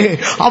 പക്ഷേ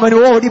അവൻ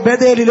ഓടി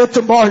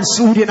ബേഥേലിലെത്തുമ്പോൾ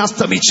സൂര്യൻ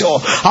അസ്തമിച്ചു.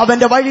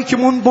 അവന്റെ വഴിക്ക്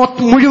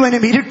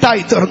മുഴുവനും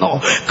ഇരുട്ടായി തീർന്നു.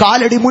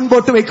 കാലടി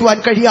മുൻപോട്ട് വയ്ക്കുവാൻ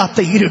കഴിയാത്ത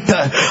ഇരുട്ട്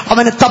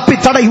അവനെ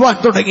തപ്പിത്തടയുവാൻ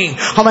തുടങ്ങി.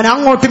 അവൻ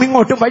അങ്ങോട്ടും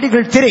ഇങ്ങോട്ടും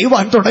വഴികൾ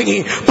തിരയുവാൻ തുടങ്ങി.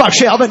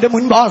 പക്ഷെ അവന്റെ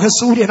മുൻപാകെ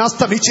സൂര്യൻ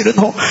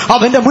അസ്തമിച്ചിരുന്നു.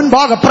 അവന്റെ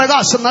മുൻപാകെ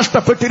പ്രകാശം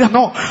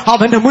നഷ്ടപ്പെട്ടിരുന്നു.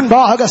 അവന്റെ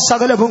മുൻപാകെ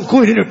സകലവും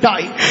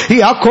കൂരിരുട്ടായി.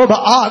 യാക്കോബ്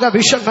ആകെ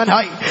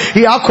വിഷണ്ണനായി.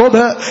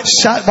 യാക്കോബ്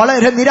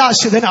വളരെ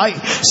നിരാശിതനായി,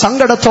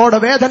 സങ്കടത്തോടെ,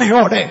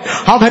 വേദനയോടെ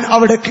അവൻ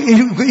അവിടെ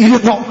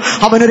ഇരുന്നു.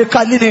 അവനൊരു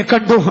കല്ലിനെ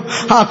കണ്ടു.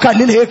 ആ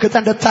കല്ലിലേക്ക്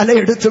തന്റെ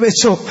തലയെടുത്തു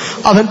വെച്ചു.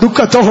 അവൻ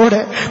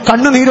ദുഃഖത്തോടെ,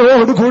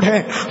 കണ്ണുനീരോടുകൂടെ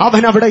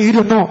അവൻ അവിടെ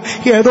ഇരുന്നു.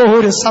 ഏതോ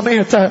ഒരു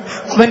സമയത്ത്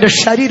അവന്റെ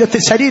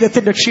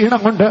ശരീരത്തിന്റെ ക്ഷീണം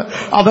കൊണ്ട്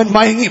അവൻ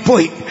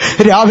മയങ്ങിപ്പോയി.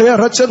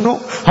 രാവേറെ ചെന്നു.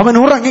 അവൻ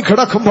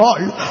ഉറങ്ങിക്കിടക്കുമ്പോൾ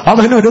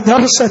അവനൊരു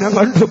ദർശനം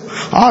കണ്ടു.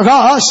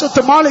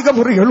 ആകാശത്ത് മാളിക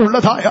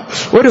മുറികളുള്ളതായ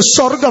ഒരു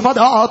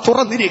സ്വർഗമതാ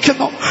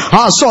തുറന്നിരിക്കുന്നു.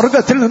 ആ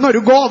സ്വർഗത്തിൽ നിന്നൊരു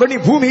ഗോവണി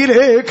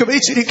ഭൂമിയിലേക്ക്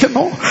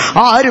വെച്ചിരിക്കുന്നു.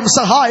 ആരും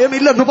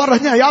സഹായമില്ലെന്ന്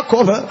പറഞ്ഞ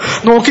യാക്കോബ്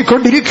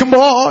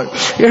നോക്കിക്കൊണ്ടിരിക്കുമ്പോൾ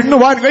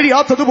എണ്ണുവാൻ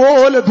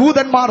കഴിയാത്തതുപോലെ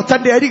ദൂതന്മാർ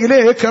തന്റെ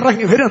അരികിലേക്ക്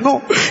ഇറങ്ങി വരുന്നു.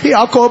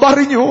 യാക്കോബ്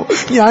അറിഞ്ഞു,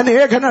 ഞാൻ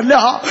ഏകനല്ല,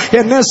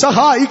 എന്നെ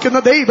സഹായിക്കുന്ന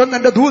ദൈവം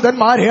തന്റെ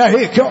ദൂതന്മാരെ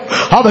അയക്കും.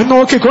 അവൻ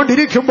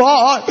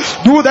നോക്കിക്കൊണ്ടിരിക്കുമ്പോൾ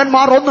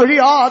ദൂതന്മാർ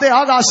ഒന്നൊഴിയാതെ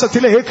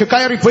ആകാശത്തിലേക്ക്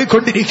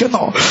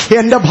കയറിപ്പോയിക്കൊണ്ടിരിക്കുന്നു.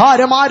 എന്റെ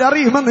ഭാരം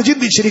ആരറിയുമെന്ന്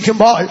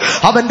ചിന്തിച്ചിരിക്കുമ്പോൾ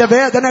അവന്റെ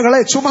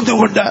വേദനകളെ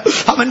ചുമന്നുകൊണ്ട്,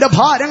 അവന്റെ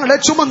ഭാരങ്ങളെ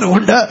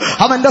ചുമന്നുകൊണ്ട്,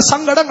 അവന്റെ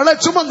സങ്കടങ്ങളെ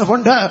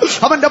ചുമന്നുകൊണ്ട്,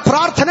 അവന്റെ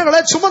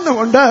പ്രാർത്ഥനകളെ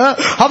ചുമന്നുകൊണ്ട്,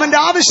 അവന്റെ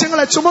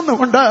ആവശ്യങ്ങളെ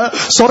ചുമന്നുകൊണ്ട്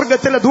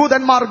സ്വർഗത്തിലെ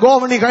ദൂതന്മാർ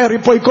ഗോവണി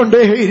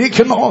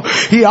കയറിപ്പോയിക്കൊണ്ടേയിരിക്കുന്നു.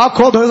 ഈ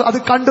യാക്കോബ് അത്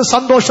കണ്ട്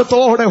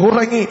സന്തോഷത്തോടെ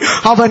ഉറങ്ങി.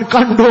 അവൻ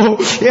കണ്ടു,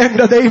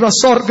 എന്റെ ദൈവ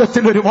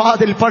സ്വർഗത്തിൽ ഒരു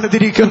വാതിൽ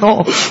പണിതിരിക്കുന്നു,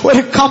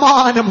 ഒരു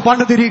കമാനം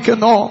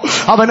പണിതിരിക്കുന്നു.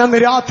 അവൻ അന്ന്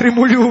രാത്രി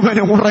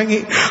മുഴുവനും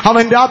ഉറങ്ങി.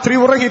 അവൻ രാത്രി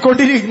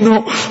ഉറങ്ങിക്കൊണ്ടിരിക്കുന്നു.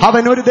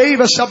 അവൻ ഒരു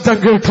ദൈവ ശബ്ദം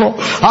കേട്ടു.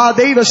 ആ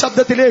ദൈവ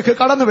ശബ്ദത്തിലേക്ക്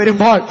കടന്നു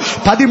വരുമ്പോൾ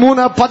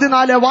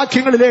 13-14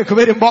 വാക്യങ്ങളിലേക്ക്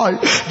വരുമ്പോൾ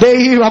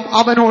ദൈവം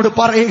അവനോട്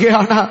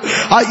പറയുകയാണ്,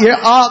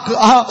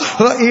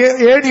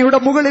 ഏണിയുടെ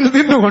മുകളിൽ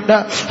നിന്നുകൊണ്ട്,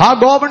 ആ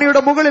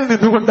ഗോവണിയുടെ മുകളിൽ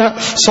നിന്നുകൊണ്ട്,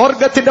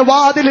 സ്വർഗത്തിന്റെ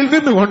വാതിലിൽ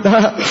നിന്നുകൊണ്ട്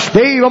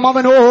ദൈവം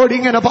അവനോട്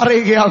ഇങ്ങനെ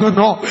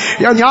പറയുകയാകുന്നു,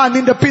 ഞാൻ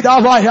നിന്റെ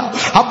പിതാവായ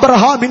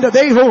അബ്രഹാമിന്റെ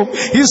ദൈവവും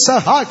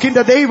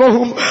ഇസഹാക്കിന്റെ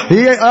ദൈവവും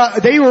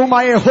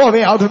ദൈവവുമായ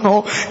യഹോവയാകുന്നു.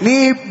 നീ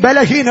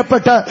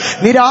ബലഹീനപ്പെട്ട്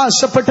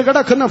നിരാശപ്പെട്ട്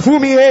കിടക്കുന്ന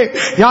ഭൂമിയെ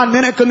ഞാൻ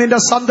നിനക്ക് നിന്റെ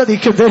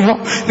സന്തതിക്ക് തരും.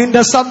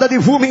 നിന്റെ സന്തതി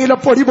ഭൂമിയിലെ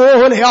പൊടി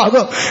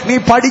പോലെയാകും. നീ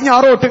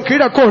പടിഞ്ഞാറോട്ടും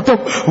കിഴക്കോട്ടും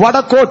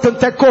വടക്കോട്ടും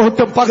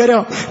തെക്കോട്ടും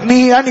പകരം നീ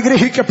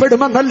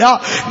അനുഗ്രഹിക്കപ്പെടുമെന്നല്ല,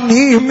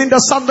 നീയും നിന്റെ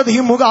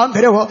സന്തതിയും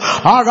മുഖാന്തരവും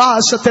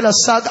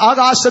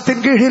ആകാശത്തിന്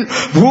കീഴിൽ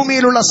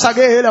ഭൂമിയിലുള്ള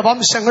സകല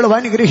വംശങ്ങളും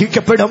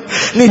അനുഗ്രഹിക്കപ്പെടും.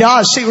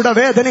 നിരാശയുടെ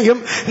വേദനയും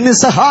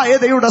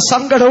നിസ്സഹായതയുടെ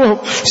സങ്കടവും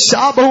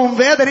ശാപവും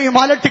വേദനയും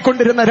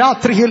അലട്ടിക്കൊണ്ടിരുന്ന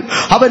രാത്രിയിൽ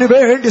അവന്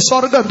വേണ്ടി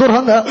സ്വർഗം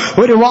തുറന്ന്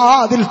ഒരു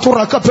വാതിൽ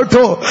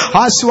തുറക്കപ്പെട്ടു.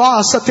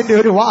 ആശ്വാസത്തിന്റെ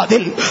ഒരു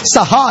വാതിൽ,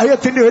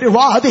 സഹായത്തിന്റെ ഒരു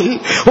വാതിൽ,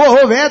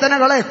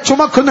 വേദനകളെ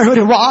ചുമക്കുന്ന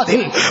ഒരു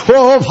വാതിൽ,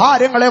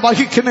 ഭാരങ്ങളെ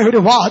വഹിക്കുന്ന ഒരു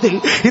വാതിൽ.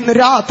 ഇന്ന്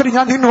രാത്രി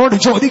ഞാൻ നിന്നോട്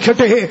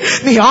ചോദിക്കട്ടെ,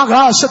 നീ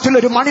ആകാശത്തിൽ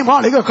ഒരു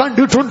മണിമാളിക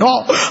കണ്ടിട്ടുണ്ടോ?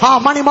 ആ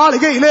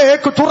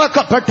മണിമാളികയിലേക്ക്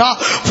തുറക്കപ്പെട്ട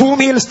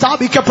ഭൂമിയിൽ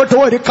സ്ഥാപിക്കപ്പെട്ട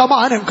ഒരു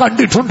കമാനം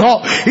കണ്ടിട്ടുണ്ടോ?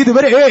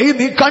 ഇതുവരെ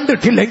നീ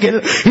കണ്ടിട്ടില്ലെങ്കിൽ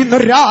ഇന്ന്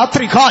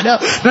രാത്രികാല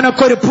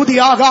നിനക്കൊരു പുതിയ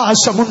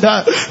ആകാശമുണ്ട്,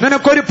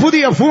 നിനക്കൊരു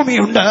പുതിയ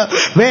ഭൂമിയുണ്ട്.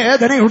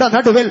 വേദനയുടെ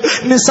നടുവിൽ,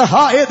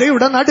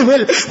 നിസ്സഹായതയുടെ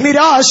നടുവിൽ,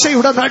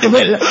 നിരാശയുടെ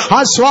നടുവിൽ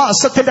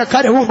ആശ്വാസത്തിന്റെ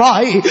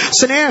കരവുമായി,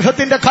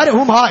 സ്നേഹത്തിന്റെ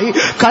കരവുമായി,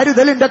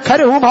 കരുതലിന്റെ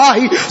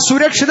കരവുമായി,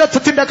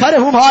 സുരക്ഷിതത്വത്തിന്റെ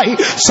കരവുമായി,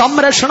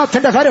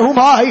 സംരക്ഷണത്തിന്റെ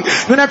കരവുമായി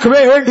നിനക്ക്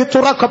വേണ്ടി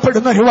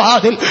തുറക്കപ്പെടുന്ന ഒരു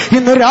വാതിൽ.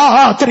 ഇന്ന്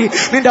രാത്രി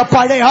നിന്റെ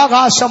പഴയ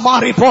ആകാശം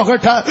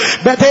മാറിപ്പോകട്ടെ.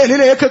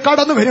 ബഥേലിലേക്ക്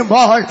കടന്നു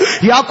വരുമ്പോൾ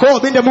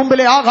യാക്കോബിന്റെ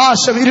മുമ്പിലെ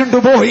ആകാശം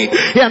ഇരുണ്ടുപോയി.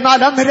 എന്നാൽ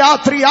അന്ന്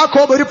രാത്രി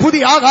യാക്കോബ് ഒരു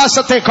പുതിയ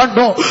ആകാശത്തെ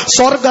കണ്ടു,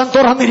 സ്വർഗം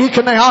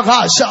തുറന്നിരിക്കുന്ന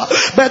ആകാശം.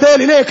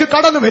 ബഥേലിലേക്ക്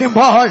കടന്നു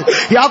വരുമ്പോൾ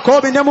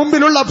യാക്കോബിന്റെ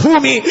മുമ്പിലുള്ള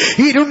ഭൂമി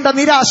ഇരുണ്ട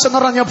നിരാശ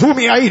നിറഞ്ഞ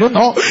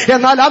ഭൂമിയായിരുന്നു.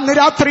 എന്നാൽ അന്ന്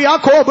രാത്രി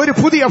യാക്കോബ് ഒരു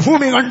പുതിയ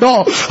ഭൂമി കണ്ടു.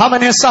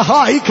 അവനെ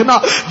സഹായിക്കുന്ന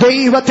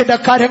ദൈവത്തിന്റെ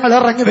കരങ്ങൾ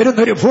ഇറങ്ങി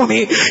വരുന്നൊരു ഭൂമി.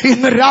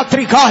 ഇന്ന്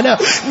രാത്രികാല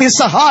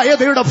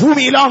നിസ്സഹായതയുടെ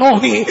ഭൂമിയിലാണോ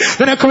നീ?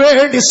 നിനക്ക്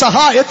വേണ്ടി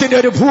സഹായത്തിന്റെ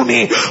ഒരു ഭൂമി,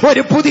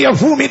 ഒരു പുതിയ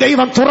ഭൂമി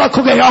ദൈവം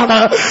തുറക്കുകയാണ്.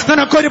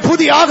 നിനക്കൊരു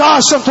പുതിയ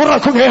ആകാശം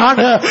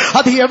തുറക്കുകയാണ്.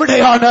 അത്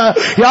എവിടെയാണ്?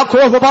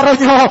 യാക്കോബ്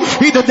പറഞ്ഞു,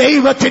 ഇത്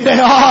ദൈവത്തിന്റെ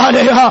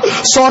ആലയ,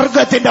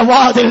 സ്വർഗത്തിന്റെ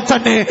വാതിൽ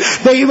തന്നെ.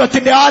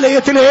 ദൈവത്തിന്റെ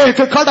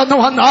ആലയത്തിലേക്ക് കടന്നു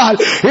വന്നാൽ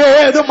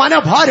ഏത്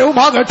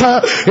മനഭാരവുമാകട്ടെ,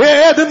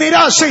 ഏത്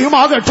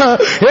നിരാശയുമാകട്ടെ,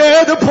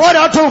 ഏത്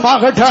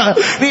പോരാട്ടവുമാകട്ടെ,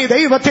 നീ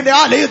ദൈവത്തിന്റെ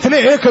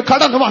ആലയത്തിലേക്ക്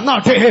കടന്നു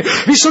വന്നാട്ടെ,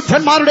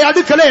 വിശുദ്ധന്മാരുടെ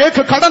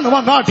അടുക്കലേക്ക് കടന്നു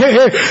വന്നാട്ടെ,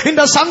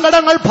 നിന്റെ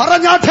സങ്കടങ്ങൾ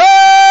പറഞ്ഞാട്ടെ.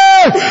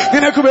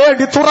 നിനക്ക്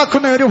വേണ്ടി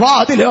തുറക്കുന്ന ഒരു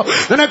വാതിലോ,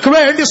 നിനക്ക്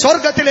വേണ്ടി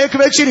സ്വർഗത്തിലേക്ക്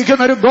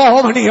വെച്ചിരിക്കുന്ന ഒരു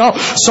ഗോവണിയോ,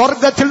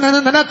 സ്വർഗത്തിൽ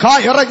നിന്ന്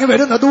നിനക്കായി ഇറങ്ങി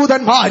വരുന്ന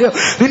ദൂതന്മാര്,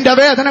 നിന്റെ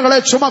വേദനകളെ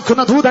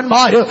ചുമക്കുന്ന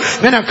ദൂതന്മാര്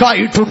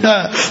നിനക്കായിട്ടുണ്ട്.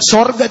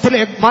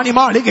 സ്വർഗത്തിലെ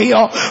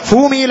മണിമാളികയോ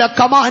ഭൂമിയിലെ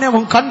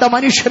കമാനവും കണ്ട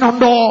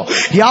മനുഷ്യനുണ്ടോ?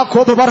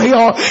 യാക്കോബ്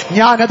പറയോ,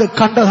 ഞാനത്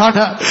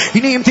കണ്ടതാണ്.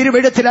 ഇനിയും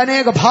തിരുവെഴുത്തിൽ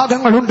അനേക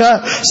ഭാഗങ്ങളുണ്ട്,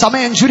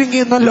 സമയം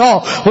ചുരുങ്ങിയെന്നല്ലോ.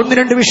 ഒന്ന്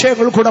രണ്ട്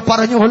വിഷയങ്ങൾ കൂടെ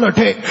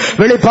പറഞ്ഞുകൊള്ളട്ടെ.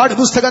 വെളിപ്പാട്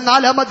പുസ്തകം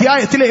 4-ാം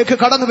അധ്യായത്തിലേക്ക്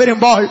കടന്നു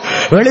വരുമ്പോൾ,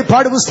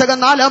 വെളിപ്പാട് പുസ്തകം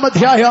 4-ാം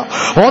അധ്യായം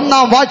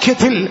 1-ാം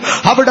വാക്യത്തിൽ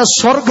അവിടെ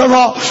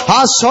സ്വർഗമോ, ആ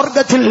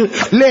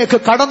സ്വർഗത്തിലേക്ക്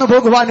കടന്നു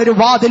പോകുവാൻ ഒരു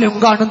വാതിലും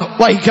കാണുന്നു.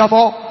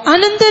 വായിക്കാമോ?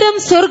 അനന്തരം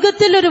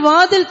സ്വർഗത്തിൽ ഒരു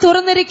വാതിൽ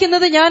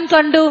തുറന്നിരിക്കുന്നത് ഞാൻ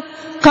കണ്ടു.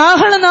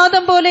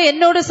 കാഹളനാദം പോലെ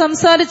എന്നോട്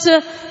സംസാരിച്ച്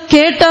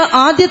കേട്ട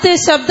ആദ്യത്തെ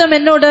ശബ്ദം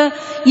എന്നോട്,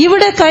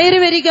 ഇവിടെ കയറി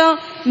വരിക,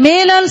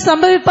 മേലാൽ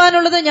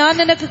സംഭവിപ്പാനുള്ളത് ഞാൻ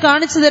നിനക്ക്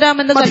കാണിച്ചു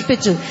തരാമെന്ന്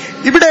കൽപ്പിച്ചു.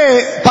 ഇവിടെ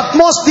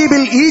പത്മോസ്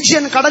ദ്വീപിൽ,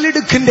 ഈജിയൻ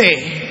കടലിടുക്കിന്റെ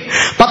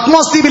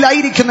പത്മോസ്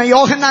ദ്വീപിലായിരിക്കുന്ന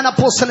യോഹന്നാൻ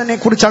അപ്പോസ്തലനെ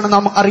കുറിച്ചാണ്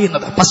നാം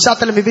അറിയുന്നത്.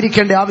 പശ്ചാത്തലം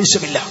വിവരിക്കേണ്ട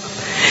ആവശ്യമില്ല.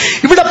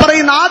 ഇവിടെ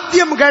പറയുന്ന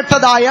ആദ്യം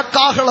കേട്ടതായ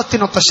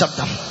കാഹളത്തിനൊത്ത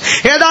ശബ്ദം.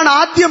 ഏതാണ്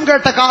ആദ്യം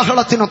കേട്ട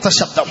കാഹളത്തിനൊത്ത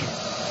ശബ്ദം?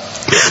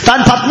 താൻ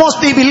പത്മോസ്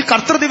ദ്വീപിൽ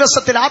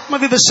കർത്തൃദിവസത്തിൽ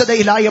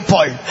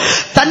ആത്മവിവശതയിലായപ്പോൾ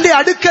തന്റെ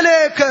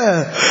അടുക്കലേക്ക്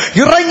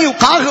ഇറങ്ങി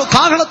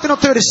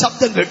കാഹളത്തിനൊത്ത ഒരു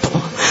ശബ്ദം കേട്ടു.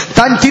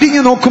 താൻ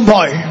തിരിഞ്ഞു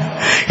നോക്കുമ്പോൾ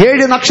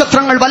 7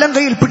 നക്ഷത്രങ്ങൾ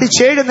വലങ്കയിൽ പിടിച്ച്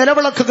 7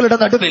 നിലവിളക്കുകളുടെ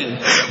നടുവിൽ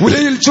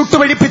ഉലയിൽ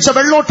ചുട്ടുവഴിപ്പിച്ച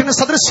വെള്ളോട്ടിന്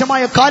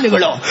സദൃശ്യമായ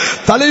കാലുകളോ,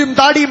 തലയും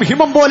താടിയും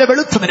ഹിമം പോലെ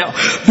വെളുത്തവനോ,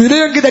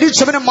 നിലയങ്കി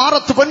ധരിച്ചവനും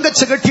മാറത്ത്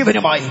പൊൻകച്ച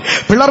കെട്ടിയവനുമായി,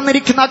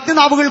 പിളർന്നിരിക്കുന്ന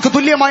അഗ്നിനാവുകൾക്ക്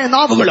തുല്യമായ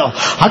നാവുകളോ,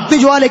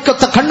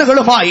 അഗ്നിജ്വാലയ്ക്കൊത്ത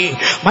കണ്ണുകളുമായി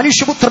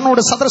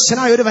മനുഷ്യപുത്രനോട്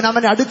സദൃശ്യനായ ഒരുവൻ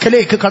അവന്റെ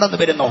അടുക്കലേക്ക് കടന്നു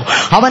വരുന്നു.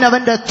 അവൻ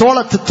അവന്റെ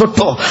തോളത്ത്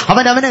തൊട്ടു.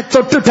 അവൻ അവനെ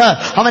തൊട്ടിട്ട്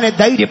അവനെ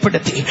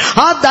ധൈര്യപ്പെടുത്തി.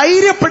 ആ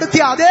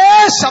ധൈര്യപ്പെടുത്തിയ അതേ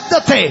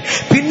ശബ്ദത്തെ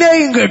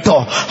പിന്നെയും കേട്ടോ.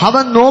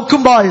 അവൻ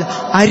നോക്കുമ്പോൾ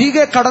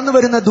അരികെ കടന്നു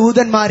വരുന്ന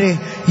ദൂതന്മാരെ,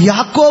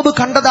 യാക്കോബ്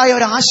കണ്ടതായ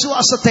ഒരു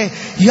ആശ്വാസത്തെ,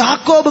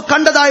 യാക്കോബ്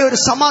കണ്ടതായ ഒരു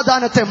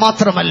സമാധാനത്തെ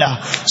മാത്രമല്ല,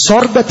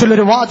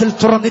 സ്വർഗത്തിലൊരു വാതിൽ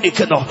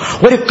തുറന്നിരിക്കുന്നു.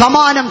 ഒരു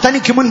കമാനം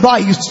തനിക്ക്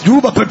മുൻപായി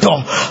രൂപപ്പെട്ടു.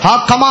 ആ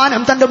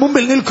കമാനം തന്റെ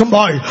മുമ്പിൽ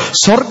നിൽക്കുമ്പോൾ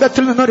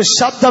സ്വർഗത്തിൽ നിന്നൊരു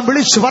ശബ്ദം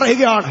വിളിച്ചു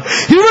പറയുകയാണ്,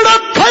 ഇവിടെ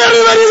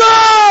കയറി വരിക,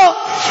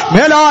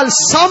 മേലാൽ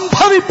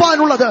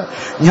സംഭവിപ്പാനുള്ളത്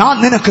ഞാൻ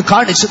നിനക്ക്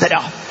കാണിച്ചു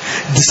തരാം.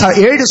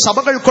 7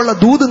 സഭകൾക്കുള്ള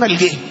ദൂത്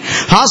നൽകി,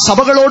 ആ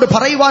സഭകളോട്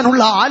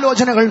പറയുവാനുള്ള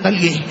ആലോചനകൾ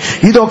നൽകി.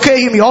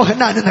 ഇതൊക്കെയും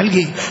യോഹന്നാന്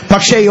നൽകി.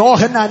 പക്ഷേ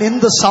യോഹന്നാൻ യോഹന്നാൻ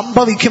എന്ത്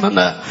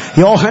സംഭവിക്കുമെന്ന്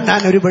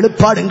യോഹന്നാൻ ഒരു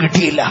വെളിപ്പാടും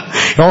കിട്ടിയില്ല.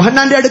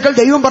 യോഹന്നാന്റെ അടുക്കൽ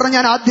ദൈവം പറഞ്ഞു,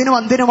 ഞാൻ ആദ്യനും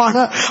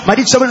അന്ത്യനുമാണ്,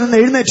 മരിച്ചവരിൽ നിന്ന്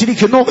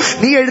എഴുന്നേറ്റിരിക്കുന്നു.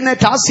 നീ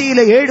എഴുന്നേറ്റ്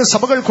ആസിയയിലെ 7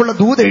 സഭകൾക്കുള്ള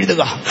ദൂത്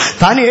എഴുതുക.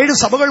 താൻ 7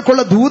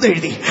 സഭകൾക്കുള്ള ദൂത്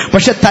എഴുതി.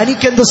 പക്ഷെ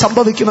തനിക്കെന്ത്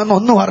സംഭവിക്കുമെന്ന്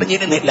ഒന്നും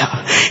അറിഞ്ഞിരുന്നില്ല.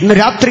 ഇന്ന്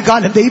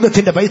രാത്രികാലം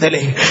ദൈവത്തിന്റെ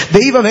പൈതലെ,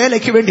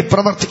 ദൈവവേലയ്ക്ക് വേണ്ടി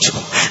പ്രവർത്തിച്ചു,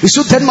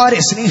 വിശുദ്ധന്മാരെ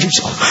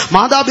സ്നേഹിച്ചു,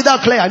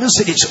 മാതാപിതാക്കളെ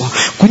അനുസരിച്ചു,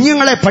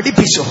 കുഞ്ഞുങ്ങളെ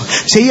പഠിപ്പിച്ചു,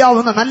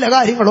 ചെയ്യാവുന്ന നല്ല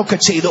കാര്യങ്ങളൊക്കെ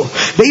ചെയ്തു,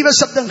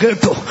 ദൈവശബ്ദം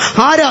കേട്ടു,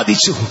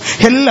 ആരാധിച്ചു.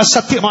 എല്ലാം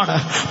സത്യമാണ്.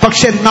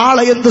 പക്ഷെ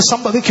നാളെ എന്ത്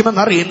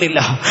സംഭവിക്കുമെന്ന് അറിയുന്നില്ല.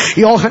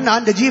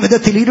 യോഹന്നാന്റെ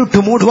ജീവിതത്തിൽ ഇരുട്ട്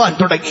മൂടുവാൻ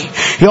തുടങ്ങി.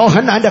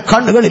 യോഹന്നാന്റെ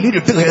കണ്ണുകളിൽ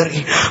ഇരുട്ട്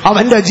കയറി.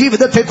 അവന്റെ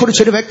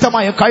ജീവിതത്തെക്കുറിച്ചൊരു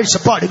വ്യക്തമായ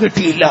കാഴ്ചപ്പാട്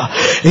കിട്ടിയില്ല.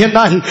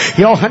 എന്നാൽ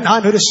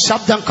യോഹന്നാൻ ഒരു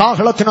ശബ്ദം,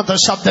 കാഹളത്തിനൊത്ത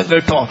ശബ്ദം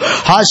കേട്ടോ.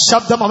 ആ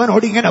ശബ്ദം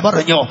അവനോട് ഇങ്ങനെ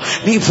പറഞ്ഞു,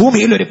 നീ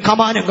ഭൂമിയിൽ ഒരു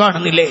കമാനം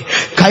കാണുന്നില്ലേ?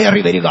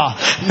 കയറി വരിക,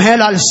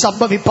 മേലാൽ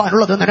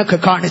സംഭവിപ്പാനുള്ളത് നിനക്ക്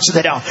കാണിച്ചു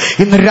തരാം.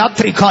 ഇന്ന്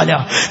രാത്രികാല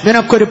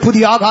നിനക്കൊരു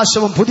പുതിയ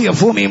ആകാശവും പുതിയ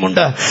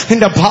ഭൂമിയുമുണ്ട്.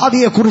 നിന്റെ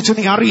ഭാവിയെ കുറിച്ച്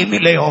നീ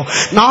അറിയുന്നില്ലയോ?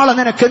 നാളെ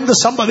നിനക്ക് എന്ത്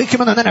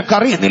സംഭവിക്കുമെന്ന് നിനക്ക്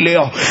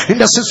അറിയുന്നില്ലയോ?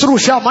 നിന്റെ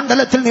ശുശ്രൂഷ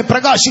മണ്ഡലത്തിൽ നീ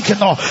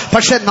പ്രകാശിക്കുന്നു,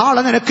 പക്ഷെ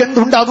നാളെ നിനക്ക്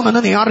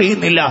എന്തുണ്ടാകുമെന്ന് നീ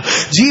അറിയുന്നില്ല.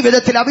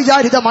 ജീവിതത്തിൽ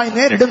അവിചാരിതമായി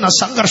നേരിടുന്ന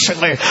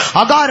സംഘർഷങ്ങൾ,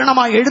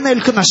 അകാരണമായി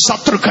എഴുന്നേൽക്കുന്ന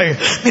ശത്രുക്കൾ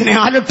നിന്നെ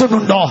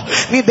അലട്ടുന്നുണ്ടോ?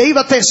 നീ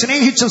ദൈവത്തെ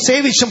സ്നേഹിച്ചും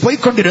സേവിച്ചും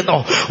പോയിക്കൊണ്ടിരുന്നു.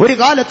 ഒരു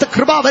കാലത്ത്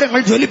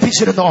കൃപാവരങ്ങൾ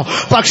ജ്വലിപ്പിച്ചിരുന്നു.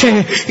 പക്ഷേ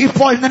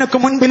ഇപ്പോൾ നിനക്ക്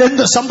മുൻപിൽ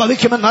എന്ത്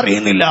സംഭവിക്കുമെന്ന്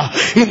അറിയുന്നില്ല.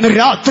 ഇന്ന്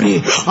രാത്രി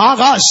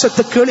ആകാശത്ത്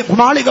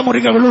മാളിക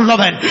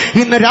മുറികളുള്ളവൻ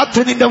ഇന്ന്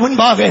രാത്രി നിന്റെ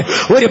മുൻപാകെ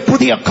ഒരു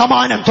പുതിയ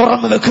കമാനം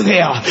തുറന്നു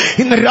വെക്കുകയാ.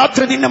 ഇന്ന്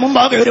രാത്രി നിന്റെ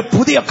മുമ്പാകെ ഒരു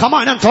പുതിയ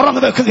കമാനം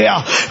തുറന്നു വെക്കുകയാ.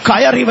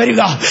 കയറി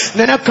വരിക.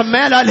 നിനക്ക്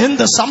മേലാൽ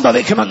എന്ത്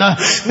സംഭവിക്കുമെന്ന്,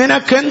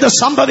 നിനക്ക് എന്ത്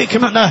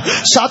സംഭവിക്കുമെന്ന്,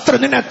 ശത്രു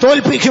നിന്നെ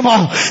തോൽപ്പിക്കുമോ?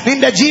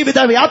 നിന്റെ ജീവിത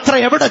യാത്ര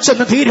എവിടെ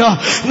ചെന്ന് തീരോ?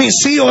 നീ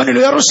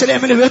സിയോനിലും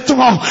യെരൂശലേമിലും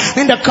എത്തുമോ?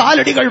 നിന്റെ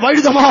കാലടികൾ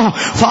വഴുതുമോ?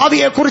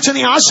 ഭാവിയെ കുറിച്ച്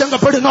നീ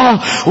ആശങ്കപ്പെടുന്നോ?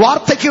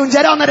 വാർദ്ധക്യവും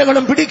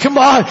ജരാനരകളും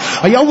പിടിക്കുമ്പോൾ,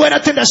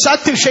 യൗവനത്തിന്റെ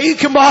ശക്തി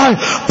ക്ഷയിക്കുമ്പോൾ,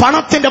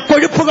 പണത്തിന്റെ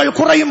കൊഴുപ്പുകൾ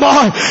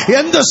കുറയുമ്പോൾ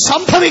എന്ത്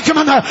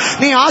സംഭവിക്കുമെന്ന്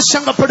നീ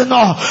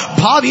ആശങ്കപ്പെടുന്നോ?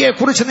 ഭാവിയെ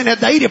കുറിച്ച് നിന്നെ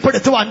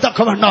ധൈര്യപ്പെടുത്തുവാൻ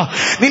തക്കവണ്ണോ,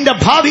 നിന്റെ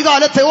ഭാവി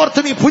കാലത്തെ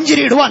ഓർത്ത് നീ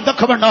പുഞ്ചിരിയിടുവാൻ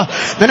തക്കവണ്ണോ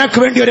നിനക്ക്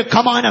വേണ്ടി ഒരു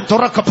കമാനം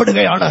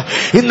തുറക്കപ്പെടുകയാണ്.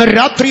 ഇന്ന്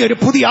രാത്രി ഒരു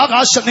പുതിയ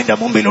ആകാശം നിന്റെ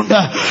മുമ്പിലുണ്ട്.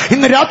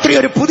 ഇന്ന് രാത്രി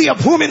ഒരു പുതിയ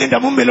ഭൂമി നിന്റെ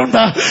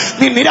മുമ്പിലുണ്ട്.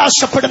 നീ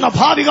നിരാശപ്പെടുന്ന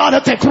ഭാവി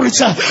കാലത്തെ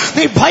കുറിച്ച്,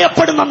 നീ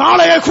ഭയപ്പെടുന്ന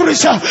നാളെയെ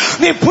കുറിച്ച്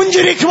നീ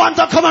പുഞ്ചിരിക്കുവാൻ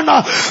തക്കവണ്ണോ,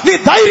 നീ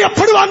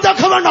ധൈര്യപ്പെടുവാൻ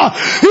തക്കവണ്ണോ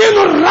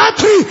ഇന്ന്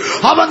രാത്രി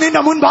അവൻ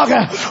നിന്റെ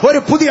മുൻപാകെ ഒരു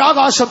പുതിയ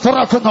ആകാശം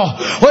തുറക്കുന്നു,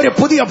 ഒരു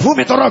പുതിയ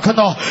ഭൂമി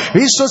തുറക്കുന്നു.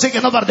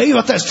 വിശ്വസിക്കുന്നവർ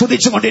ദൈവത്തെ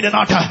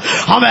സ്തുതിച്ചുകൊണ്ടിരുന്നാട്ട്.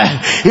 അവൻ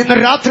ഇന്ന്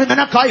രാത്രി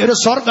നിനക്കായി ഒരു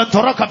സ്വർഗം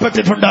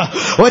തുറക്കപ്പെട്ടിട്ടുണ്ട്,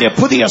 ഒരു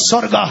പുതിയ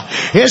സ്വർഗ.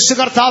 യേശു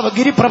കർത്താവ്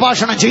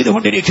ഗിരിപ്രഭാഷണം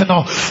ചെയ്തുകൊണ്ടിരിക്കുന്നു.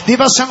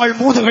 ദിവസങ്ങൾ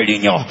 3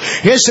 കഴിഞ്ഞു.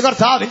 യേശു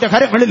കർത്താവിന്റെ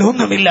കരങ്ങളിൽ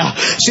ഒന്നുമില്ല,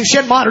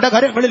 ശിഷ്യന്മാരുടെ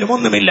കരങ്ങളിലും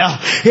ഒന്നുമില്ല.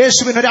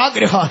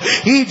 യേശുവിനൊരാഗ്രഹം,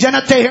 ഈ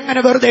ജനത്തെ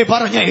എങ്ങനെ വെറുതെ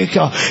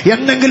പറഞ്ഞയക്കോ?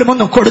 എന്തെങ്കിലും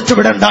ഒന്ന്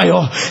കൊടുത്തുവിടണ്ടായോ?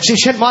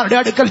 ശിഷ്യന്മാരുടെ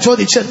അടുക്കൽ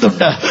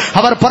ചോദിച്ചെന്തുണ്ട്?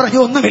 അവർ പറഞ്ഞു,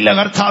 ഒന്നുമില്ല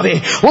കർത്താവേ.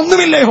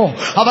 ഒന്നുമില്ലയോ?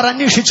 അവർ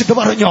അന്വേഷിച്ചിട്ട്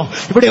പറഞ്ഞു,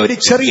 ഇവിടെ ഒരു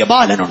ചെറിയ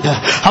ബാലനുണ്ട്,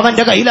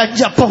 അവന്റെ കയ്യിൽ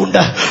 5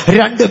 അപ്പമുണ്ട്,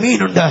 2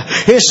 മീനുണ്ട്.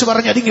 യേശു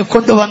പറഞ്ഞു, അതിങ്ങ്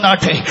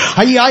കൊണ്ടുവന്നാട്ടെ.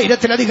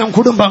 5000-ലധികം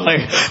കുടുംബങ്ങൾ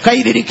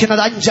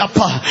കയ്യിലിരിക്കുന്നത് 5 അപ്പ.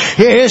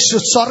 യേശു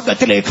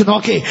സ്വർഗത്തിലേക്ക്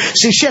നോക്കി.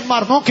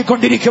 ശിഷ്യന്മാർ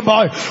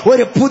നോക്കിക്കൊണ്ടിരിക്കുമ്പോൾ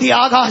ഒരു പുതിയ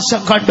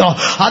ആകാശം കണ്ടു.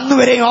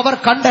 അന്നുവരെയും അവർ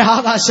കണ്ട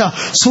ആകാശം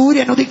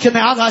സൂര്യൻ ഉദിക്കുന്ന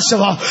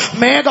ആകാശമോ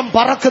മേഘം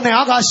പറക്കുന്ന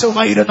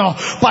ആകാശവുമായിരുന്നു.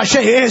 പക്ഷെ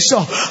യേശു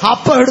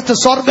അപ്പം എടുത്ത്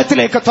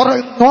സ്വർഗത്തിലേക്ക്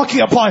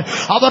നോക്കിയപ്പോൾ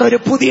അവർ ഒരു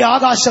പുതിയ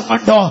ആകാശം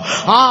കണ്ടു.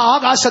 ആ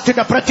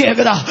ആകാശത്തിന്റെ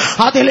പ്രത്യേകത,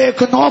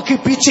 അതിലേക്ക് നോക്കി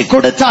പിച്ചി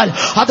കൊടുത്താൽ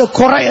അത്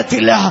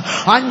കുറയത്തില്ല.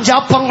 5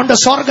 അപ്പം കൊണ്ട്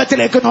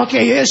സ്വർഗത്തിലേക്ക്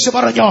നോക്കിയ യേശു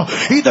പറഞ്ഞു,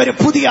 ഇതൊരു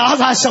പുതിയ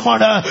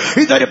ആകാശമാണ്,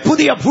 ഇതൊരു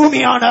പുതിയ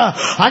ഭൂമിയാണ്.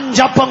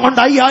 5 അപ്പം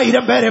കൊണ്ട്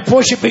 5000 പേരെ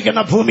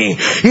പോഷിപ്പിക്കുന്ന ഭൂമി.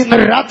 ഇന്ന്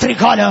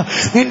രാത്രികാലം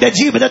നിന്റെ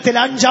ജീവിതത്തിൽ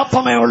 5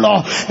 അപ്പമേ ഉള്ളൂ.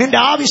 നിന്റെ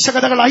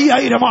ആവശ്യകതകൾ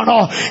 5000 ആണോ?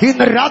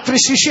 ഇന്ന് രാത്രി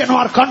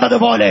ശിഷ്യന്മാർ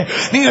കണ്ടതുപോലെ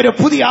നീ ഒരു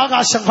പുതിയ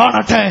ആകാശം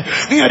കാണട്ടെ,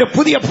 നീ ഒരു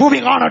പുതിയ ഭൂമി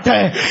കാണട്ടെ.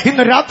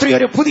 ഇന്ന് രാത്രി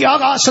ഒരു പുതിയ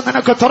ആകാശം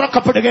നിനക്ക്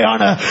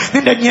തുറക്കപ്പെടുകയാണ്.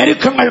 നിന്റെ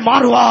ഞെരുക്കങ്ങൾ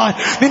മാറുവാൻ,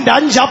 നിന്റെ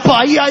 5 അപ്പം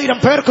 5000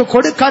 പേർക്ക്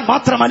കൊടുക്കാൻ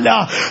മാത്രമല്ല,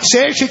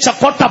 ശേഷിച്ച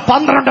കൊട്ട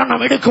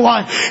 12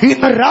 എടുക്കുവാൻ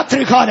ഇന്ന്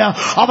രാത്രികാലം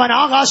അവൻ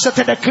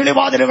ആകാശത്തിന്റെ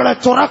കിളിവാതിലുകളെ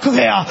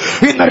തുറക്കുകയാ.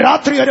 ഇന്ന്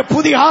രാത്രി ഒരു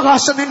പുതിയ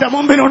ആകാശം നിന്റെ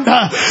മുമ്പിലുണ്ട്.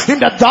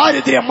 നിന്റെ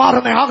ദാരിദ്ര്യം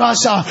മാറുന്ന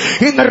ആകാശം.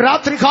 ഇന്ന്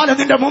രാത്രികാലം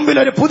നിന്റെ മുമ്പിൽ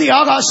ഒരു പുതിയ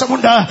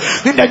ആകാശമുണ്ട്.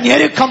 നിന്റെ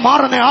ഞെരുക്കം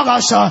മാറുന്ന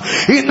ആകാശം.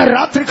 ഇന്ന്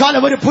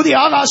രാത്രികാലം ഒരു പുതിയ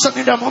ആകാശം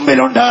നിന്റെ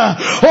മുമ്പിലുണ്ട്.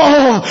 ഓ,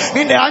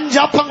 നിന്റെ 5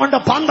 അപ്പം കൊണ്ട്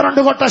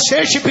 12 കൊട്ട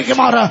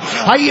ശേഷിപ്പിക്കുമാറ്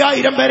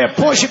 5000 പേരെ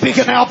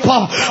പോഷിപ്പിക്കുന്ന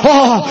അപ്പം. ഓ,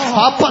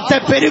 അപ്പത്തെ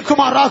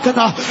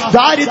പെരുക്കുമാറാക്കുന്ന,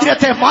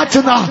 ദാരിദ്ര്യത്തെ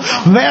മാറ്റുന്ന,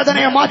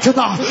 വേദനയെ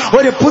മാറ്റുന്ന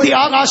ഒരു പുതിയ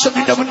ആകാശം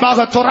നിന്റെ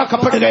മുൻപാകെ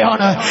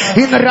തുറക്കപ്പെടുകയാണ്.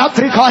 ഇന്ന്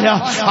രാത്രികാലം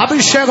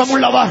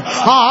അഭിഷേകമുള്ളവർ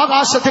ആ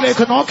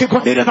ആകാശത്തിലേക്ക്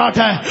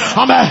നോക്കിക്കൊണ്ടിരുന്നാട്ടെ.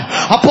 ആമേൻ.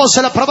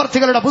 അപ്പോസ്തല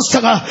പ്രവർത്തികളുടെ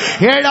പുസ്തകം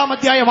 7-ാം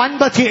അധ്യായം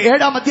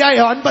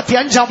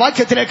 55-ാം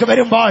വാക്യത്തിലേക്ക്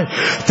വരുമ്പോൾ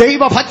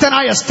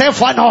ദൈവഭക്തനായ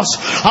സ്തെഫാനോസ്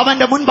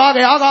അവന്റെ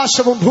മുൻപാകെ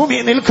ആകാശവും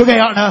ഭൂമിയും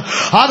നിൽക്കുകയാണ്.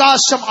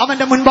 ആകാശം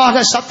അവന്റെ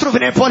മുൻപാകെ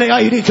ശത്രുവിനെ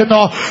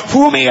പോലെയായിരിക്കുന്നു.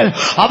 ഭൂമിയിൽ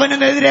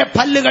അവനെതിരെ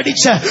പല്ല്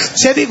കടിച്ച്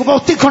ചെവി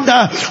പൊത്തിക്കൊണ്ട്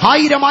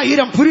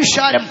 1000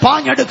 പുരുഷാരം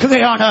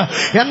പാഞ്ഞെടുക്കുകയാണ്.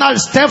 എന്നാൽ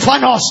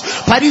സ്തെഫാനോസ്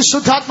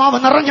പരിശുദ്ധാത്മാവ്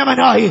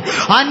നിറഞ്ഞവനായി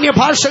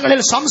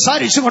അന്യഭാഷകളിൽ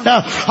സംസാരിച്ചുകൊണ്ട്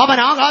അവൻ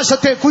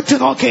ആകാശത്തെ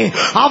കുറ്റുനോക്കി.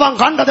 അവൻ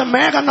കണ്ടത്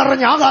മേഘം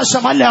നിറഞ്ഞ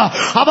ആകാശമല്ല,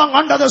 അവൻ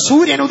കണ്ടത്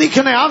സൂര്യൻ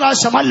ഉദിക്കുന്ന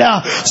ആകാശമല്ല.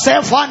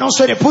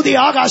 സ്തെഫാനോസ് ഒരു പുതിയ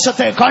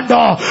ആകാശത്തെ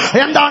കണ്ടു.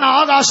 എന്താണ്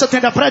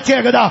ആകാശത്തിന്റെ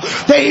പ്രത്യേകത?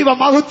 ദൈവ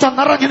മഹത്വം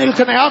നിറഞ്ഞു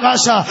നിൽക്കുന്ന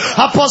ആകാശം.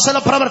 അപ്പോസ്തല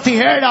പ്രവൃത്തി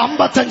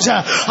 7:55.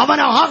 അവൻ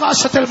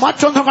ആകാശത്തിൽ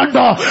മറ്റൊന്ന്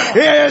കണ്ടു.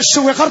 യേശു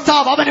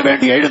കർത്താവ് അവന്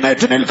വേണ്ടി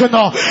എഴുന്നേറ്റ്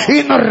നിൽക്കുന്നു.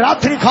 ഇന്ന്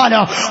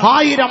രാത്രികാലം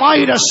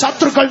 1000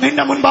 ശത്രുക്കൾ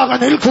നിന്റെ മുൻപാകെ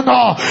നിൽക്കുന്നു.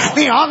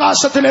 നീ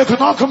ആകാശത്തിലേക്ക്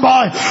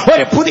നോക്കുമ്പോൾ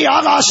ഒരു പുതിയ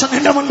ആകാശം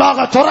നിന്റെ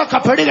മുൻപാകെ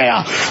തുറക്കപ്പെടുകയാ.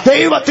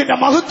 ദൈവത്തിന്റെ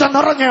മഹത്വം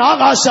നിറഞ്ഞ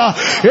ആകാശം.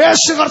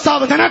 യേശു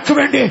കർത്താവ് നിനക്ക്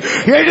വേണ്ടി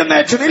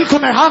എഴുന്നേറ്റ്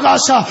നിൽക്കുന്ന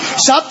ആകാശം.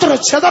 ശത്രു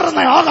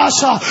ചെതറുന്ന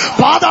ആകാശം,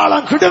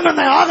 പാതാളം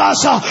കിടുങ്ങുന്ന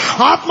ആകാശം,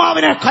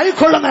 ആത്മാവിനെ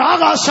കൈക്കൊള്ളുന്ന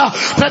ആകാശം,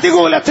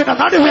 പ്രതികൂലത്തിന്റെ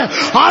നടുവ്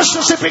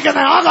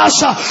ആശ്വസിപ്പിക്കുന്ന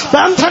ആകാശം,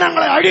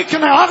 ബന്ധനങ്ങളെ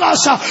അഴിക്കുന്ന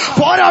ആകാശം,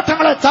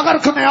 പോരാട്ടങ്ങളെ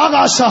തകർക്കുന്ന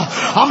ആകാശം.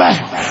 ആമേൻ,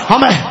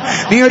 ആമേൻ.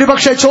 നീ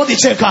ഒരുപക്ഷെ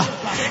ചോദിച്ചേക്കാം,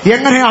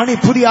 എങ്ങനെയാണ് ഈ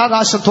പുതിയ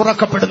ആകാശം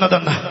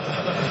തുറക്കപ്പെടുന്നതെന്ന്.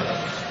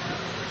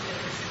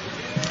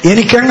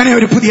 എനിക്കെങ്ങനെ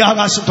ഒരു പുതിയ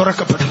ആകാശം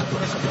തുറക്കപ്പെടും?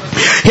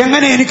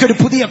 എങ്ങനെ എനിക്കൊരു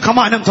പുതിയ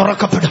കമാനം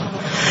തുറക്കപ്പെടും?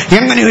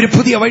 എങ്ങനെ ഒരു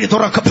പുതിയ വഴി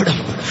തുറക്കപ്പെടും?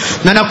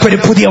 നിനക്കൊരു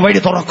പുതിയ വഴി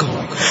തുറക്കും.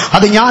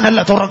 അത് ഞാനല്ല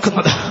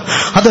തുറക്കുന്നത്,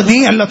 അത്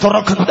നീയല്ല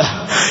തുറക്കുന്നത്.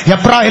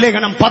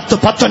 എബ്രായലേഖനം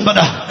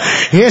 10:19.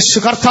 യേശു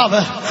കർത്താവ്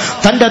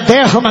തന്റെ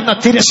ദേഹം എന്ന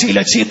തിരശീല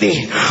ചീന്തി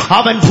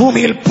അവൻ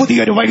ഭൂമിയിൽ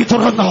പുതിയൊരു വഴി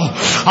തുറന്നു.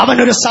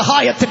 അവനൊരു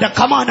സഹായത്തിന്റെ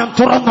കമാനം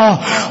തുറന്നു.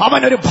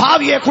 അവനൊരു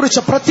ഭാവിയെ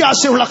കുറിച്ച്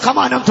പ്രത്യാശയുള്ള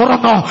കമാനം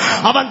തുറന്നു.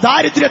 അവൻ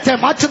ദാരിദ്ര്യത്തെ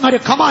മാറ്റുന്ന ഒരു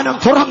കമാനം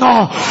തുറന്നു.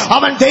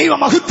 അവൻ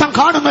ദൈവമഹത്വം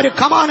കാണുന്ന ഒരു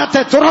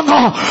കമാനത്തെ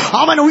തുറന്നു.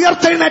 അവൻ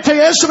ഉയർത്തെഴുന്നേറ്റ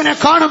യേശുവിനെ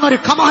കാണുന്ന ഒരു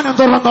കമാനം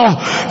തുറന്നു.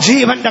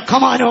 ജീവന്റെ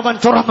കമാനം അവൻ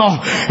തുറന്നു.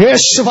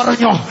 യേശു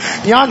പറഞ്ഞു,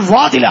 ഞാൻ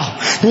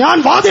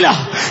വാതില,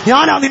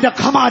 ഞാനാ നിന്റെ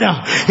കമാനം.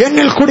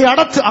 എന്നിൽ കൂടി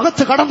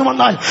അകത്ത് കടന്നു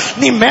വന്നാൽ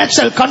നീ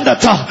മേച്ചൽ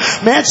കണ്ടെത്ത.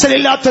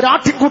 മേച്ചലില്ലാത്തൊരു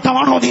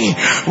ആട്ടിൻകൂട്ടമാണോ നീ?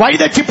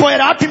 വഴിതെറ്റിപ്പോയ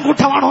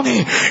ആട്ടിൻകൂട്ടമാണോ നീ?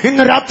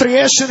 ഇന്ന് രാത്രി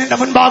യേശു നിന്റെ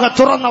മുൻപാകെ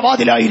തുറന്ന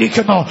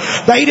വാതിലായിരിക്കുന്നു.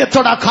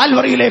 ധൈര്യത്തോടെ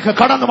കാൽവറിയിലേക്ക്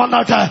കടന്നു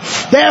വന്നിട്ട്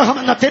ദേഹം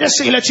എന്ന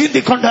തിരശ്ശീല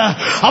ചീന്തിക്കൊണ്ട്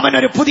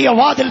അവനൊരു പുതിയ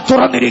വാതിൽ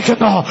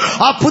തുറന്നിരിക്കുന്നു.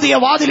 ആ പുതിയ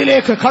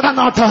വാതിലിലേക്ക്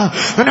കടന്നാട്ട്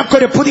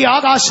നിനക്കൊരു പുതിയ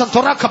ആകാശം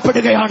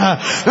തുറക്കപ്പെടുകയാണ്.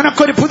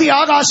 നിനക്കൊരു പുതിയ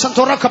ആകാശം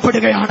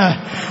തുറക്കപ്പെടുകയാണ്.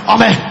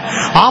 ആമേൻ.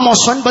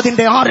 ആമോസ്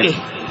 9:6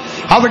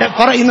 അവിടെ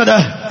പറയുന്നത്,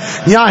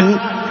 ഞാൻ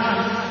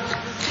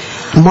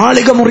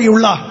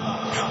മാളികമുറിയുള്ള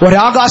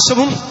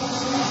ഒരാകാശവും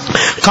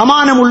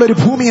കമാനമുള്ള ഒരു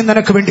ഭൂമിയും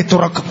നിനക്ക് വേണ്ടി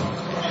തുറക്കും.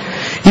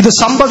 ഇത്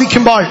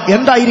സംഭവിക്കുമ്പോൾ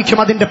എന്തായിരിക്കും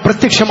അതിന്റെ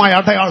പ്രത്യക്ഷമായ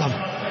അടയാളം?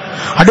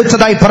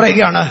 അടുത്തതായി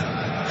പറയുകയാണ്,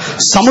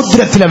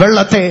 സമുദ്രത്തിലെ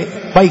വെള്ളത്തെ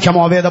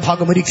വായിക്കാമോ?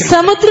 വേദഭാഗം ഒരിക്കൽ.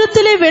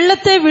 സമുദ്രത്തിലെ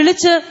വെള്ളത്തെ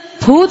വിളിച്ച്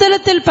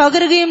ഭൂതലത്തിൽ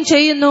പകരുകയും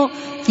ചെയ്യുന്നു.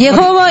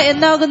 യഹോവ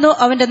എന്നാകുന്നു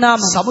അവന്റെ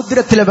നാമം.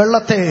 സമുദ്രത്തിലെ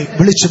വെള്ളത്തെ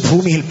വിളിച്ച്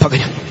ഭൂമിയിൽ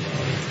പകരും.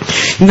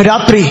 ഇന്ന്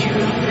രാത്രി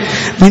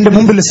നിന്റെ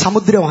മുമ്പിൽ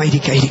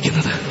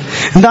സമുദ്രമായിരിക്കുന്നത്.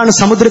 എന്താണ്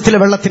സമുദ്രത്തിലെ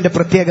വെള്ളത്തിന്റെ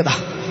പ്രത്യേകത?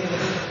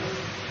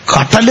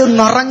 കടല്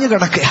നിറഞ്ഞു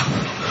കിടക്കുക.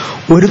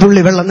 ഒരു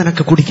തുള്ളി വെള്ളം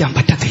നിനക്ക് കുടിക്കാൻ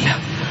പറ്റത്തില്ല.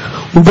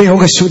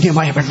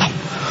 ഉപയോഗശൂന്യമായ വെള്ളം,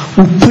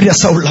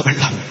 ഉപ്പുരസമുള്ള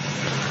വെള്ളം.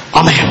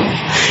 ആമേൻ.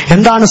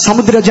 എന്താണ്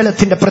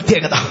സമുദ്രജലത്തിന്റെ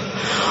പ്രത്യേകത?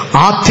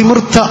 ആ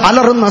തിമിർത്ത്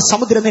അലറുന്ന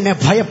സമുദ്രം നിന്നെ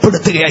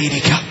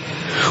ഭയപ്പെടുത്തുകയായിരിക്കാം.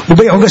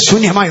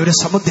 ഉപയോഗശൂന്യമായ ഒരു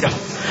സമുദ്രം,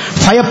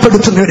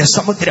 ഭയപ്പെടുത്തുന്ന ഒരു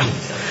സമുദ്രം,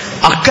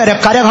 അക്കരെ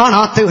കര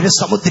കാണാത്ത ഒരു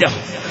സമുദ്രം.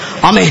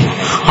 ആമേൻ.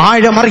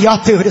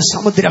 ആഴമറിയാത്ത ഒരു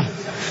സമുദ്രം,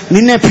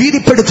 നിന്നെ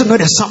ഭീതിപ്പെടുത്തുന്ന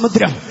ഒരു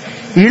സമുദ്രം,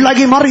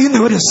 ഇളകി മറിയുന്ന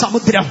ഒരു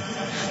സമുദ്രം,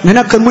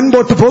 നിനക്ക്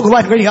മുൻപോട്ട്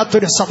പോകുവാൻ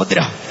കഴിയാത്തൊരു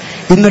സമുദ്രം.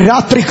 ഇന്ന്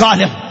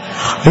രാത്രികാലം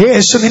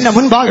യേശു നിന്റെ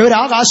മുൻപാകെ ഒരു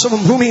ആകാശവും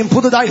ഭൂമിയും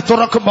പുതുതായി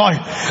തുറക്കുമ്പോൾ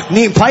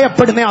നീ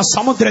ഭയപ്പെടുന്ന ആ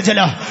സമുദ്രജല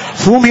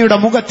ഭൂമിയുടെ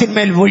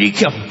മുഖത്തിന്മേൽ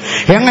ഒഴിക്കും.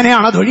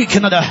 എങ്ങനെയാണ് അത്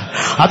ഒഴിക്കുന്നത്?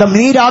 അത്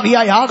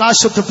നീരാവിയായി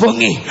ആകാശത്ത്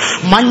പൊങ്ങി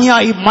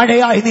മഞ്ഞായി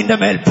മഴയായി നിന്റെ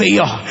മേൽ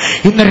പെയ്യോ.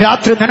 ഇന്ന്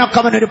രാത്രി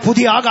നിനക്കവൻ ഒരു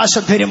പുതിയ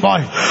ആകാശം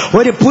തരുമ്പോൾ,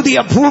 ഒരു പുതിയ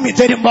ഭൂമി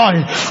തരുമ്പോൾ,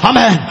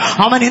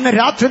 അവൻ ഇന്ന്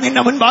രാത്രി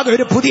നിന്റെ മുൻപാകെ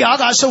ഒരു പുതിയ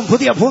ആകാശവും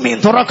പുതിയ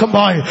ഭൂമിയും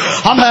തുറക്കുമ്പോൾ,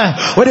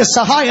 ഒരു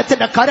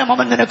സഹായത്തിന്റെ കരം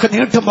അവൻ നിനക്ക്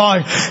നീട്ടുമ്പോൾ,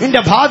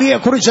 നിന്റെ ഭാവിയെ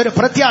കുറിച്ചൊരു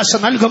പ്രത്യാശ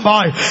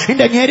നൽകുമ്പോൾ,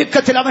 നിന്റെ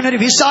ഞെരുക്കത്തിൽ അവനൊരു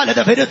വിശാലത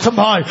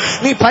വരുത്തുമ്പോൾ,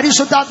 നീ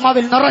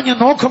പരിശുദ്ധാത്മാവിൽ നിറഞ്ഞു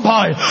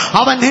നോക്കുമ്പോൾ,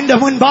 അവൻ നിന്റെ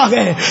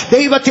മുൻപാകെ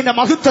ദൈവത്തിന്റെ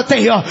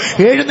മഹത്വത്തെയോ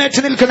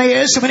എഴുന്നേറ്റ് നിൽക്കുന്ന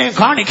യേശുവിനെ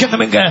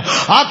കാണിക്കുന്നുവെങ്കിൽ,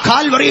 ആ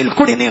കാൽവറിയിൽ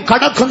കൂടി നീ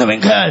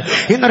കടക്കുന്നുവെങ്കിൽ,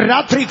 ഇന്ന്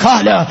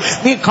രാത്രികാലം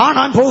നീ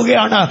കാണാൻ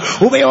പോവുകയാണ്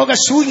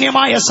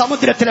ഉപയോഗശൂന്യമായ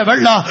സമുദ്രത്തിലെ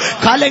വെള്ളം,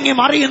 കലങ്ങി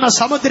മറിയുന്ന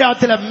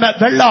സമുദ്രത്തിലെ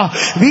വെള്ളം,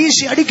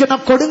 വീശി അടിക്കുന്ന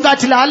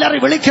കൊടുങ്കാറ്റിൽ അലറി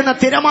വിളിക്കുന്ന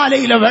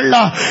തിരമാലയിലെ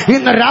വെള്ളം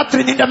ഇന്ന്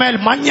രാത്രി നിന്റെ മേൽ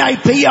മഞ്ഞായി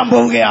പെയ്യാൻ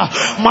പോവുകയാ,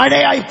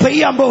 മഴയായി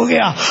പെയ്യാൻ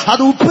പോവുകയാ.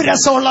 അത്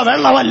ഉപ്പുരസമുള്ള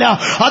വെള്ളമല്ല,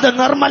 അത്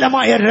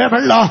നിർമ്മലമായ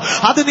വെള്ളം.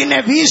 അത് നിന്നെ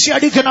വീശി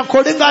അടിക്കുന്ന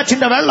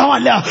കൊടുങ്കാറ്റിന്റെ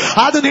വെള്ളമല്ല,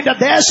 അത് നിന്റെ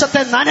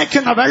ദേശത്തെ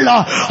നനയ്ക്കുന്ന വെള്ളം,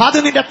 അത്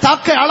നിന്റെ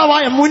തക്ക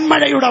അളവായ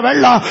മുൻമഴയുടെ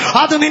വെള്ളം,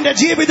 അത് നിന്റെ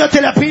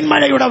ജീവിതത്തിലെ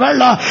പിന്മഴയുടെ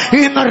വെള്ളം.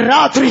 ഇന്ന്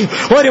രാത്രി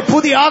ഒരു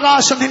പുതിയ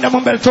ആകാശം നിന്റെ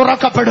മുമ്പിൽ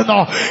തുറക്കപ്പെടുന്നു.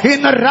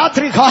 ഇന്ന്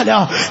രാത്രി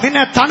കാലം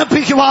നിന്നെ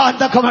തണുപ്പിക്കുവാൻ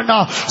തക്കവണ്ണ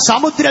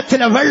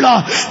സമുദ്രത്തിലെ വെള്ളം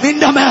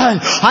നിന്റെ മേൽ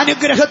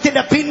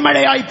അനുഗ്രഹത്തിന്റെ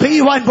പിന്മഴയായി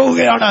പെയ്യുവാൻ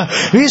പോവുകയാണ്.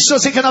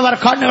 വിശ്വസിക്കുന്നവർ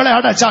കണ്ണുകളെ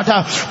അടച്ചാട്ട്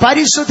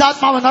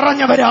പരിശുദ്ധാത്മാവ് നിറഞ്ഞ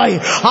നിറഞ്ഞവരായി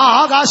ആ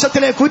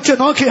ആകാശത്തിലേക്ക് ഉറ്റു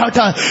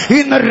നോക്കിയാട്ട്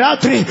ഇന്ന്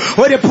രാത്രി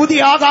ഒരു പുതിയ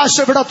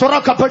ആകാശം ഇവിടെ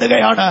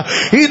തുറക്കപ്പെടുകയാണ്.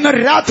 ഇന്ന്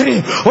രാത്രി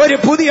ഒരു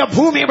പുതിയ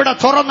ഭൂമി ഇവിടെ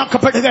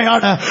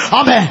തുറന്നക്കപ്പെടുകയാണ്.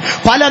 ആമേൻ.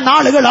 പല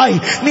നാളുകളായി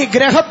നീ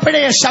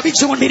ഗ്രഹപ്പിഴയെ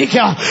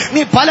ശപിച്ചുകൊണ്ടിരിക്കുക,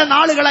 നീ പല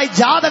നാളുകളായി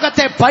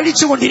ജാതകത്തെ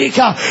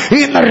പഴിച്ചുകൊണ്ടിരിക്കുക.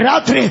 ഇന്ന്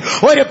രാത്രി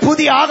ഒരു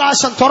പുതിയ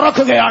ആകാശം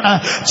തുറക്കുകയാണ്.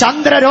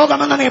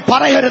 ചന്ദ്രരോഗമെന്ന് നീ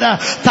പറയരുത്,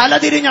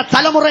 തലതിരിഞ്ഞ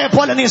തലമുറയെ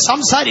പോലെ നീ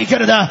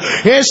സംസാരിക്കരുത്.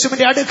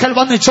 യേശുവിന്റെ അടുക്കൽ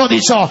വന്ന്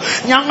ചോദിച്ചോ,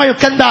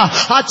 ഞങ്ങൾക്കെന്താ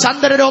ആ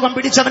ചന്ദ്രരോഗം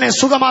പിടിച്ചവനെ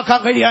സുഖമാക്കാൻ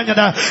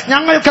കഴിയാഞ്ഞത്?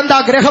 ഞങ്ങൾക്കെന്താ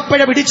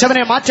ഗ്രഹപ്പിഴ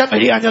പിടിച്ചവനെ മാറ്റാൻ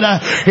കഴിയാഞ്ഞത്?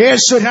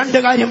 യേശു രണ്ട്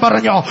കാര്യം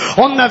പറഞ്ഞു.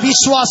 ഒന്ന്,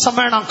 വിശ്വാസം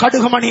വേണം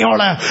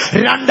കടുകുമണിയോള്.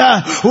 രണ്ട്,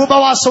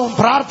 ഉപവാസവും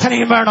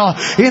പ്രാർത്ഥനയും വേണം.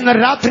 ഇന്ന്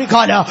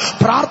രാത്രികാല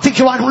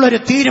പ്രാർത്ഥിക്കുവാനുള്ളൊരു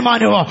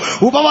തീരുമാനമോ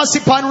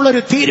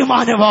ഉപവസിപ്പാനുള്ളൊരു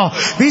തീരുമാനമോ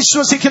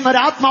വിശ്വസിക്കുന്ന ഒരു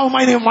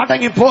ആത്മാവുമായി നീ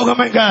മടങ്ങി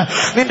പോകുമെങ്കിൽ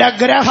നിന്റെ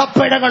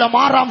ഗ്രഹപ്പിഴകൾ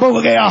മാറാൻ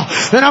പോവുകയാ.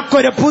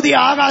 നിനക്കൊരു പുതിയ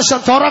ആകാശം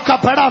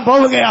തുറക്കപ്പെടാൻ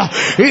പോവുകയാ.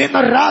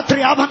 ഇന്ന് രാത്രി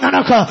അവൻ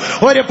നിനക്ക്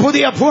ഒരു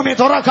പുതിയ ഭൂമി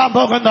തുറക്കാൻ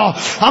പോകുന്നു.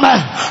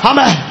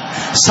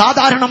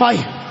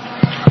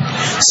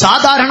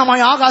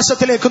 സാധാരണമായി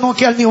ആകാശത്തിലേക്ക്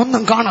നോക്കിയാൽ നീ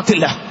ഒന്നും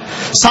കാണത്തില്ല.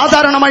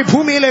 സാധാരണമായി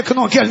ഭൂമിയിലേക്ക്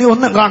നോക്കിയാൽ നീ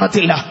ഒന്നും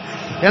കാണത്തില്ല.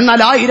 എന്നാൽ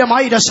ആയിരം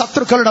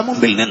ശത്രുക്കളുടെ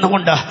മുമ്പിൽ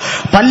നിന്നുകൊണ്ട്,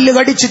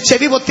 പല്ലുകടിച്ച്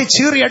ചെവി പൊത്തി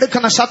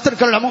ചീറിയെടുക്കുന്ന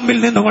ശത്രുക്കളുടെ മുമ്പിൽ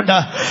നിന്നുകൊണ്ട്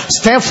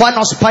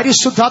സ്തേഫാനോസ്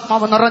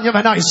പരിശുദ്ധാത്മാവ്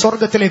നിറഞ്ഞവനായി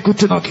സ്വർഗത്തിലേക്ക്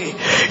ഉറ്റുനോക്കി.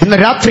 ഇന്ന്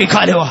രാത്രി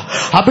കാലോ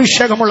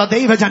അഭിഷേകമുള്ള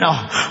ദൈവജന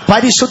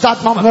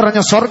പരിശുദ്ധാത്മാവ് നിറഞ്ഞ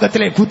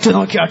സ്വർഗത്തിലേക്ക്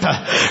ഉറ്റുനോക്കിയാട്ട്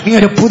നീ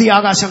ഒരു പുതിയ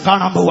ആകാശം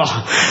കാണാൻ പോവുക.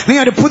 നീ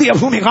ഒരു പുതിയ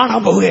ഭൂമി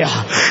കാണാൻ പോവുകയാ.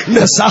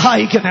 ഇന്നെ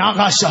സഹായിക്കുന്ന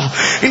ആകാശം,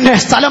 ഇന്നെ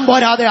സ്ഥലം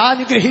പോരാതെ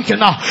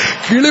അനുഗ്രഹിക്കുന്ന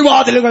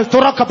കിളിവാതിലുകൾ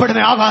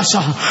തുറക്കപ്പെടുന്ന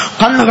ആകാശം.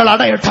 കണ്ണുകൾ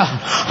അടയട്ടെ,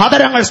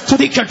 അതരങ്ങൾ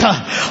സ്തുതിക്കട്ടെ,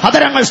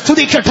 അതരങ്ങൾ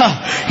സ്തുതിക്കട്ടെ.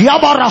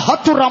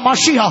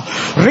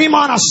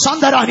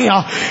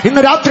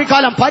 ഇന്ന്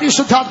രാത്രികാലം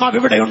പരിശുദ്ധാത്മാവ്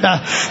ഇവിടെയുണ്ട്.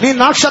 നീ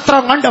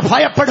നക്ഷത്രം കണ്ട്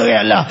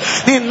ഭയപ്പെടുകയല്ല,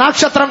 നീ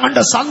നക്ഷത്രം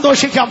കണ്ട്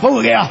സന്തോഷിക്കാൻ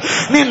പോവുകയാ.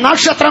 നീ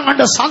നക്ഷത്രം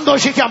കണ്ട്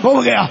സന്തോഷിക്കാൻ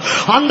പോവുകയാ.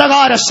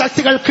 അന്ധകാര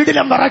ശക്തികൾ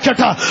കിടിലം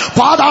വിറയ്ക്കട്ടെ,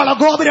 പാതാള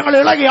ഗോപുരങ്ങൾ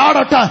ഇളകി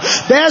ആടട്ടെ,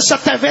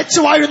 ദേശത്തെ വെച്ച്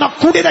വാഴുന്ന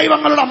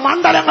കുടിദൈവങ്ങളുടെ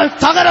മണ്ഡലങ്ങൾ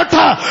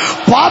തകരട്ടെ,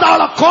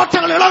 പാതാള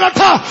കോട്ടകൾ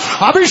ഇളകട്ടെ,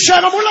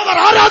 അഭിഷേകമുള്ളവർ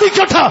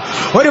ആരാധിക്കട്ടെ.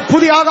 ഒരു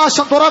പുതിയ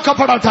ആകാശം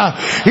തുറക്കപ്പെടട്ടെ.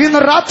 ഇന്ന്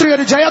രാത്രി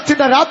ഒരു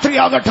ജയത്തിന്റെ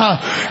രാത്രിയാകട്ടെ.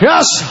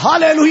 Yes,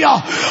 hallelujah,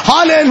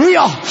 hallelujah.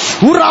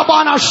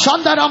 ഉറബാന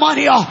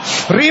ശാന്തരമാനിയ,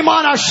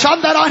 റീമാന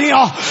ശാന്തരാനിയ.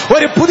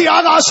 ഒരു പുതിയ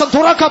ആകാശം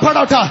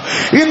തുറക്കപ്പെടട്ടെ.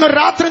 ഇന്ന്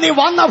രാത്രി നീ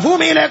വന്ന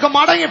ഭൂമിയിലേക്ക്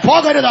മടങ്ങി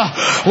പോകരുത്,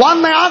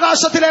 വന്ന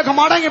ആകാശത്തിലേക്ക്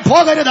മടങ്ങി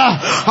പോകരുത്.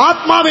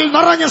 ആത്മാവിൽ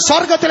നിറഞ്ഞ്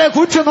സ്വർഗത്തിലേക്ക്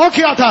ഉറ്റു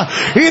നോക്കിയാട്ട്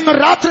ഇന്ന്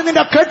രാത്രി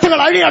നിന്റെ കെട്ടുകൾ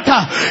അഴിയട്ടെ.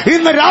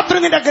 ഇന്ന് രാത്രി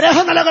നിന്റെ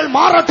ഗ്രഹനിലകൾ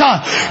മാറട്ടെ.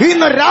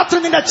 ഇന്ന് രാത്രി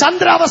നിന്റെ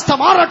ചന്ദ്രാവസ്ഥ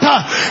മാറട്ടെ.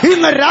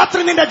 ഇന്ന്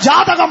രാത്രി നിന്റെ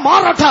ജാതകം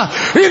മാറട്ടെ.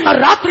 ഇന്ന്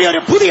രാത്രി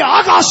ഒരു പുതിയ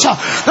ആകാശം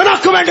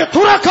നിനക്ക് വേണ്ടി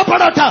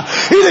തുറക്കപ്പെടട്ടെ.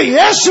 ഇത്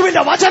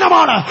യേശുവിന്റെ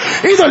വചനമാണ്.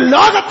 ഇത്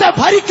ലോകത്തെ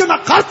ഭരിക്കുന്ന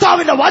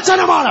കർത്താവിന്റെ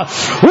വചനമാണ്.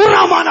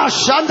 ഉറമാന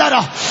ശാന്തര,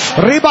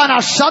 റിബാന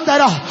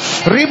ശാന്തര,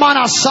 റിമാന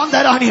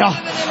ശാന്തരാനിയ.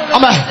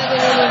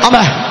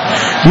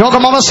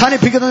 യോഗം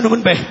അവസാനിപ്പിക്കുന്നതിന്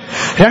മുൻപേ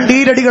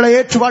രണ്ടീരടികളെ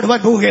ഏറ്റുപാടുവാൻ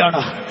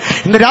പോവുകയാണ്.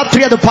 ഇന്ന്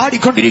രാത്രി അത്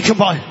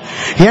പാടിക്കൊണ്ടിരിക്കുമ്പോൾ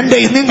എന്റെ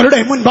നിങ്ങളുടെ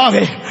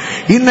മുൻപാകെ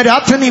ഇന്ന്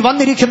രാത്രി നീ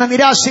വന്നിരിക്കുന്ന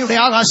നിരാശയുടെ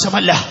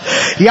ആകാശമല്ല,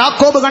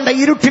 യാക്കോബ് കണ്ട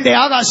ഇരുട്ടിന്റെ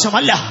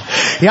ആകാശമല്ല,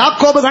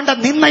 യാക്കോബ് കണ്ട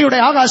നിന്ദയുടെ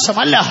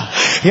ആകാശമല്ല,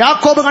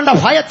 യാക്കോബ് കണ്ട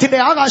ഭയത്തിന്റെ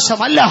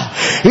ആകാശമല്ല.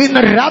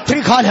 ഇന്ന്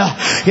രാത്രികാല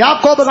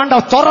യാക്കോബ് കണ്ട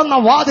തുറന്ന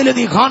വാതില്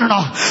നീ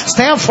കാണണം.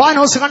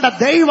 സ്തേഫാനോസ് കണ്ട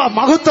ദൈവ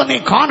മഹത്വം നീ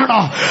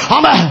കാണണം.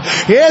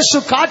 യേശു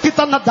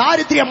കാട്ടിത്തന്ന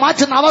ദാരിദ്ര്യം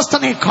മാറ്റുന്ന അവസ്ഥ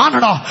നീ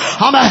കാണണം.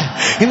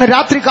 ഇന്ന്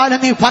രാത്രികാലം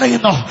നീ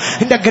പറയുന്നു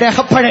നിന്റെ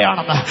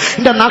ഗ്രഹപ്പഴയാണെന്ന്,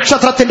 നിന്റെ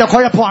നക്ഷത്രത്തിന്റെ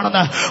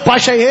കുഴപ്പമാണെന്ന്.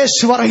 പക്ഷെ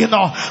യേശു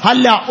പറയുന്നു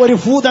അല്ല, ഒരു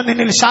ഭൂതം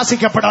നിന്നിൽ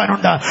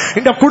ശാസിക്കപ്പെടാനുണ്ട്,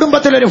 നിന്റെ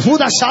കുടുംബത്തിൽ ഒരു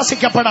ഭൂതം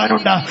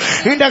ശാസിക്കപ്പെടാനുണ്ട്,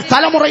 നിന്റെ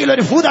തലമുറയിൽ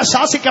ഒരു ഭൂതം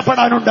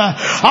ശാസിക്കപ്പെടാനുണ്ട്.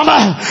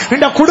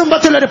 നിന്റെ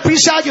കുടുംബത്തിൽ ഒരു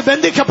പിശാച്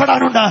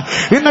ബന്ധിക്കപ്പെടാനുണ്ട്.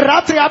 ഇന്ന്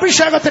രാത്രി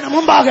അഭിഷേകത്തിന്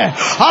മുമ്പാകെ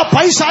ആ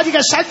പൈശാചിക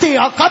ശക്തി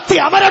ആ കത്തി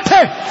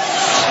അമരട്ടെ.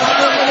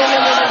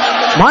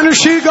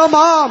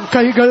 മാനുഷികമാം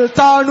കൈകൾ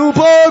താണു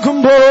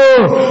പോകുമ്പോ,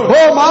 ഓ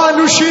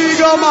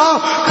മാനുഷികമാം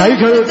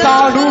കൈകൾ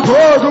താണു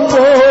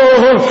പോകുമ്പോ,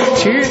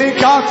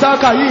 ക്ഷീണിക്കാത്ത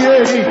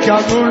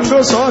കയ്യേരിക്കുന്നുണ്ട്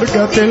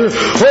സ്വർഗത്തിൽ.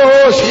 ഓ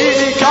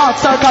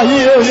ക്ഷീണിക്കാത്ത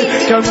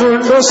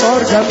കയ്യേരിക്കുന്നുണ്ട്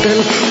സ്വർഗത്തിൽ.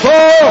 ഓ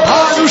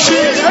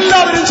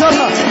എല്ലാവരും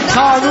ചേർന്ന്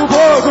താണു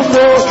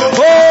പോകുമ്പോ,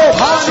 ഓ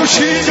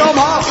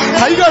മാനുഷികമാം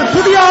കൈകൾ,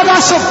 പുതിയ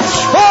ആകാശം,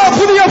 ഓ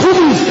പുതിയ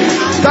ഭൂമി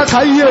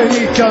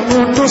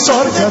കയ്യേരിക്കുന്നുണ്ട്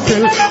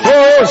സ്വർഗത്തിൽ. ഓ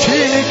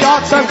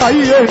ക്ഷീണിക്കാത്ത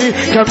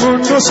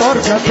കയ്യേരിക്കുന്നുണ്ട്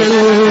സ്വർഗത്തിൽ.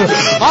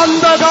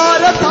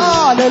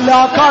 അന്ധകാരത്താൽ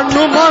എല്ലാ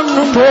കണ്ണു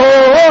മങ്ങുമ്പോ,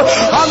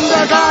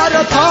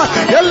 അന്ധകാരത്താൽ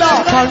എല്ലാ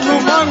കണ്ണു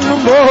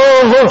മങ്ങുമ്പോ,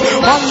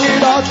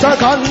 മങ്ങിടാത്ത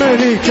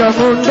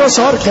കണ്ണിരിക്കുന്നുണ്ട്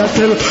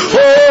സ്വർഗത്തിൽ.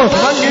 ഓ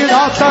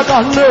മങ്ങിടാത്ത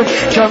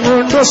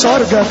കണ്ണിരിക്കുന്നുണ്ട്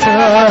സ്വർഗത്തിൽ.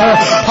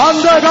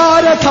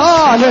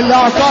 അന്ധകാരത്താൽ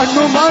എല്ലാ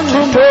കണ്ണു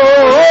മങ്ങുമ്പോ,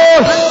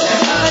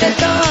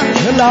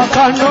 എല്ലാ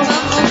കണ്ണും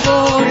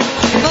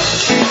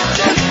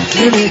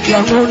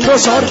എനിക്കുമുണ്ട്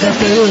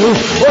സ്വർഗത്തിൽ.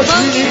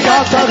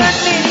 ക്ഷീണിക്കാത്ത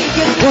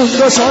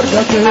ഉണ്ട്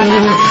സ്വർഗത്തിൽ.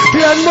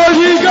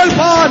 എന്മൊഴികൾ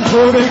പാൻ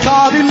ഭൂമിൽ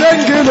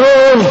കാതില്ലെങ്കിലോ,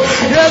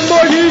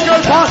 എന്മൊഴികൾ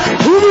പാൻ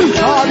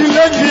ഭൂമിൽ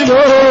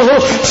കാതില്ലെങ്കിലോ,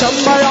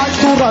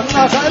 ചെമ്മയായി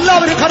തുറന്ന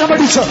എല്ലാവരും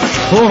കരമടിച്ച്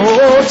ഓ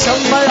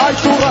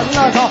ചെമ്മയായി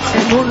തുറന്ന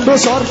ഉണ്ട്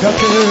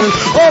സ്വർഗത്തിൽ.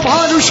 ഓ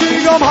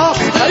മാനുഷികമാ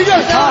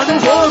കൈകൾ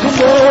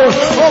കാണുപോകുമ്പോ,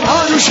 ഓ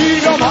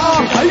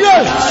മാനുഷികമാ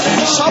കൈകൾ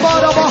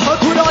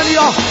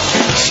ശബരമഹുരാനിയ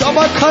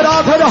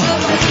ശബഖരാധര.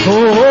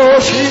 ഓ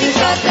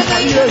ക്ഷീണിക്കാത്ത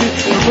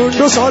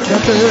കൈകളുണ്ട്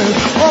സ്വർഗത്തിൽ.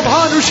 ഓ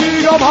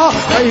മാനുഷികമാ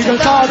കൈകൾ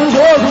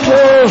കാണുപോകുമ്പോ,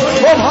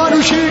 ഓ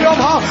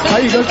മാനുഷികമാ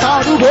കൈകൾ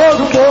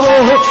കാണുപോകുമ്പോ,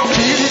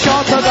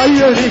 ക്ഷീണിക്കാത്ത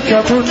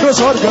കൈയടിക്കുണ്ട്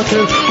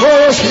സ്വർഗത്തിൽ.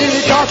 ഓ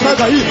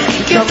ക്ഷീണിക്കാത്ത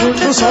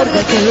കൈക്കുണ്ട്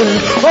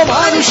സ്വർഗത്തിൽ. ഓ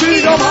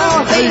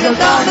മാനുഷികമാ കൈകൾ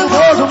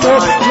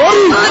കാണുപോകുമ്പോ,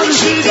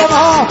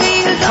 മാനുഷികമാ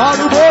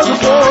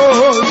കാണുപോകുമ്പോ,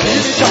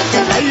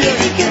 ക്ഷീണിക്കാത്ത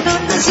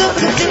കൈയടിക്കുന്നുണ്ട്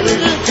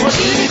സ്വർഗത്തിൽ.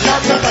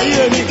 ക്ഷീണിക്കാത്ത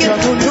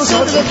കൈയടിക്കുന്നുണ്ട്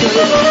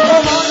സ്വർഗത്തിൽ. ഓ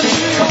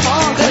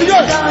മാനുഷികമാ